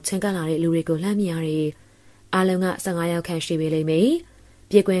ည်းရိုးရှိအောင်ချင်းကပ်လာတဲ့လူတွေကိုလှမ်းမြင်ရတယ်။အားလုံးက15ယောက်ခန့်ရှိပေလိမ့်မယ်။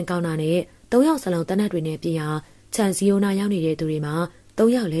ပြေကွင်းကောင်းတာနဲ့3ယောက်စလုံးတနတ်တွေနဲ့ပြင်ရာခြံစည်းရိုးနာရောက်နေတဲ့သူတွေမှာ3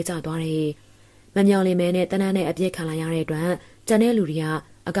ယောက်လဲကျသွားတယ်။မမြောင်လင်မဲနဲ့တနတ်နဲ့အပြစ်ခံလာရတဲ့အတွက်ကျန်တဲ့လူတွေ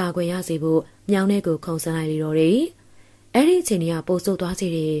ကအကာအကွယ်ရစေဖို့မြောင်နဲ့ကိုခုံစမ်းလိုက်လေတော့တယ်။အဲ့ဒီအချိန်က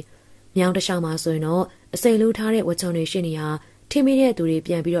ပိုဆိုးသွားစေတယ်။မြောင်တစ်လျှောက်မှာဆိုရင်တော့အစိမ်လူထားတဲ့ဝချုံတွေရှိနေရာထိမိတဲ့သူ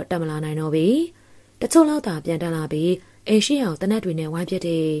တွေပြန်ပြီးတော့တက်မလာနိုင်တော့ဘူး။တချို့လောက်သာပြန်တက်လာပြီးအိမ်ရှိအောင်တနတ်တွေနဲ့ဝိုင်းပြစ်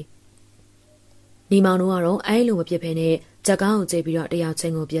တယ်။နီမောင်တို့ကတော့အဲ့လိုမပြစ်ဖဲနဲ့ကြက်ကောင်းကိုကြိတ်ပြီးတော့တယောက်ချ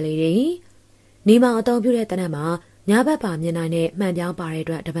င်းကိုပြစ်လေတယ်။နီမောင်အတော်ပြုတဲ့တနတ်မှာညာဘက်ပါမြင်နိုင်တဲ့မှန်ပြောင်းပါတဲ့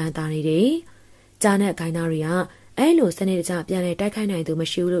အတွက်တပန်းသားနေတယ်။ကြားနဲ့ဂိုင်းသားတွေကအဲ့လိုစနေတကျပြန်လဲတိုက်ခိုက်နိုင်သူမ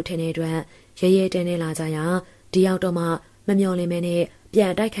ရှိဘူးလို့ထင်တဲ့အတွက်ရဲရဲတဲနေလာကြရာဒီရောက်တော့မှမမျော်လင့်မဲ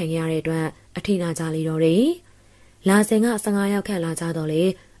နဲ့ပြန်တိုက်ခိုက်ရတဲ့အတွက်အထိနာကြလေတော့တယ်။လာစင်က15ယောက်ခ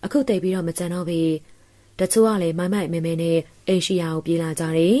န့်လာကြတော့လေအခုတိတ်ပြီးတော့မကြံတော့ပြီ။တချို့ကလည်းမိုက်မိုက်မဲမဲနဲ့အိမ်ရှိရာကိုပြေးလာကြ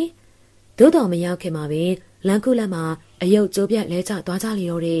တယ်။သို့တော်မရောက်ခင်မှာပဲလမ်းခုလက်မှာအယုတ်ကျိုးပြက်လဲကျသွားကြလေ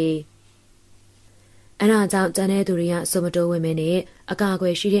တော့တယ်။အဲဒါကြောင့်ကျန်တဲ့သူတွေကစုံမတိုးဝင်မဲနဲ့အကာအကွ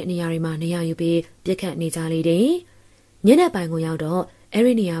ယ်ရှိတဲ့နေရာတွေမှာနေရာယူပြီးပြစ်ခတ်နေကြလေတယ်။ညနေပိုင်းကိုရောက်တော့အဲ့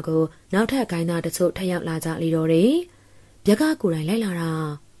ဒီနေရာကိုနောက်ထပ်ဂိုင်းသားတချို့ထပ်ရောက်လာကြလေတော့တယ်။ဗျက်ကကိုယ်တိုင်လိုက်လာတာ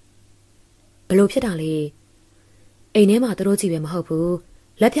ဘလို့ဖြစ်တာလဲ။အိမ်ထဲမှာသူတို့ကြည့်ပဲမဟုတ်ဘူး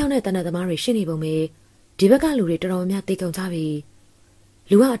။လက်ဖြောင်းတဲ့တနတ်သမားတွေရှိနေပုံပဲ။ဒီဘက်ကလူတွေတော်တော်များသိကုန်ကြပြီ။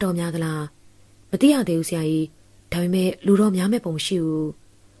လူကအတော်များသလား။မသိရသေးဘူးဆရာကြီး။ဒါပေမဲ့လူတော်များမဲ့ပုံမရှိဘူး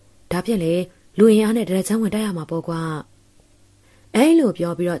။ဒါဖြင့်လေလူရင်အားနဲ့တရက်ချမ်းဝင်တိုက်ရမှာပေါ့ကွာ။အဲ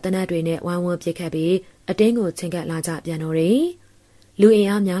လိုပြောပြီးတော့တနတ်တွေနဲ့ဝိုင်းဝန်းပြစ်ခတ်ပြီးအတင်းကိုချင်းကပ်လာကြပြန်တော့တယ်။လူ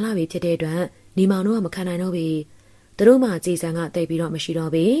အင်အားများလာပြီဖြစ်တဲ့အတွက်နီမောင်တို့ကမခံနိုင်တော့ပြီ။သူတို့မှကြည်စံကတိတ်ပြီးတော့မ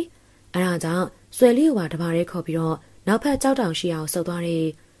ရှိတော့ပြီ။အဲဒါကြောင့်ဆွဲလေးကိုပါတပါးရဲခေါ်ပြီးတော့နောက်ဖက်ကြောက်တောင်ရှိအောင်ဆုပ်သွားတယ်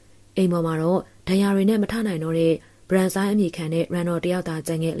။အိမ်ပေါ်မှာတော့ဒဏ်ရာတွေနဲ့မထနိုင်တော့တဲ့ဘရန်ဆိုင်အမိခံတဲ့ရန်တော်တယောက်သာကျ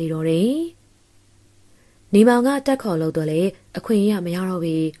န်ခဲ့လေတော့တယ်။နီမောင်ကတက်ခေါ်လို့တော့လေအခွင့်အရေးမ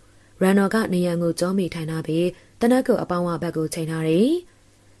ရတော့ပြီ။ရန်တော်ကနေရန်ကိုကြောမိထိုင်ထားပြီးတနက်ကိုအပေါင်းဝဘက်ကိုချိန်ထားတယ်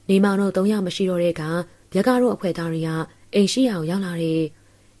။နေမောင်တို့3ယောက်မရှိတော့တဲ့ကဗျက်ကတော့အဖွဲသားတွေကအိမ်ရှိအောင်ရောက်လာတယ်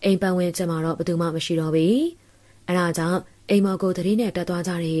။အိမ်ပန်းဝင်ချက်မှာတော့ဘယ်သူမှမရှိတော့ဘူး။အဲဒါကြောင့်အိမ်မော်ကိုတတိနဲ့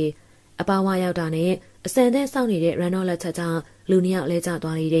တက်သွားကြတယ်။အပေါင်းဝရောက်တာနဲ့အစံတဲ့စောင့်နေတဲ့ရန်တော်လက်ချက်ကြောင့်လူ2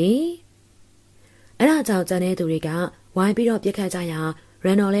ယောက်လဲကျသွားနေတယ်။အဲဒါကြောင့်ကျန်တဲ့သူတွေကဝိုင်းပြီးတော့ပြစ်ခတ်ကြရာရ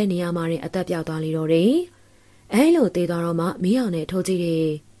န်တော်လည်းနေရာမှာအသက်ပြောက်သွားလေတော့တယ်။အဲလိုသေးသွားတော့မှမီးအောင်နဲ့ထိုးကြည့်တယ်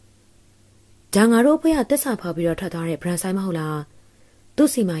။ဒါငါတို့ဖွဲ့ကတက်ဆာဖောက်ပြီးတော့ထွက်သွားတဲ့ဘရန်ဆိုင်မဟုတ်လား။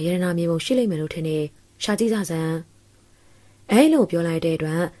သူ့စီမှာရတနာမြေပုံရှိလိမ့်မယ်လို့ထင်တယ်။ရှာကြည့်ကြစမ်း။အဲလိုပြောလိုက်တဲ့အတွ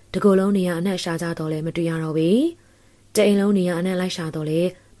က်တကူလုံးနေရာအနှက်ရှာကြတော့လဲမတွေ့ရတော့ဘူး။တအိမ်လုံးနေရာအနှက်လိုက်ရှာတော့လဲ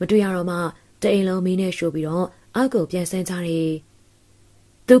မတွေ့ရတော့မှတအိမ်လုံးမီးနဲ့ရှို့ပြီးတော့အောက်ကိုပြန်ဆင်းကြတယ်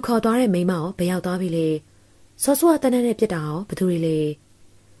။သူခေါ်သွားတဲ့မိန်းမရောဘယ်ရောက်သွားပြီလဲ။စောစောကတန်းနဲ့ပြစ်တာရောဘယ်သူတွေလဲ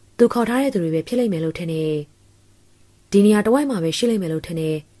။သူခေါ်ထားတဲ့သူတွေပဲဖြစ်လိမ့်မယ်လို့ထင်တယ်။ဒီနေရာတဝိုက်မှာပဲရှိလိမ့်မယ်လို့ထင်တ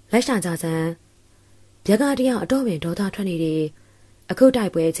ယ်။လိုက်ရှာကြစမ်း။ဗျက်ကတယောက်အတော့ပင်ဒေါသထွက်နေတယ်။အခုတို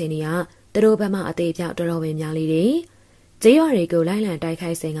က်ပွဲအချိန်ကြီးကသူတို့ဘက်မှအသေးပြောက်တော်တော်ပင်များလေတယ်။ကျေးရွာတွေကိုလိုက်လံ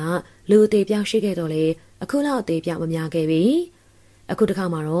တိုက်ခိုက်စဉ်ကလူအသေးပြောက်ရှိခဲ့တော့လေအခုလောက်အသေးပြောက်မများခဲ့ပြီ။အခုတစ်ခါ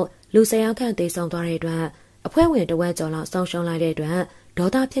မှာတော့လူ10ယောက်ခန့်သေဆုံးသွားတဲ့အတွက် အဖွဲဝင်တဝက်ကျော်လောက်ဆောင်းရှုံးလိုက်တဲ့အတွက်ဒေါ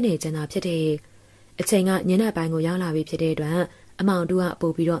သဖြစ်နေကြတာဖြစ်တယ်။အချိန်ကညနေပိုင်းကိုရောက်လာပြီဖြစ်တဲ့အတွက်အမောင်တို့က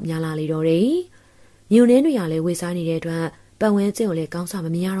ပို့ပြီးတော့များလာလေတော့တယ်။မြူနှင်းတွေကလည်းဝေစားနေတဲ့အတွက်ပတ်ဝန်းကျင်ကိုလည်းကောင်းစွာ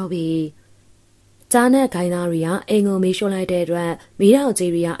မမြင်ရတော့ပြီ။ကြားနဲ့ခိုင်းသားတွေကအိမ်ကိုမီးရှို့လိုက်တဲ့အတွက်မီးတောင်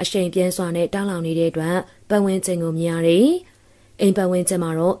ကြီးတွေကအရှိန်ပြင်းစွာနဲ့တောင်းလောင်နေတဲ့အတွက်ပတ်ဝန်းကျင်ကိုမြင်ရတယ်။အိမ်ပတ်ဝန်းကျင်မှာ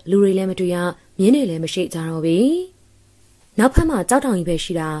တော့လူတွေလည်းမတွေ့ရမြင်းတွေလည်းမရှိကြတော့ပြီ။နောက်ဖက်မှာကြောက်တောင်ကြီးပဲ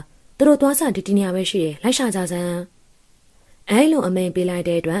ရှိတာသူတို့သွားစားဒီနေရာပဲရှိတယ်လိုက်ရှာကြစမ်းအဲလိုအမိန်ပေးလိုက်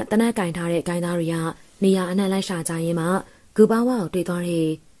တဲ့အတွက်တနက်ကင်ထားတဲ့ဂိုင်းသားတွေကနေရာအနှံ့လိုက်ရှာကြရင်းမှဂူပေါင်းဝါကိုတွေ့သွား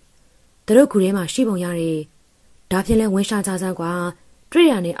တယ်သူတို့ဂူထဲမှာရှိပုံရတယ်ဒါဖြင့်လဲဝင်ရှာကြစမ်းကွာတွေ့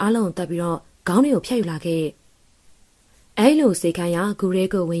ရနေအားလုံးကိုတက်ပြီးတော့ခေါင်းတွေကိုဖျက်ယူလာခဲ့အဲလိုစေခိုင်း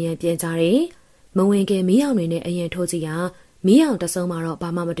ရဂူထဲကိုဝင်ရင်ပြန်ကြတယ်မဝင်ခင်မီးအောင်တွေနဲ့အရင်ထိုးကြည့်ရမီးအောင်တစုံ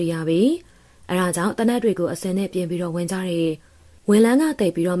မှာတော့ဘာမှမတွေ့ရပြီအဲဒါကြောင့်တနက်တွေကိုအစင်နဲ့ပြင်ပြီးတော့ဝင်ကြတယ်ဝင်လန်းကတိ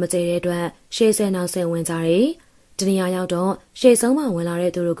တ်ပြီးတော့မကျဲတဲ့အတွက်ရှေ့ဆဲနောက်ဆဲဝင်ကြတယ်။ဒီနေရာရောက်တော့ရှေ့ဆုံးမှဝင်လာ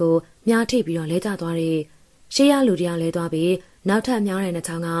တဲ့သူတို့ကိုမြားထိပ်ပြီးတော့လဲကျသွားတယ်။ရှေ့ရလူတရားလဲသွားပြီးနောက်ထပ်မြားတဲ့နှ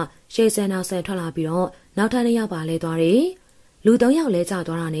ချောင်းကရှေ့ဆဲနောက်ဆဲထွက်လာပြီးတော့နောက်ထပ်2ယောက်ပါလဲသွားတယ်။လူ3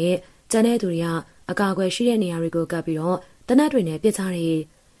ယောက်လဲကျသွားတာနဲ့ကျန်တဲ့သူတွေကအကာအကွယ်ရှိတဲ့နေရာတွေကိုကပ်ပြီးတော့တနက်တွေနဲ့ပစ်ချတယ်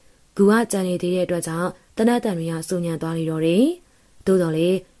။ဂူကကြံနေသေးတဲ့အတွက်ကြောင့်တနက်တန်တွေကစူညံသွားလိတော့တယ်။သို့တော်လေ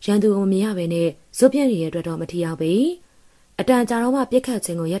ရန်သူကိုမမြင်ရဘဲနဲ့ဇွတ်ပြန့်နေတဲ့အတွက်တော့မထီရောက်ပြီ။အတန်ကြာတော့မှပြစ်ခတ်ခြ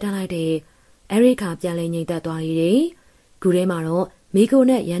င်းကိုရပ်တန့်လိုက်တဲ့အဲရိခါပြန်လဲငြိမ်သက်သွားရည်။ဂူထဲမှာတော့မိကို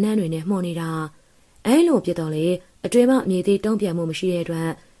နဲ့ရန်နှန်းတွေနဲ့မှုန်နေတာအဲလိုပြစ်တော့လေအတွင်းမှာအမြည်သေးတုံးပြန်မှုမရှိတဲ့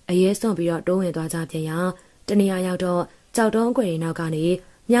အတွက်အရေးစွန့်ပြီးတော့တိုးဝင်သွားကြပြန်ရတနေရာရောက်တော့ကြောက်တုံးအကွယ်တွေနောက်ကနေ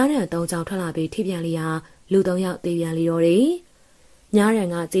မြားရန်3ချောင်းထွက်လာပြီးထိပြန်လျာလူ3ယောက်တေးပြန်လီတော့တယ်။မြား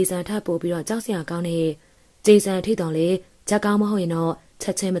ရန်ကကြေစံထပ်ပို့ပြီးတော့ကြောက်စရာကောင်းနေကြေစံထိတော့လေချက်ကောင်းမဟုတ်ရင်တော့ချ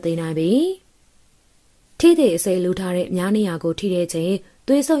က်ချင်းမသိနိုင်ပြီ။ထိတဲ့အစိလူထားတဲ့မြားနေရာကိုထိတဲ့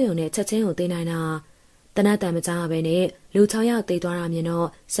ချိန်သွေးဆုပ်ယုံနဲ့ချက်ချင်းကိုသိနိုင်တာတနတ်တန်မကြားပဲနဲ့လူ6ယောက်တေးသွားတာမြင်တော့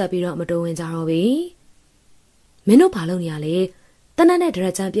ဆက်ပြီးတော့မတိုးဝင်ကြတော့ပြီမင်းတို့ဘာလုပ်နေရလဲတနတ်နဲ့ဒရ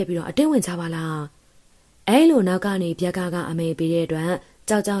က်ချမ်းပြစ်ပြီးတော့အတင်းဝင်ကြပါလားအဲလိုနောက်ကနေပြက်ကအမေပေးတဲ့အတွက်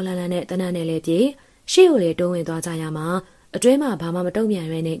ကြောက်ကြောက်လန့်လန့်နဲ့တနတ်နဲ့လည်းပြေးရှေ့ကိုလေတိုးဝင်သွားကြရမှာအတွင်းမှာဘာမှမတုံ့ပြန်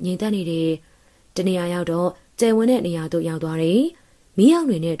ရဲနဲ့ငြိမ်သက်နေတယ်တနေရာရောက်တော့ကျယ်ဝန်းတဲ့နေရာသို့ရောက်သွားတယ်မီး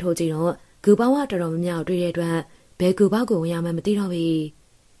အောင်တွေနဲ့ထိုးကြည့်တော့ဂူပေါင်းကတော်တော်များများတွေ့တဲ့အတွက်ဘယ်ဂူပေါက်ကိုဝင်ရမှမသိတော့ဘူး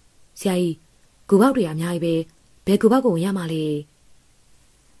ဆရာကြီးဂူပေါက်တွေအများကြီးပဲဘယ်ဂူပေါက်ကိုဝင်ရမှာလဲ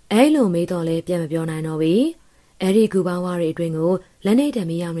အဲလိုမေးတော့လဲပြန်မပြောနိုင်တော့ဘူးအဲ့ဒီဂူပေါင်းဝါတွေအတွင်းကို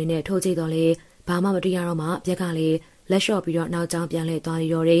လက်နေတံမီးအောင်တွေနဲ့ထိုးကြည့်တော့လေဘာမှမတွေ့ရတော့မှပြက်ကလေလက်လျှော့ပြီးတော့နောက်ကျောင်းပြန်လှည့်သွားရ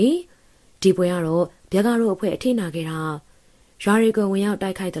တော့တယ်ဒီပွဲကတော့ပြက်ကတော့အဖွဲအထိနာခဲ့တာရွာတွေကိုဝင်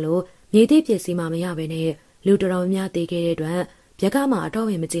ရောက်တိုက်ခိုက်တယ်လို့မြေတိပစ္စည်းမှမရဘဲနဲ့လူတော်တော်များသေးခဲ့တဲ့အတွက်ပြက်ကမှအတော့ဝ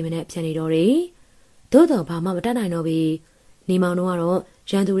င်မကြည့်မနဲ့ပြန်နေတော့တယ်သို့တော်ဘာမှမတတ်နိုင်တော့ဘူးနေမောင်တို့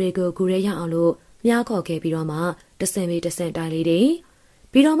ကတော့ရန်သူတွေကိုဂူရဲရအောင်လို့မြားခေါ်ခဲ့ပြီးတော့မှတဆင်ပြီးတဆင်တိုင်းလေး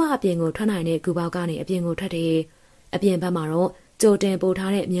တွေပြီးတော့မှအပြင်ကိုထွက်နိုင်တဲ့ဂူပေါက်ကနေအပြင်ကိုထွက်တယ်အပြင်ဘက်မှာတော့ကြိုတင်ပို့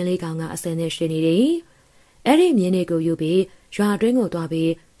ထားတဲ့မြင်းလေးကောင်ကအစင်းနဲ့ရှိနေတယ်အဲ့ဒီမြင်းလေးကိုယူပြီးရွာတွင်း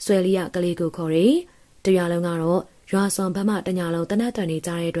ကိုသွားပြီးဆွဲလီရကလေးကိုခေါ်တယ်တရွာလုံးကတော့ရွာဆောင်ဘက်မှတညာလုံးတနတ်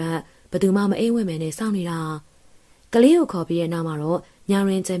တန်နေကြတဲ့အတွက်ဘသူမှမအိမ်ဝင်မယ်နဲ့စောင့်နေတာကလေးကိုခေါ်ပြီးတဲ့နောက်မှာတော့ညာ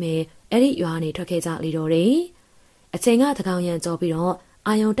ရင်းကျဲမယ်အဲ့ဒီရွာကနေထွက်ခဲ့ကြလေတော့တယ်အချိန်ကတကောင်ရံ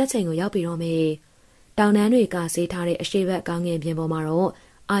ကြော်ပြီးတော့အာယုံတက်ချိန်ကိုရောက်ပြီးတော့မယ်တောင်တန်းတွေကဆေးထားတဲ့အရှိဘက်ကောင်းငင်ပြင်ပေါ်မှာတော့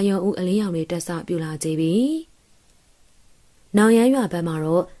အာယုံဦးအလင်းရောင်တွေတက်ဆပြူလာကြပြီနောင်ရမ်းရွာဘက်မှာ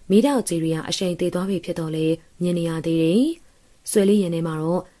တော့မိတောက်ကြီးတွေကအရှိန်သေးသွားပြီဖြစ်တော့လေမြင်နေရသေးတယ်ဆွေလီရင်ထဲ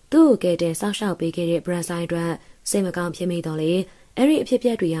မှာတော့သူ့ကိုကဲတဲ့ဆောက်ရှောက်ပေးခဲ့တဲ့ဘရန်ဆိုင်အတွက်စိတ်မကောင်းဖြစ်မိတော့လေအဲ့ဒီအဖြစ်အပျ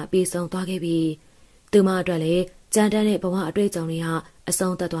က်တွေကပြေဆုံးသွားခဲ့ပြီသူမအတွက်လေကြမ်းတမ်းတဲ့ဘဝအတွေ့အကြုံတွေကအ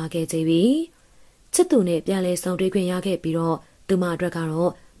ဆုံးသတ်သွားခဲ့ကြပြီချစ်သူနဲ့ပြန်လဲဆုံတွေ့ခွင့်ရခဲ့ပြီးတော့သူမအတွက်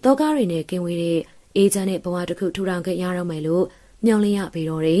ကတော့တောကားတွေနဲ့ကင်းဝေးတဲ့အေးချမ်းတဲ့ဘဝတစ်ခုထူထောင်ခဲ့ရတော့မယ်လို့မျှော်လင့်ရပြီး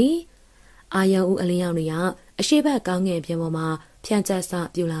တော့တယ်အာယုံဦးအလင်းရောင်တွေကအရှိဘက်ကောင်းငင်ပြင်ပေါ်မှာဖြန့်ကျက်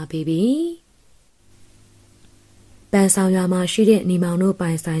စပြူလာပြီးပြီပန်းဆောင်ရွာမှာရှိတဲ့နေ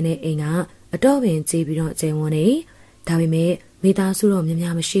မောင်တို့ပိုင်ဆိုင်တဲ့အိမ်ကအတော့ပင်ကြီးပြီးတော့ကျင်းဝန်းနေဒါပေမဲ့မိသားစုတော့များ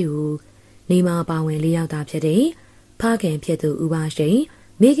များမရှိဘူးနေမောင်ပါဝင်၄ယောက်သားဖြစ်တဲ့ဖခင်ဖြစ်သူဦးပါရှိန်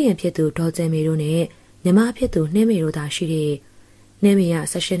မိခင်ဖြစ်သူဒေါ်ကျဲမေတို့နဲ့ညီမဖြစ်သူနှင်းမေတို့သာရှိတဲ့နှင်းမေက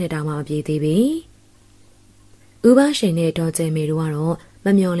18နှစ်တောင်မှအပြည့်သေးပြီဦးပါရှိန်နဲ့ဒေါ်ကျဲမေတို့ကတော့မ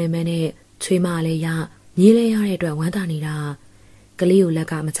မျော်လင့်မဲနဲ့ချွေးမလေးရမြေးလဲရတဲ့အတွက်ဝမ်းသာနေတာကလေးကို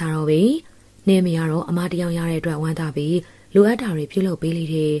လက်ကမချတော့ဘူးနှင်းမေကတော့အမတယောက်ရတဲ့အတွက်ဝမ်းသာပြီးလိုအပ်တာတွေပြုလုပ်ပေးလိ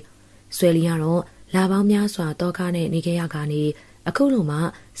တဲ့ဆွဲလီကတော့လာပေါင်းများစွာတောကားနဲ့နေခဲ့ရကနေအခုလိုမှ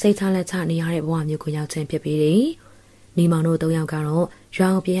စိတ်ချလက်ချနေရတဲ့ဘဝမျိုးကိုရောက်ချင်းဖြစ်ပြီးတယ်နေမောင်တို့၃ယောက်ကတော့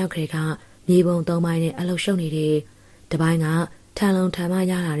ရွာအောင်ပြေရောက်ခရေကမြေပုံ၃ပိုင်းနဲ့အလှရှုပ်နေတယ်တပိုင်းကထန်လုံးထန်မ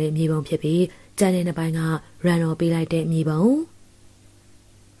ရလာတဲ့မြေပုံဖြစ်ပြီး ကျန်တဲ့နှစ်ပိုင်းကရန်တော်ပေးလိုက်တဲ့မြေပုံ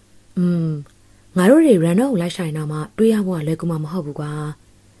ငါတို့တွေရန်တော်ကိုလိုက်ဆိုင်တော့မှတွေးရဖို့ကလွယ်ကူမှာမဟုတ်ဘူးကွာ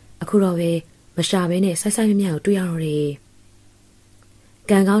အခုတော့ပဲမရှာဘဲနဲ့ဆိုက်မြကိုတွေးရတော့တယ်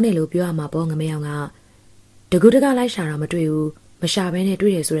ကံကောင်းတယ်လို့ပြောရမှာပေါ့ငမဲအောင်ကတကူတကလိုက်ရှာတော့မတွေ့ဘူးမရှာဘဲနဲ့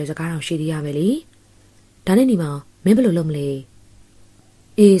တွေ့တယ်ဆိုတဲ့စကားတော့ရှိသေးရပဲလေဒါနဲ့ညီမမင်းဘယ်လိုလုပ်မလဲ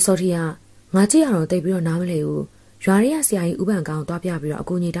အေးစော်တီကငါကြည့်ရတော့တိတ်ပြီးတော့နားမလဲဘူးရွာရဲဆရာကြီးဥပန်ကောင်းသွားပြပြီးတော့အ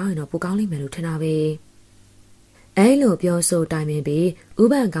ကူကြီးတောင်းရင်တော့ပိုကောင်းလိမ့်မယ်လို့ထင်တာပဲအဲလိုပြောဆိုတိုင်ပင်ပြီးဥ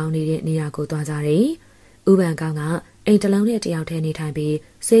ပန်ကောင်းနေတဲ့နေရာကိုသွားကြတယ်ဥပန်ကောင်းကအိမ်တလုံးနဲ့တယောက်တည်းနေထိုင်ပြီး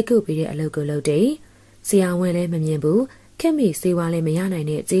စေးကုတ်ပြီးတဲ့အလုပ်ကိုလုပ်တယ်ဆရာဝန်လည်းမမြင်ဘူးခင်မိစေးဝါလည်းမရနိုင်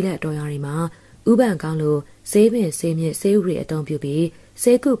တဲ့ကြေးလက်တော်ရတွေမှာဥပန်ကောင်းလိုစေးပင်စေးမြင့်စေးဥတွေအတုံးပြုပြီး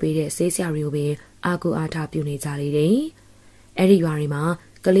စေးကုတ်ပြီးတဲ့စေးဆရာတွေကိုပင်အာကူအားထားပြုနေကြလေတယ်အဲ့ဒီရွာတွေမှာ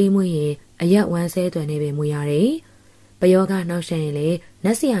ကလေးမွေးရင်အရက်ဝမ်းဆဲသွန်နေပင်မွေးရတယ်ပယောဂနှောက်ရှက်ရင်လည်းန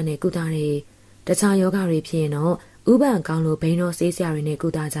တ်ဆရာနဲ့ကုသတယ်တခြားယောဂတွေဖြစ်ရင်တော့ဥပန်ကောင်းလိုဘိန်းတော်ဆေးဆရာတွေနဲ့ကု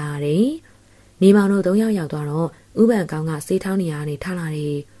သကြရတယ်နေမောင်တို့၃ယောက်ရောက်သွားတော့ဥပန်ကောင်းကဆေးထောင်းနေရနေထားလာတ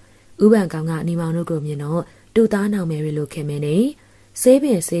ယ်ဥပန်ကောင်းကနေမောင်တို့ကိုမြင်တော့တူသားနောင်မယ်ရီလိုခင်မင်းနေဆေးပ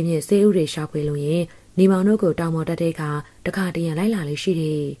င်ဆေးမြင့်ဆေးဥတွေရှာဖွေလို့ရင်နေမောင်တို့ကိုတောင်ပေါ်တက်တဲ့အခါတခါတရံလိုက်လာလေးရှိတ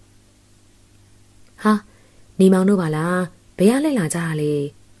ယ်ဟာနေမောင်တို့ပါလားဘယ်ရလိုက်လာကြတာလဲ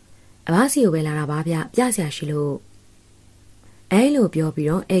အဘစီကိုပဲလာတာပါဗျပြဆရာရှိလို့အဲလိုပြောပြီး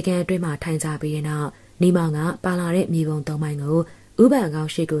တော့အေကန်အတွင်းမှာထိုင်ကြပြီးတဲ့နောက်နေမောင်ကပါလာတဲ့မြေပုံ၃မိုင်ကိုဥပန်ကော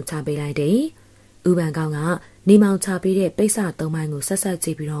င်းရှိကိုချပေးလိုက်တယ်ဥပန်ကောင်းကနေမောင်ချပေးတဲ့ပိတ်စ၃မိုင်ကိုဆက်ဆက်ကြ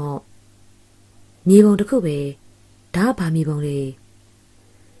ည့်ပြီးတော့မြေပုံတစ်ခုပဲဒါကဘာမြေပုံလဲ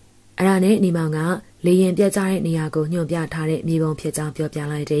အဲ့ဒါနဲ့နေမောင်ကလေရင်ပြတ်ကြတဲ့နေရာကိုညွှန်ပြထားတဲ့မြေပုံဖြစ်ကြောင်းပြောပြ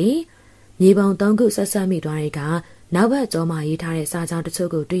လိုက်တယ်မြေပုံ၃ခုဆက်ဆက်မိသွားတဲ့ကနောက်ဘက်ကျောမှာရေးထားတဲ့စာကြောင်းတချို့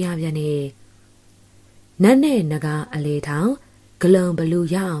ကိုတွေ့ရပြန်နေနတ်နဲ့နဂါအလေထောင်ဂလုံဘလူ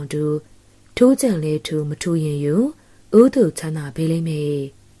ရအောင်တူထိုးကြံလေးထူမထူရင်ယူဥသူချမ်းသာပေးလိမ့်မယ်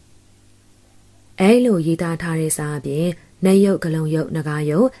အဲလိုရေးသားထားတဲ့စာအပြင်နတ်ရုပ်ဂလုံရုပ်နဂါ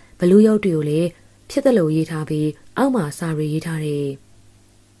ရုပ်ဘလူရုပ်တွေကိုလည်းဖြစ်တယ်လို့ရေးထားပြီးအောက်မှာစာရီရေးထားတယ်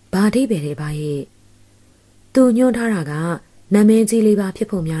ဘာအဓိပ္ပာယ်လဲဘာရဲ့သူညွှန်းထားတာကနမင်းကြီးလေးပါဖြစ်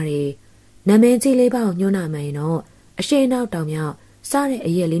ဖို့များတယ်နမင်းကြီးလေးပါကိုညွှန်းနာမှန်ရင်တော့အရှိန်နောက်တောင်မြောက်စားတဲ့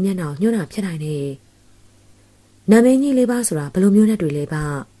အရက်လေးမျက်နှာညွှန်းတာဖြစ်နိုင်တယ်နမင်းကြီးလေးပါဆိုတာဘယ်လိုမျိုးနဲ့တွေ့လဲပါ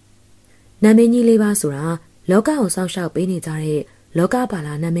နမင်းကြီးလေးပါဆိုတာလောကကိုစောင့်ရှောက်ပေးနေကြတဲ့လောကပါ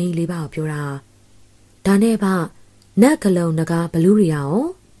လာနမင်းကြီးလေးပါကိုပြောတာဒါနဲ့ပါနတ်ကလုံနဂါဘလူးရီရော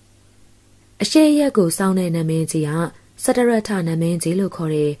အရှိရက်ကိုစောင်းတဲ့နမင်းကြီးကစတရထနမင်းကြီးလို့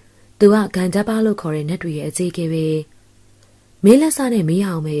ခေါ်တယ်သူကဂန်ဓပလို့ခေါ်တဲ့နတ်တွေရဲ့အကြီးကြီးပဲမင်းလက်စနဲ့မေး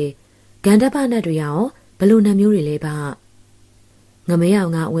အောင်ပဲဂန်ဓပနတ်တွေရောဘလို့နတ်မျိုးတွေလဲပါငမဲအော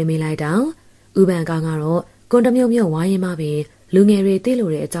င်ကဝင်မေးလိုက်တော့ဥပန်ကောင်ကတော့ကွန်တမြုံမြုံဝိုင်းရင်မှပင်လူငယ်တွေသိ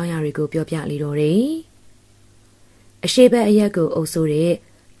လို့တဲ့အကြောင်းအရာတွေကိုပြောပြလေတော့တယ်အရှိဘက်အရက်ကိုအုပ်ဆိုးတဲ့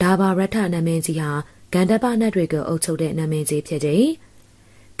ဒါဘာရထနမင်းကြီးဟာဂန်ဓပနတ်တွေကိုအုပ်ချုပ်တဲ့နမင်းကြီးဖြစ်တယ်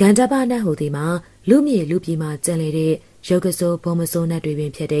ဂန်ဓပနတ်ဟူဒီမှာလူမြေလူပြည်မှာကျန်လေတဲ့ရုပ်ကစိုးဘုံမစိုးနတ်တွေပ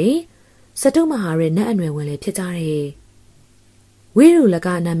င်ဖြစ်တယ်စတုမဟာရဲ့နတ်အနွယ်ဝင်လေဖြစ်ကြတယ်ဝိရုလက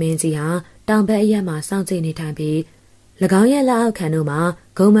နမင်းကြီးဟာတောင်ဘက်အရက်မှာစောင့်ကြည့်နေထိုင်ပြီး၎င်းရဲ့လက်အောက်ခံတို့မှာ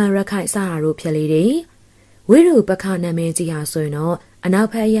ဂုံမန်ရခိုင်စတာတို့ဖြစ်လေတယ်ဝိရုပခနမင်းကြီးဟာဆိုရင်တော့အနောက်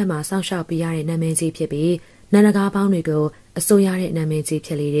ဘက်အရက်မှာစောင့်ရှောက်ပေးရတဲ့နမင်းကြီးဖြစ်ပြီးနန္ဒကားပေါင်းတွေကိုအစိုးရတဲ့နမင်းကြီးဖြ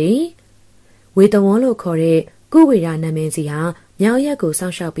စ်လေတယ်ဝေတဝန်းလို့ခေါ်တဲ့ကုဝေရနမင်းကြီးဟာမြောက်ရက်ကိုစော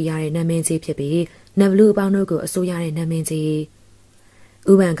င့်ရှောက်ပေးရတဲ့နမင်းကြီးဖြစ်ပြီးနဗလူအပေါင်းတို့ကိုအစိုးရတဲ့နမင်းကြီး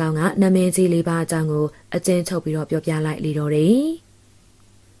ဥပန်ကောင်ကနမင်းကြီးလေးပါအကြောင်းကိုအကျဉ်းချုပ်ပြီးတော့ပြောပြလိုက်လေတော့တယ်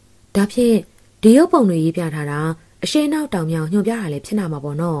ဒါဖြင့်ဒီရုပ်ပုံတွေရေးပြထားတာအရှိန်နောက်တောင်မြောင်ညွှန်ပြတာလည်းဖြစ်နာမှာ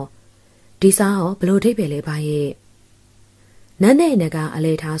ပေါ့နော်ဒီစားဟောဘလို့အဓိပ္ပာယ်လဲပါရဲ့နတ်နဲ့နဂါအ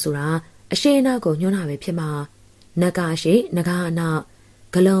လေထားဆိုတာအရှိန်နောက်ကိုညွှန်းတာပဲဖြစ်မှာနဂါရှိနဂါအနောက်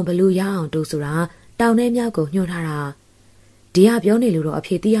ဂလုံဘလူရအောင်တူဆိုတာတောင်ထဲမြောက်ကိုညွှန်းထားတာဒီကပြောနေလို့တော့အ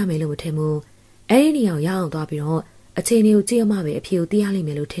ဖြေသိရမယ်လို့မထင်ဘူးအဲ့ဒီနေရာရအောင်သွားပြီးတော့အချိန်လေးကိုကြည့်ရမှပဲအဖြေကိုသိရလိမ့်မ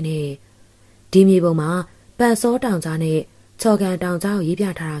ယ်လို့ထင်တယ်ဒီမြေပုံမှာပတ်စောတောင်ကြားနဲ့ချော်ကန်တောင်ကြားကိုရေးပြ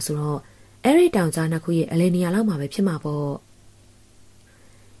ထားတာဆိုတော့အဲ့ဒီတောင်ကြားနှစ်ခုရဲ့အလဲနေရာလောက်မှာပဲဖြစ်မှာပေါ့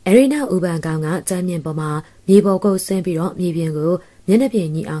အဲ့ဒီနောက်ဥပန်ကောင်ကကျမ်းမြင့်ပေါ်မှာမြေပေါ်ကိုဆင်းပြီးတော့မြေပြင်ကိုမျက်နှာပြင်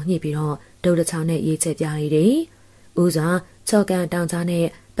ညီအောင်ညှိပြီးတော့ဒုတ်တချောင်းနဲ့ရေးချက်ပြရည်တယ်ဥစွာချော်ကန်တောင်ကြားနဲ့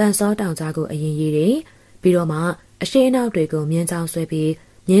ပန်စောတောင်ကြားကိုအရင်ရေးတယ်ပြီးတော့မှအရှိအနောက်တွေကိုမြင်းချောင်းဆွဲပြီး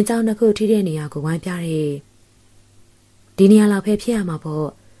မြင်းချောင်းတစ်ခုထိတဲ့နေရာကိုဝိုင်းပြတယ်ဒီနေရာလောက်ပဲဖြစ်ရမှာပေါ့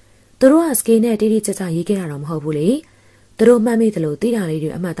သူတို့ကစကေးနဲ့တိတိကျကျရေးခဲ့တာတော့မဟုတ်ဘူးလေသူတို့မှတ်မိသလိုသိတာလေးတွေ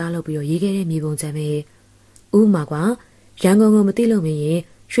အမှတ်သားလုပ်ပြီးတော့ရေးခဲ့တဲ့မြေပုံချမ်းပဲဥပမာကွာရန်ကုန်ကိုမသိလို့မရင်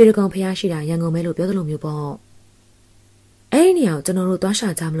ရွှေတကုံဖျားရှိတာရန်ကုန်ပဲလို့ပြောသလိုမျိုးပေါ့အဲ့ဒီနေရာကိုကျွန်တော်တို့သွားရှာ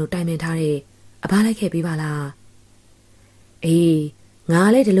ကြမလို့တိုင်ပင်ထားတယ် အဘလိုက်ခဲ့ပြီးပါလားအေး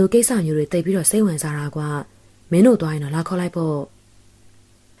ငါလည်းဒီလိုကိစ္စမျိုးတွေသိပြီးတော့စိတ်ဝင်စားတာကွာမင်းတို့သွားရင်တော့လာခေါ်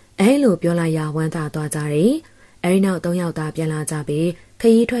လိုက်ပေါ့အဲလိုပြောလိုက်ရဝမ်းသာသွားကြတယ်အဲဒီနောက်၃ယောက်သားပြန်လာကြပြီးခ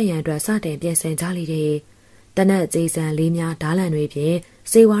ရီးထွက်ရန်အတွက်စတင်ပြင်ဆင်ကြလိမ့်တယ်တနက်ကြေးစံလေးများဓားလန်တွေဖြ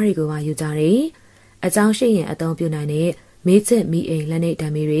င့်စေဝါးတွေကိုပါယူကြတယ်အကြောင်းရှိရင်အသုံးပြုနိုင်တဲ့မေးချစ်မီအိမ်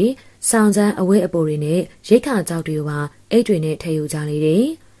လက်နေတံမီတွေဆောင်းစမ်းအဝဲအပိုတွေနဲ့ရိတ်ခါကြောက်တွေကိုပါအိတ်တွေနဲ့ထည့်ယူကြလေတယ်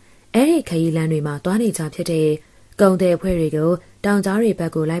အဲဒီခရီးလမ်းတွေမှာသွားနေကြဖြစ်တဲ့ကုံတဲ့ဖွဲ့တွေကိုတောင်ကြားတွေဘ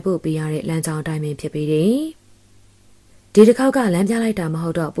က်ကိုလိုက်ဖို့ပေးရတဲ့လမ်းကြောင်းတိုင်းပင်ဖြစ်ပြီးတယ်ဒီတစ်ခေါက်ကလမ်းပြလိုက်တာ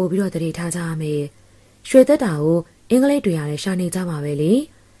မဟုတ်တော့ပို့ပြီးတော့တတိထားကြရမယ်ရွှေသက်တာကိုအင်္ဂလိပ်တွေရတဲ့ရှာနေကြ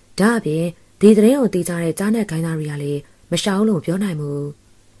မှာပဲလေဒါအပြင်ဒီသတင်းကိုသိကြတဲ့ကြားနဲ့ခိုင်းသားတွေကလည်းမရှောင်းလို့ပြောနိုင်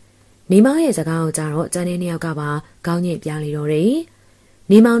ဘူးနေမောင်ရဲ့စကားကိုကြားတော့ကျန်တဲ့နှစ်ယောက်ကပါခေါင်းညစ်ပြလေတော့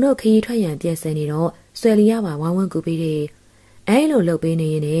တယ်နေမောင်တို့ခရီးထွက်ရန်ပြင်ဆင်နေတော့ဆွဲလီရပါဝမ်းဝန်းကူပြီးတယ်အဲလိုလှုပ်ပေးနေ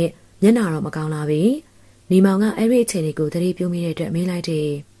ရင်လည်းမျက်နှာတော့မကောင်းလာပြီနေမောင်ကအဲ့ဒီအချိန်လေးကိုသတိပြုမိတဲ့အတွက်မေးလိုက်တယ်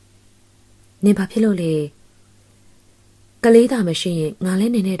နင်ဘာဖြစ်လို့လဲကလေးသာမရှိရင်ငါလည်း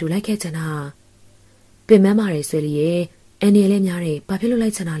နေနဲ့တူလိုက်ခဲ့ချင်တာပင်မမာတွေဆွဲလီရဲ့အန်ဒီလည်းများတယ်ဘာဖြစ်လို့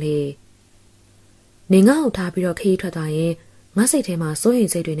လိုက်ချင်တာလဲနေငါ့ကိုထားပြီးတော့ခရီးထွက်သွားရင်ငါစိတ်ထဲမှာစိုးရိမ်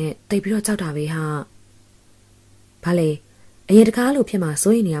စိတ်တွေနဲ့တိတ်ပြီးတော့ကြောက်တာပဲဟာဘာလဲအရင်တကားလို့ဖြစ်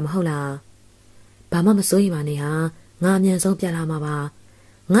မှာစိုးရိမ်နေရမဟုတ်လားဘာမှမစိုးရိမ်ပါနဲ့ဟာငါအမြန်ဆုံးပြန်လာမှာပါ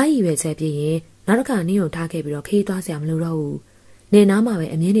ငါရည်ရွယ်ချက်ပြည့်ရင်နောက်တစ်ခါနင်းကိုထားခဲ့ပြီးတော့ခရီးသွားစရာမလိုတော့ဘူးနေနားမှာပဲ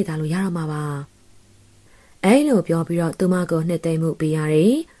အမြင်နေတာလို့ရတော့မှာပါအဲလိုပြောပြီးတော့သူမကိုနှစ်သိမ့်မှုပေးရ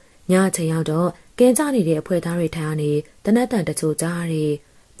တယ်ညအချိန်ရောက်တော့ကင်းကြနေတဲ့အဖွဲသားတွေထိုင်ရနေတနက်တန်တချို့ကြားရ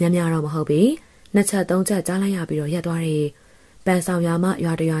တယ်များများတော့မဟုတ်ပြီနှစ်ချက်သုံးချက်ကြားလိုက်ရပြီးတော့ရက်သွားတယ်ပန်းဆောင်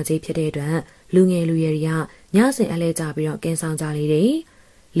ရွာမှရွာတရွာကြီးဖြစ်တဲ့အတွက်လူငယ်လူရွယ်တွေကညစဉ်အလဲကြပြီးတော့ကင်းဆောင်ကြလေတယ်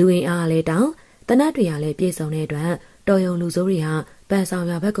လူအင်အားလည်းတောင်းတနက်တွေကလည်းပြည့်စုံတဲ့အတွက်တော်ရုံလူစိုးတွေကပန်းဆောင်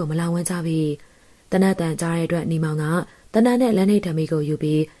ရွာဘက်ကိုမလာဝင်ကြပြီတနက်တန်ကြားတဲ့အတွက်နေမောင်ကတနက်နဲ့လက်နေထမီ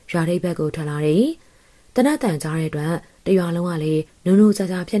ကိုယူပြီးရွာထိပ်ဘက်ကိုထွက်လာတယ်တနက်တန်ကြားတဲ့အတွက်တရွာလုံးကလည်းနုံ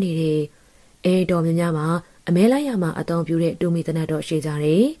နုံကြကြဖြစ်နေတယ်အဲတော်များများမှာအမဲလိုက်ရမှာအတုံးပြူတဲ့တူမီတနက်တော့ရှိကြတ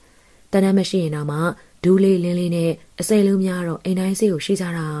ယ်တနက်မရှိရင်တော့မှဒူးလေးလင်းလေးနဲ့အစိမ့်လုံးများတော့အိမ်တိုင်းစီကို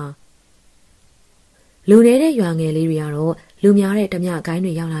ရှိကြတာလူနေတဲ့ရွာငယ်လေးတွေကတော့လူများတဲ့ဓမြကို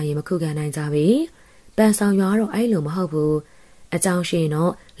င်းတွေရောက်လာရင်မခုခံနိုင်ကြပြီပန်းဆောင်ရွာတော့အဲ့လိုမဟုတ်ဘူးအကြောင်းရှိ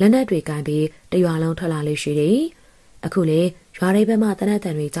ရင်တော့လက်နက်တွေကိုင်းပြီးတရွာလုံးထွက်လာလို့ရှိတယ်အခုလေရွာတွေဘက်မှတနက်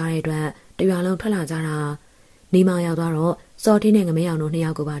တန်တွေကြားတဲ့အတွက်တရွာလုံးထွက်လာကြတာနေမောင်ရောက်သွားတော့စော်တင်းနဲ့ငမဲ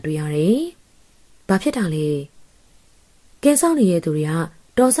အောင်တို့နှစ်ယောက်ကိုပါတွေ့ရတယ်ဘာဖြစ်တာလဲကဲဆောင်နေတဲ့သူတွေ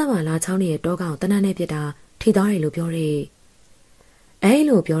ကတော်ဆက်မှလာချောင်းနေတဲ့တောကောင်တနက်နဲ့ပြစ်တာထိသွားတယ်လို့ပြော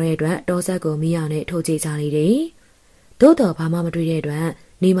တယ်အဲလိုပြောတဲ့အတွက်တော်ဆက်ကိုမိအောင်နဲ့ထိုးကြည့်ကြလေတယ်သို့တော်ဘာမှမတွေ့တဲ့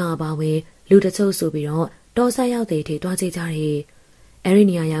အတွက်နေမောင်အပါဝင်လူတချို့ဆိုပြီးတော့တော်ဆက်ရောက်တဲ့ထိသွားကြည့်ကြတယ်အဲဒီ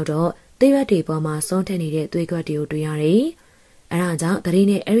နေရာရောက်တော့သွေးရွက်တွေပေါ်မှာစွန့်ထက်နေတဲ့သွေးကွက်တွေကိုတွေ့ရတယ်အဲဒါကြောင့်တ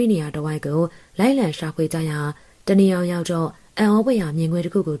ရင်နဲ့အဲဒီနေရာတစ်ဝိုက်ကိုလိုက်လံရှာဖွေကြရာတနေရာရောက်တော့အံ့ဩဖွယ်ရာမြင်ကွင်းတ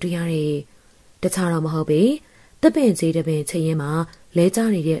စ်ခုကိုတွေ့ရတယ်တခြားတော့မဟုတ်ပေတပင်ကြီးတပင်ချိန်ရင်မှာလဲကျ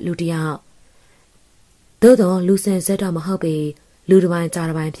နေတဲ့လူတစ်ယောက်သို့တော့လူစင်ဆက်တော့မဟုတ်ပေလူတစ်ပို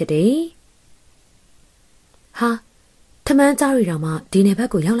င်းကြားတစ်ပိုင်းဖြစ်တယ်ဟာထမန်းကြားရီတော်မှဒီနယ်ဘက်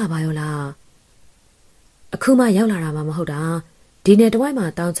ကိုရောက်လာပါရောလားအခုမှရောက်လာတာမှမဟုတ်တာဒီနယ်တစ်ဝိုက်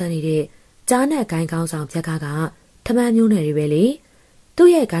မှာတောင်းချမ်းနေတဲ့ကြားနဲ့ဂိုင်းကောင်းဆောင်ဖြက်ကထမန်းမျိုးနယ်တွေပဲလေ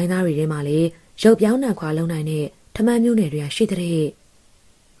သူ့ရဲ့ဂိုင်းသားတွေထဲမှာလေရုပ်ပြောင်းနှံခွာလုံးနိုင်တဲ့ထမန်းမျိုးနယ်တွေကရှိ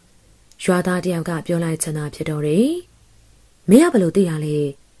တဲ့ရွာသားတယောက်ကပြောလိုက်ချင်တာဖြစ်တော့တယ်မင်းကဘယ်လိုသိရ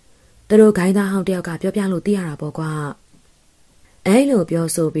လဲသူတို့ဂိုင်းသားဟောင်းတယောက်ကပြောပြလို့သိရတာပေါ့ကွာအဲ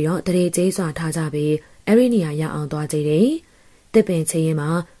လိုပြောဆိုပြီးတော့တရေကျေးစွာထားကြပြီးအဲ့ဒီနေရာရောက်အောင်သွားကြတယ်တစ်ပင်ချင်းရင်မှာ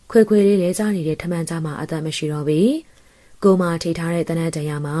ခွေခွေလေးလဲကြနေတဲ့ထမန်းကြားမှာအသက်မရှိတော့ပြီကိုမထိထားတဲ့တနက်တန်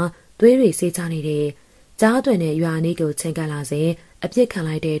ရမှာသွေးတွေစေးချနေတဲ့ကြားသွင်တဲ့ရွာနီးကိုချင်းကပ်လာစဉ်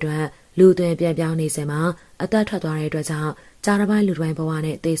အပြစ်ခံလိုက်တဲ့အတွက်လူသွင်းပြန်ပြောင်းနေစဉ်မှာအသက်ထွက်သွားတဲ့အတွက်ကြောင့်ကြားတစ်ပိုင်းလူတစ်ပိုင်းဘ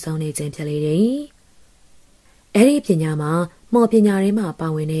ဝနဲ့သေဆုံးနေခြင်းဖြစ်လေတယ်အဲ့ဒီပညာမှာမော်ပညာတွေမှာပါ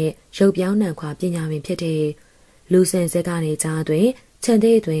ဝင်တဲ့ရုပ်ပြောင်းနှံခွာပညာပင်ဖြစ်တဲ့လူစင်စက်ကနေကြားတွင်ခြံ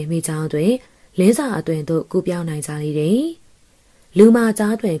သေးတွင်မိချောင်းတွင်လင်းစာအသွင်တို့ကူပြောင်းနိုင်ကြလေတယ်လူမာ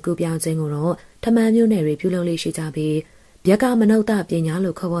ကြားတွင်ကူပြောင်းခြင်းကိုတော့ထမန်းမျိုးနယ်တွေပြုလုပ်လေးရှိကြပြီးဗျက်ကမနုဿပညာ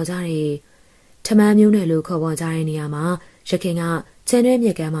လို့ခေါ်ပေါ်ကြတယ်ထမန်းမျိုးနယ်လို့ခေါ်ပေါ်ကြတဲ့နေရာမှာရခင်ကခြံထဲမြ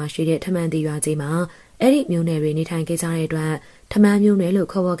က်ကမ်းမှာရှိတဲ့ထမန်းတီရွာကြီးမှာအဲ့ဒီမျိုးနယ်တွေနေထိုင်ခဲ့ကြတဲ့အတွက်ထမန်းမျိုး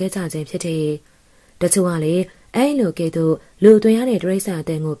နယ်လို့ခေါ်ပေါ်ခဲ့ကြခြင်းဖြစ်တယ်တချို့ကလည်းအဲ့လိုကဲ့သို့လူသွင်းရတဲ့ဒရိစ္ဆာ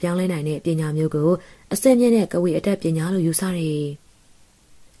အတန်ကိုပြောင်းလဲနိုင်တဲ့ပညာမျိုးကိုအစင်းမြင့်တဲ့ကဝေအတတ်ပညာလို့ယူဆတယ်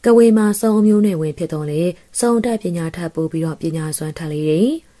ကဝေမှာစုံအမျိုးနဲ့ဝင်ဖြစ်တော့လေစုံတက်ပညာထပ်ပို့ပြီးတော့ပညာစွမ်းထပ်လေ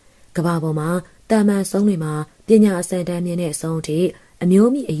တယ်ကဘာပေါ်မှာတာမန်စုံတွေမှာပညာအစတန်းမြင့်တဲ့စုံထိအ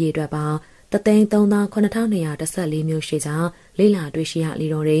မျိုးမိအရေးအတွက်ပါ 339,214မျိုးရှိကြောင်းလေ့လာတွေ့ရှိရလေ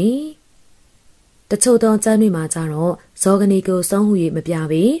တော့တယ်။တချို့သောကျမ်းတွေမှာကြတော့ဇောဂနီကိုဆုံးဟူ၍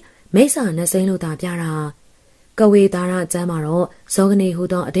မပြပြီးမိစ္ဆာနှစိမ့်လို့သာပြတာ။ကဝေတာရကျမ်းမှာတော့ဇောဂနီဟူ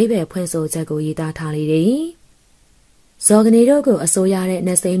သောအဓိပ္ပာယ်ဖွင့်ဆိုချက်ကိုရေးသားထားလေတယ်။ဇောဂနီတို့ကိုအစိုးရတဲ့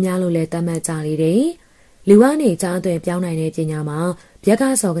နှစိမ့်များလို့လည်းသတ်မှတ်ကြလေတယ်။လူကနေကြားအသွင်ပြောင်းနိုင်တဲ့ပညာမှာဗျက်က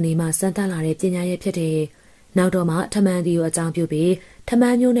ဇောဂနီမှာစံတက်လာတဲ့ပညာရဲ့ဖြစ်တဲ့နောက်တော့မှထမန်းဒီကိုအကြောင်းပြုပြီးထမ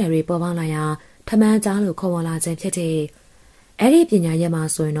န်းမျိုးနယ်တွေပေါ်ပေါက်လာရာထမန်းကြားလို့ခေါ်ဝေါ်လာခြင်းဖြစ်တဲ့အဲ့ဒီပညာရဲ့မှာ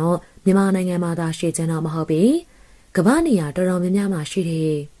ဆိုရင်တော့မြန်မာနိုင်ငံမှာသာရှိခြင်းတော့မဟုတ်ပြီကမ္ဘာနေရာတော်တော်များများမှာရှိတ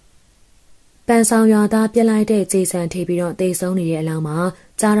ယ်ပန်ဆောင်ရွာသားပြစ်လိုက်တဲ့ကြေဆန်ထိပြီးတော့တေဆုံးနေတဲ့အလောင်း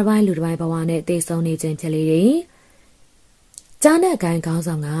မှာကြားတစ်ပိုင်းလူတစ်ပိုင်းဘဝနဲ့တေဆုံးနေခြင်းဖြစ်လေတယ်ကြားနဲ့ဂိုင်းကော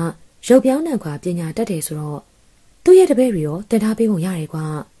င်းဆောင်ကရုပ်ပြောင်းနှံခွာပညာတတ်တယ်ဆိုတော့သူ့ရဲ့တပည့်တွေရောတင်ထားပေးဖို့ရတယ်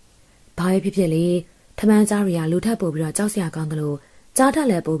ကွာဘာပဲဖြစ်ဖြစ်လေထမန်းကြားတွေကလူထပ်ပို့ပြီးတော့ကြောက်စရာကောင်းတယ်လို့ကြားထက်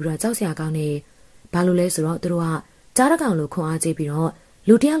လည်းပို့ပြီးတော့ကြောက်စရာကောင်းနေဘာလို့လဲဆိုတော့သူတို့ကကြားတစ်ကောင်လို့ခွန်အားကြီးပြီးတော့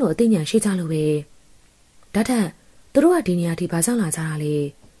လူတယောက်လိုအသိဉာဏ်ရှိကြလို့ပဲဒါထက်သူတို့ကဒီနေရာထိဘာကြောင့်လာကြတာ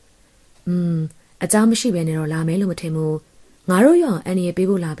လဲအကြောင်းမရှိဘဲနဲ့တော့လာမယ်လို့မထင်ဘူးငါတို့ရောအန်ရီပေး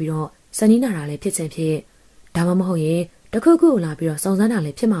ဖို့လာပြီးတော့စနီးနာတာလည်းဖြစ်ခြင်းဖြစ်ဒါမှမဟုတ်ရင်တခုခုလာပြီးတော့စုံစမ်းတာလ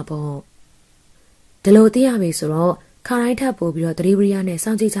ည်းဖြစ်မှာပေါ့ဒီလိုသိရပြီဆိုတော့ခါတိုင်းထပ်ပို့ပြီးတော့တတိပရိယ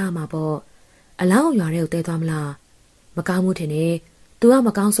နဲ့စောင့်ကြည့်ကြရမှာပေါ့အလောင်းရွာတဲ့ကိုတဲသွားမလားမကောင်းမှုထင်နေသူက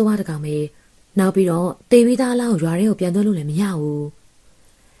မကောင်းဆိုးဝါးတကောင်ပဲနောက်ပြီးတော့တေးပြီးသားအလောင်းရွာတဲ့ကိုပြန်သွင်းလို့လည်းမရ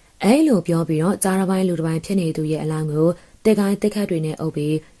ဘူးအဲလိုပြောပြီးတော့ကြားတစ်ပိုင်းလူတစ်ပိုင်းဖြစ်နေသူရဲ့အလောင်းကိုတက်ကိုင်းတက်ခတ်တွေနဲ့အုပ်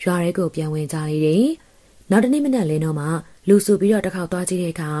ပြီးရွာတဲ့ကိုပြန်ဝင်ကြလေတယ်နောက်တနေ့မနက်လင်းတော့မှလူစုပြီးတော့တစ်ခေါက်သွားကြ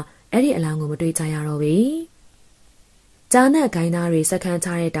ည့်တဲ့အခါအဲ့ဒီအလောင်းကိုမတွေ့ကြရတော့ဘူးကြားနဲ့ဂိုင်းသားတွေစက္က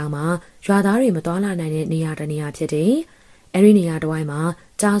န့်ချတဲ့တောင်မှာရွာသားတွေမသွားလာနိုင်တဲ့နေရာတစ်နေရာဖြစ်တယ်။အဲဒီနေရာတစ်ဝိုင်းမှာ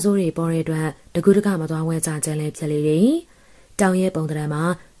ကြားစိုးတွေပေါ်တဲ့အတွက်တကူးတကမသွားဝဲကြခြင်းလည်းဖြစ်လေတယ်။တောင်ရဲ့ပုံတရံ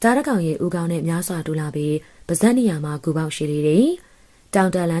မှာကြားတစ်ကောင်ရဲ့ဦးကောင်းနဲ့များစွာတူလာပြီးပါဇက်နေရာမှာကူပေါက်ရှိလေတယ်။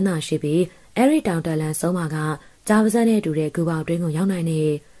တောင်တက်လန်းသာရှိပြီးအဲဒီတောင်တက်လန်းဆုံးမှာကကြားပါဇက်နဲ့တူတဲ့ကူပေါက်တွင်းကိုရောက်နိုင်နေ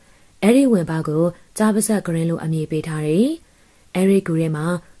။အဲဒီဝင်ပေါက်ကိုကြားပါဇက်ဂရင်းလို့အမည်ပေးထားတယ်။အဲဒီကူထဲ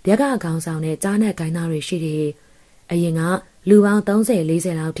မှာဗျက်ကအကောင်ဆောင်နဲ့ကြားနဲ့ဂိုင်းသားတွေရှိတယ်။အရင်ကလူပေါင်း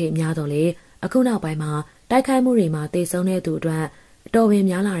30-40လောက်ထိများတော့လေအခုနောက်ပိုင်းမှာတိုက်ခိုက်မှုတွေမှာတေဆုံးတဲ့သူအတွက်အတော်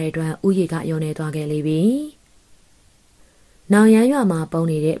ပင်များလာတဲ့အတွက်ဥယျာဉ်ကယုံနေသွားခဲ့လေပြီ။နောင်ရမ်းရွာမှာပုံ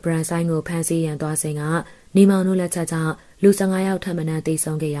နေတဲ့ဘရန်ဆိုင်ကိုဖမ်းဆီးရန်သွားစဉ်ကနေမောင်တို့လက်ချက်ကြောင့်လူ15ယောက်ထပ်မံတေ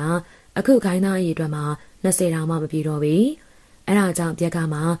ဆုံးခဲ့ရာအခုခိုင်းသားအရေးအတွက်မှာ20တောင်မှမပြည့်တော့ပြီ။အဲဒါကြောင့်ပြက်က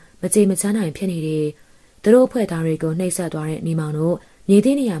မှမကြေမချမ်းနိုင်ဖြစ်နေတယ်။သူတို့ဖွဲ့သားတွေကိုနှိပ်စက်သွားတဲ့နေမောင်တို့မြေ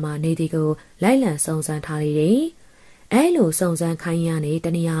သိနေရာမှာနေတီကိုလိုက်လံစုံစမ်းထားလေတယ်။အဲလိုစုံစမ်းခိုင်း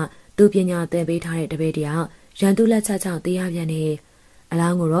ရနေတနည်းသူပညာသင်ပေးထားတဲ့တပည့်တယောက်ရန်သူလက်ချက်ကြောင့်တေးရပြန်နေအ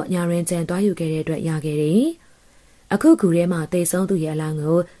လောင်းကိုတော့ညာရင်ကျန်သွားယူခဲ့တဲ့အတွက်ရခဲ့တယ်။အခုကူထဲမှာတေဆုံးသူရဲ့အလောင်း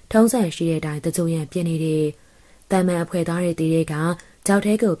ကိုထုံးစံရှိတဲ့အတိုင်းတကြိုရန်ပြင်းနေတယ်။တန်မန်အဖွဲသားတဲ့တေးတွေ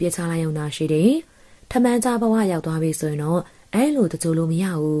ကကြောက်ထဲကိုပြစ်ချလိုက်ရုံသာရှိတယ်။ထမန်းကြားဘဝရောက်သွားပြီဆိုရင်တော့အဲလိုတကြိုလို့မ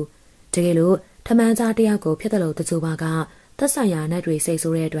ရဘူး။တကယ်လို့ထမန်းကြားတယောက်ကိုဖြစ်တယ်လို့တကြိုပါကသက်ဆိုင်ရာနဲ့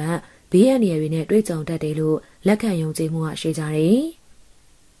တွေစိတ်ဆိုးတဲ့အတွက်ဘေးအန္တရာယ်တွေနဲ့တွေ့ကြုံတတ်တယ်လို့လက်ခံယုံကြည်မှုရှိကြတယ်။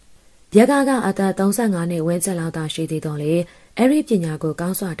ဗျက်ကအသက်35နှစ်ဝန်းကျင်လောက်သာရှိသေးတော့လေအဲ့ဒီပညာကို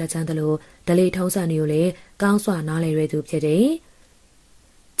ကောင်းစွာတတ်ချမ်းတယ်လို့ဒလိထုံးစံတွေကိုလည်းကောင်းစွာနားလည်ရသူဖြစ်တယ်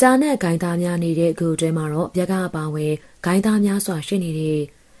။ကြားနဲ့ဂိုင်းသားများနေတဲ့ဂူတွဲမှာတော့ဗျက်ကအပါဝင်ဂိုင်းသားများစွာရှိနေတယ်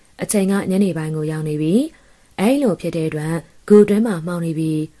။အချိန်ကညနေပိုင်းကိုရောက်နေပြီ။အဲ့လိုဖြစ်တဲ့အတွက်ဂူတွဲမှာမှောင်နေ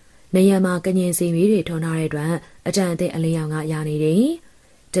ပြီ။နေရမှာကညင်စီမီးတွေထွန်းထားတဲ့အတွက်အတန်အသင့်အလင်းရောင်ကရနေတယ်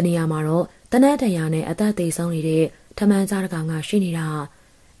။ဒီနေရာမှာတော့တနက်တရာနဲ့အသက်သေးဆုံးနေတဲ့ထမန်းစားတကောင်က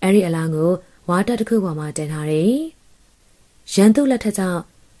ရှိနေတာအဲ့ဒီအလောင်းကိုဝါတက်တစ်ခုပေါ်မှာတင်ထားတယ်။ရန်သူလက်ထက်ကြောင့်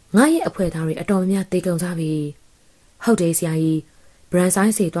ငါရဲ့အဖွဲသားတွေအတော်များများတေကုန်ကြပြီ။ဟုတ်တယ်ဆရာကြီးဘရန်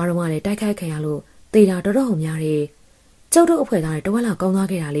ဆိုင်စီသွားတော့မှလည်းတိုက်ခိုက်ခံရလို့တေတာတော်တော်ဟိုများတယ်။ကျုပ်တို့အဖွဲသားတွေတဝက်လောက်ကောင်းသွား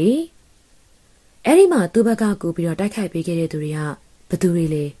ခဲ့တာလေ။အဲ့ဒီမှာသူ့ဘက်ကကူပြီးတော့တိုက်ခိုက်ပေးခဲ့တဲ့သူတွေကဘသူတွေ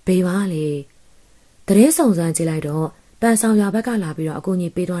လဲဘေးပါလေ။တရင်စုံစမ်းကြည့်လိုက်တော့ပန်ဆောင်ရွာဘက်ကလာပြီးတော့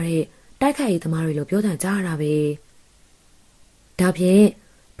အကူကြီးပေးသွားတဲ့တိုက်ခိုက်ရေးသမားတွေလို့ပြောတန်ကြားရတာပဲ။ဒါဖြ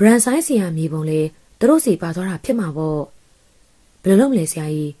င့်ဘရန်ဆိုင်စီယာမြေပုံလေသူတို့စီပါသွားတာဖြစ်မှာပေါ့။ဘယ်လိုလုပ်မလဲဆရာ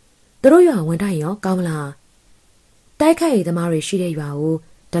ကြီးသူတို့ရွာဝင်တိုက်ရောကောင်းမလား။တိုက်ခိုက်ရေးသမားတွေရှိတဲ့ရွာကို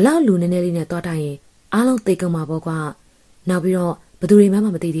ဒီလောက်လူနည်းနည်းလေးနဲ့တွားတိုက်ရင်အားလုံးသိကုန်မှာပေါ့ကွာ။နောက်ပြီးတော့ဘသူ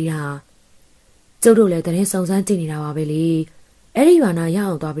တွေမှမသိသေးတာ။ကျုပ်တို့လည်းတရင်စုံစမ်းကြည့်နေတာပါပဲလေ။အဲ့ဒီရွာနာ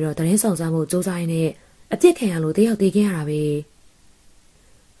ရအောင်တွားပြီးတော့တရင်စုံစမ်းဖို့စူးစမ်းရင်းနဲ့အပြစ်ခံရလို့တယောက်တည်ခဲ့ရတာပဲ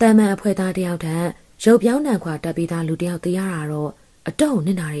။တန်မန်အဖွဲသားတယောက်ထက်ရုပ်ပြောင်းနှံခွာတက်ပြီးသားလူတယောက်တည်ရတာတော့အတော့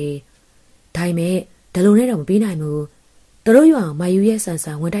နစ်နာတယ်။ဒါပေမဲ့ဒါလိုနဲ့တော့မပြီးနိုင်ဘူး။သူတို့ရွာမာယူရဲ့ဆန်ဆ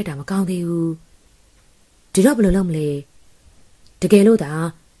န်ဝင်တိုက်တာမကောင်းသေးဘူး။ဒီတော့ဘယ်လိုလုပ်မလဲ။တကယ်လို့သာ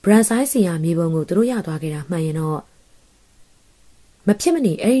ဘရန်ဆိုင်စီယာမြေပုံကိုသူတို့ရသွားခဲ့တာမှန်ရင်တော့မဖြစ်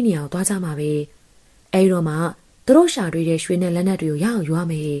မနေအဲ့ဒီနေရာကိုသွားကြမှာပဲအဲ့တော့မှသူတို့ရှာတွေ့တဲ့ရွှေနဲ့လက်နက်တွေကိုရအောင်ယူ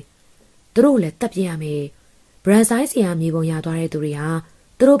ရမယ်သူတို့လည်းတပ်ပြရမယ်ဘရန်ဆိုင်စီယာမြေပုံရသွားတဲ့သူ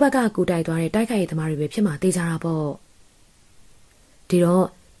တွေဟာသူတို့ဘက်ကကူတိုက်သွားတဲ့တိုက်ခိုက်ရေးသမားတွေပဲဖြစ်မှာသိကြတာပေါ့ဒီတော့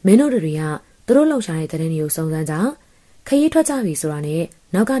မင်းတို့တွေကသူတို့လှုပ်ရှားတဲ့တဲ့တွေကိုစုံစမ်းကြခရီးထွက်ကြပြီဆိုတာ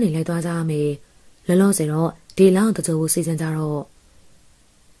နဲ့နောက်ကနေလိုက်သွားကြရမယ်လောလောဆယ်တော့ဒီလောင်းတကြိုးကိုစီ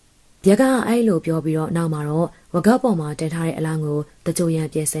စဉ်ကြတော့ဗျက်ကအဲ့လိုပြောပြီးတော့နောက်မှာတော့ဝကောက်ပေါ်မှာတင်ထားတဲ့အလောင်းကိုတကြိုး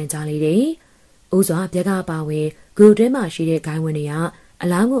ရန်ပြင်ဆင်ကြလေတယ်။ဥစွာဗျက်ကပါဝင်ဂူတွင်းမှာရှိတဲ့ဂိုင်းဝင်တွေကအ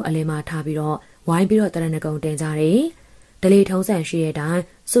လောင်းကိုအလင်းမှာထားပြီးတော့ဝိုင်းပြီးတော့တရဏဂုံတင်ကြတယ်။ဒလီထုံးစံရှိတဲ့အတိုင်း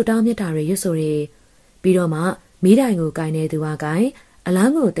စွတောင်းမြတ်တာတွေရွတ်ဆိုတယ်။ပြီးတော့မှမီးတိုင်ကိုကိုင်းနေသူကကိုင်းအလော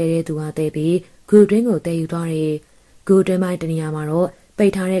င်းကိုတဲတဲ့သူကတဲပြီးဂူတွင်းကိုတဲယူသွားတယ်။ဂူတွင်းပိုင်းတနေရာ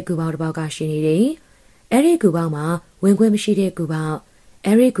မှာတော့ပိတ်ထားတဲ့ဂူပေါက်တစ်ပေါက်ကရှိနေတယ်။အဲ့ဒီဂူပေါက်မှာဝင်ခွင့်မရှိတဲ့ဂူ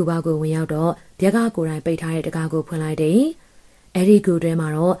ပေါက်အဲ့ဒီဂူပေါက်ကိုဝင်ရောက်တော့ဗျက်ကကိုယ်တိုင်ပိတ်ထားတဲ့တကားကိုဖွင့်လိုက်တယ်။အဲ့ဒီဂူတွဲ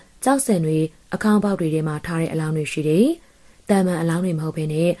မှာတော့ကြောက်စင်တွေအခေါင်းပေါက်တွေထဲမှာထားတဲ့အလောင်းတွေရှိတယ်။တန်မှန်အလောင်းတွေမဟုတ်ဘဲ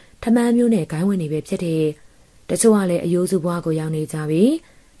နဲ့ထမန်းမျိုးနဲ့ဂိုင်းဝင်တွေပဲဖြစ်တယ်။တချို့ကလည်းအယိုးစုဘွားကိုရောက်နေကြပြီ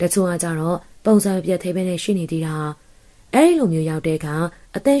။တချို့ကကြတော့ပုံစံပြတ်သေးပဲနဲ့ရှိနေသေးတာ။အဲ့ဒီလိုမျိုးရောက်တဲ့အခါ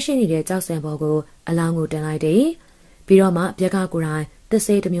အသက်ရှိနေတဲ့ကြောက်စင်ဘော်ကိုအလောင်းကိုတင်လိုက်တယ်။ပြီးတော့မှဗျက်ကကိုယ်တိုင်သစ်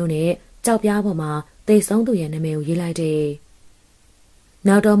စေးတစ်မျိုးနဲ့ကြောက်ပြားပေါ်မှာသေဆုံးသူရဲ့နာမည်ကိုရေးလိုက်တယ်။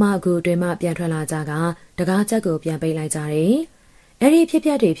နောက်တော့မှအခုအတွင်းမှပြန်ထွက်လာကြကတကားချက်ကိုပြန်ပိတ်လိုက်ကြတယ်။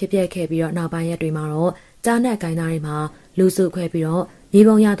အဲ့ဒီဖြစ်ပျက်တွေဖြစ်ပျက်ခဲ့ပြီးတော့နောက်ပိုင်းရက်တွေမှာတော့ကြားနဲ့ဂိုင်းသားတွေမှာလူစုခွဲပြီးတော့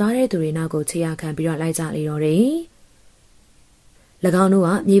မြေပုံရသွားတဲ့သူတွေနောက်ကိုခြေရခံပြီးတော့လိုက်ကြလေတော့တယ်။၎င်းတို့က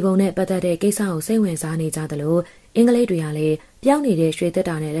မြေပုံနဲ့ပတ်သက်တဲ့ကိစ္စကိုစိတ်ဝင်စားနေကြသလိုအင်္ဂလိပ်တွေကလည်းပြောင်းနေတဲ့ရွှေသက်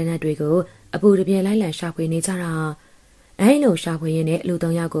တာနဲ့လက်နက်တွေကိုအပူတပြင်းလိုက်လံရှာဖွေနေကြတာ။အဲ့လိုရှာဖွေရင်း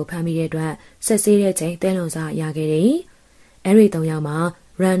နဲ့လူ၃ယောက်ကိုဖမ်းမိတဲ့အတွက်ဆက်ဆေးတဲ့ချိန်တဲလွန်စာရခဲ့တယ်။အဲ့ဒီ၃ယောက်မှာ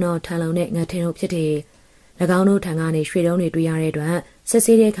ရန်နော်ထန်လုံနဲ့ငထင်းတို့ဖြစ်တယ်။၎င်းတို့ထံကနေရွှေတုံးတွေတွေ့ရတဲ့အတွက်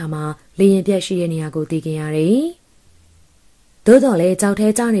ဆက်ဆေးတဲ့အခါမှာလေရင်ပြက်ရှိတဲ့နေရာကိုသိခင်ရတယ်။သို့တော်လည်းကြောက်ထဲ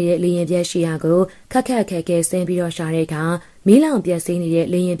ကျနေတဲ့လေရင်ပြက်ရှိရာကိုခက်ခက်ခဲခဲဆင်းပြီးတော့ရှာတဲ့အခါမီးလောင်ပြက်စီးနေ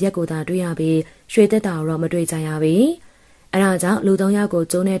တဲ့လေရင်ပြက်ကိုသာတွေ့ရပြီးရွှေသက်တာကိုတော့မတွေ့ကြရဘူး။အဲဒါကြောင့်လူ၃ယောက်ကို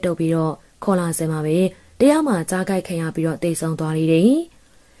ကျိုးနဲ့တုပ်ပြီးတော့ခေါ်လာစင်မှာပဲတယောက်မှကြားကြိုက်ခံရပြီးတော့တိတ်ဆုံးသွားတယ်။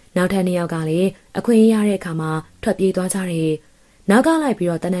နောက်ထပ်၂ယောက်ကလည်းအခွင့်အရေးရတဲ့အခါမှာထွက်ပြေးသွားကြတယ်။နောက်က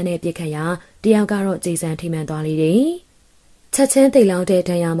လိုက်ပြီးတော့တနန်းနဲ့ပြစ်ခတ်ရာတယောက်ကတော့ကြေစံထိမှန်သွားလေတယ်။ချက်ချင်းတိတ်လောင်းတဲ့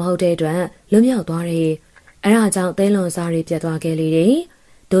ဒဏ်ရာမဟုတ်တဲ့အတွက်လွတ်မြောက်သွားတယ်။အဲဒါကြောင့်သဲလွန်စားတွေပြတ်သွားခဲ့လေတယ်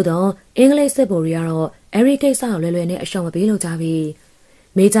။သို့တော့အင်္ဂလိပ်စစ်ဗိုလ်တွေကတော့အဲ့ဒီကိစ္စကိုလွယ်လွယ်နဲ့အရှုံးမပေးလို့ကြပြီ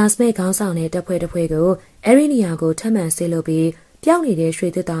။မေဂျာစမစ်ခေါင်းဆောင်တဲ့တပ်ဖွဲ့တစ်ဖွဲ့ကိုအဲ့ဒီနေရာကိုထပ်မံဆေးလုပ်ပြီးပျောက်နေ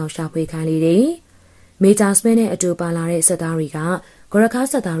တဲ့ရွှေသစ်တောင်ရှာဖွေခိုင်းလေတယ်။မေဂျာစမစ်နဲ့အတူပါလာတဲ့စစ်သားတွေကဂရခါ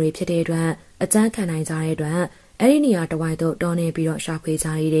စစ်သားတွေဖြစ်တဲ့အတွက်အကြမ်းခံနိုင်ကြတဲ့အတွက်အဲ့ဒီနေရာတဝိုက်တော့တောနေပြီးတော့ရှာဖွေကြ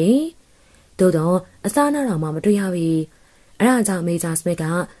ရည်။သို့တော့အစားအသောက်တော့မတွေ့ရဘူး။အဲဒါကြောင့်မေဂျာစမစ်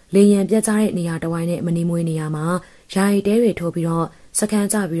ကလေရင်ပြတ်ကြတဲ့နေရာတဝိုက်နဲ့မနီမွေးနေရာမှာယာယီတဲတွေထိုးပြီးတော့စ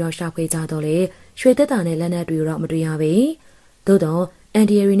ကန်ကြပြီးတော့ရှာဖွေကြတော့လေရွှေသက်တာနဲ့လက်နက်တွေတော့မတွေ့ရဘူး။သို့တော့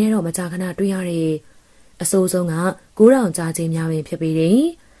အန်ဒီရီနဲ့တော့မကြာခဏတွေ့ရတယ်။အဆိုးဆုံးက9000ကြားချင်းများပင်ဖြစ်ပြီးတယ်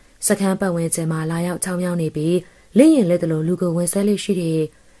။စကန်ပတ်ဝန်းကျင်မှာလာရောက်ချောင်းမြောင်းနေပြီးလေရင်လက်တလို့လူကိုဝင်ဆဲလေးရှိတယ်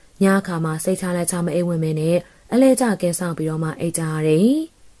။ညအခါမှာစိတ်ချလက်ချမအိမ်ဝင်မင်းနဲ့အလဲကျကင်းဆောင်ပြီးတော့မှအိတ်ကြရတယ်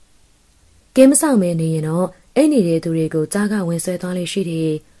။ကင်းမဆောင်မဲနေရင်တော့အိတ်နေတဲ့သူတွေကိုကြားကဝင်ဆွဲသွားလိမ့်ရှိတ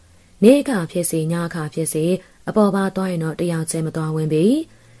ယ်။နေ့အခါဖြစ်စေညအခါဖြစ်စေအပေါ်ပါသွားရင်တော့တယောက်ချင်းမသွားဝင်ပြီ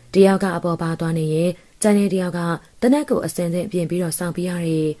။တယောက်ကအပေါ်ပါသွားနေရင်ကျန်တဲ့တယောက်ကတနက်ကိုအစင်းစင်းပြင်ပြီးတော့ဆောင်ပြရတ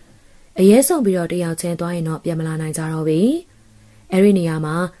ယ်။အရေးဆုံးပြီးတော့တယောက်ချင်းသွားရင်တော့ပြန်မလာနိုင်ကြတော့ပြီ။အဲဒီနေရာ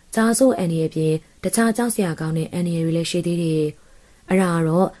မှာကြားစိုးအန်ဒီရဲ့ပြင်တခြားကြောက်စရာကောင်းတဲ့အန်ဒီတွေလည်းရှိသေးတယ်။အဲ့ဒါက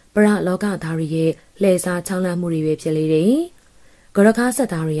တော့ပရလောကသားတွေရဲ့လှည့်စားချောင်းလန့်မှုတွေပဲဖြစ်လေတယ်။ဂရခါ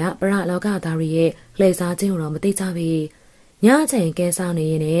ဆက်သားတွေကပရလောကသားတွေရဲ့လှည့်စားခြင်းကိုတော့မသိကြဘူး။ညအချိန်ကဲဆောင်နေ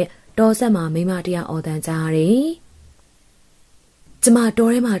ရင်လည်းတော်ဆက်မှာမိမတယောက်အော်တန်ကြားရတယ်။ကျ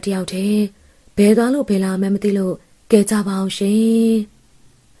မတော်ထဲမှာတယောက်တည်းဘယ်သွားလို့ဘယ်လာမှမသိလို့ကဲကြပါအောင်ရှင်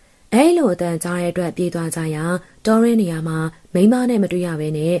။အဲလိုအတန်ကြားတဲ့အတွက်ပြေးသွားကြရာတော်ရင်းနေရာမှာမိမနဲ့မတွေ့ရဘဲ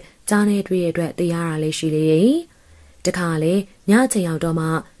နဲ့ကြားနဲ့တွေ့ရတဲ့အတွက်တရားရလေးရှိလေတယ်။တခါလေညအချိန်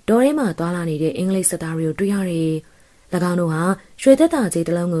ရောက်တော့မှတော်ထဲမှာသွားလာနေတဲ့အင်္ဂလိပ်စစ်သားတွေကိုတွေ့ရတယ်။၎င်းတို့ဟာရွှေသက်တာကြီး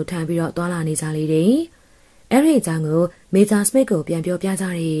တစ်လုံးကိုထမ်းပြီးတော့သွားလာနေကြလေတယ်။အဲဒီအကြောင်းကိုမေဂျာစမစ်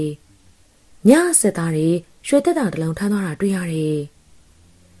ကိုပြန်ပြောပြကြတယ်။ညစစ်သားတွေရွှေသက်တာတစ်လုံးထမ်းသွားတာတွေ့ရတယ်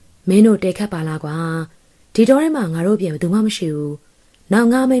။မင်းတို့တဲခတ်ပါလားကွာ။ဒီတော်ထဲမှာငါတို့ပြင်ဘယ်သူမှမရှိဘူး။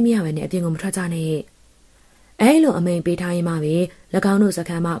နောက်ငါမိတ်မရပဲနဲ့အပြင်ကိုမထွက်ကြနဲ့။အဲလိုအမိန်ပေးထားရင်မှပဲ၎င်းတို့စ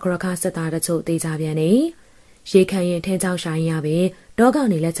ခန်းမှာခရခါစစ်သားတချို့တေးကြပြန်နေ။ရေခမ်းရင်ထင်းချောက်ရှာရင်ရပဲတောကောင်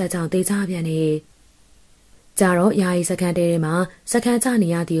တွေလက်ချက်ကြောင့်တေးကြပြန်နေ ကြတော့ယာယီစခန်းတဲထဲမှာစခ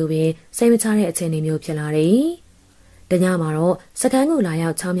န်းချနေရသည်ကိုပင်စိတ်မချတဲ့အခြေအနေမျိုးဖြစ်လာတယ်။တညမှာတော့စခန်း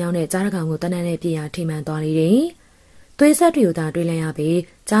ကိုလာရောက်ချောင်းမြောင်းတဲ့ကြားတကောင်ကိုတနက်နဲ့ပြည်ရာထိမှန်သွားလေတယ်။သွေးဆက်တွေကိုသာတွေ့လိုက်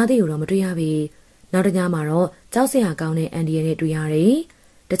ရပြီးကြားသည်ကိုတော့မတွေ့ရပြီ။နောက်တညမှာတော့ကြောက်စရာကောင်းတဲ့အန်ဒီရနဲ့တွေ့ရတယ်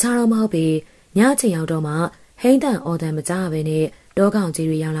။တခြားတော့မဟုတ်ပြီ။ညချိန်ရောက်တော့မှဟိန်းတန်အော်တန်မကြားဘဲနဲ့တောကောင်ကြီး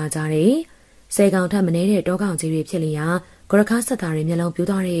တွေရောက်လာကြတယ်။ဆယ်ကောင်ထက်မနည်းတဲ့တောကောင်ကြီးတွေဖြစ်လျာဂရခါဆက်သားတွေမျက်လုံးပြူး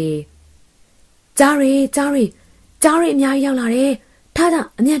သွားတယ်။ကြားရီအများကြီးရောက်လာတယ်။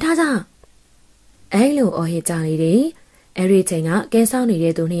ထားကြအမြန်ထားကြ။အဲလိုအော်ဟစ်ကြနေတယ်။အဲဒီချိန်ကကဲ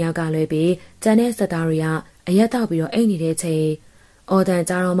ဆောင်နေတဲ့သူနှစ်ယောက်ကလွဲပြီးကျန်တဲ့ဆက်သားတွေကအရက်တောက်ပြီးတော့အိတ်နေတဲ့ချိန်အော်တန်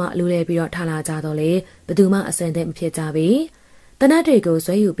ကြားတော့မှလူလဲပြီးတော့ထားလာကြတော့လေဘယ်သူမှအစင်သက်မဖြစ်ကြပြီ။တနတ်တွေကို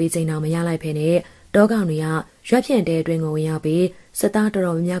ဆွဲယူပေးချိန်တော့မရလိုက်ဖ ೇನೆတောကောင်တွေကရွက်ဖြန့်တဲအတွင်းကိုဝင်ရောက်ပြီးစစ်သားတော်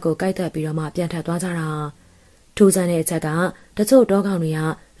တော်များများကိုကိုက်တက်ပြီးတော့မှပြန်ထပ်သွားကြတာထူးဆန်းတဲ့အချက်ကတချို့တောကောင်တွေက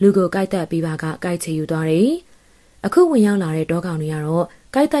လူကိုကိုက်တက်ပြီးပါကကိုက်ချီယူသွားတယ်အခုဝင်ရောက်လာတဲ့တောကောင်တွေ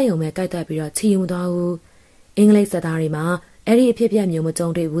ကတော့ကိုက်တက်ရုံပဲကိုက်တက်ပြီးတော့ချီယူမသွားဘူးအင်္ဂလိပ်စစ်သားတွေမှာအဲ့ဒီအဖြစ်အပျက်မျိုး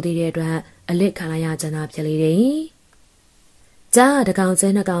မကြုံတွေ့ဘူးသေးတဲ့အတွက်အလစ်ခံလိုက်ရကြတာဖြစ်လေတယ်ကြားတကောင်ချ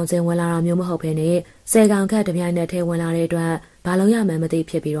င်းနှစ်ကောင်ချင်းဝင်လာတာမျိုးမဟုတ်ဘဲနဲ့ဆယ်ကောင်ခန့်တပြိုင်နက်တည်းဝင်လာတဲ့အတွက်ဘာလုံးရမှန်း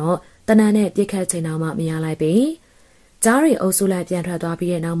မသိဖြစ်ပြီးတော့တနန်နဲ့ပြစ်ခတ်ချိန်တောင်မှမရလိုက်ပြီ။ကြားရီအုပ်စု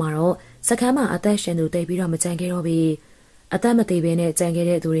လိုက်ပြန်ထွက်သွားပြီးတဲ့နောက်မှာတော့စခန်းမှာအသက်ရှင်သူတိတ်ပြီးတော့မကြံခဲ့တော့ပြီ။အသက်မသေးဘဲနဲ့ကြံ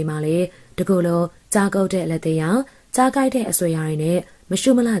ခဲ့တဲ့သူတွေမှလည်းတကူလုံးကြားကုတ်တဲ့လက်သေးရကြားကိုက်တဲ့အဆွေရတွေနဲ့မ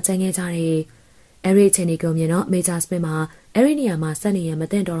ရှုမလကြံခဲ့ကြတယ်။အဲဒီအချိန်ဒီကိုမြင်တော့မေဂျာစပစ်မှာအဲဒီနေရာမှာဆက်နေရ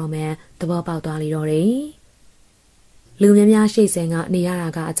မသိတော့တော့မှသဘောပေါက်သွားလိတော့တယ်။လူများများရှိစင်ကနေရတာ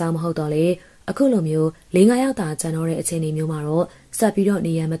ကအကြောင်းမဟုတ်တော့လေအခုလိုမျိုး၄-၅ယောက်သာကျန်တော့တဲ့အချိန်မျိုးမှာတော့ဆက်ပြီးတော့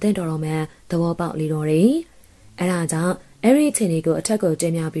နေရမသိတော့တော့မှသဘောပေါက်လိတော့တယ်။အဲဒါကြောင့်အဲဒီအချိန်ကိုအထက်ကိုတ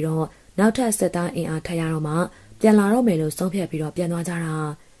င်ပြပြီးတော့နောက်ထပ်စစ်သားအင်အားထပ်ရတော့မှပြန်လာတော့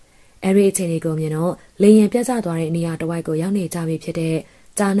မယ်လို့ဆုံးဖြတ်ပြီးတော့ပြန်သွားကြတာ။အဲဒီအချိန်ကိုမြင်တော့လေရင်ပြတ်ကျသွားတဲ့နေရာတစ်ဝိုက်ကိုရောက်နေကြပြီဖြစ်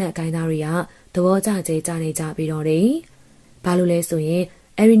တဲ့ကြားနဲ့ကိုင်းသားတွေကသဘောကျကျေးကြနေကြပြီးတော့တယ်။ဘာလို့လဲဆိုရင်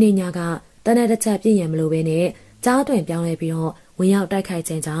အဲဒီနေညကတနက်တစ်ချက်ပြည့်ရင်မလို့ပဲနဲ့ကြားတွင်ပြောင်းလဲပြီးတော့ဝင်ရောက်တိုက်ခိုက်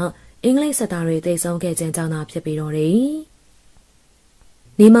ခြင်းကြောင့်အင်္ဂလိပ်စစ်သားတွေတိတ်ဆုံးခဲ့ခြင်းကြောင့်သာဖြစ်ပြီးတော့တယ်။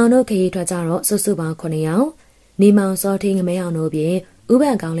နေမောင်တို့ခရီးထွက်ကြတော့စုစုပေါင်း9ယောက်နေမောင်စောထင်းငမဲအောင်တို့ပြင်ဥ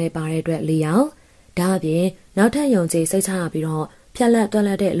ပန်ကောင်းလဲပါတဲ့အတွက်4ယောက်ဒါအပြင်နောက်ထပ်ယုံကြည်စိတ်ချရပြီးတော့ဖြက်လက်တွက်လ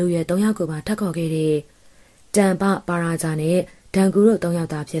က်တဲ့လူရွယ်3ယောက်ကိုပါထပ်ခေါ်ခဲ့တယ်။တန်ပပါရာဇာနဲ့ဒန်ကူတို့3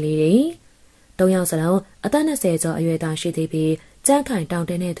ယောက်သာဖြစ်လေတယ်။3ယောက်စလုံးအသက်20ကျော်အရွယ်သားရှိသေးပြီးကြမ်းခိုင်တောင်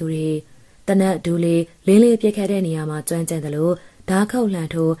တင်းတဲ့သူတွေတနက်ဒူးလေးလေးပြစ်ခဲ့တဲ့နေရာမှာကျွမ်းကျင်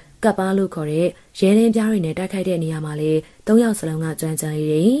တယ်လို့ဓာတ်ခုတ်လှန်ထိုးကပ်ပါလို့ခေါ်တဲ့ရဲရင်းပြားတွေနဲ့တိုက်ခိုက်တဲ့နေရာမှာလေ3ယောက်စလုံးကကျွ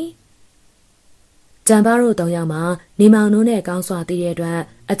မ်းကျင်နေတယ်။ကြံပါတို့3ယောက်မှာနေမောင်တို့နဲ့ကောင်းစွာတည်တဲ့အတွက်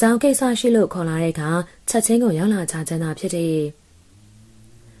အကြောင်းကိစ္စရှိလို့ခေါ်လာတဲ့အခါချက်ချင်းကိုရောက်လာချချမ်းသာဖြစ်တယ်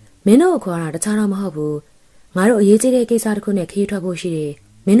။မင်းတို့ခေါ်တာတခြားတော့မဟုတ်ဘူး။ငါတို့အရေးကြီးတဲ့ကိစ္စတစ်ခုနဲ့ခရီးထွက်ဖို့ရှိတယ်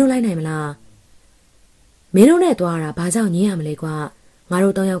။မင်းတို့လိုက်နိုင်မလား။မင်းတို့နဲ့တွားတာဘာကြောင့်ညင်းရမလဲကွာ။ငါ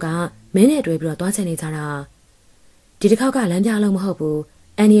တို့3ယောက်ကမင်းနဲ့တွေ့ပြီးတော့တွားချင်နေကြတာ။ဒီတစ်ခေါက်ကလမ်းပြလို့မဟုတ်ဘူး။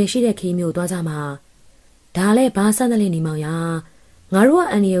အန်ရီရှိတဲ့ခီးမျိုးတွားကြမှာဒါလည်းဘာဆန်းတယ်နေမောင်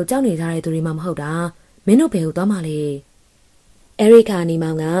ရငါတို့ကအန်ရီကိုကြောက်နေကြတဲ့သူတွေမှမဟုတ်တာမင်းတို့ဘယ်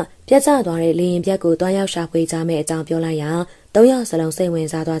ကိုသွားမှလဲအဲရိကာနေမောင်ကပြတ်ကျသွားတဲ့လေရင်ပြက်ကိုတွားရောက်ရှာဖွေကြမယ့်အကြောင်းပြောလိုက်ရာ3ယောက်စလုံးစိတ်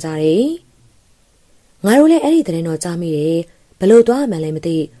ဝင်စားသွားကြတယ်ငါတို့လည်းအဲ့ဒီတဲ့တော့ကြားမိတယ်ဘလို့သွားမှန်းလည်း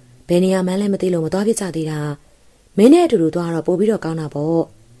မသိဘယ်နေရာမှန်းလည်းမသိလို့မသွားဖြစ်ကြသေးတာမင်းနဲ့အတူတူသွားတော့ပို့ပြီးတော့ကောင်းတာပေါ့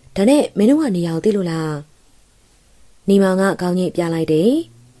ဒါနဲ့မင်းတို့ကနေရာကိုသိလို့လားနေမောင်ကခေါင်းညိပြလိုက်တ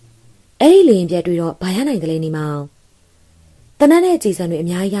ယ်အဲ့ဒီလေရင်ပြက်တွေ့တော့ဘာရနိုင်တယ်လဲနေမောင်တနက်နဲ့ကြည်စံတွေ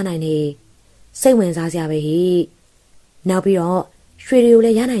အများကြီးရနိုင်နေစိတ်ဝင်စားစရာပဲဟိနောက်ပြီးတော့ရွှေတွေကိုလ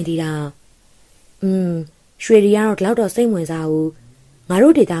ည်းရနိုင်သေးတာရွှေတွေကတော့ဒီလောက်တော့စိတ်ဝင်စားဘူးငါ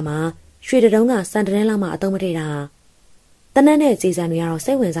တို့ဒေသမှာရွှေတုံးကစံတန်းလောက်မှအသုံးမထည့်တာတနက်နဲ့ကြည်စံတွေ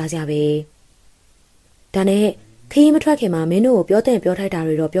ကတော့စိတ်ဝင်စားစရာပဲဒါနဲ့ခရီးမထွက်ခင်မှာမင်းတို့ကိုပြောတဲ့ပြော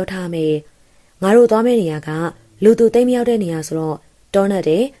ထိုက်တာတွေတော့ပြောထားမယ်ငါတို့သွားမယ့်နေရာကလူသူသိမ့်မရောက်တဲ့နေရာဆိုတော့တောနဲ့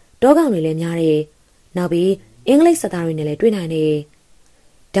တဲ့တောကောင်တွေလည်းများတယ်နောက်ပြီးအင်္ဂလိပ်စသားတွေနဲ့လည်းတွေ့နိုင်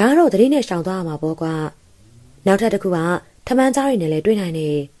တယ်ဒါကတော့သတိနဲ့ရှောင်သွားရမှာပေါ့ကွာနောက်ထပ်တစ်ခုကထမန်းကြားတွေနဲ့လည်းတွေ့နိုင်တ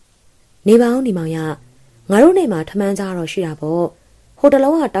ယ်နေပါဦးနေမောင်ရငါတို့နေမှာထမန်းကြားတော့ရှိတာပေါ့ဟို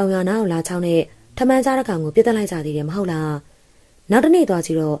တလုံးကတောင်ရနာကိုလာချောင်းနဲ့ထမန်းကြားတစ်ကောင်ကိုပြစ်တက်လိုက်ကြသေးတယ်မဟုတ်လားနောက်တစ်နေ့သွားကြ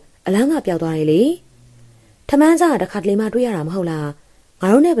ည့်တော့အလန်းကပျောက်သွားတယ်လေထမန်းကြားတစ်ခါတလေမှတွေ့ရတာမဟုတ်လားငါ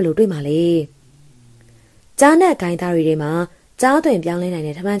တို့နဲ့ဘယ်လိုတွေ့မှာလဲကြားနဲ့ဂိုင်းသားတွေထဲမှာကြားသွင်ပြောင်းလဲနိုင်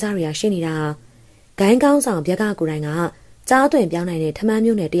တဲ့ထမန်းကြားတွေကရှိနေတာဂိုင်းကောင်းဆောင်ပြက်ကကိုယ်တိုင်ကကြားသွင်ပြောင်းနိုင်တဲ့ထမန်း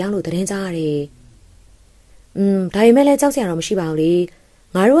မျိုးနဲ့တရားလို့သတင်းကြားရတယ်ဒါပေမဲ့လည်းကြောက်စရာတော့မရှိပါဘူးလေ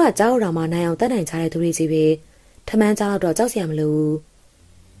ငါတို့ကကြားတော်မှာနိုင်အောင်တတ်နိုင်ကြတဲ့သူတွေကြီးပဲထမန်းကြားတော့ကြောက်စရာမလို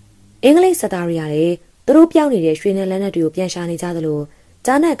ဘူးအင်္ဂလိပ်စသားတွေကလည်း သူတို့ပြောင်းနေတဲ့ရွှေနဲ့လက်နက်တွေကိုပြန်ရှာနေကြသလို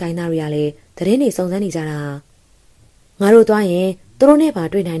ကြားနဲ့ဂိုင်းသားတွေကလည်းသတင်းတွေစုံစမ်းနေကြတာငါတို့သွားရင်သူတို့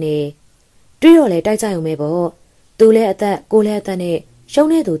နဲ့ပါတွေ့နိုင်တယ်တွေ့တော့လေတိုက်ကြရုံပဲပေါ့သူလည်းအသက်ကိုလည်းအသက်နဲ့ရှုံး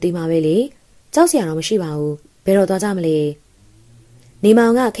တဲ့သူတီးမှာပဲလေကြောက်စရာတော့မရှိပါဘူးဘယ်တော့သွားကြမလဲနေမော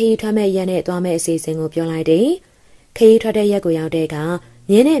င်ကခရီးထွက်မဲ့ရက်နဲ့သွားမဲ့အစီအစဉ်ကိုပြောလိုက်တယ်ခရီးထွက်တဲ့ရက်ကိုရောက်တဲ့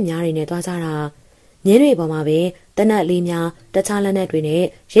အခါမြင်းနဲ့မြားတွေနဲ့သွားကြတာမြင်းတွေပေါ်မှာပဲတနက်လေးများတခြားလက်နက်တွေနဲ့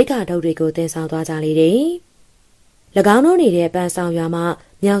ရိတ်ခါထုတ်တွေကိုတင်ဆောင်သွားကြလေတယ်၎င်းတို့နေတဲ့ပန်းဆောင်ရွာ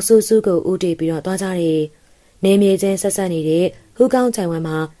မှာမြောက်ဆူဆူကိုဦးတည်ပြီးတော့သွားကြတယ်နေမြေချင်းဆက်ဆက်နေတဲ့ဟူကောင်းချိုင်ဝမ်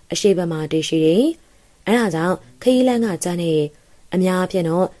မှာအရှိဘက်မှာတည်ရှိတယ်အဲဒါကြောင့်ခရီးလန်းကကျန်းနေအများ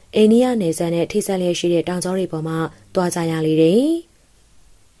အပြားတော့အိန္ဒိယနယ်စပ်နဲ့ထိစပ်လျက်ရှိတဲ့တောင်ကျောတွေပေါ်မှာသွားကြရလေ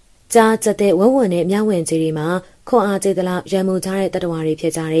တယ်ကြားကျတဲ့ဝဝွန်နဲ့မြောက်ဝင်ကြီးတွေမှာခွန်အားကျေသလောက်ရံမှုကြတဲ့တတဝါတွေဖြ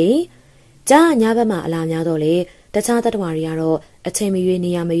စ်ကြတယ်ကြားညဘက်မှာအလားများတော့လေတခြားတတဝါတွေကတော့အချိန်မရွေးနေ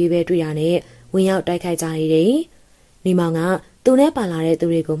ရမရွေးပဲတွေ့ရနဲ့ဝင်ရောက်တိုက်ခိုက်ကြနေတယ်မိမောင်ကသူနဲ့ပါလာ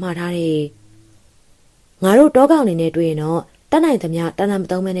တဲ့သူတွေကိုမှားထားတယ်ငါတို့တောကောင်နေနဲ့တွေ့ရင်တော့တတ်နိုင်သမျှတန်တန်မ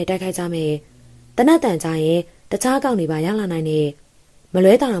သုံးမဲနဲ့တိုက်ခိုက်ကြမယ်တနတ်တန်ကြရင်တခြားကောင်တွေပါရောက်လာနိုင်တယ်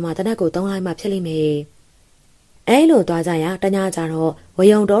မလွဲတာတော့မှတနတ်ကိုသုံးလိုက်မှဖြစ်လိမ့်မယ်အဲလိုသွားကြရတညကြတော့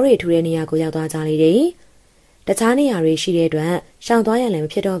ဝယုံတော်တွေထူတဲ့နေရာကိုရောက်သွားကြလေတယ်တခြားနေရာတွေရှိတဲ့အတွက်ရှောင်သွားရလည်းမ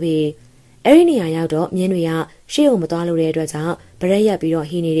ဖြစ်တော့ပြီအဲ့ဒီနေရာရောက်တော့မြင်းတွေကရှေ့ကိုမသွားလို့တဲ့အတွက်ကြောင့်ဗရက်ရက်ပြီးတော့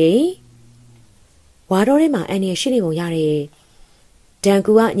ဟီးနေတယ်ဝါတော်ထဲမှာအန်နီရှိနေပုံရတယ်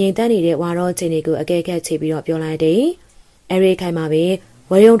ဒန်ကူကငြိမ်သက်နေတဲ့ဝါတော်ချင်းတွေကိုအကဲကဲချေပြီးတော့ပြောလိုက်တယ်အဲ့ဒီခိုင်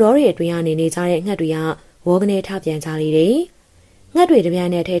မှာပဲဝယုံတော်တွေအတွင်းကနေနေကြတဲ့ငှက်တွေကဝေါကနေထပြန်ကြလေတယ်ငှက်တွေတပြိုင်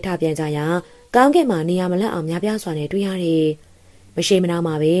နက်ထဲထပြန်ကြရာကောင်းကင်မှာနေရာမလတ်အောင်များပြားစွာနဲ့တွေ့ရတယ်မရှိမနှော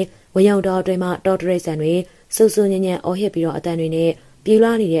င်းမှာပဲဝယုံတော်အတွင်းမှာတော်တရိတ်ဆန်တွေစူးစူးညံ့ညံ့အော်ဟစ်ပြီးတော့အတန်တွေ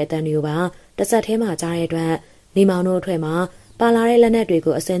နဲ့ပြေးလွှားနေတဲ့အတန်တွေကိုပါတစ်ဆက်ထဲမှာကြားတဲ့အတွက်နေမောင်တို့အထွဲမှာပါလာတဲ့လက်နက်တွေ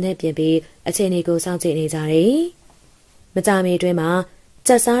ကိုအစင်းနဲ့ပြင်ပြီးအချိန်တွေကိုစောင့်ကြည့်နေကြတယ်မကြမီအတွင်း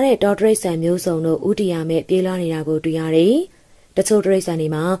မှာကျက်စားတဲ့တော်တရိတ်ဆန်မျိုးစုံတို့ဥတီယာမဲ့ပြေးလွှားနေတာကိုတွေ့ရတယ်တချို့တရိတ်ဆန်တွေ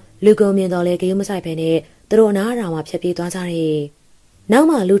မှာလူကုန်မြင်တော်လဲဂရုမစိုက်ဖ ೇನೆ သူတို့အနားအရာမှာဖြတ်ပြေးသွားကြတယ်နောက်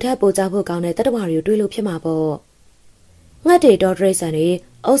မှလူထက်ပိုကြဖို့ကောင်းတဲ့တတဝါတွေကိုတွေးလို့ဖြစ်မှာပေါ့ငှက်တွေတော်တရိတ်ဆန်တွေ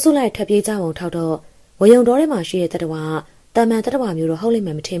အုပ်စုလိုက်ထပ်ပြေးကြပုံထောက်တော့ဝယုံတော်ထဲမှာရှိတဲ့တတဝါတာမန်တတဝါမျိုးတော့ဟုတ်လိမ့်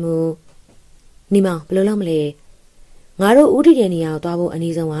မယ်မထင်ဘူးနီမောင်ဘယ်လိုလုပ်မလဲငါတို့ဥတီတဲ့နေရာကိုသွားဖို့အ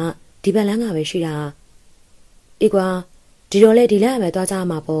နည်းဆုံးကဒီဘက်လမ်းကပဲရှိတာအေးကွာဒီတော့လေဒီလမ်း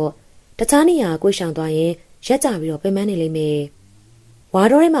ကပဲသွားကြမှာပေါ့တခြားနေရာကိုရှောင်သွားရင်ရက်ကြပြီးတော့ပင်ပန်းနေလိမ့်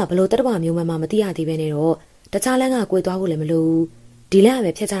မယ်ဝါတော်ထဲမှာဘလို့တတဝါမျိုးမှမသိရသေးပဲနဲ့တော့တခြားလမ်းကကိုသွားဖို့လည်းမလိုဘူးဒီလမ်း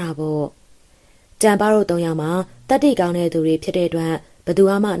ကပဲဖြတ်ကြတာပေါ့ကြံပါတို့၃ယောက်မှာတတိကောင်းတဲ့သူတွေဖြစ်တဲ့အတွက်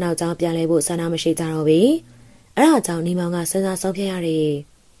ဘသူမှနောက်ကျောင်းပြန်လဲဖို့ဆန္ဒမရှိကြတော့ဘူးအဲ့ဒါကြောင့်နေမောင်ကစဉ်းစားဆုံးဖြတ်ရ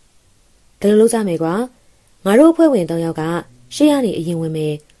တယ်ဘယ်လိုလုပ်ကြမယ်ကွာငါတို့အဖွဲ့ဝင်၃ယောက်ကရှေ့ရနေအရင်ဝင်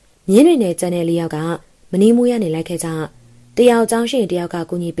မယ်မြင်းတွေနဲ့ကြံတဲ့၄ယောက်ကမနီးမူးရနေလိုက်ခဲ့ကြတယောက်ကျောင်းရှိရင်တယောက်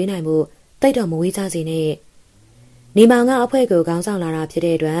ကကူညီပေးနိုင်ဖို့တိတ်တော့မဝေးကြစေနဲ့နေမောင်ကအဖွဲ့ကိုခေါင်း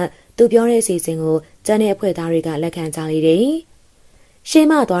ဆောင်လာတာဖြစ်တဲ့အတွက်သူပြောတဲ့အစီအစဉ်ကိုကျန်တဲ့အဖွဲ့သားတွေကလက်ခံကြလေ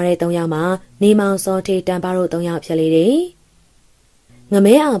တယ်ရှေ့မှသွားတဲ့၃ယောက်မှာနေမောင်စောထေးတန်ပါတို့၃ယောက်ဖြစ်လေတယ်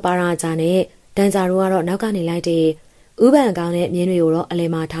ငမဲအောင်ပါရာဂျာနဲ့ဒန်ဂျာတို့ကတော့နောက်ကနေလိုက်တယ်ဥပန်ကောင်းတဲ့မြင်းတွေကိုတော့အလဲ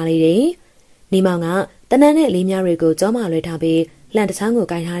မှာထားလေတယ်နေမောင်ကတနန်းနဲ့လေးမြတွေကိုကြောမှလွှဲထားပြီးလှန်တချောင်းကို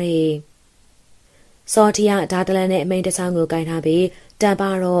ကင်ထားတယ်စောထီကဓာတလန်နဲ့အမိန်တချောင်းကိုကင်ထားပြီး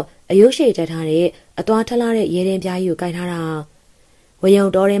တန်ပါတော့အယုတ်ရှိတက်ထားတဲ့အသွားထလာတဲ့ရဲရင်ပြားကြီးကိုကင်ထားတာဝ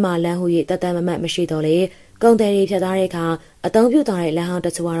ယုံတော်ထဲမှာလမ်းဟူ၍တသက်မမတ်မရှိတော့လေကုံတယ်တွေဖြတ်သားတဲ့အခါအတုံးပြုတ်သွားတဲ့လမ်းဟောင်းတ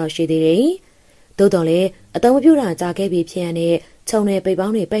ချို့ကတော့ရှိသေးတယ်သို့တော်လည်းအတုံးမပြုတ်တာကြာခဲ့ပြီးဖြစ်ရတဲ့ခြုံတဲ့ပိတ်ပေါ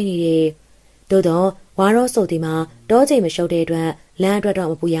င်းတွေပိတ်နေတယ်သို့တော့ဝါရော့ဆိုဒီမှာတောချိန်မရှုပ်တဲ့အတွက်လမ်းအတွက်တော့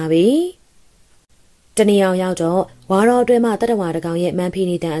မပူရပြီတနေအောင်ရောက်တော့ဝါရော့အတွင်းမှာတတဝါတကောင်ရဲ့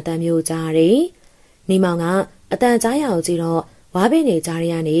မန်ဖီနေတဲ့အတန်မျိုးကြားရတယ်နေမောင်ကအတန်ကြားရအောင်ကြည့်တော့ဝါ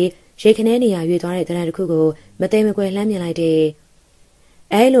ပင်နေကြားရကနေရေခနဲနေရရွေသွားတဲ့တရံတစ်ခုကိုမသိမကွယ်လှမ်းမြင်လိုက်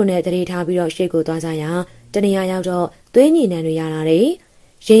တယ်အဲလိုနဲ့တရေထားပြီးတော့ရှေ့ကိုသွားကြရာတနေရာရောက်တော့သွေးညီနံတွေရလာ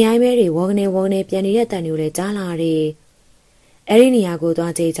တယ်ရင်ရိုင်းမဲတွေဝေါကနေပြန်နေတဲ့တန်တွေလည်းကြားလာတယ်အဲဒီနေရာကို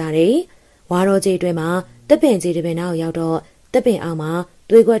သွားကြည့်ကြတယ်ဝါတော်ကြီးအတွင်းမှာတပ်ပင်ကြီးတစ်ပင်နောက်ရောက်တော့တပ်ပင်အောက်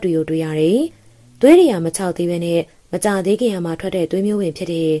မှာသွေးကွက်တွေကိုတွေ့ရတယ်သွေးတွေကမချောက်သေးပဲနဲ့မကြသေးခင်မှာထွက်တဲ့သွေးမျိုး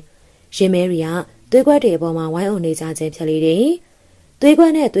ဝင်ဖြစ်တယ်ရင်မဲတွေကသွေးကွက်တွေအပေါ်မှာဝိုင်းအောင်နေကြခြင်းဖြစ်လေ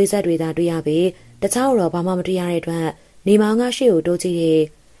တယ်သွေးကွက်နဲ့သွေးဆက်တွေသာတွေ့ရပြီးတခြားတော့ဘာမှမတွေ့ရတဲ့အတွက်နေမောင်ကရှေ့ကိုတိုးကြည့်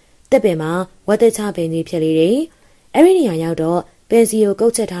တယ်တပ်ပင်မှာဝတ်တချပင်ကြီးဖြစ်လေတယ်အဲဒီနေရာရောက်တော့ပင်စီ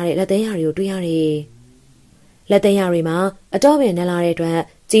ကိုကုတ်ချက်ထားတဲ့လက်သိန်းရတွေကိုတွေ့ရတယ်လက်သိန်းရတွေမှာအတော့ပင်နဲ့လာတဲ့အတွက်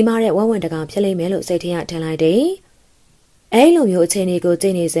ကြီးမားတဲ့ဝဝံတကောင်ဖြစ်လိမ့်မယ်လို့စိတ်ထဲကထင်လိုက်တယ်အဲဒီလိုမျိုးအခြေအနေ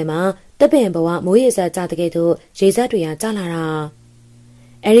ကိုကြည့်နေစမှာတပ်ပင်ဘဝမိုးရေစက်ကြတဲ့ကဲ့သို့ရေစက်တွေကကျလာတာ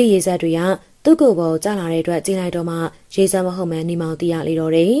အဲဒီရေစက်တွေက သူ့ကိုယ်ပေါ်ကျလာတဲ့အတွက်ကြည့်လိုက်တော့မှရေစမ်းမဟုတ်မှန်းနေမောင်သိရလေတော့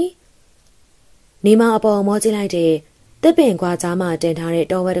တယ်။နေမောင်အပေါ်မောကြည့်လိုက်တဲ့တစ်ပင်ကွာကြားမှာတင်ထား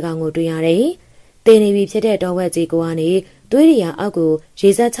တဲ့တောဝက်တစ်ကောင်ကိုတွေ့ရတယ်။တင်နေပြီဖြစ်တဲ့တောဝက်ကြီးကိုကနေသွေးရည်အောက်ကို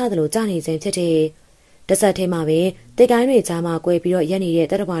ရေစက်ချသလိုကျနေစဉ်ဖြစ်တဲ့တဆက်ထဲမှာပဲတစ်ကိုင်းတွေကြားမှာကွဲပြီးတော့ရက်နေတဲ့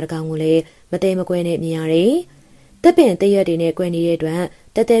တတပွားတစ်ကောင်ကိုလည်းမသိမကွဲနဲ့မြင်ရတယ်။တစ်ပင်တရက်တွေနဲ့ကွဲနေတဲ့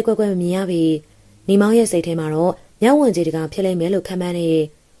အတွက်တဲတဲကွဲကွဲမမြင်ရပြီ။နေမောင်ရဲ့စိတ်ထဲမှာတော့မြောက်ဝင်ကြီးတစ်ကောင်ဖြစ်လိမ့်မယ်လို့ခန့်မှန်းနေ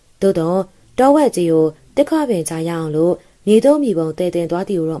။သို့တော့တောဝက်ကြီးကိုတစ်ခါပင်ချရအောင်လို့မြေသုံးမြေပုံတဲ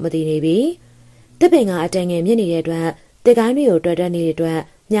တင်သွားတီကိုတော့မသိနေပြီ။တစ်ပင်ကအတန်ငယ်မြင့်နေတဲ့အတွက်တစ်ကိုင်းတွေကိုတွေ့တက်နေတဲ့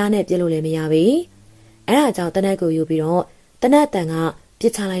အတွက်မြားနဲ့ပြစ်လို့လည်းမရပြီ။အဲဒါကြောင့်တနက်ကိုယူပြီးတော့တနက်တန်ကပြစ်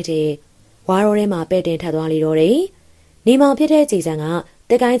ချလိုက်တယ်။ဝါရိုထဲမှာပဲ့တင်ထပ်သွားလေတော့တယ်။နေမောင်ဖြစ်တဲ့ကြည်စံ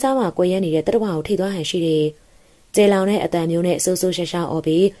ကတစ်ကိုင်းကြားမှာကွယ်ရနေတဲ့တတဝါကိုထိသွားဟန်ရှိတယ်။ကျေလောင်တဲ့အတန်မျိုးနဲ့ဆိုးဆိုးရှာ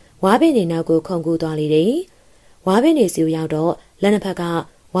ရှာအော်ပြီးဝါးပင်နေနောက်ကိုခုန်ကူးသွားလေတယ်။ဝါးပင်နေစီကိုရောက်တော့လက်နှစ်ဖက်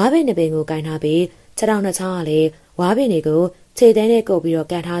ကဝါးပင်နှစ်ပင်ကိုကင်ထားပြီးခြေထောက်နှစ်ချောင်းကလည်းဝါးပင်တွေကိုခြေသဲ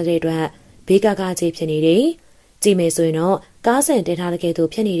နဲ့ကုပ်ပြီးတော့ကန်ထားတဲ့အတွက်ဘေးကကကြီးဖြစ်နေတယ်။ကြည့်မယ်ဆိုရင်တော့ကားဆန်တင်ထားတဲ့ကဲ့သို့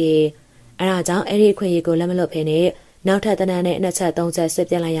ဖြစ်နေတယ်။အဲဒါကြောင့်အဲ့ဒီအခွင့်အရေးကိုလက်မလွတ်ဖ ೇನೆ နောက်ထပ်တနန်းနဲ့နှစ်ချက်သုံးချက်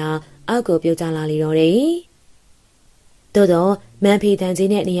စစ်ပြလိုက်ရာအောက်ကိုပြုတ်ကျလာလေတော့တယ်။သို့တော့မန်ဖီတန်ကြီး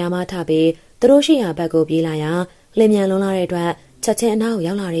နဲ့နေရာမှာထားပြီးသူတို့ရှိရာဘက်ကိုပြေးလာရာလင်မြန်လွန်လာတဲ့အတွက်ချက်ချင်းအနား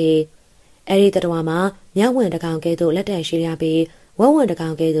ကိုရောက်လာတယ်။အဲ့ဒီတတော်မှာမြောက်ဝင်တကောင်ကဲ့သို့လက်တန်ရှိရပြီးဝဝဝင်တကော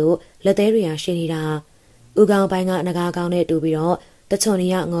င်ကဲ့သို့လက်သေးတွေရှိနေတာ။ဥကောင်ပိုင်းကငကားကောင်နဲ့တူပြီးတော့တချွန်တွေ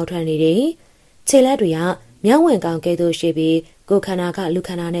ကငေါထွက်နေတယ်။ခြေလက်တွေကမြောက်ဝင်ကောင်ကဲ့သို့ရှိပြီးကိုခန္ဓာကလူခ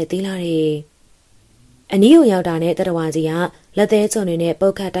န္ဓာနဲ့သေးလာတယ်။အနီးကိုရောက်တာနဲ့တတဝါကြီးကလက်သေးချွန်တွေ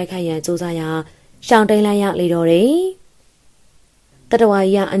နဲ့ပုတ်ခတ်တိုက်ခိုက်ရန်ကြိုးစားရာရှောင်တိန်လိုက်ရလေတော့တယ်။တတဝါ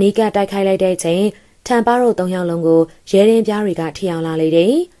ကြီးကအနီးကတိုက်ခိုက်လိုက်တဲ့ချိန်ထံပါတို့၃ယောက်လုံးကိုရဲရင်းပြားတွေကထိအောင်လာလေတ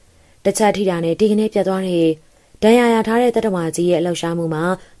ယ်။တချက်ထိတာနဲ့ဒီကနေ့ပြတ်သွားတယ်။ဒဏ်ရာရထားတဲ့တတဝါကြီးရဲ့လှုပ်ရှားမှုမှာ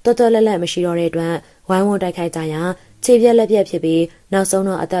တော်တော်လက်လက်မရှိတော့တဲ့အတွက်ဝိုင်းဝန်းတိုက်ခိုက်ကြရာခြေပြက်လက်ပြက်ဖြစ်ပြီး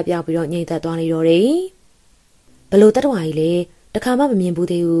နောက်ဆုံးတော့အသက်ပြောက်ပြီးတော့ငြိမ်သက်သွားလေတော့တယ်။ဘလို့တတဝါကြီးလေတခါမှမမြင်ဘူး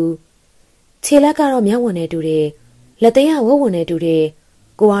သေးဘူး။ခြေလက်ကတော့မြောက်ဝင်နေတူတယ်။လက်သေးကဝုတ်ဝင်နေတူတယ်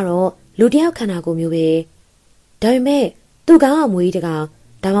။ကိုကတော့လူတယောက်ခန္ဓာကိုယ်မျိုးပဲ။ဒါပေမဲ့သူ့ကောင်ကမွေးတကောင်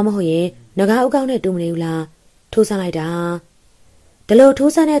ဒါမှမဟုတ်ရင်ငကားဥကောင်းနဲ့တူမနေဘူးလား။ထိုးဆန်းလိုက်တာ။ဒီ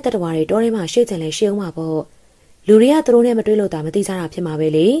လိုထိုးဆန်းတဲ့တတဝါတွေတောထဲမှာရှေ့ကျင်လဲရှေ့အောင်ပါပေါ့။လူတွေကသူတို့နဲ့မတွေ့လို့တာမသိကြတာဖြစ်မှာပဲ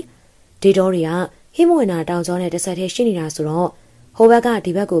လေဒီတော်တွေကဟိမဝင်နာတောင်ကျောနဲ့တစ်ဆက်တည်းရှိနေတာဆိုတော့ဟိုဘက်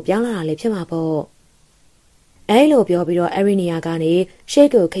ကဒီဘက်ကိုပြောင်းလာတာလည်းဖြစ်မှာပေါ့အဲလိုပြောပြီးတော့အရီနီယာကနေရှေ့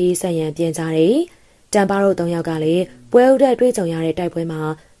ကိုခရီးဆက်ရန်ပြင်ကြတယ်တန်ပါတို့၃ယောက်ကလည်းပွဲဥတဲ့တွေ့ကြုံရတဲ့တိုက်ပွဲမှာ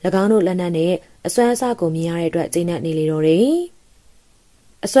၎င်းတို့လက်နက်နဲ့အစွမ်းအစကိုမြင်ရတဲ့အတွက်ကျင်းနဲ့နေလေတော့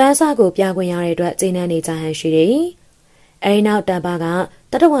တယ်အစွမ်းအစကိုပြခွင့်ရတဲ့အတွက်ကျင်းနဲ့နေကြဟန်ရှိတယ်အဲဒီနောက်တန်ပါက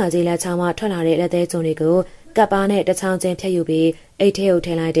တတဝါကြီးလက်ချောင်းမှထွက်လာတဲ့လက်သေးကျုံတွေကိုကပ်ပါနဲ့တချောင်းချင်းဖြတ်ယူပြီးအိတ်ထဲကိုထ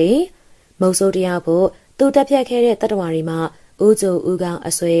ည့်လိုက်တယ်။မုတ်ဆိုးတယောက်ဖို့သူတက်ဖြတ်ခဲ့တဲ့တတဝါတွေမှာဦးကျိုဦးကောင်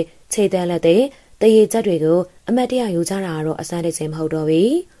အဆွေခြေတန်းလက်တဲ့တရေချက်တွေကိုအမတ်တရယူကြတာကတော့အစမ်းတချင်း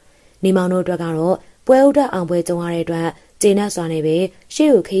မဟုတ်တော့ဘူး။နေမောင်တို့အတွက်ကတော့ပွဲဥဒတ်အောင်ပွဲကြုံရတဲ့အတွက်ကျေနပ်စွာ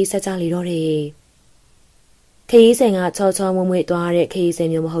နဲ့ပဲရှေ့ကိုခရီးဆက်ကြလေတော့တယ်။ခရီးစဉ်ကချောချောမွေ့မွေ့သွားတဲ့ခရီးစဉ်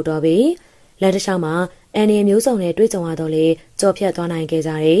မျိုးမဟုတ်တော့ဘူး။လက်တစ်လျှောက်မှာအန်ဒီမျိုးစုံနဲ့တွေ့ကြုံရတော့လေကြော်ဖြတ်သွားနိုင်ခဲ့ကြ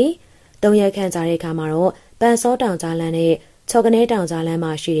တယ်။၃ရက်ခန့်ကြာတဲ့အခါမှာတော့ပန်စောတောင်ကြားလမ်းနဲ့ချော်ကနေတောင်ကြားလ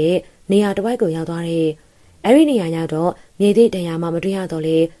မ်းမှာရှိတဲ့နေရာတစ်ဝိုက်ကိုရောက်သွားတယ်။အဲဒီနေရာရောက်တော့မြေသည့်တရားမှမတွေ့ရတော့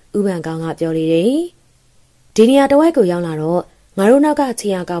လေဥပန်ကောင်းကပြောလေတယ်။ဒီနေရာတစ်ဝိုက်ကိုရောက်လာတော့ငါတို့နောက်က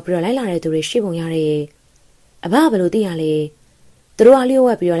ခြေရကောက်ပြီးတော့လိုက်လာတဲ့သူတွေရှိပုံရတယ်။အဘဘယ်လိုသိရလဲ။သူတို့အလျှို့ဝ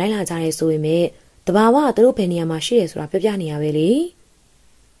က်ပြီးတော့လိုက်လာကြရဲဆိုပေမဲ့တဘာဝသူတို့ဘယ်နေရာမှာရှိရဲဆိုတာပြောပြနေရပဲလေ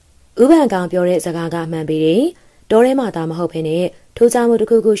။ဥပန်ကောင်းပြောတဲ့စကားကအမှန်ပဲလေ။တောထဲမှာသာမဟုတ်ဘဲနဲ့ထိုးချမှုတစ်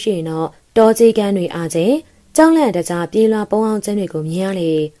ခုခုရှိရင်တော့တောကြီးကန်းတွေအားချင်းကြောင်းလန့်တကြားပြေးလွှာပုံအောင်ခြင်းတွေကိုမြင်ရ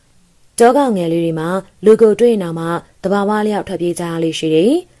လေတောကောင်ငယ်လေးတွေမှာလူကိုတွေ့နေမှတဘာဝလျောက်ထွက်ပြေးကြရလေရှိတ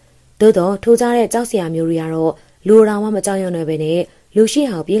ယ်သို့တော့ထိုးကြတဲ့ကြောက်စရာမျိုးတွေကတော့လူတော်မှမကြောက်ရွံ့နေပဲနဲ့လူရှိ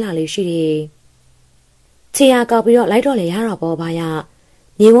အောင်ပြေးလာလေရှိတယ်ခြေရကောက်ပြီးတော့လိုက်တော့လေရတော့ပေါ့ဘာ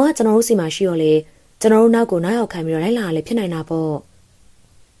ရမြေပေါ်ကကျွန်တော်တို့စီမှာရှိရောလေကျွန်တော်တို့နောက်ကိုနောက်ရောက်ခံပြီးတော့လိုက်လာလေဖြစ်နိုင်တာပေါ့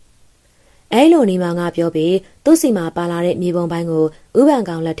အဲလိုနေမောင်ကပြောပြီးသူ့စီမှာပါလာတဲ့မြေပုံပိုင်းကိုဥ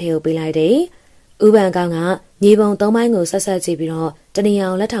ပန်ကောင်လက်ထဲကိုပေးလိုက်တယ်။ဥပန်ကောင်ကမြေပုံ၃ပိုင်းကိုဆက်ဆက်ကြည့်ပြီးတော့တနေ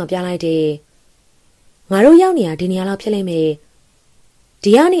ရာလက်ထောင်ပြလိုက်တယ်။ငါတို့ရောက်နေတာဒီနေရာလောက်ဖြစ်လိမ့်မယ်။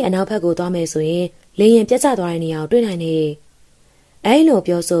ဒီကနေအနောက်ဘက်ကိုသွားမယ်ဆိုရင်လေရင်ပြတ်ကျသွားတဲ့နေရာကိုတွေ့နိုင်တယ်။အဲ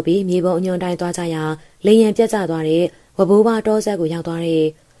လိုပြောဆိုပြီးမြေပုံအညွန်တိုင်းသွားကြရာလေရင်ပြတ်ကျသွားတဲ့ဝဘိုးဘာတောဆက်ကိုရောက်သွား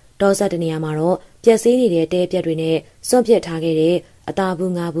တယ်။တောဆက်တနေရာမှာတော့ပြက်စီးနေတဲ့တဲပြက်တွေနဲ့စွန့်ပစ်ထားခဲ့တဲ့အ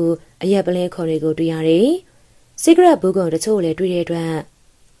သားဘူးငါဘူးအရက်ပလင်းခေါ်တွေကိုတွေ့ရတယ်။ Secret ဘူးကုံတချို့လည်းတွေ့တဲ့အတွက်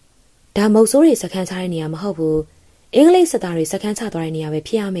ဒါမုတ်ဆိုးတွေစခန်းချတဲ့နေရာမဟုတ်ဘူး။အင်္ဂလိပ်စစ်သားတွေစခန်းချသွားတဲ့နေရာပဲဖြ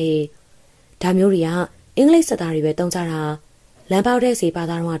စ်ရမယ်။ ဒါမျိုးတွေကအင်္ဂလိပ်စကားတွေပဲတုံးကြတာလမ်းပေါက်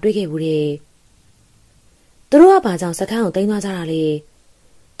တဲ့စီပါသားတော့တွေ့ခဲ့ဘူးတယ်သူတို့ကဘာကြောင့်စခန်းကိုသိမ်းသွားကြတာလဲ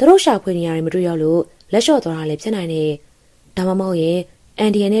သူတို့ရှာဖွေနေရတယ်မတွေ့ရလို့လက်လျှော့သွားတာလည်းဖြစ်နိုင်တယ်ဒါမှမဟုတ်ရင်အ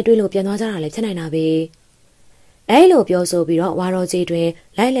န်ဒီယန်နဲ့တွေ့လို့ပြန်သွားကြတာလည်းဖြစ်နိုင်တာပဲအဲလိုပြော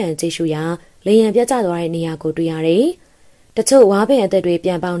ဆိုပြီးတော့ဝါတော်ကြီးတွင်လိုက်လံကြည့်ရှုရာလေရန်ပြတ်ကျသွားတဲ့နေရာကိုတွေ့ရတယ်တချို့ဝါပင်အသက်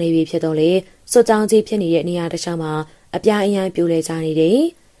တွေပြန်ပေါက်နေပြီဖြစ်တော့လေစွတ်ကြောင်းကြီးဖြစ်နေတဲ့နေရာတစ်ခြားမှာအပြားအယံပြိုလဲကြနေတယ်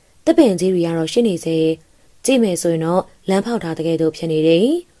တပင်ကြီးတွေကတော့ရှင်းနေစေကြည့်မယ်ဆိုရင်တော့လမ်းဖောက်ထားတဲ့ကဲ့သို့ဖြစ်နေတယ်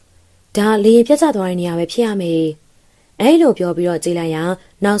ဒါလေရင်ပြတ်ကျသွားတဲ့နေရာပဲဖြစ်ရမယ်အဲလိုပြောပြီးတော့ကြည့်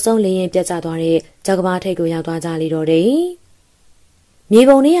လိုက်ရာနောက်ဆုံးလေရင်ပြတ်ကျသွားတဲ့ကြောက်ကဘာထိပ်ကိုရောက်သွားကြလေတော့တယ်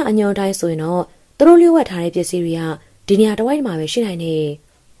မြေပုံတွေကအညွန်တိုင်းဆိုရင်တော့သူတို့လျှို့ဝှက်ထားတဲ့ပစ္စည်းတွေကဒီနေရာတစ်ဝိုက်မှာပဲရှိ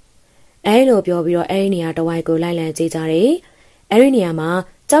နိုင်နေအဲလိုပြောပြီးတော့အဲဒီနေရာတစ်ဝိုက်ကိုလိုက်လံကြည့်ကြတယ်အဲဒီနေရာ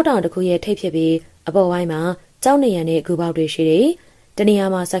မှာကြောက်တောင်တစ်ခုရဲ့ထိပ်ဖြစ်ပြီးအပေါ်ပိုင်းမှာကြောက်နေရတဲ့ဂူပေါက်တွေရှိတယ်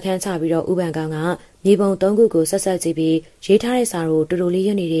တနေရာမှာစခန်းချပြီးတော့ဥပန်ကောင်ကမြေပုံ၃ခုကိုဆက်ဆက်ကြည့်ပြီးရေးထားတဲ့စာကိုတူတူ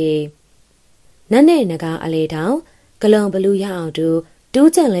လေးရွတ်နေတယ်နတ်နဲ့နဂါအလေတောင်ဂလုံဘလူရအောင်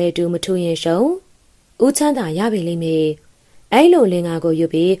တူးကြံလဲတူမထူရင်ရှုံဦးချမ်းသာရပြီလိမ့်မယ်အဲလိုလင်္ကာ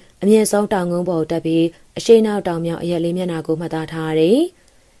ကိုရွတ်ပြီးအမြင့်ဆုံးတောင်ကုန်းပေါ်တက်ပြီးအရှိနောက်တောင်မြောက်အရက်လေးမျက်နှာကိုမှတ်သားထားရ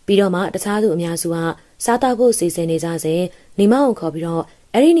တယ်ပြီးတော့မှတခြားသူအများစုကစားတောက်ဖို့စီစဉ်နေကြစဉ်နေ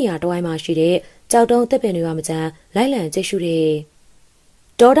မောင်ခေါ်ပြီးတော့အဲ့ဒီနေရာတဝိုင်းမှာရှိတဲ့ကြောက်တုံးတစ်ပင်တွေကမကြမ်းလိုက်လံကြည့်ရှုတယ်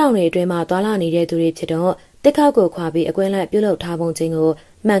တောတောင်တွေအတွင်းမှာသွာလာနေတဲ့သူတွေဖြစ်တော့တစ်ခောက်ကိုခွာပြီးအကွင်းလိုက်ပြုတ်လုထားပုံချင်း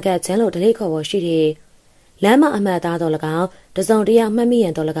ကိုမှန်ကတ်ချင်းလို့ဒလိခေါ်ပေါ်ရှိတယ်လမ်းမအမှတ်သားတော်၎င်းတစုံတရာမှတ်မိ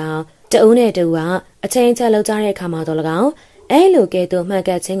ရန်တော်၎င်းတအုံးနဲ့တူကအချိန်ချက်လောက်ကြတဲ့အခါမှာတော်၎င်းအဲလိုကဲတော့မှန်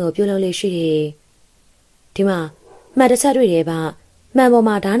ကတ်ချင်းကိုပြုတ်လုလေးရှိတယ်ဒီမှာမှတ်တစ်ချက်တွေ့တယ်ဗျမှန်ပေါ်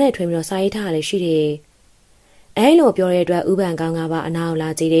မှာဓာတ်နဲ့ထွင်ပြီးတော့စာရေးထားရလေရှိတယ်အဲလိုပြောတဲ့အတွက်ဥပန်ကောင်းကပါအနာ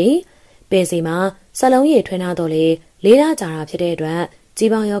ကိုလာကြည့်တယ်ပင်စီမှာစလုံးရည်ထွင်ထားတော့လေလေးလာကြတာဖြစ်တဲ့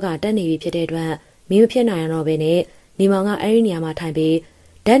အတွက်ကြီးပေါင်းယောဂတက်နေပြီဖြစ်တဲ့အတွက်မင်းမဖြစ်နိုင်တော့ဘဲနဲ့နေမောင်ကအဲ့ဒီနေရာမှာ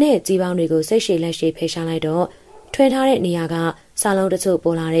ထိုင်ပြီးဓာတ်နဲ့ကြီးပေါင်းတွေကိုစိတ်ရှည်လက်ရှည်ဖေရှားလိုက်တော့ထွင်ထားတဲ့နေရာကစလုံးတချို့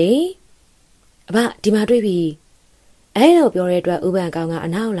ပေါ်လာတယ်အဘဒီမှာတွေ့ပြီအဲလိုပြောတဲ့အတွက်ဥပန်ကောင်းကအ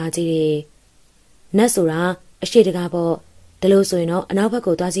နာကိုလာကြည့်တယ်နတ်ဆိုတာအရှိတကားပေါ့ဒါလို့ဆိုရင်တော့အနောက်ဘက်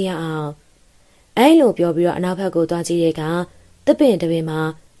ကိုသွားကြည့်ရအောင်အဲလိုပြောပြီးတော့အနောက်ဘက်ကိုသွားကြည့်တဲ့အခါတပင်တပင်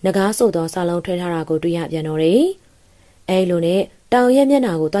မှာငကားဆိုသောစာလုံးထွဲထားတာကိုတွေ့ရပြန်တော့တယ်အဲလိုနဲ့တောင်ရဲ့မျက်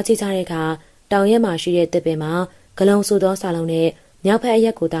နှာကိုသွားကြည့်ကြတဲ့အခါတောင်ရဲ့မှာရှိတဲ့တပင်မှာဂလုံဆိုသောစာလုံးနဲ့မြောက်ဘက်အ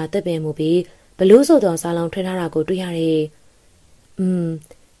ရက်ကိုသာတပင်မူပြီးဘလူးဆိုသောစာလုံးထွဲထားတာကိုတွေ့ရ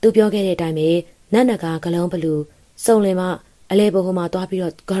တယ်သူပြောခဲ့တဲ့အတိုင်းပဲနတ်နဂါဂလုံဘလူးစုံလင်မအလဲဘဟုမှာသွားပြီး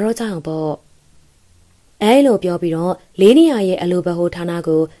တော့ဂါရောကြအောင်ပေါ့အဲလိုပြောပြီးတော့လေးနေရရဲ့အလိုဘဟုဌာန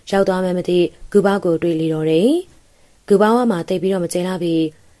ကိုရောက်သွားမှမသိဂူပေါကိုတွေ့လေတော့တယ်ဂူပေါဝမှာတိတ်ပြီးတော့မ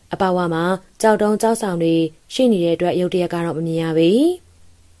ကျဲလာပြီအပဝမှာကြောက်တုံးကြောက်ဆောင်တွေရှိနေတဲ့အတွက်ရုတ်တရက်ကတော့မမြင်ရ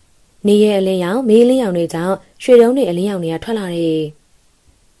ပြီနေရဲ့အလင်းရောင်မေးလင်းရောင်တွေကြောင့်ရွှေတုံးတွေအလင်းရောင်တွေကထွက်လာတယ်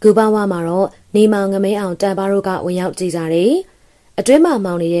ဂူပေါဝမှာတော့နေမောင်ငမဲအောင်တန်ပါတို့ကဝင်ရောက်ကြည့်ကြတယ်အတွင်း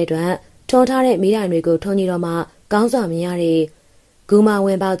မှာမောင်နေတဲ့အတွက်ထုံထားတဲ့မိတိုင်တွေကိုထုံကြည့်တော့မှကောင်းစွာမြင်ရတယ်ဂူမ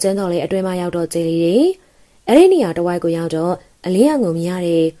ဝင်ပေါကျန်းတော်လေးအတွင်းမှာရောက်တော့ကြည်လေးတယ်အဲ့ဒီနေရာတစ်ဝိုက်ကိုရောက်တော့အလင်းရောင်ကိုမြင်ရတ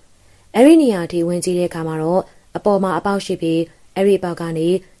ယ်အဲ့ဒီနေရာထိဝင်ကြည့်တဲ့အခါမှာတော့အပေါ်မှာအပေါက်ရှိပြီးအဲ့ဒီပေါက်ကနေ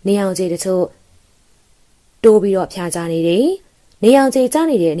နေအောင်ကြီးတချို့တိုးပြီးတော့ဖြာချနေတယ်နေအောင်ကြီးကျ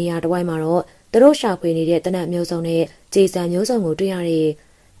နေတဲ့နေရာတစ်ဝိုက်မှာတော့သူတို့ရှာဖွေနေတဲ့တနတ်မျိုးစုံနဲ့ခြေစံမျိုးစုံကိုတွေ့ရတယ်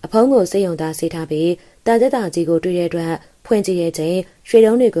အဖုံးကိုစိတ်ယုံသားဆေးထားပြီးတန်သက်တာကြီးကိုတွေ့တဲ့အတွက်ဖွင့်ကြည့်တဲ့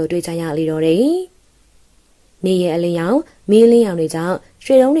ချိန်ရွှေတုံးတွေကိုတွေ့ကြရလေတော့တယ်နေရဲ့အလင်းရောင်မီးလင်းရောင်တွေကြောင့်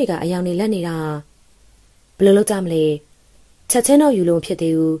ရွှေတုံးတွေကအယောင်တွေလက်နေတာဘယ်လိုလုပ်ကြမလဲချက်ချင်းတော့ယူလို့ဖြစ်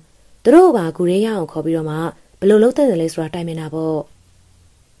သေးဘူးသူတို့ကဂူရဲရအောင်ခေါ်ပြီးတော့မှဘယ်လိုလုပ်တဲ့လဲဆိုတာတိုင်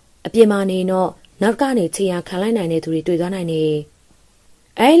မင်တာပေါ့အပြင်မှာနေတော့နောက်ကနေခြေရခံလိုက်နိုင်တဲ့သူတွေတွေ့သွားနိုင်နေ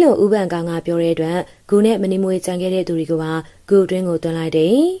အဲလိုဥပန်ကောင်ကပြောတဲ့အတွက်ဂူနဲ့မနေမွေကြံခဲ့တဲ့သူတွေကပါဂူအတွင်းကိုတွန်းလိုက်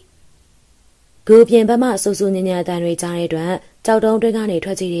တယ်ဂူပြင်ဘက်မှဆူဆူညံ့ညံ့အတန်တွေကြားတဲ့အတွက်ကြောက်တုံးတွင်း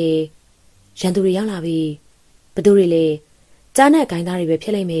ကနေထွက်ကြည့်တယ်ရန်သူတွေရောက်လာပြီဘသူတွေလဲကြားနဲ့ဂိုင်းသားတွေပဲဖြ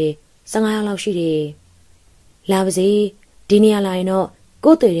စ်လိမ့်မယ်15ယောက်လောက်ရှိတယ်လာပါစေဒီနေရာလာ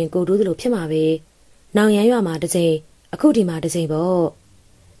ရင်တော့ကိုယ်တည်ရင်ကိုတူးသလိုဖြစ်မှာပဲနောင်ရန်ရွာမှာတစ်ချိန်အခုဒီမှာတစ်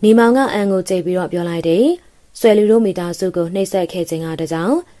ချိန်ပေါ့နေမောင်ကအန်ကိုကြိတ်ပြီးတော့ပြောလိုက်တယ်ဆွဲလီတို့မိသားစုကိုနှိပ်စက်ခဲ့ခြင်းက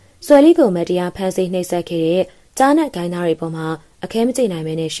တကြောင်ဆွဲလီကိုမတရားဖမ်းဆီးနှိပ်စက်ခဲ့တဲ့ကြားနဲ့ဂိုင်းသားတွေပေါ်မှာအခဲမကျနိုင်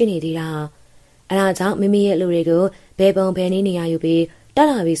မဲနဲ့ရှိနေသေးတာအဲဒါကြောင့်မိမိရဲ့လူတွေကိုဘယ်ပုံဘယ်နည်းနေရာယူပြီး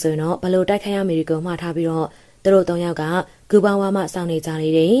တက်လာပြီဆိုရင်တော့ဘလို့တိုက်ခိုက်ရမည်ကိုမှားထားပြီးတော့သူတို့၃ယောက်ကဂူပေါင်းဝါမှစောင့်နေကြနေ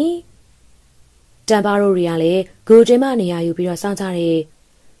တယ်တန်ပါရိုတွေကလည်းဂူကျင်းမနေရာယူပြီးတော့စောင့်ကြတယ်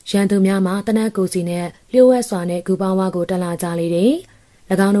ရန်သူများမှတနက်ကိုစီနဲ့လျှို့ဝှက်စွာနဲ့ဂူပေါင်းဝါကိုတက်လာကြလေတယ်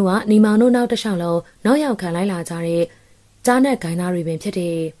၎င်းတို့ကနေမောင်တို့နောက်တစ်လျှောက်လုံးနောက်ရောက်ခံလိုက်လာကြတဲ့ကြားနဲ့ဂိုင်းသားတွေပင်ဖြစ်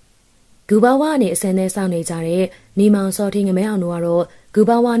တယ် ဂူဘဝနဲ့အစင်းနဲ့စောင့်နေကြတဲ့နီမောင်စောထီငမဲအောင်တို့ကတော့ဂူ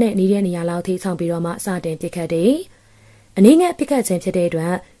ဘဝနဲ့နေတဲ့နေရာလောက်ထိဆောင်ပြီးတော့မှစတင်ပစ်ခတ်တယ်။အနည်းငယ်ပစ်ခတ်ခြင်းဖြစ်တဲ့အတွ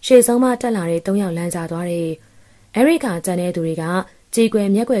က်ရှေ့ဆုံးမှတက်လာတဲ့၃ယောက်လမ်းကျသွားတယ်။အဲဒီကကျန်တဲ့သူတွေကကြေကွယ်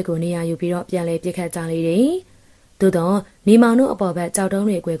မျက်ကွယ်ကိုနေရာယူပြီးတော့ပြန်လဲပစ်ခတ်ကြလေတယ်။သို့တော့နီမောင်တို့အပေါ်ဘက်ကြောက်တုံး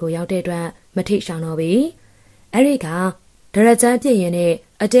တွေအကွယ်ကိုရောက်တဲ့အတွက်မထိရှောင်တော့ပြီ။အဲဒီကဒရကြမ်းပြည့်ရင်နဲ့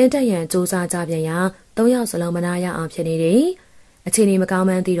အတင်းတက်ရန်စူးစမ်းကြပြန်ရာ၃ယောက်စလုံးမနာရအောင်ဖြစ်နေတယ်။အခြေအနေမကောင်း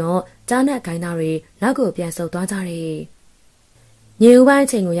မှန်းသိတော့ကြားနဲ့ခိုင်းသားတွေနောက်ကိုပြန်ဆုတ်သွားကြတယ်။ညဦးပိုင်း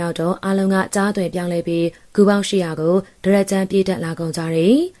ချိန်ကိုရောက်တော့အားလုံးကကြားသွင်ပြောင်းလဲပြီးဂူပေါက်ရှိရာကိုဒရကြမ်းပြေးတက်လာကုန်ကြတ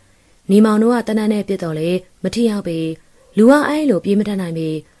ယ်။နီမောင်တို့ကတနက်နဲ့ပြစ်တော့လေမထိရောက်ပြီ။လူကအဲ့လိုပြေးမတတ်နိုင်ပြီ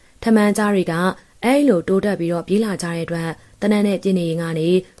။ထမန်းကြားတွေကအဲ့လိုတိုးတက်ပြီးတော့ပြေးလာကြတဲ့အတွက်တနက်နဲ့ပြင်းနေရင်ကနေ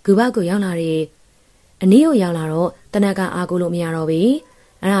ဂူပေါက်ကိုရောက်လာတယ်။အနည်းကိုရောက်လာတော့တနက်ကအားကိုလို့မရတော့ပြီ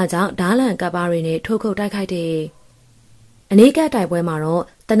။အဲဒါကြောင့်ဓားလန်ကပ်ပါတွေနဲ့ထိုးခုတ်တိုက်ခိုက်တယ်။အနည်းကတိုက်ပွဲမှာတော့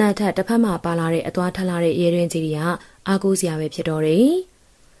တနက်ထက်တစ်ဖက်မှာပါလာတဲ့အသွားထက်လာတဲ့ရဲရင်းကြီးတွေကအားကိုးစရာပဲဖြစ်တော့တယ်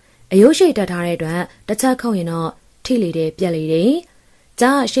။အယိုးရှိတက်ထားတဲ့အတွက်တစ်ချက်ခုံရင်တော့ထိလေတဲ့ပြက်လေတယ်။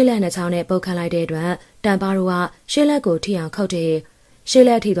ကြားရှေ့လက်နှစ်ချောင်းနဲ့ပုတ်ခတ်လိုက်တဲ့အတွက်တန်ပါတို့ကရှေ့လက်ကိုထိအောင်ခုတ်တယ်။ရှေ့လ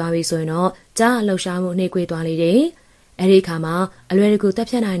က်ထိသွားပြီဆိုရင်တော့ကြားလှုပ်ရှားမှုနှိပ်ကွေးသွားလေတယ်။အဲဒီခါမှာအလွယ်တကူတက်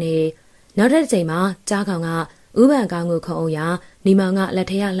ဖြတ်နိုင်တယ်။နောက်တစ်ချိန်မှာကြားကောင်ကဥပန်ကောင်းကိုခုံအောင်ရာနီမောင်ကလက်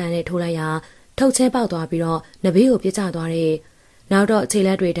ထရလှမ်းနဲ့ထိုးလိုက်ရာထုတ်ချဲပေါက်သွားပြီးတော့နဘေးကိုပြစ်ကျသွားတယ်။နောက်တော့ခြေလ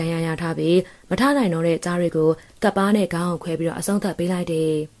က်တွေတန်းရထားပြီးမထနိုင်တော့တဲ့ကြားတွေကိုကပ်ပါးနဲ့ခေါင်းအောင်ခွဲပြီးတော့အဆုံးသတ်ပေးလိုက်တ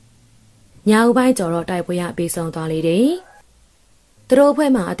ယ်။ညဦးပိုင်းကျော်တော့တိုက်ပွဲရပြီးဆုံးသွားလေတယ်။သူတို့အ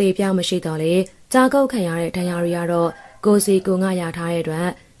ဖွဲ့မှာအသေးပြောင်းမရှိတော့လေကြားကုတ်ခံရတဲ့ဒဏ်ရာတွေကတော့ကိုစီကိုငှရထားတဲ့အတွက်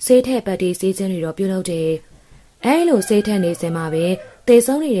ဆေးထက်ပတ်တီးစီးခြင်းတွေတော့ပြုလုပ်တယ်။အဲလိုဆေးထက်နေစင်မှာပဲသေ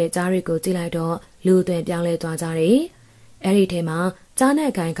ဆုံးနေတဲ့ကြားတွေကိုကြည့်လိုက်တော့လူအသွင်ပြောင်းလဲသွားကြတယ်။အဲဒီထဲမှာကြား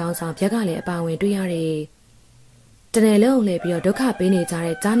နဲ့ဂိုင်ကောင်းဆောင်ပြက်ကလည်းအပါဝင်တွေ့ရတယ်။တနယ်လုံးလှည့်ပြီးတော့ဒုက္ခပေးနေကြ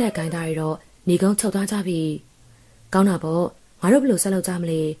တဲ့ကြားနဲ့ဂိုင်သားတွေတော့နေကုန်းချုပ်သွားကြပြီ။ကောင်းတာပေါ့ငါတို့ဘယ်လိုဆက်လုပ်ကြမ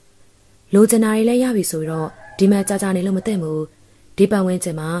လဲ။လိုချင်တာတွေလည်းရပြီဆိုတော့ဒီမှာကြာကြာနေလို့မသိဘူး။ဒီပတ်ဝန်းကျ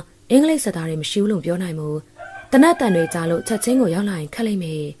င်မှာအင်္ဂလိပ်စကားတွေမရှိဘူးလို့ပြောနိုင်ဘူး။တနတ်တန်တွေကြားလို့ချက်ချင်းကိုရောက်လာရင်ခက်လိမ့်မ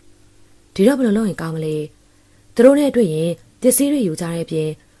ယ်။ဒီတော့ဘယ်လိုလုပ်ရင်ကောင်းမလဲ။သူတို့နဲ့တွေ့ရင်ပစ္စည်းတွေယူကြတဲ့ပြင်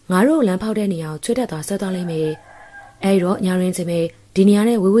ငါတို့လမ်းဖောက်တဲ့နေရာကိုချွတ်တက်သွားဆွဲသွားလိမ့်မယ်။အဲဒီတော့ညာရင်းချင်းပဲဒီနေရာ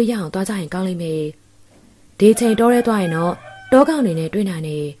နဲ့ဝေးဝေးရအောင်သွားကြရင်ကောင်းလိမ့်မယ်။ဒီချိန်တောထဲသွားရင်တော့တောကောင်တွေနဲ့တွေ့နိုင်တ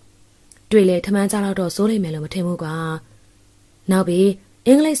ယ်။တွေ့လေထမန်းကြတော့စိုးလိမ့်မယ်လို့မထင်ဘူးကွာ။နောက်ပြီးအ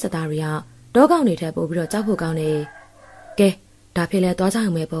င်္ဂလိပ်စကားတွေကတောကောင်တွေထက်ပိုပြီးတော့ကြောက်ဖို့ကောင်းတယ်။ကဲဒါဖြစ်လဲသွားကြအော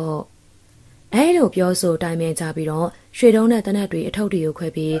င်ပဲပေါ့။အဲဒီလိုပြောဆိုတိုင်ပင်ကြပြီးတော့ရွှေတုံးနဲ့တနက်တွေအထုပ်တွေကိုခွဲ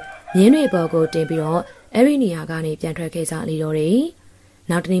ပြီးမြင်းတွေပေါ်ကိုတင်ပြီးတော့အဲ့ဒီနေရာကနေပြန်ထွက်ခဲ့ကြလေတော့တယ်။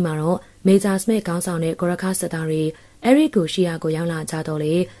နောက်တနေ့မှာတော့မေဂျာစမစ်ခေါင်းဆောင်တဲ့ဂိုရခါစတာတွေအဲ့ဒီကိုရှိယာကိုရောက်လာကြတော့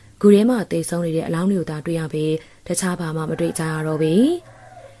လေဂူထဲမှာတေဆုံးနေတဲ့အလောင်းတွေကိုသာတွေ့ရပြီးတခြားဘာမှမတွေ့ကြရတော့ဘူး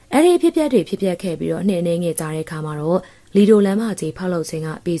။အဲ့ဒီဖြစ်ပျက်တွေဖြစ်ပျက်ခဲ့ပြီးတော့နှင်းနေငယ်ကြတဲ့အခါမှာတော့လီဒိုလမ်းမကြီးဖောက်လုပ်ခြင်းက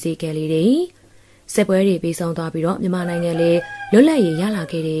ပြီးစီခဲ့လေတယ်။စစ်ပွဲတွေပြီးဆုံးသွားပြီးတော့မြန်မာနိုင်ငံလေလွတ်လပ်ရေးရလာ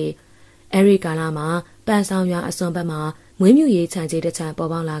ခဲ့တယ်။အဲ့ဒီကာလမှာပန်းဆောင်ရွာအစွန်ဘက်မှာမွေးမြူရေးခြံကြီးတစ်ချမ်း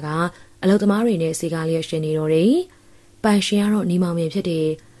ပေါ်ပေါက်လာကအလုသမားတွေနဲ့စီကားလျက်ရှင်နေတော့တယ်။ပိုင်ရှင်ကတော့နီမောင်မြင်ဖြစ်တယ်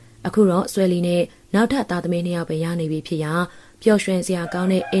။အခုတော့ဆွဲလီနဲ့နောက်ထပ်သားသမီး2ယောက်ပဲရနေပြီဖြစ်ရာပျော်ရွှင်စရာကောင်း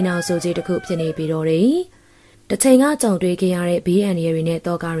တဲ့အိမ်အောင်စုကြီးတစ်ခုဖြစ်နေပြီတော့တယ်။တစ်ချိန်ကကြုံတွေ့ခဲ့ရတဲ့ BN တွေနဲ့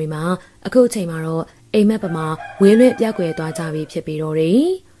တောကားတွေမှာအခုချိန်မှာတော့အိမ်မက်ပမာဝေးလွင့်ပြောက်ကွယ်သွားကြပြီဖြစ်ပြီးတော့တယ်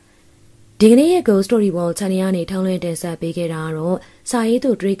။ဒီကနေ့ရဲ့ Ghost Story World Channel ကနေထောင်းလွှင့်တင်ဆက်ပေးခဲ့တာကတော့စာရေး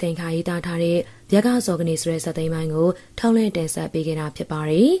သူတရိတ်သိန်ခါရေးသားထားတဲ့ဗျက်ကစောကနေဆိုတဲ့ဇာတ်သိမ်းပိုင်းကိုထောင်းလွှင့်တင်ဆက်ပေးခဲ့တာဖြစ်ပါ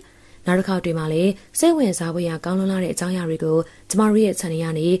တယ်။နောက်တစ်ခါတွေ့မှလည်းစိတ်ဝင်စားဖို့ရကောင်းလွန်လာတဲ့အကြောင်းအရာတွေကိုကျမတို့ရဲ့ channel က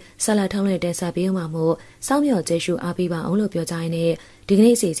နေဆက်လက်ထောင်းလွှင့်တင်ဆက်ပေးအောင်မို့စောင့်မျှော်ကြည့်ရှုအားပေးပါအောင်လို့ပြောကြရင်းနဲ့ဒီက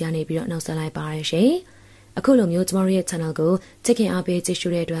နေ့စီစဉ်နေပြီးတော့နောက်ဆက်လိုက်ပါရရှင်။အခုလိုမျိုးကျမတို့ရဲ့ channel ကိုချစ်ခင်အားပေးကြည့်ရှု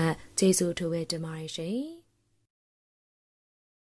တဲ့အတွက်ကျေးဇူးအထူးပဲတင်ပါတယ်ရှင်။